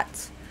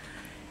that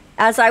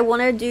as I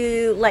want to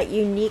do like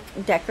unique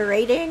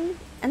decorating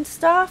and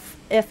stuff,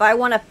 if I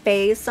want to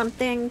phase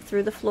something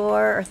through the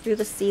floor or through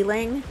the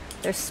ceiling,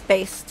 there's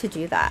space to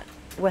do that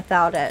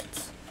without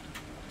it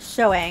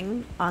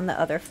showing on the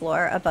other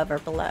floor above or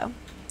below.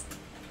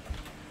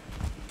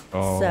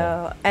 Oh.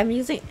 So I'm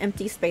using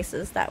empty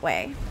spaces that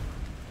way.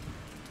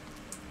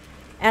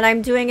 And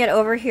I'm doing it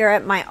over here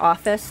at my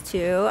office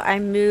too. I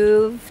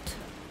moved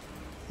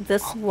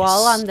this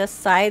wall on this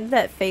side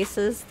that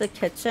faces the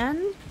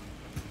kitchen.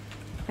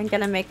 I'm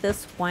gonna make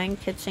this one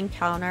kitchen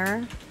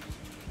counter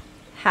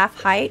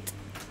half height.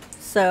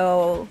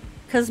 So,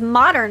 because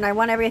modern, I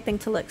want everything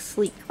to look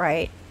sleek,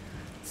 right?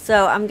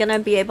 So I'm gonna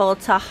be able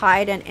to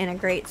hide and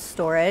integrate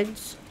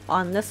storage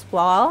on this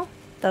wall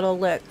that'll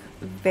look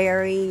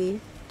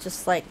very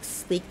just like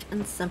sleek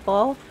and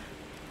simple,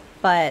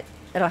 but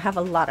it'll have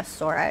a lot of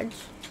storage.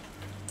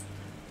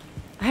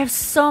 I have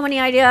so many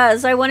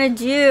ideas I want to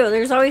do.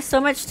 There's always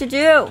so much to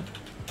do.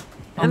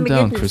 Calm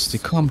down, Christy.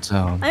 Calm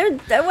down. I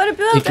want to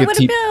build. I want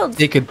to build.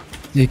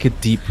 Take a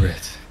deep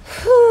breath.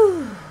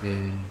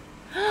 In,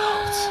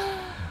 out.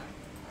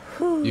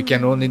 You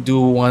can only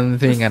do one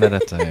thing at a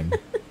time.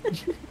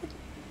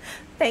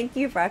 Thank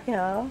you,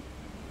 Raquel.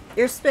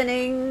 You're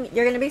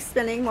going to be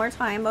spending more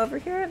time over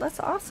here.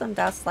 That's awesome,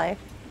 Das Life.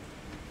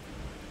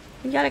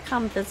 You got to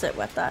come visit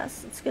with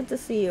us. It's good to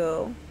see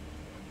you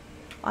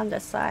on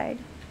this side.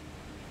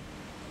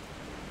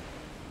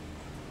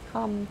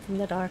 Come from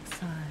the dark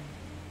side.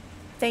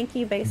 Thank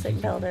you,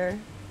 Basic Builder.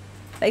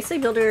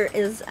 Basic Builder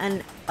is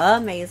an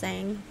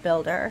amazing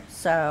builder.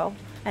 So,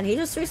 and he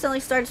just recently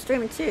started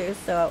streaming too.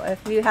 So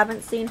if you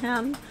haven't seen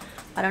him,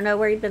 I don't know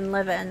where you've been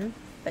living,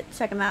 but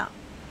check him out.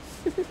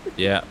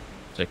 Yeah,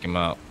 check him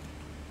out.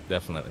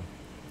 Definitely.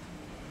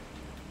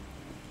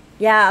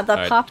 Yeah, the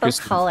Alright, pop of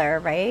Christy. color,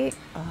 right?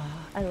 Oh,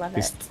 I love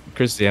it.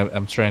 Christy,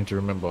 I'm trying to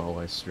remember how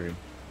I stream.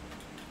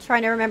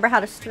 Trying to remember how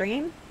to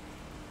stream?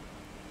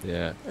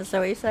 Yeah, Is that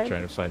what you said?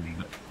 trying to find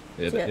it.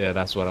 Yeah. Yeah,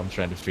 that's what I'm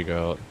trying to figure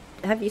out.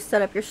 Have you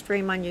set up your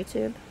stream on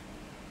YouTube?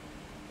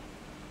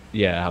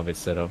 Yeah, I have it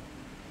set up.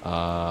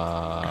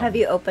 Have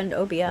you opened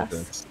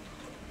OBS?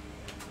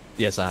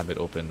 Yes, I have it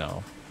open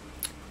now.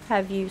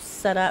 Have you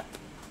set up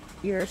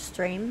your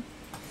stream?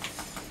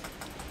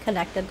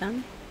 Connected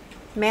them?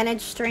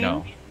 Manage stream?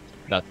 No,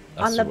 that's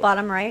On the what-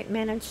 bottom right,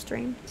 manage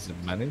stream. Is it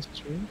manage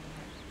stream?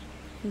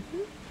 Mm-hmm.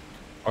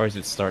 Or is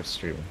it start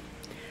stream?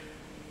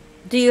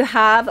 Do you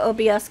have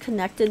OBS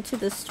connected to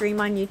the stream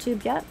on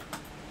YouTube yet?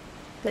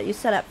 That you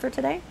set up for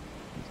today?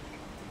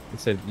 It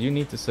said you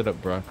need to set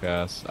up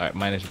broadcast. Alright,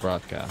 manage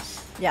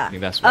broadcast. Yeah. I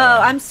think that's Oh,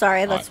 what I'm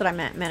sorry. That's what I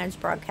meant. Manage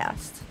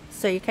broadcast.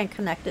 So you can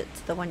connect it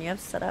to the one you have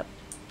set up.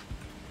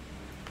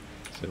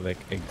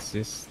 Select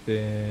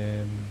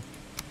existing.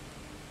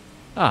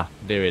 Ah,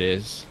 there it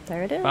is.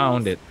 There it is.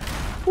 Found it.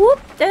 Whoop,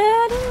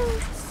 there it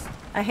is.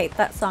 I hate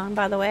that song,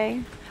 by the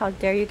way. How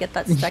dare you get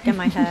that stuck in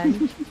my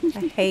head.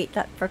 I hate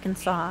that frickin'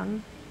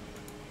 song.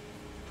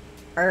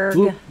 Erg.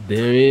 Whoop,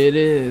 there it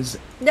is.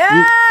 No!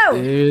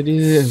 Whoop, there it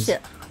is.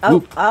 Shit. Oh,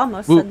 Whoop, I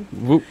almost whoop, said...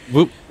 whoop,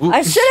 whoop, whoop.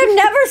 I should have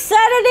never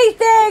said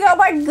anything! Oh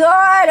my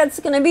god! It's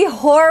gonna be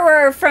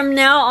horror from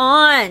now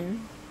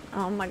on!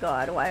 Oh my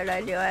god, why did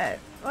I do it?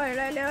 Why did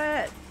I do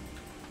it?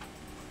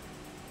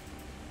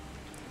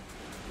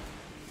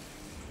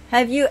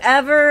 Have you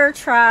ever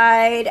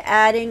tried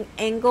adding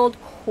angled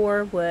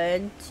core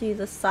wood to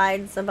the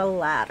sides of a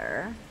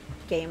ladder?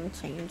 Game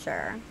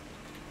changer.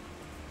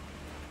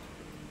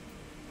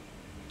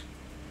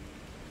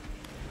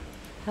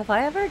 Have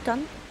I ever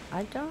done...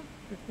 I don't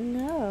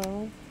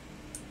know.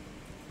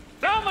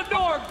 I'm a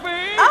dork,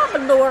 fish.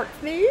 I'm a dork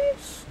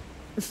fish.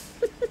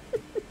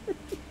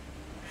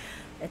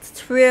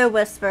 It's true,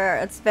 Whisper.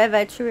 It's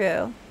very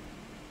true.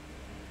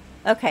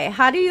 Okay,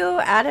 how do you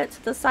add it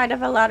to the side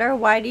of a ladder?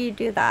 Why do you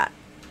do that?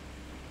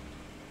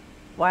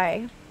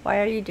 Why? Why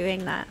are you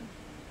doing that?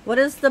 What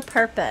is the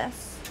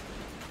purpose?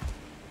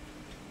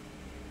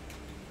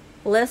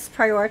 List,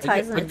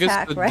 prioritize, and I guess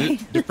attack, the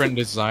right? different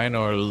design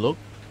or look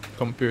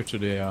compared to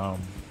the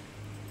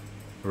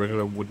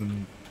regular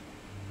wooden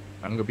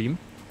angle beam.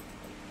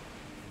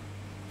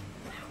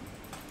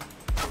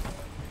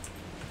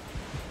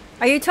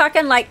 Are you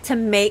talking like to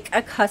make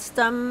a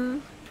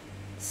custom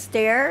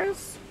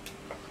stairs?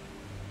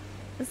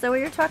 Is that what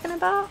you're talking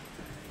about?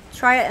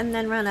 Try it and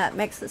then run up.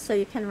 Makes it so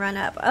you can run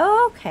up.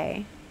 Oh,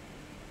 okay.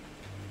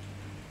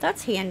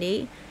 That's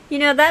handy. You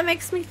know, that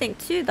makes me think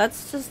too.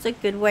 That's just a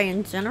good way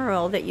in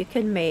general that you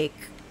can make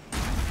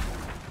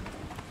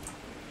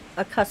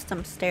a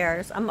custom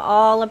stairs. I'm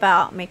all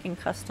about making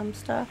custom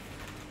stuff.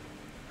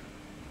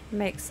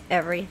 Makes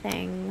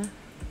everything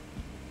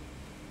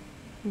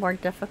more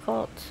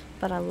difficult,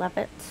 but I love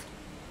it.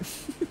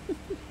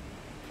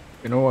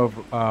 You know,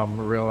 I've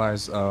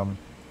realized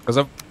because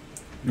I've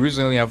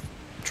recently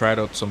tried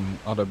out some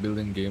other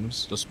building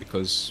games just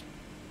because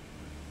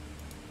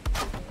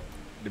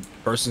the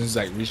persons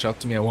like reached out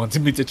to me and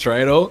wanted me to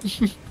try it out.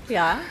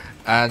 Yeah.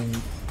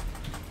 And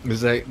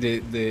it's like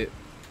the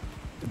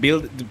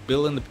building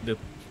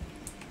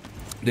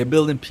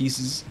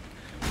pieces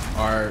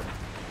are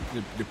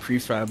the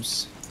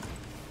prefabs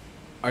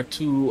are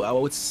too, I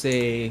would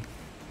say,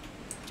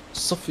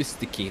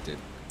 sophisticated.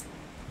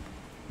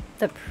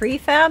 The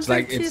prefabs It's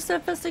like are too it's-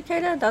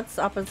 sophisticated? That's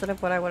opposite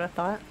of what I would have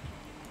thought.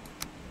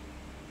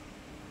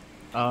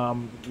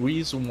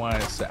 Reason why I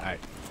say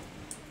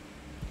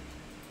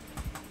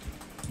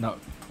no,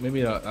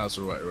 maybe that's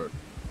the right word.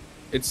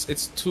 It's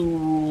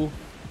too.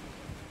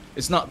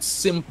 It's not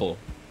simple.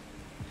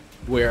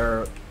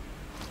 Where,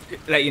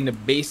 like in the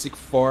basic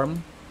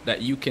form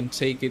that you can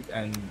take it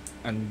and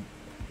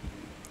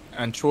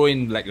throw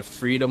in like the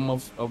freedom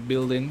of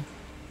building,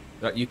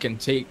 that you can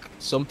take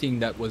something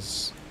that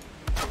was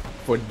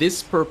for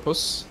this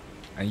purpose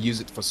and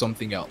use it for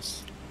something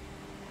else.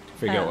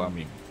 Figure out what I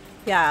mean.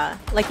 Yeah,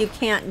 like you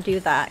can't do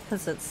that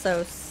because it's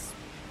so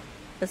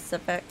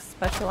specific,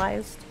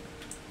 specialized.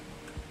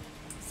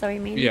 So you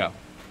mean? Yeah.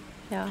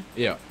 Yeah.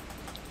 Yeah.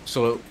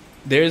 So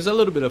there's a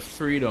little bit of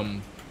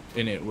freedom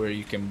in it where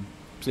you can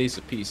place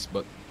a piece,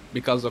 but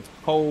because of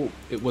how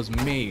it was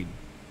made,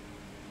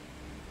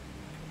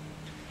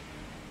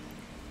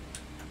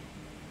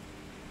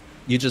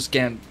 you just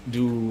can't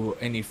do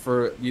any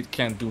you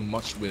can't do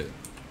much with it.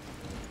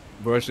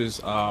 Versus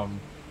how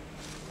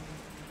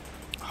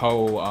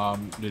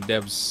the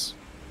devs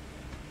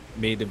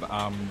made the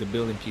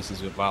building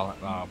pieces with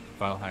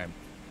Valheim.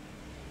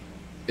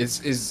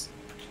 Is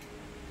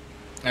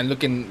and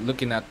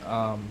looking at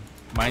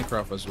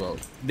Minecraft as well.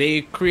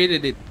 They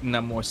created it in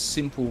a more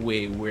simple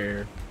way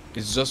where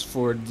it's just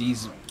for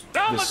these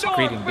just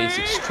creating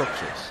basic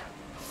structures.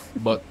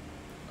 But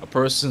a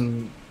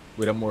person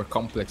with a more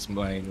complex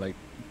mind,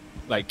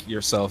 like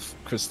yourself,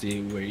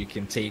 Christy, where you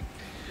can take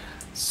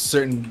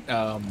certain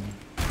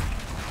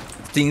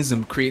things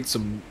and create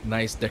some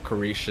nice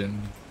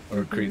decoration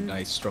or create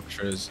nice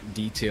structures,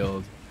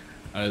 detailed.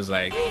 I was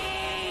like,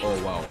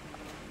 oh wow.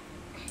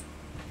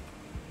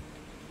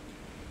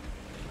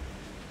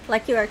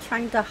 Like you are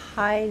trying to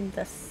hide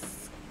the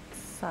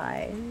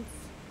sides.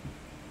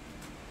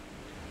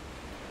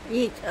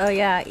 Eat. Oh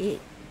yeah,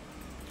 eat.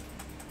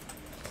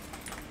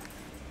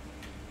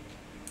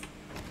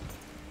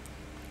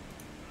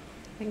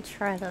 Let me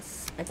try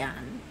this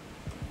again.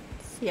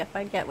 See if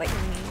I get what you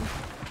mean.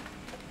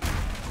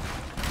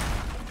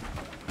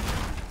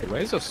 Hey, why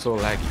is it so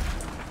laggy?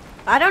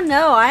 I don't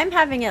know. I'm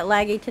having it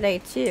laggy today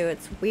too.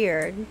 It's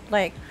weird.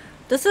 Like,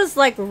 this is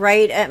like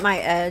right at my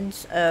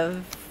edge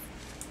of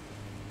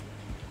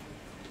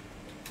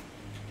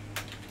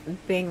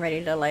being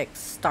ready to like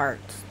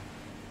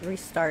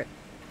restart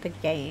the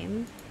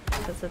game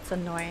because it's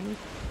annoying.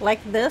 Like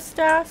this,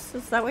 Das?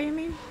 Is that what you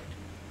mean?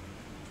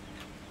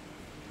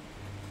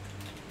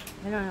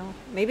 I don't know.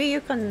 Maybe you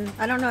can...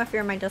 I don't know if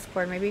you're in my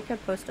Discord. Maybe you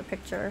could post a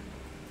picture.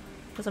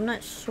 Because I'm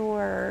not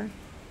sure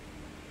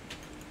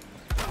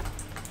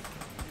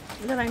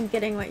that I'm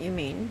getting what you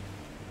mean.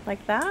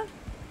 Like that?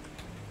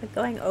 Like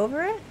going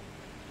over it?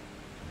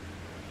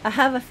 I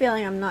have a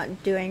feeling I'm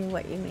not doing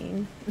what you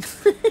mean.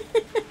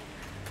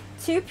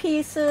 2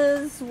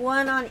 pieces,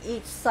 1 on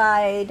each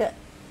side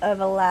of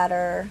a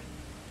ladder,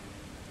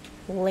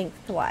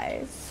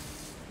 lengthwise.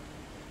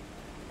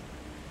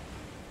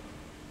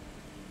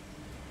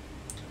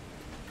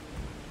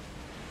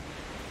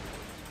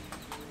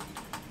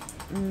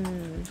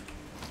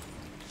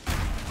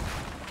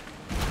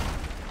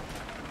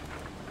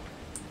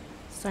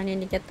 So I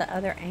need to get the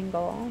other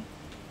angle.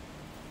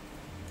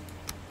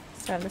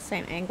 So I have the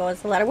same angle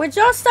as the ladder. Would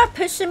y'all stop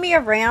pushing me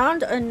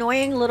around?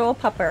 Annoying little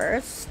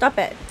puppers. Stop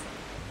it.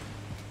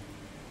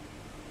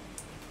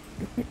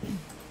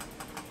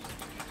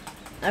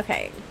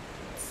 Okay.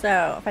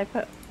 So if I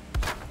put,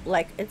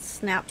 like, it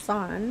snaps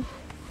on.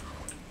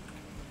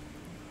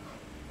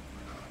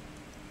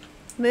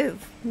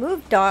 Move.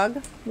 Move,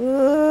 dog.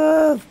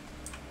 Move.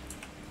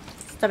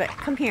 Stop it.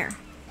 Come here.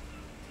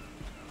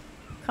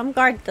 Come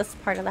guard this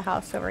part of the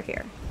house over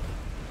here.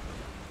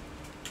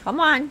 Come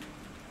on.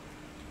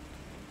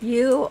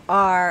 You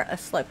are a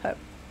slowpoke.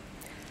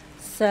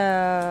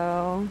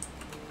 So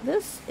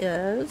this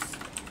is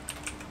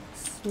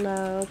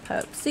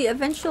slowpoke. See,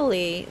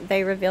 eventually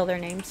they reveal their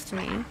names to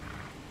me.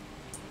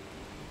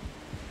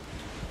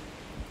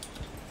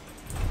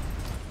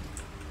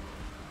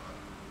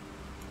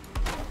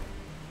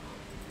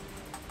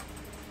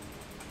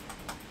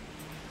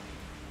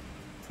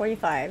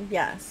 $45.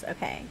 Yes.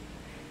 Okay.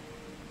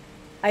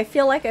 I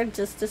feel like I've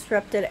just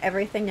disrupted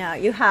everything now.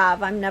 You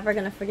have. I'm never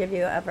going to forgive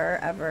you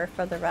ever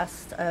for the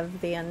rest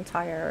of the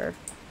entire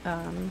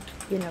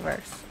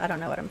universe. I don't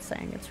know what I'm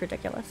saying. It's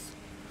ridiculous.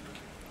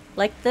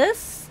 Like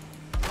this?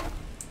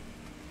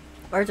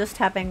 Or just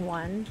having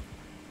 1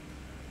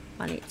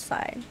 on each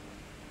side?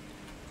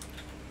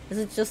 Is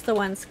it just the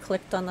ones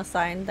clicked on the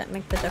side that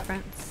make the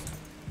difference?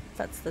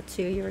 That's the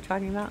 2 you were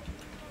talking about?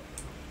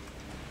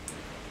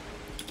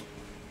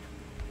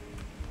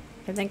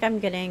 I think I'm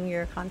getting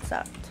your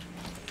concept.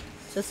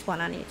 Just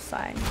 1 on each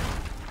side.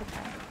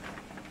 Okay.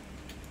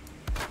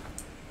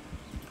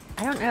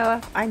 I don't know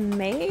if I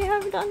may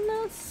have done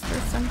this for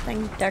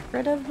something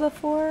decorative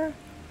before.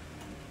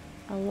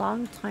 A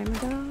long time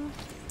ago.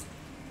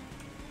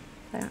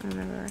 I don't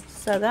remember.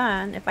 So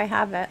then, if I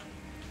have it,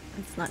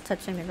 it's not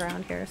touching the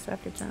ground here, so I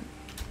have to jump.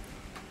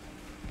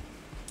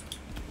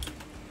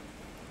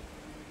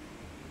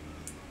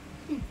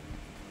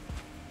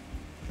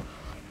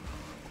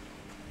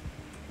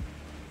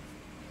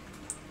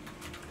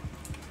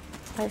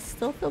 I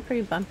still feel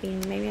pretty bumpy.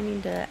 Maybe I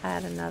need to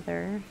add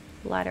another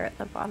ladder at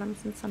the bottom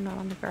since I'm not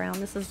on the ground.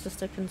 This is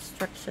just a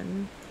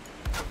construction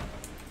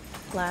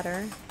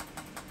ladder.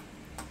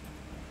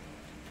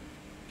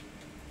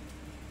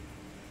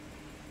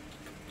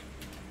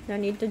 No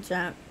need to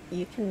jump.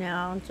 You can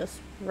now just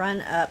run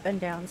up and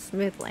down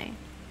smoothly.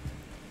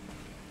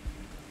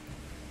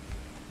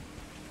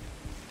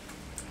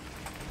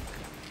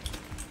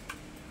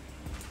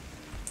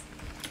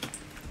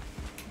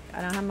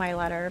 I don't have my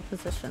ladder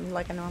positioned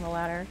like a normal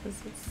ladder because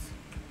it's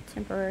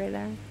temporary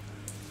there.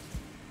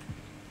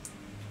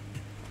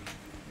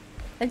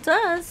 It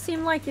does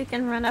seem like you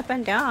can run up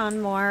and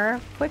down more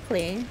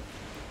quickly.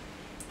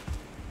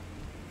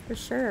 For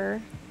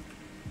sure.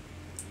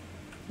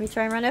 Let me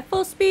try and run at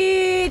full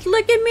speed!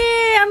 Look at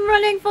me! I'm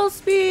running full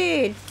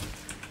speed!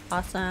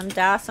 Awesome.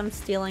 Das, I'm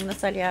stealing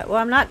this idea. Well,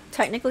 I'm not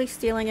technically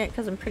stealing it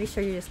because I'm pretty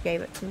sure you just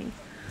gave it to me.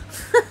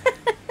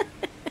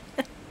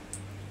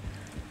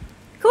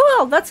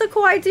 Cool! That's a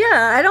cool idea.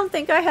 I don't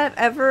think I have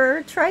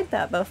ever tried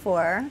that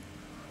before.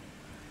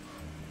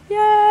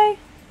 Yay!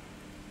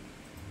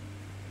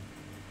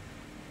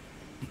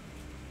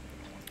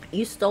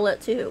 You stole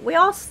it too. We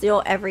all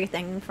steal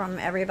everything from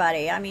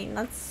everybody. I mean,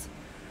 that's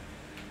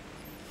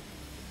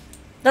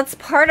That's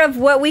part of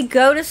what we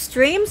go to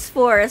streams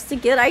for, is to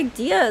get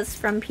ideas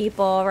from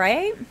people,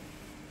 right?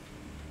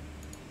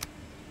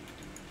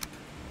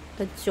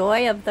 The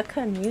joy of the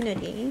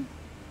community.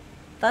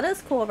 That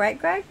is cool, right,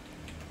 Greg?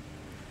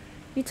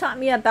 You taught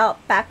me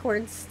about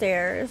backwards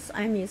stairs.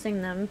 I'm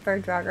using them for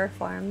Draugr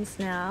farms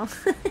now.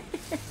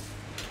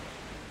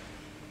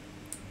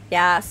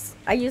 Yes,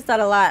 I use that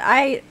a lot.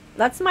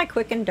 That's my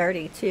quick and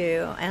dirty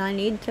too, and I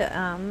need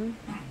to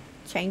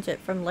change it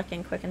from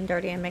looking quick and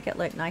dirty and make it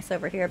look nice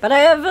over here. But I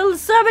have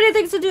so many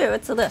things to do.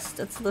 It's a list.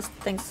 It's a list of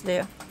things to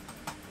do.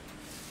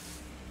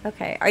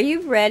 Okay, are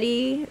you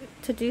ready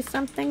to do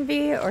something,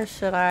 V, or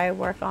should I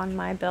work on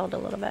my build a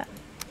little bit?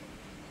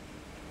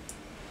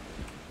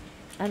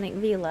 I think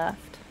V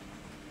left.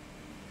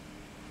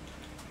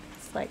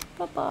 It's like,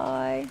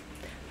 bye-bye.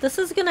 This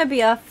is gonna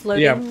be a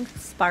floating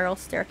spiral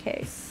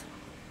staircase.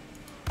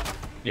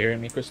 You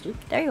hearing me, Christy?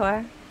 There you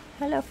are.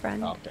 Hello,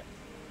 friend. Oh, okay.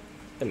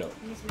 Hello.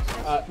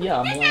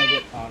 Yeah, I'm gonna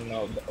get on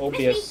the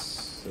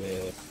OBS.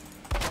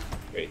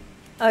 Wait.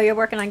 Oh, you're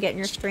working on getting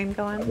your stream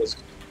going?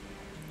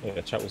 Yeah,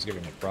 the chat was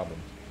giving me a problem.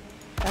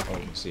 Okay. Oh,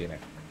 I'm seeing it.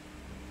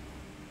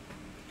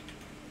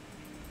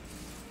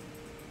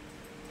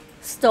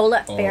 Stole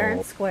it fair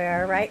and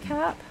square, right,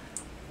 Cap?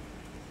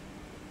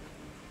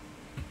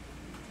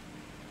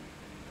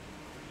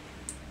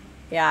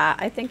 Yeah,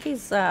 I think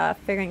he's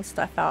figuring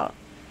stuff out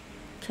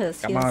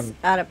because he's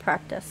out of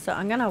practice. So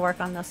I'm gonna work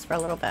on this for a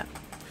little bit.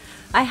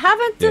 I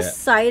haven't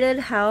decided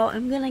how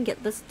I'm gonna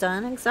get this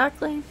done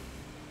exactly,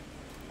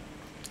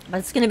 but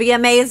it's gonna be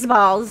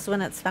amazeballs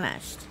when it's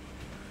finished.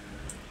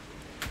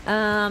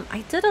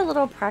 I did a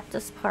little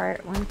practice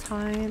part one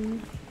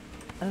time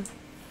of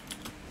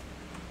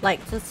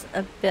like just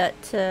a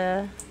bit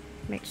to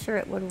make sure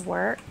it would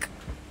work.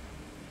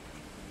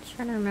 I'm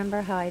trying to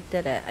remember how I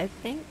did it. I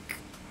think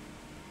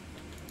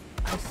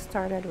I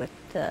started with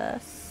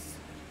this,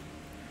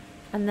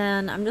 and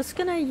then I'm just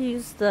gonna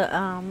use the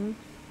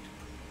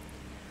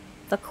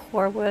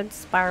core wood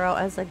spiral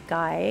as a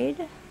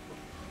guide.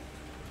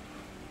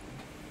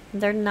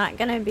 They're not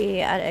gonna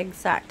be at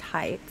exact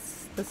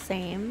heights the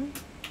same.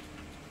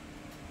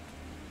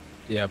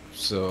 Yep,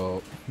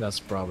 so that's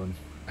the problem.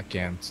 I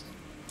can't.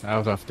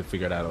 I'll have to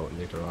figure that out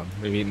later on.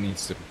 Maybe it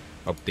needs to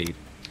update.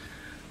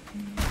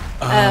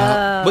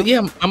 But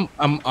yeah,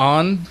 I'm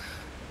on.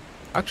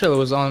 Actually, I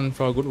was on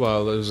for a good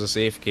while. It was a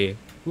safe K.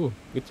 Ooh,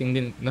 good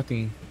thing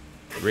nothing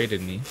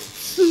raided me.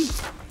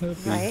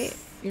 Right?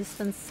 You've just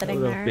been sitting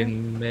Would there. have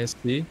been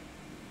messy.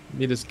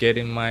 Me just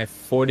getting my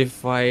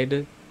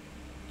fortified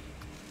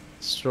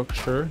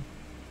structure.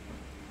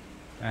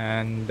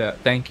 And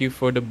thank you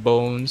for the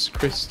bones,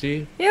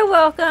 Christy. You're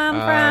welcome,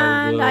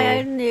 friend.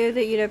 I knew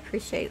that you'd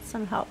appreciate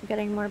some help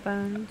getting more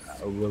bones.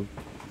 I will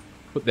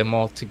put them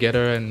all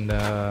together and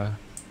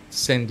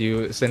send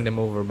them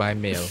over by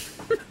mail.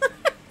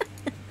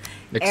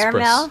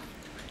 Airmail?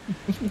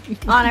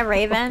 On a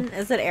Raven?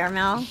 Is it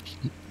airmail?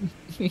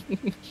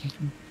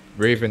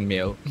 Raven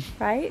mail.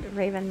 Right?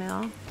 Raven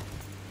mail.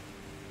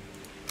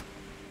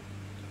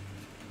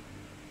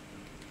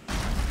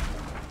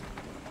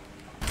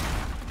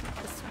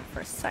 This one for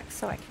a sec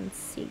so I can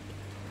see.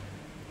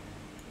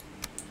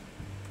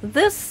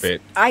 This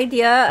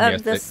idea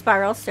of this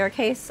spiral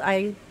staircase,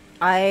 I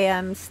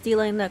am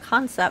stealing the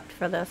concept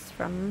for this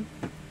from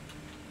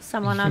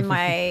someone on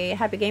my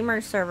Happy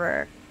Gamer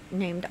server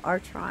named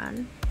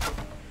Artron.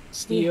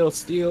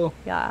 Steal.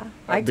 Yeah.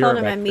 I told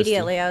him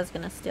immediately I was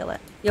going to steal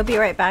it. You'll be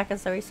right back,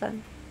 is that what you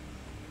said?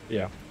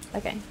 Yeah.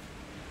 Okay.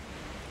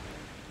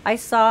 I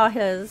saw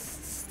his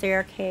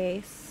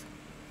staircase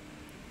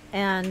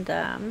and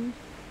should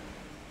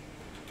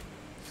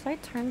I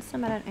turn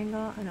some at an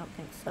angle? I don't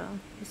think so.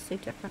 Just do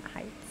different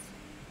heights.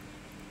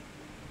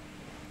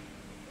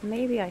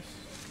 Maybe well,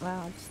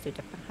 I'll just do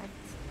different heights.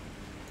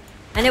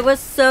 And it was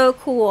so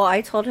cool.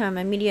 I told him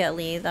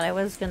immediately that I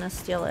was going to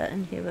steal it,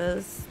 and he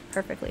was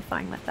perfectly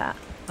fine with that.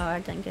 Oh, I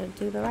didn't get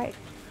to do the right.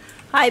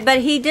 Hi, but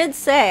he did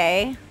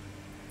say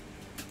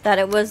that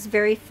it was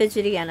very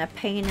fidgety and a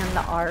pain in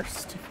the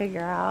arse to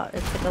figure out.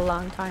 It took a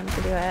long time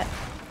to do it.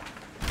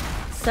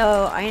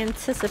 So I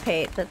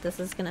anticipate that this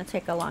is going to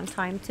take a long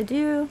time to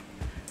do.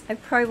 I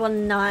probably will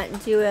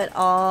not do it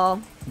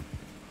all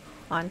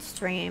on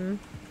stream,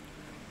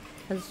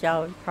 because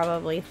y'all would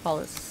probably fall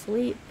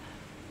asleep.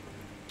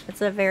 It's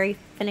a very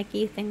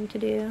finicky thing to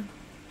do.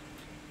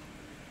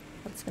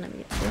 It's gonna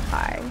be too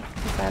high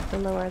because I have to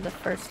lower the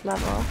first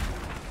level.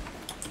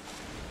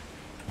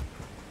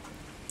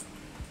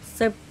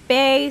 So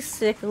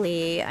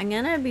basically, I'm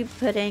gonna be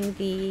putting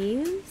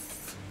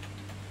these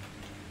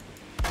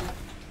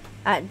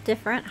at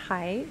different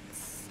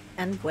heights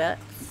and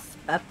widths,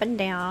 up and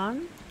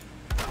down,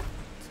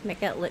 to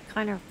make it look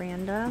kind of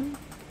random.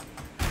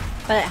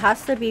 But it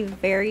has to be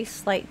very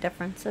slight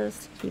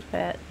differences to keep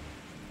it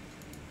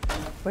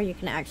where you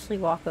can actually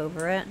walk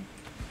over it.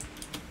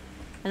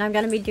 And I'm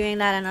going to be doing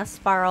that in a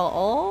spiral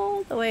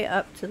all the way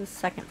up to the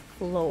second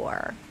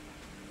floor.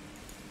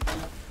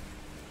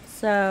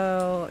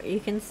 So you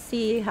can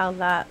see how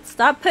that...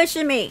 Stop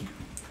pushing me!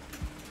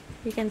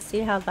 You can see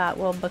how that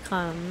will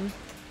become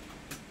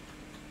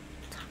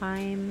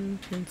time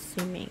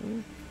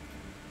consuming.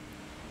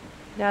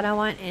 I don't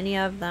want any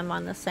of them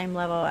on the same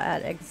level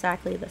at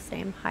exactly the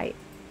same height.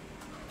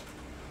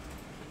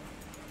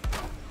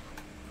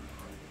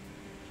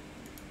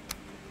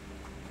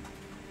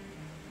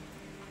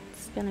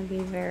 It's gonna be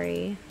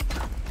very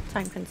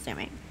time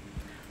consuming.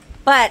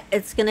 But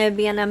it's gonna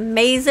be an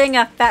amazing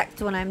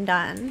effect when I'm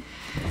done.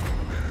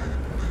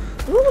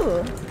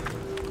 Ooh.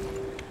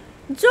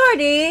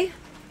 Jordy,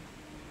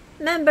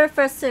 member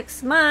for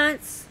 6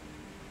 months.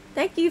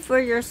 Thank you for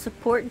your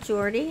support,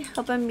 Jordy.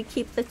 Helping me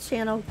keep the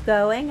channel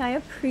going. I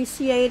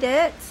appreciate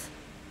it.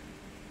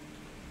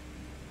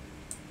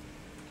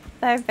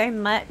 Very, very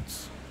much.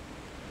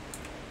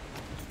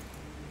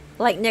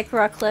 Like Nick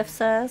Rockcliffe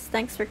says,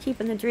 thanks for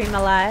keeping the dream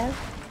alive.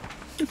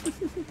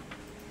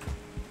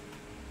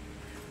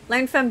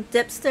 Learned from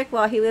Dipstick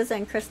while he was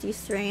in Christy's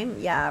stream.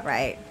 Yeah,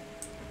 right.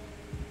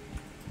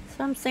 That's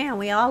what I'm saying.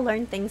 We all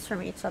learn things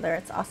from each other.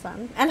 It's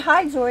awesome. And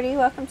hi, Jordy.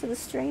 Welcome to the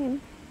stream.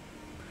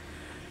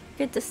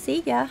 Good to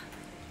see ya.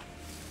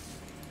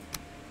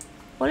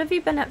 What have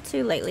you been up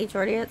to lately,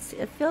 Jordy? It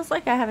feels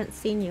like I haven't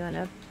seen you in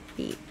a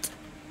beat.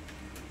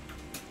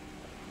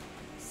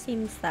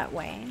 Seems that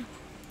way.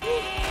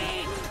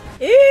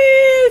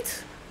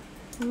 Eat!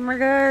 Oh my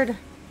god.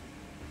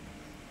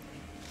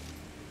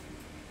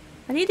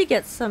 I need to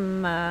get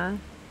some, I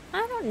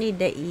don't need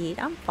to eat.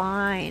 I'm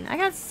fine. I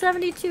got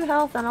 72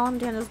 health and all I'm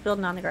doing is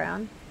building on the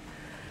ground.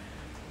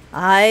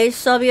 I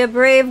shall be a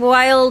brave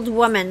wild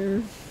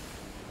woman.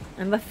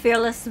 I'm a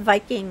fearless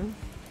Viking.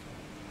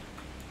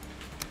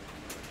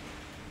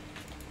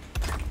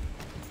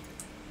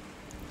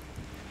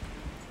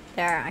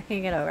 There, I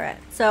can get over it.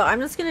 So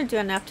I'm just gonna do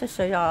enough to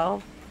show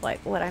y'all like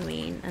what I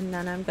mean, and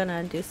then I'm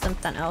gonna do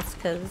something else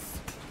because,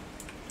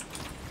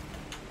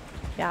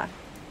 yeah,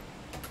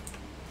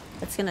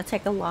 it's gonna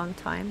take a long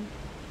time.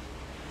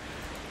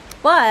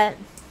 But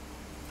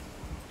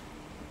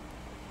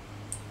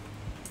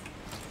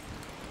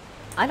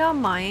I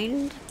don't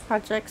mind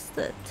projects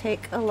that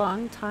take a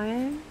long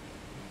time.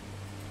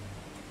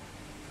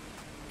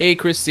 Hey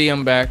Christy,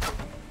 I'm back.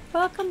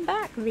 Welcome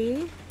back,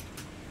 V.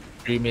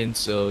 Streaming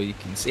so you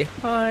can say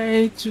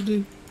hi to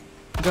the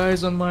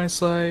guys on my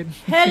side.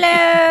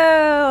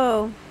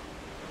 Hello!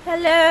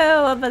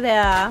 Hello over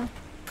there.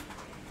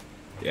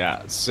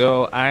 Yeah,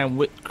 so I'm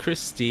with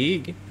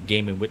Christy,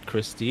 gaming with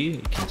Christy.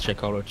 You can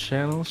check out her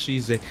channel.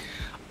 She's a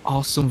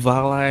awesome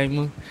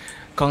Valheim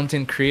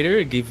content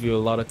creator. Give you a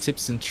lot of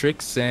tips and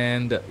tricks,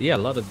 and yeah, a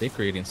lot of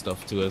decorating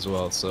stuff too as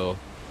well. So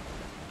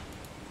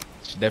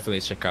should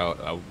definitely check out.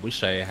 I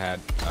wish I had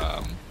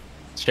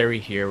Cherry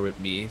here with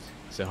me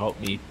to help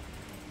me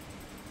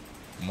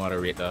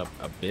moderate up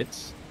a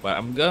bit, but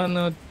I'm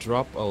gonna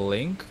drop a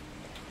link.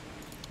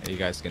 You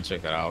guys can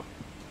check it out.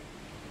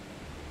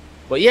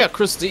 But yeah,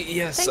 Christy,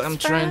 yes, Thanks, I'm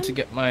trying to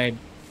get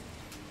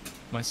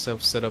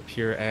myself set up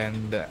here,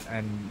 and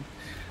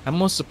I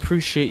most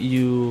appreciate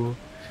you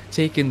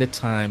taking the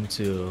time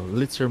to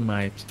litter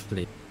my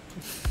plate.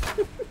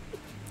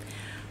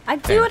 I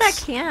do what I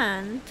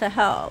can to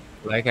help.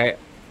 Like I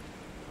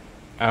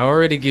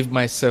already give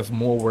myself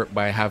more work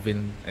by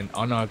having an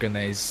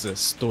unorganized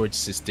storage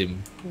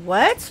system.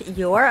 What?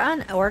 You're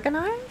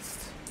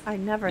unorganized? I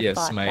never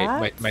thought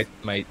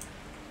that.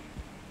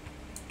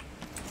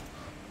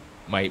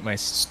 My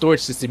storage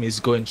system is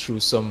going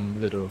through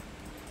some little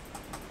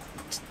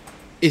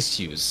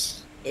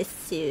issues.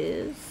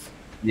 Issues.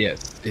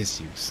 Yes,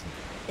 issues.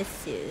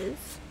 Issues.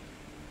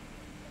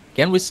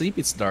 Can we sleep?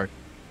 It's dark.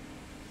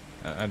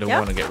 I don't Yeah.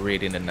 want to get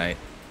raided in the night.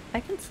 I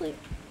can sleep.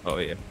 Oh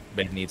yeah,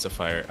 bed needs a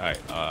fire.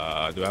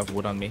 Alright, do I have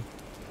wood on me?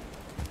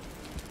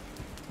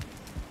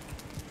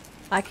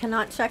 I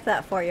cannot check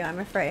that for you, I'm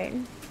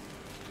afraid.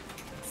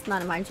 It's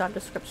not in my job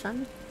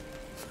description.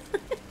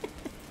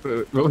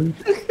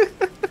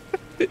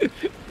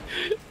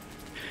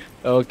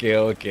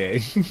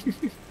 Okay.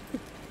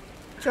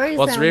 Jory's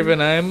What's in.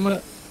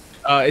 Ravenheim?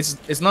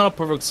 It's not a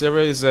perfect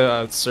server. It's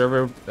a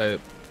server.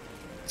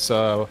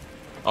 So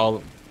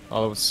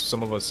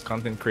some of us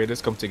content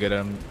creators come together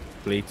and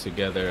play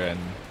together and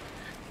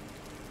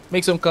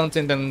make some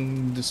content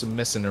and do some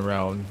messing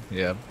around.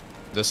 Yeah,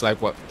 just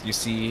like what you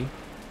see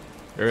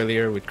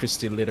earlier with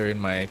Christy Litter in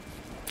my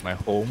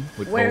home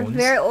with We're bones.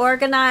 very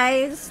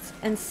organized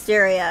and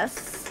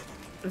serious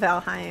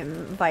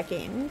Valheim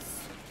Vikings.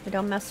 We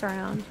don't mess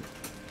around.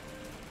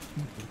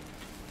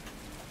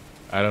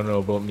 I don't know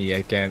about me.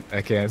 I can't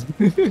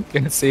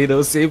can't say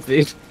those same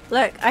things.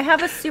 Look, I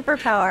have a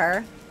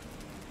superpower.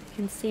 You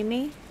can see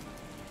me?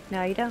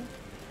 No, you don't.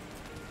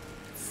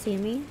 See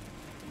me?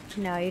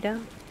 No, you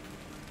don't.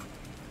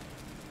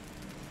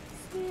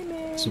 See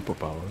me?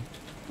 Superpower.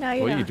 No,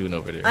 you What don't. are you doing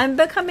over there? I'm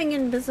becoming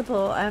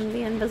invisible. I'm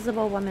the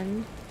invisible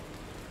woman.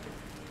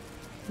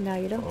 No,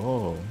 you don't.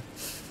 Oh.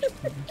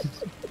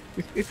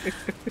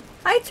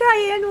 Hi,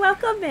 Tryon.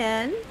 Welcome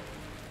in.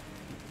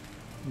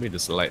 Let me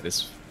just light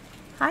this.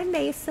 Hi,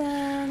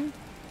 Mason.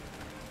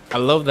 I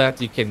love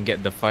that you can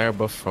get the fire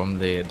buff from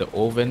the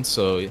oven,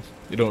 so you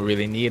don't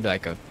really need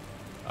like a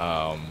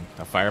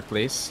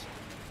fireplace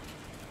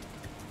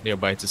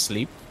nearby to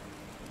sleep.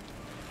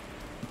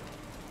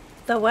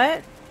 The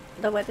what?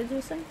 The what did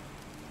you say?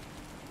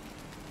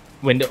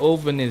 When the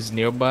oven is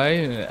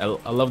nearby, I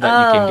love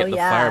that you can get the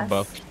fire yes.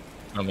 buff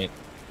from it.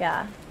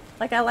 Yeah.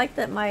 Like, I like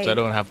that my So I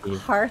don't have to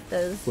hearth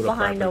is put a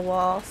behind fire a pit.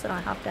 wall, so I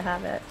don't have to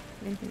have it.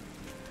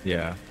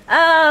 Yeah.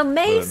 Oh,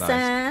 Really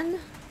Mason!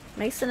 nice.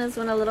 Mason is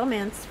one of Little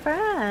Man's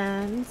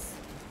friends.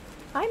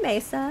 Hi,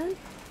 Mason.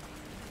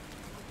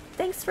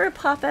 Thanks for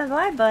popping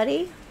by,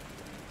 buddy.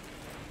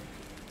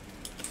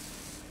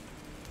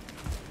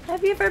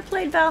 Have you ever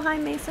played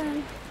Valheim,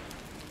 Mason?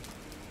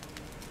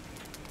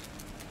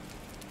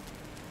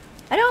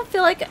 I don't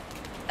feel like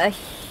a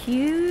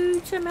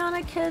huge amount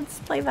of kids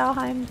play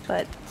Valheim,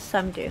 but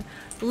some do.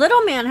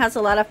 Little Man has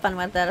a lot of fun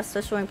with it,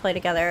 especially when we play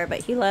together, but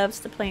he loves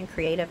to play in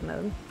creative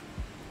mode.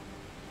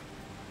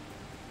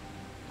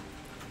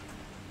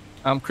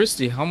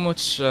 Christy, how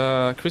much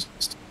How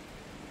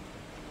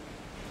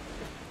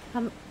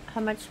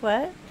much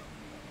what?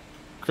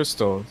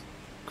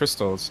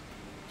 crystals?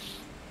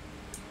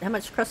 How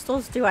much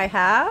crystals do I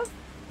have?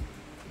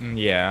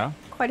 Yeah.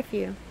 Quite a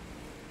few.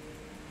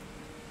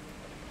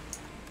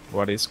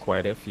 What is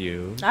quite a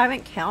few? I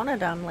haven't counted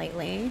them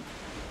lately.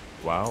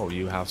 Wow,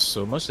 you have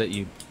so much that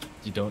you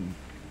don't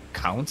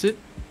count it?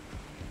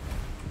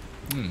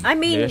 I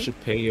mean, maybe I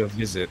should pay you a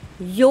visit.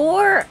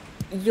 You're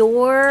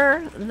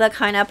the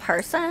kind of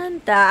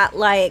person that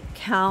like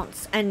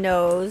counts and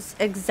knows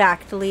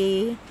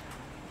exactly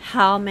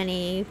how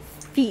many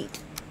feet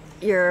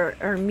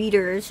or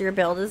meters your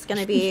build is going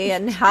to be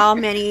and how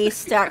many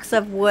stacks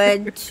of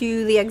wood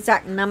to the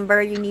exact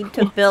number you need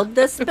to build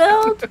this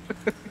build.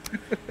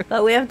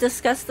 But we have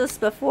discussed this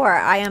before.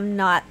 I am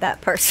not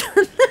that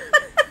person.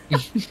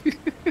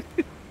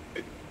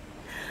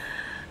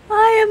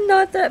 I am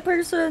not that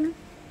person.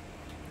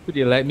 Would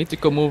you like me to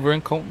come over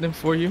and count them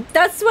for you?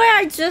 That's why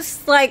I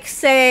just like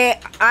say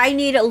I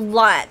need a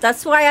lot.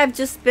 That's why I've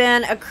just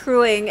been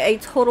accruing a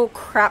total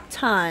crap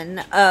ton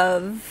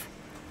of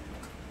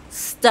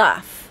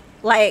stuff.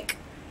 Like,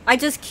 I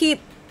just keep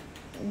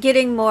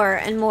getting more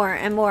and more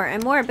and more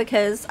and more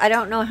because I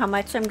don't know how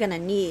much I'm gonna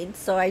need.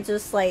 So I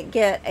just like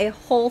get a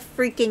whole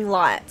freaking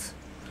lot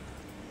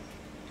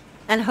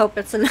and hope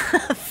it's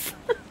enough.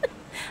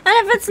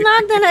 And if it's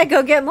not, then I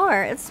go get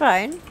more. It's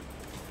fine.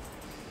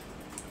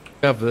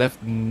 I've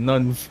left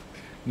none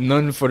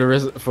for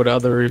the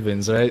other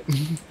ravens, right?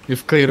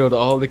 You've cleared out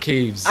all the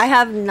caves. I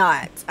have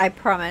not. I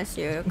promise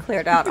you,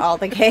 cleared out all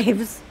the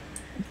caves.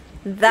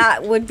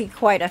 That would be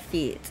quite a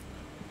feat.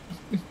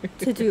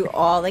 To do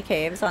all the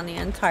caves on the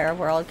entire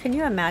world. Can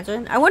you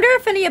imagine? I wonder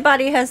if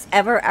anybody has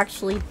ever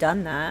actually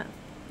done that.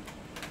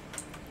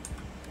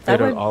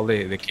 Cleared out all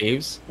the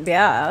caves?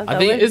 Yeah. I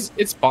think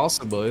it's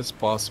possible. It's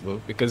possible.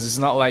 Because it's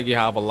not like you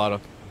have a lot of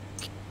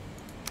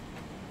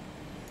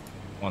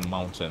on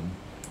mountain.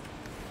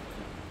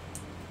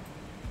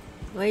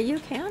 Well, you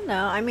can though.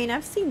 I mean,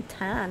 I've seen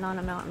 10 on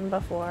a mountain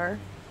before.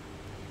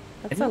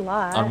 That's a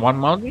lot. On one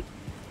mountain?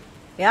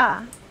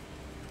 Yeah.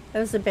 It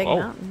was a big Oh.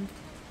 mountain.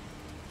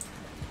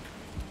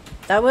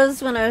 That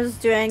was when I was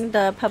doing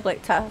the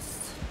public test.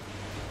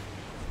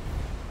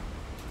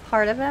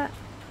 Part of it.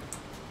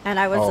 And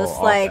I was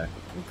just like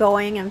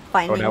going and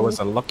finding... Oh, that was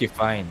a lucky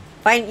find.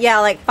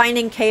 Like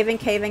finding cave and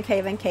cave and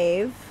cave and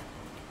cave.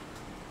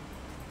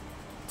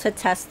 To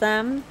test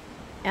them.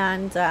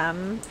 And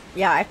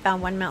yeah, I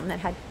found one mountain that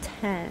had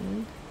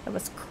 10. That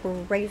was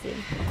crazy.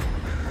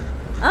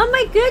 Oh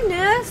my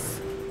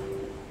goodness!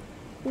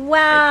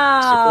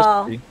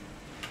 Wow!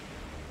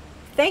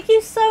 Thank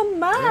you so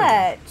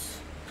much!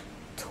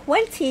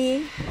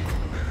 20?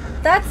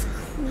 That's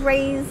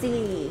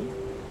crazy.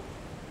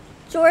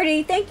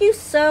 Jordy, thank you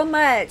so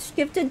much.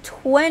 Gifted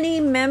 20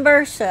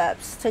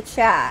 memberships to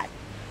chat.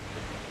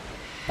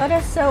 That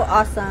is so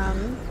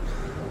awesome.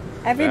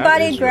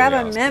 Everybody grab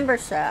a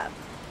membership.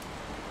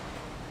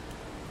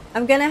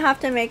 I'm gonna have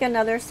to make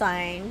another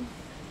sign.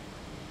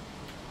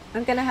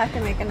 I'm gonna have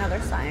to make another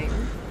sign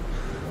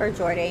for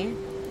Jordy.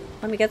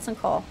 Let me get some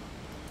coal.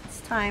 It's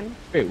time.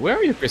 Wait, where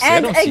are you, Chrissy?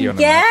 And I don't see you on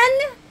the map.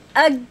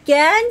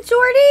 again,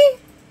 Jordy?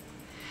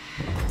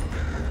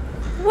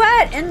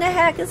 What in the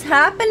heck is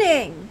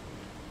happening?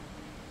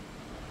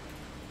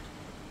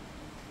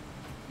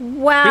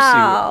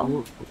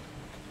 Wow. Chrissy,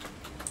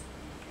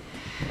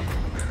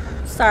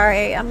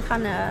 Sorry, I'm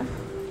kind of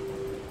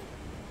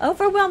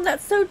overwhelmed.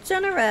 That's so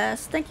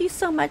generous. Thank you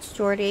so much,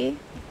 Jordy.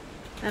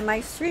 And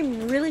my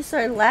stream really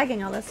started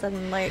lagging all of a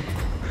sudden. Like,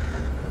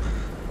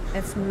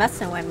 it's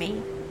messing with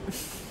me.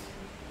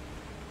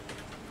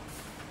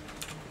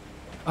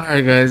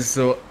 Alright guys,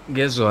 so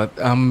guess what?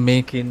 I'm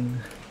making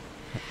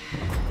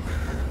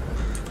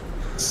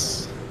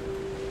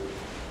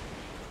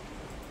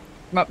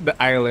not the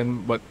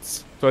island, but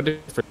so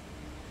different.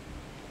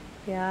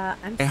 Yeah,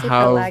 I'm I super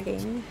have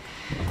lagging.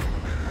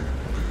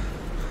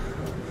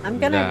 I'm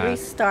gonna that.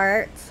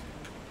 restart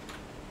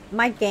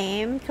my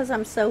game because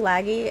I'm so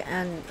laggy,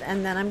 and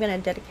then I'm gonna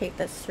dedicate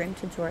this stream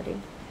to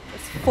Jordy.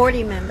 It's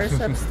 40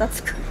 memberships. That's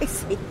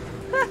crazy.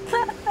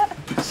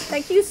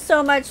 Thank you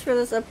so much for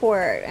the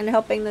support and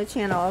helping the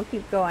channel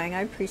keep going.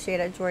 I appreciate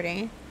it,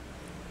 Jordy.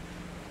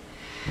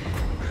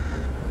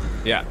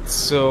 Yeah,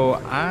 so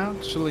I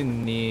actually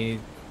need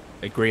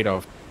a grade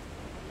of.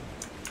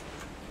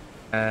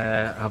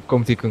 I've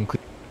come to conclude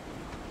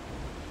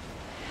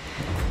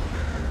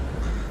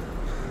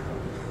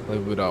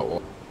live without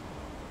water.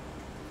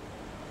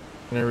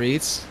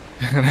 Reads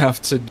and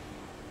have to.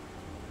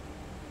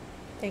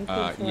 Thank you,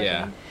 Jordan.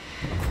 Yeah.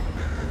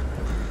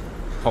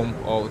 Pump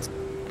out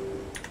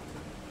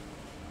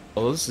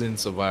those in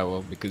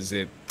survival because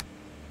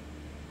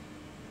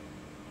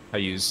I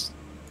use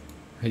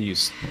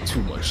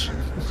too much.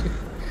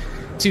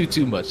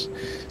 too much.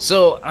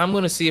 So I'm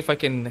gonna see if I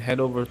can head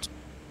over to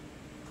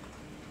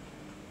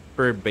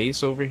her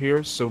base over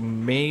here. So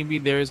maybe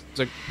there's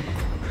a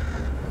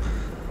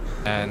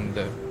and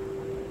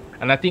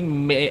I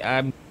think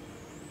I'm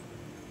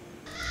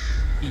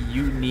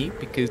unique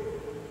because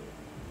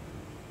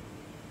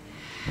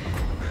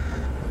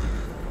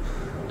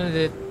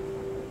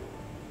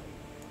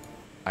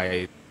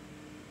I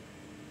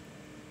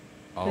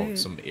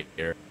some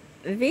air.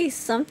 V,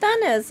 something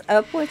is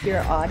up with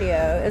your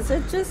audio. Is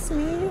it just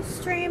me,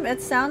 stream?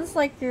 It sounds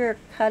like you're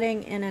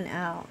cutting in and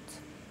out.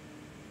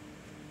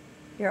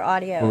 Your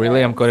audio.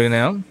 Really, I'm cutting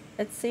out.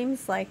 It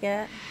seems like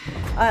it.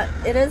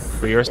 It is.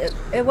 For yours?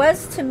 It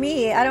was to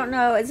me. I don't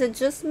know. Is it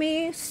just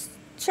me,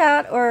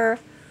 chat, or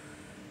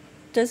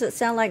does it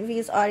sound like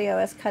V's audio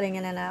is cutting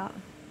in and out?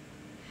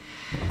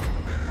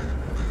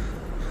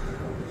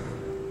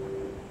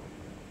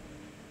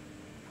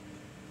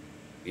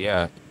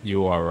 Yeah,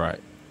 you are right.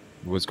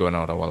 It was going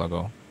out a while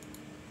ago.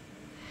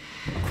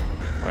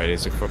 Right,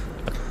 is it for?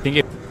 I think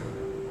it.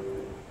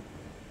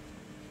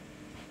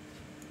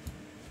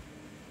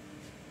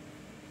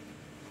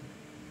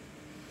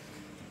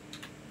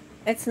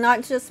 It's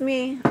not just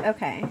me?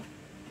 Okay.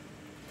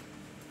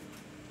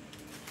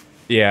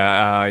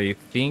 Yeah, I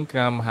think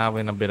I'm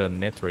having a bit of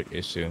network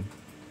issue.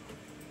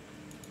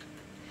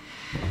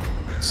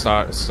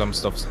 Some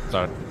stuff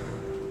start.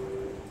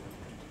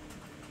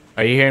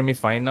 Are you hearing me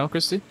fine now,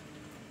 Christy?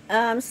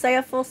 Say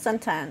a full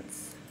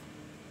sentence.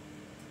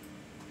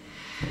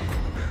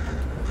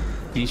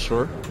 Be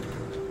sure.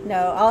 No,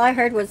 all I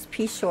heard was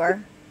P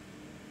Shore.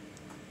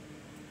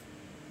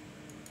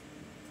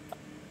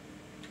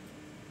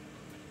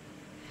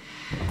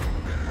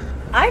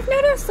 I've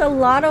noticed a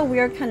lot of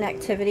weird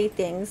connectivity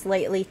things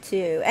lately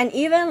too. And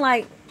even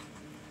like,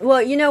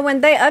 well, you know,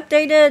 when they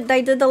did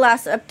the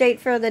last update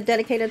for the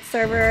dedicated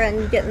server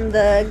and getting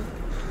the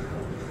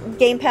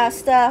Game Pass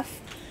stuff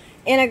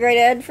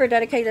integrated for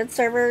dedicated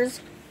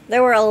servers,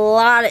 there were a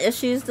lot of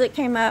issues that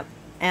came up,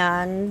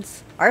 and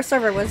our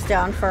server was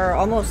down for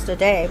almost a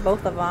day,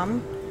 both of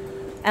them.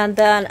 And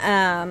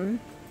then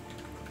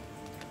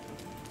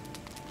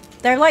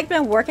they're like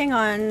been working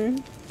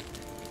on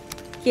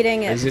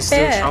getting it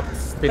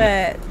fixed,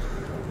 but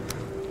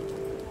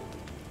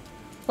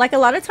like a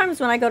lot of times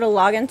when I go to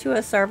log into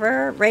a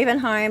server,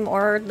 Ravenheim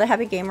or the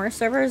Heavy Gamer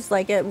servers,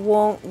 like it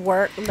won't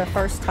work the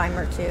first time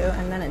or two,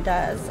 and then it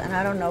does, and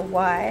I don't know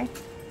why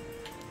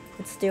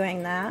it's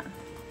doing that.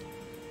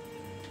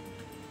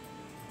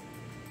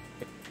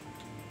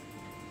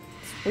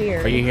 It's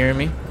weird. Are you hearing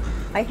me?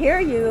 I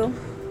hear you.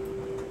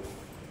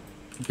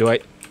 Do I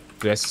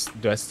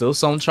still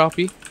sound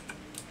choppy?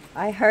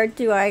 I heard,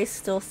 do I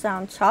still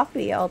sound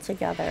choppy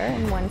altogether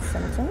in one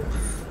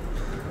sentence?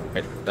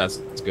 Right, that's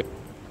good.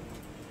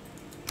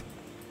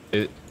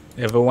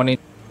 Everyone in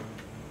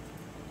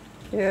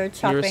You're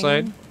chopping. your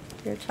side?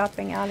 You're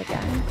chopping out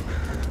again.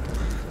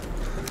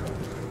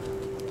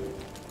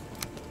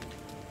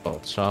 Oh,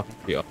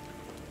 choppy.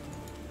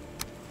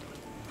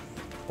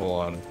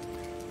 Hold on.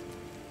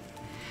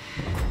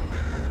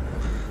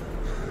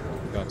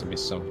 Got to be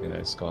something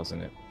that's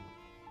causing it.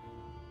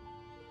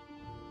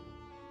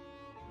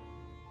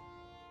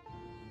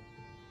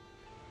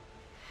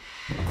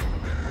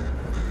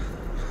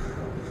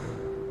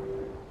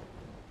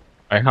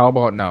 Alright, how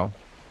about now?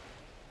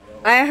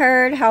 I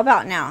heard, how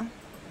about now?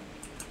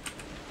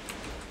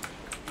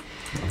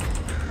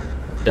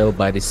 Down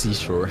by the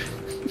seashore.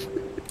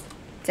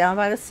 Down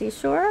by the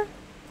seashore?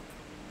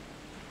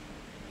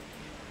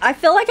 I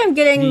feel like I'm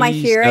getting my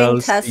hearing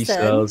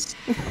tested.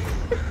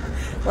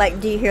 Like,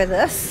 do you hear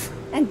this?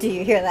 And do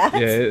you hear that?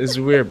 Yeah, it's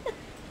weird.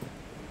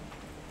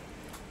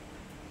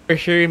 You're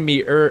hearing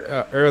me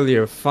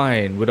earlier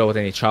fine without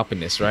any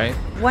choppiness, right?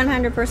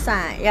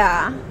 100%,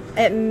 yeah.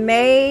 It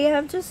may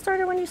have just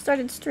started when you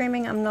started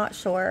streaming, I'm not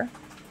sure.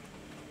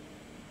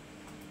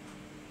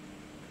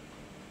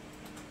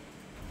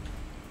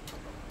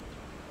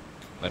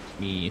 Let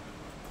me...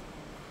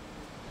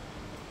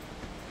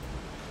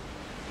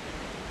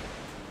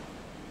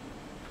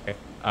 Okay.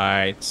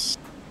 Alright.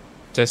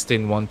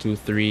 Testing 1, 2,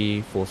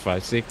 3, 4,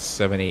 5, 6,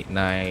 7, 8,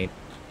 9.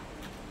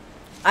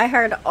 I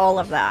heard all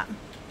of that.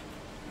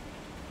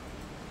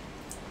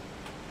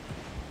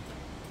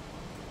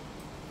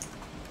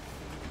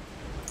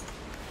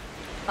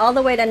 All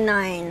the way to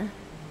 9.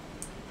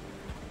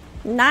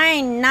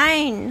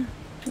 9.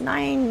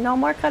 No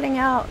more cutting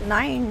out.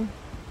 9.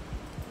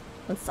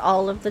 That's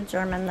all of the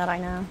German that I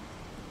know.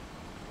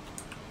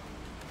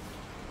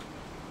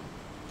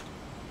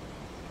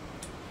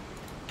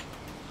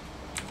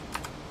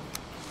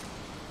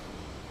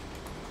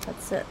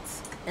 gets it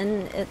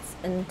in its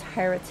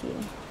entirety.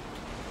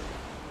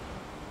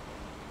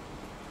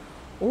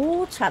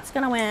 Ooh, chat's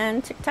gonna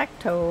win.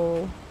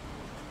 Tic-tac-toe.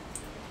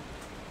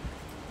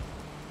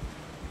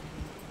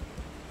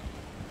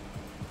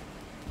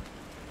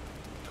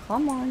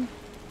 Come on.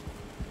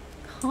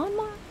 Come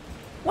on.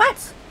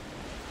 What?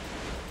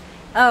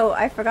 Oh,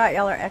 I forgot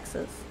y'all are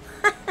X's.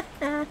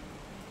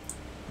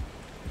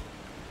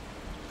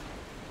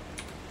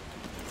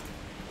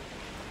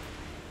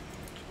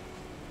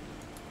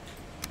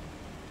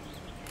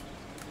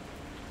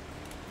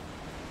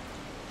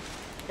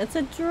 It's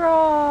a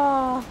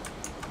draw.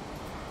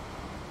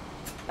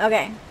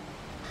 Okay.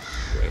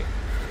 Wait.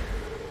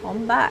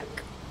 I'm back.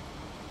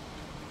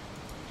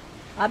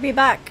 I'll be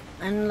back.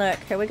 And look,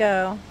 here we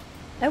go.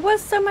 It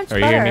was so much Are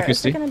you hearing me, better.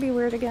 Is Christy? it gonna be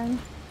weird again?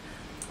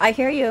 I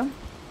hear you.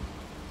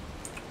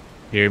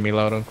 Hear me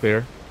loud and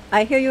clear?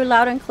 I hear you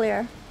loud and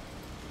clear.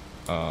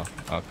 Oh,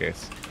 okay.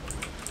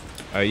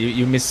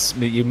 You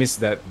missed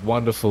that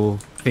wonderful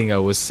thing I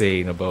was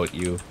saying about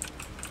you.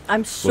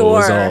 I'm What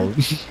was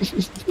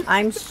sure. all?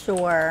 I'm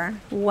sure.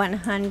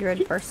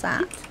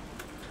 100%.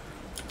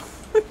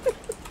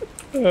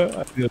 I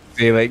was gonna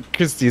say like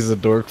Christy's a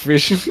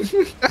dorkfish.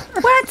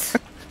 What?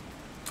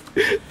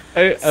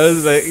 I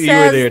was like, you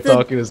were there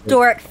talking. It was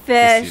like,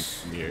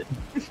 Dorkfish. Christy's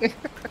weird.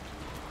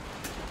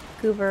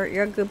 Goober,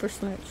 you're a goober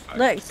smooch.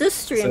 Alright, Look, this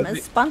stream so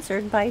is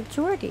sponsored by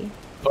Jordy.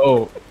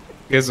 Oh,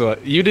 guess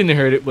what? You didn't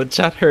heard it, but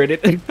chat heard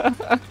it.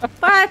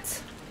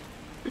 What?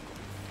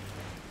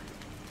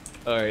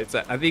 All right,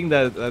 so I think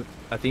I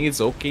think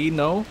it's okay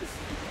now.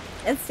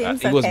 It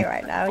seems It was okay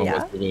right now, phone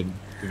yeah. was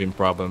giving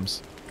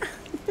problems.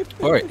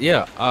 All right,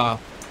 yeah.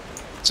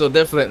 So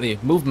definitely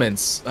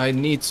movements. I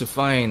need to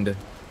find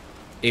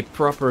a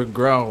proper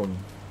ground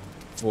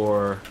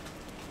for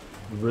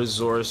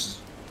resource.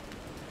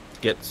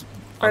 Get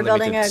For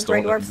building a unlimited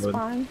stone Great Dwarf and wood.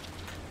 spawn.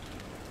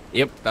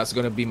 Yep, that's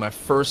gonna be my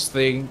first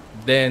thing.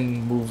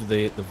 Then move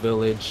the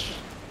village,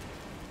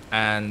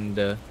 and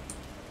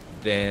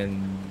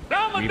then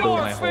rebuild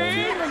my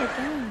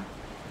home.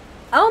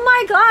 Oh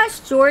my gosh,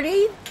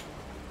 Jordy.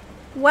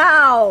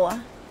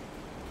 Wow.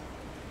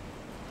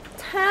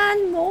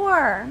 10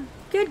 more.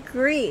 Good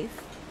grief.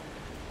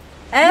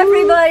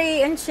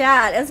 Everybody in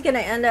chat is going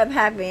to end up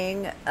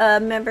having a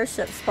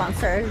membership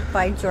sponsored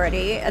by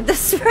Jordy at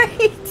this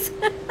rate.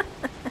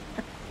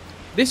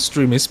 This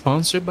stream is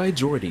sponsored by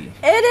Jordy.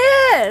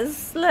 It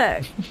is.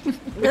 Look,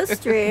 this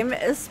stream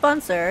is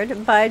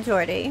sponsored by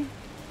Jordy.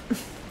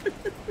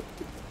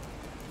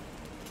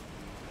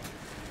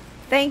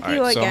 Thank you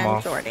Alright, so I'm again,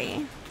 off.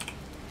 Jordy.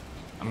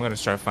 I'm gonna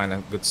try to find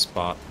a good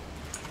spot.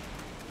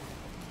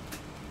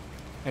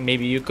 And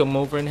maybe you come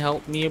over and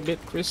help me a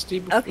bit, Christy,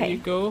 before Okay. you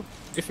go,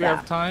 if you Yeah.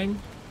 have time.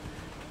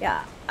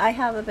 Yeah, I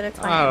have a bit of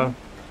time.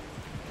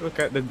 Ah, look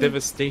at the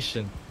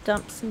devastation.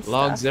 Dump some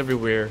Logs stuff.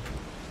 everywhere.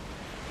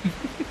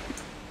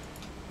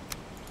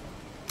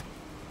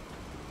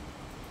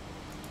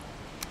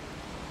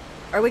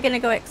 Are we gonna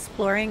go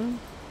exploring?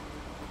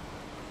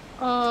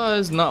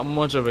 It's not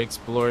much of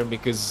exploring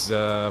because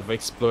I've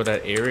explored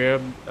that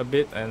area a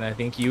bit, and I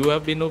think you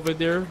have been over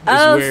there. Is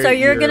Oh, where so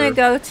you're gonna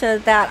go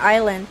to that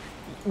island.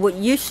 Well,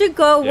 you should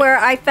go Yeah. where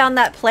I found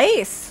that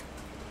place.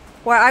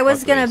 Where I was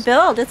What gonna place?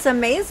 build. It's a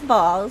maze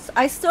balls.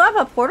 I still have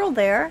a portal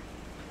there.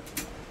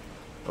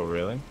 Oh,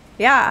 really?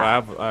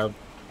 Yeah.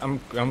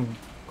 I'm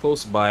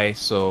close by,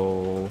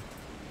 so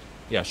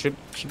yeah, should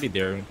be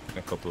there in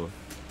a couple.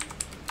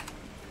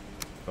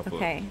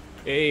 Okay.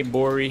 Hey,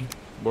 Bori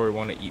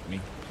wanna eat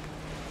me?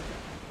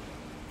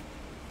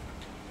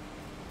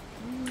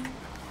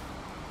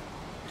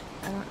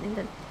 I don't need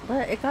to.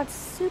 But it got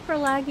super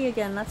laggy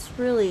again. That's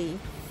really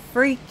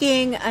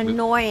freaking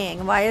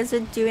annoying. Why is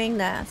it doing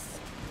this?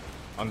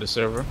 On the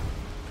server?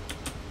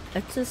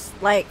 It's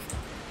just like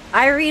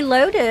I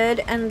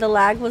reloaded and the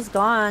lag was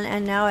gone,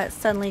 and now it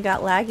suddenly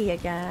got laggy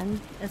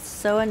again. It's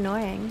so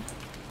annoying.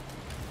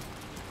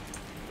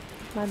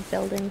 My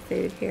building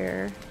food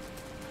here.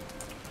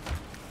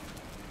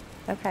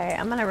 Okay,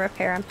 I'm gonna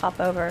repair and pop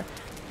over.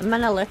 I'm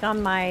gonna look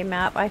on my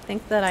map. I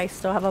think that I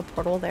still have a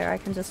portal there. I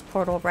can just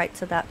portal right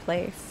to that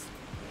place.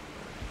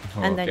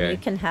 And then you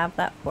can have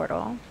that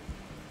portal.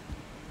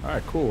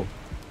 Alright, cool.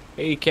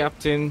 Hey,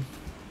 Captain.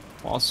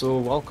 Also,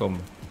 welcome.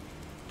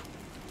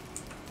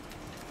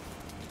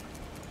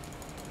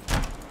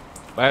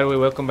 By the way,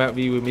 welcome back,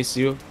 V. We miss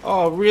you.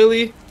 Oh,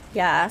 really?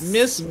 Yes.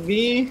 Miss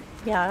me?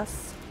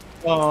 Yes.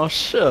 Oh,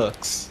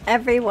 shucks.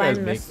 Everyone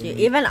Guys missed you. making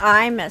me- Even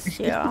I missed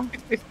you.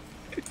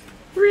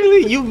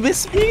 Really? You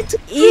miss me too?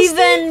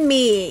 Even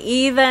me.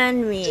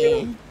 Even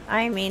me.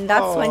 I mean,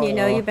 that's when you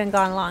know Aw. you've been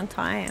gone a long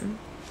time.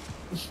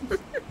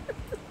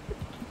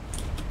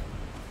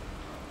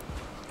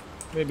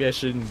 Maybe I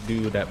shouldn't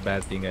do that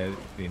bad thing.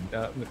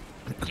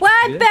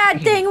 What Yeah.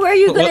 bad thing were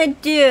you What? gonna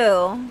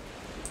do?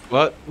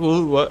 What?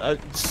 What?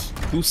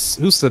 Who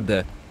said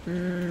that?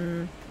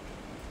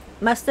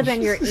 Must have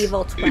been your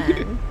evil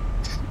twin.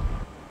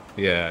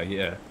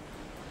 Yeah.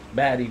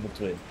 Bad evil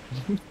twin.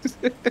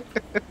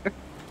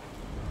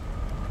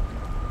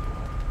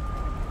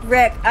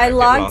 Rick, I get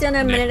logged lost in a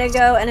in minute next.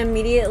 ago and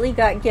immediately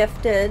got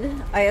gifted.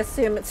 I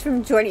assume it's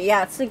from Jordan.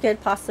 Yeah, it's a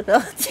good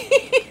possibility.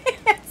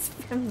 It's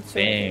from Jordan.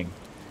 Dang.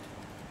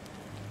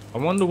 I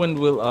wonder when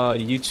will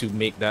YouTube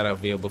make that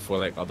available for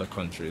like other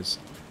countries.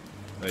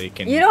 They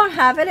can. You don't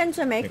have it in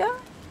Jamaica?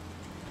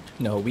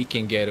 No, we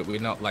can get it. We're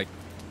not like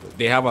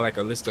they have like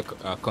a list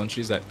of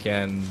countries that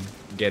can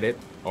get it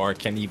or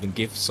can even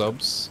give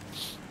subs.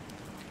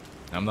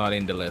 I'm not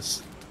in the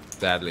list,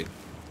 sadly.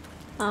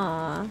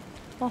 Aw.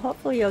 Well,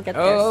 hopefully you'll get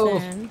there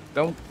soon.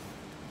 Don't.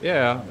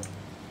 Yeah,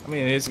 I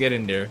mean it's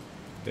getting there.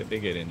 They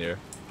get in there.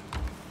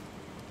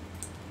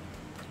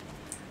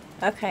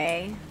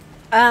 Okay.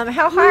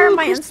 How high are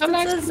my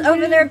instances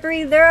over there,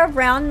 Bree? They're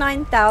around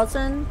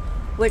 9,000,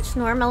 which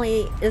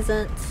normally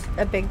isn't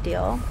a big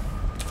deal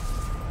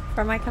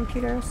for my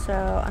computer,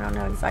 so I don't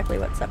know exactly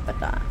what's up with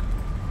that.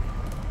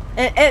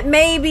 It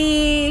may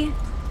be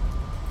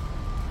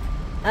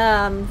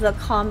the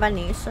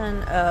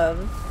combination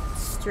of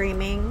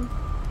streaming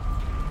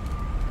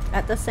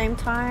at the same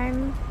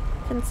time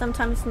can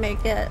sometimes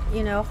make it,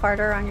 you know,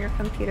 harder on your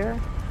computer.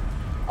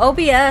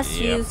 OBS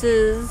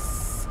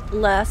uses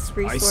less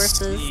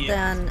resources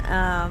than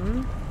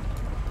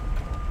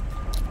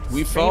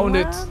we found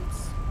it. Streamlabs.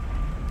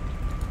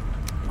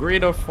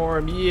 Greater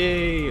farm,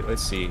 yay!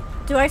 Let's see.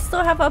 Do I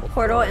still have a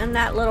portal in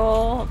that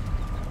little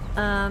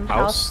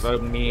house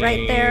Let me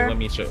right there? Let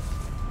me check.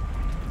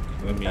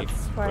 Let me. That's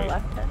where I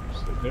left it.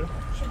 Is it there?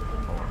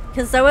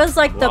 Because that was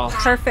like the Wow.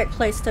 perfect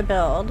place to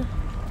build.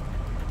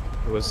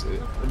 It was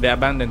the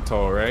abandoned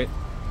tower, right?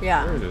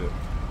 Yeah. Where is it?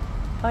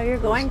 Oh, you're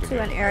going to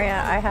an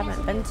area I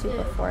haven't been to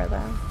before,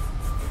 though.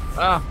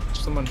 Ah,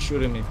 someone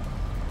shooting me.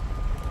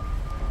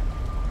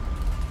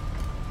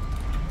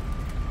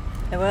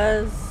 It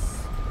was.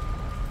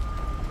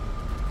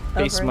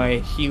 Face over- my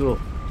heel.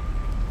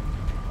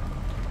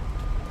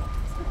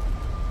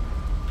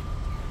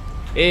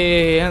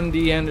 Hey,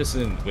 Andy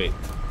Anderson. Wait,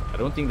 I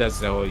don't think that's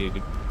how you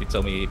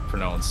tell me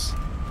pronounce.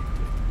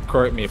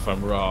 Correct me if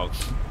I'm wrong.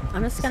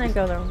 I'm just gonna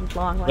go the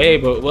long way. Hey,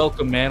 but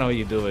welcome, man. How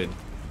you doing?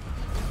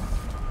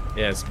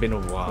 Yeah, it's been a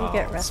while. You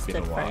get It's been a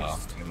rested while.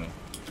 first. You know.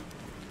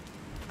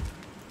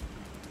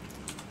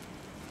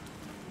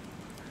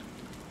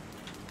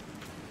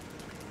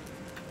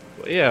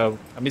 But yeah,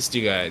 I missed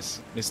you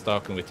guys. Missed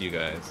talking with you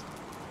guys.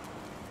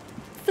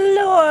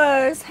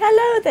 Floors!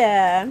 Hello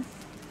there!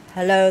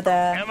 Hello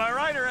there. Am I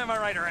right or am I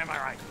right or am I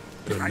right?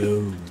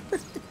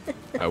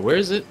 Hello. Where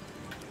is it?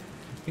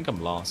 I think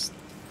I'm lost.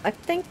 I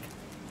think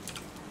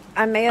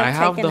I may have I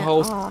have taken the it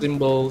whole off.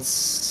 symbol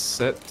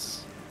set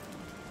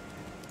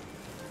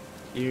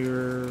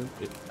here.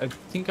 I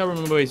think I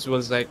remember it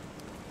was like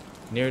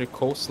near the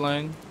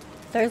coastline.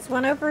 There's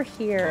one over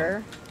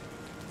here.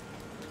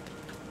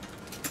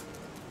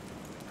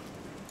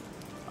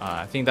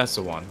 I think that's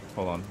the one.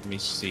 Hold on, let me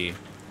see.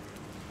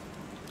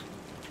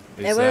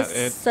 It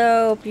was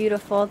so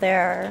beautiful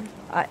there.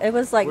 It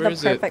was like Where the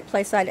is it? perfect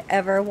place I'd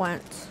ever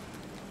want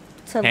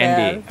to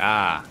Andy. live.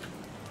 Ah,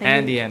 And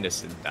Andy you-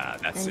 Anderson. Ah,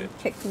 that's and it.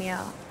 kicked me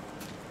out.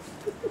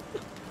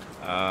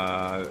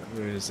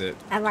 Where is it?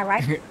 Am I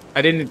right?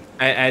 I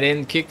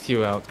didn't kick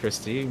you out,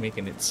 Christy,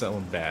 making it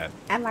sound bad.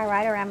 Am I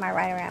right or am I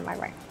right or am I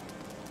right?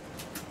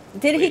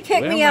 Did he Wait,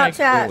 kick where me am I out,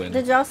 chat? going?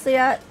 Did y'all see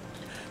it?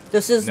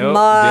 This is Nope,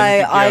 my didn't kick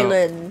you out.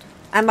 island.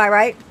 Am I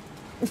right?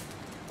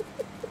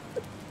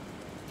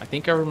 I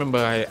think I remember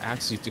I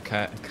asked you to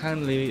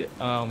kindly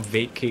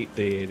vacate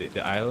the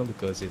island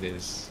because it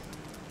is,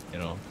 you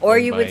know. Or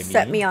owned you by would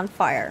set me on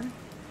fire.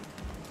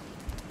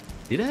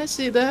 Did I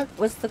say that?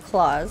 Was the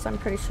clause, I'm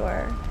pretty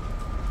sure.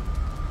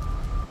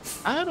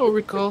 I don't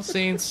recall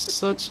saying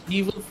such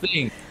evil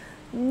thing.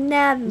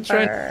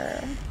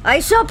 Never. I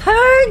shall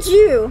purge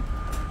you!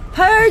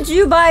 Purge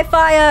you by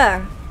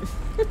fire!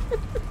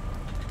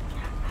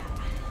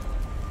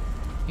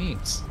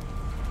 Thanks.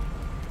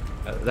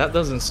 That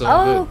doesn't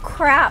sound Oh good.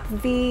 crap,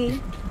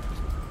 V.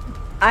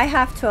 I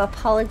have to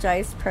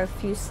apologize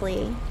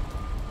profusely.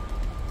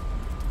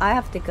 I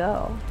have to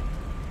go.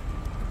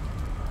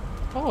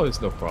 Oh,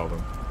 it's no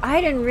problem. I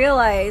didn't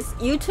realize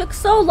you took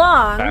so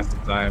long Pass the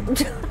time.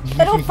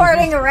 fiddle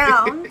farting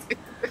around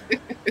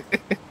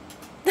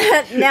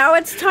that now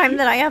it's time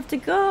that I have to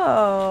go.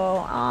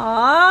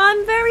 Aw,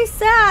 I'm very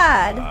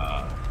sad.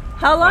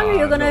 How long are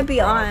you gonna no be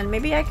problem. on?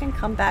 Maybe I can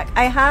come back.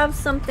 I have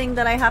something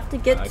that I have to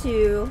get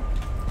to.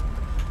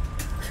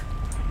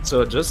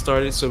 So it just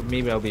started, so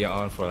maybe I'll be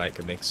on for like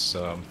the next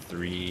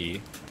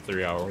 3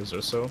 hours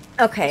or so.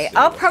 Okay, Let's see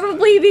I'll what's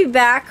probably be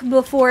back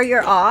before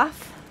you're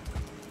off.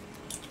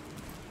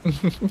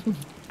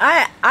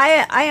 I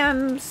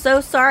am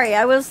so sorry.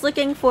 I was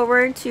looking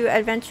forward to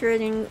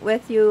adventuring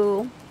with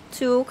you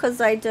too,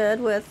 because I did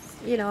with,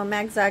 you know,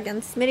 Magzag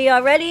and Smitty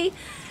already.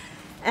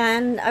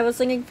 And I was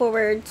looking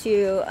forward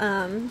to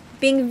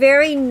being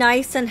very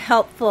nice and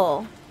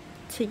helpful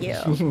to you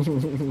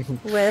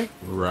with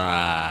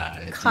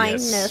Right.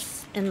 kindness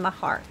yes. in my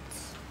heart.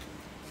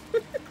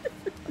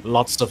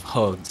 Lots of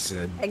hugs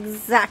and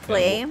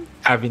Exactly.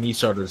 having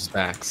each other's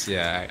backs.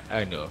 Yeah,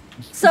 I know.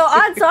 So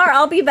odds are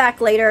I'll be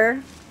back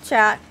later,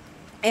 chat.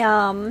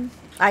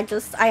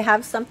 I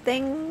have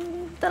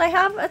something that I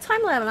have a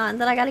time limit on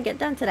that I got to get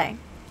done today.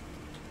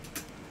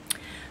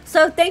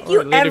 So thank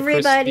you,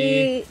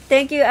 everybody.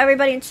 Thank you,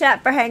 everybody in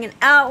chat for hanging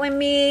out with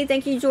me.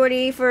 Thank you,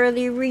 Jordy, for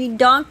the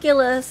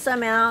redonkulous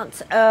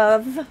amount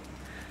of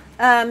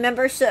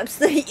memberships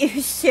that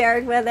you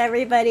shared with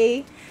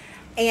everybody.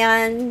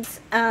 And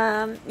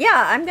yeah,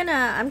 I'm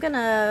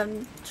gonna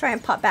try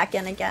and pop back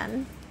in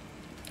again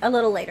a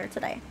little later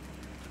today.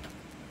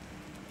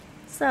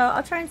 So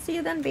I'll try and see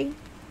you then, B.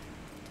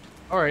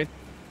 All right.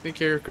 Take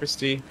care,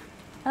 Christy.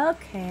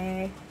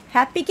 Okay.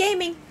 Happy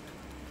gaming.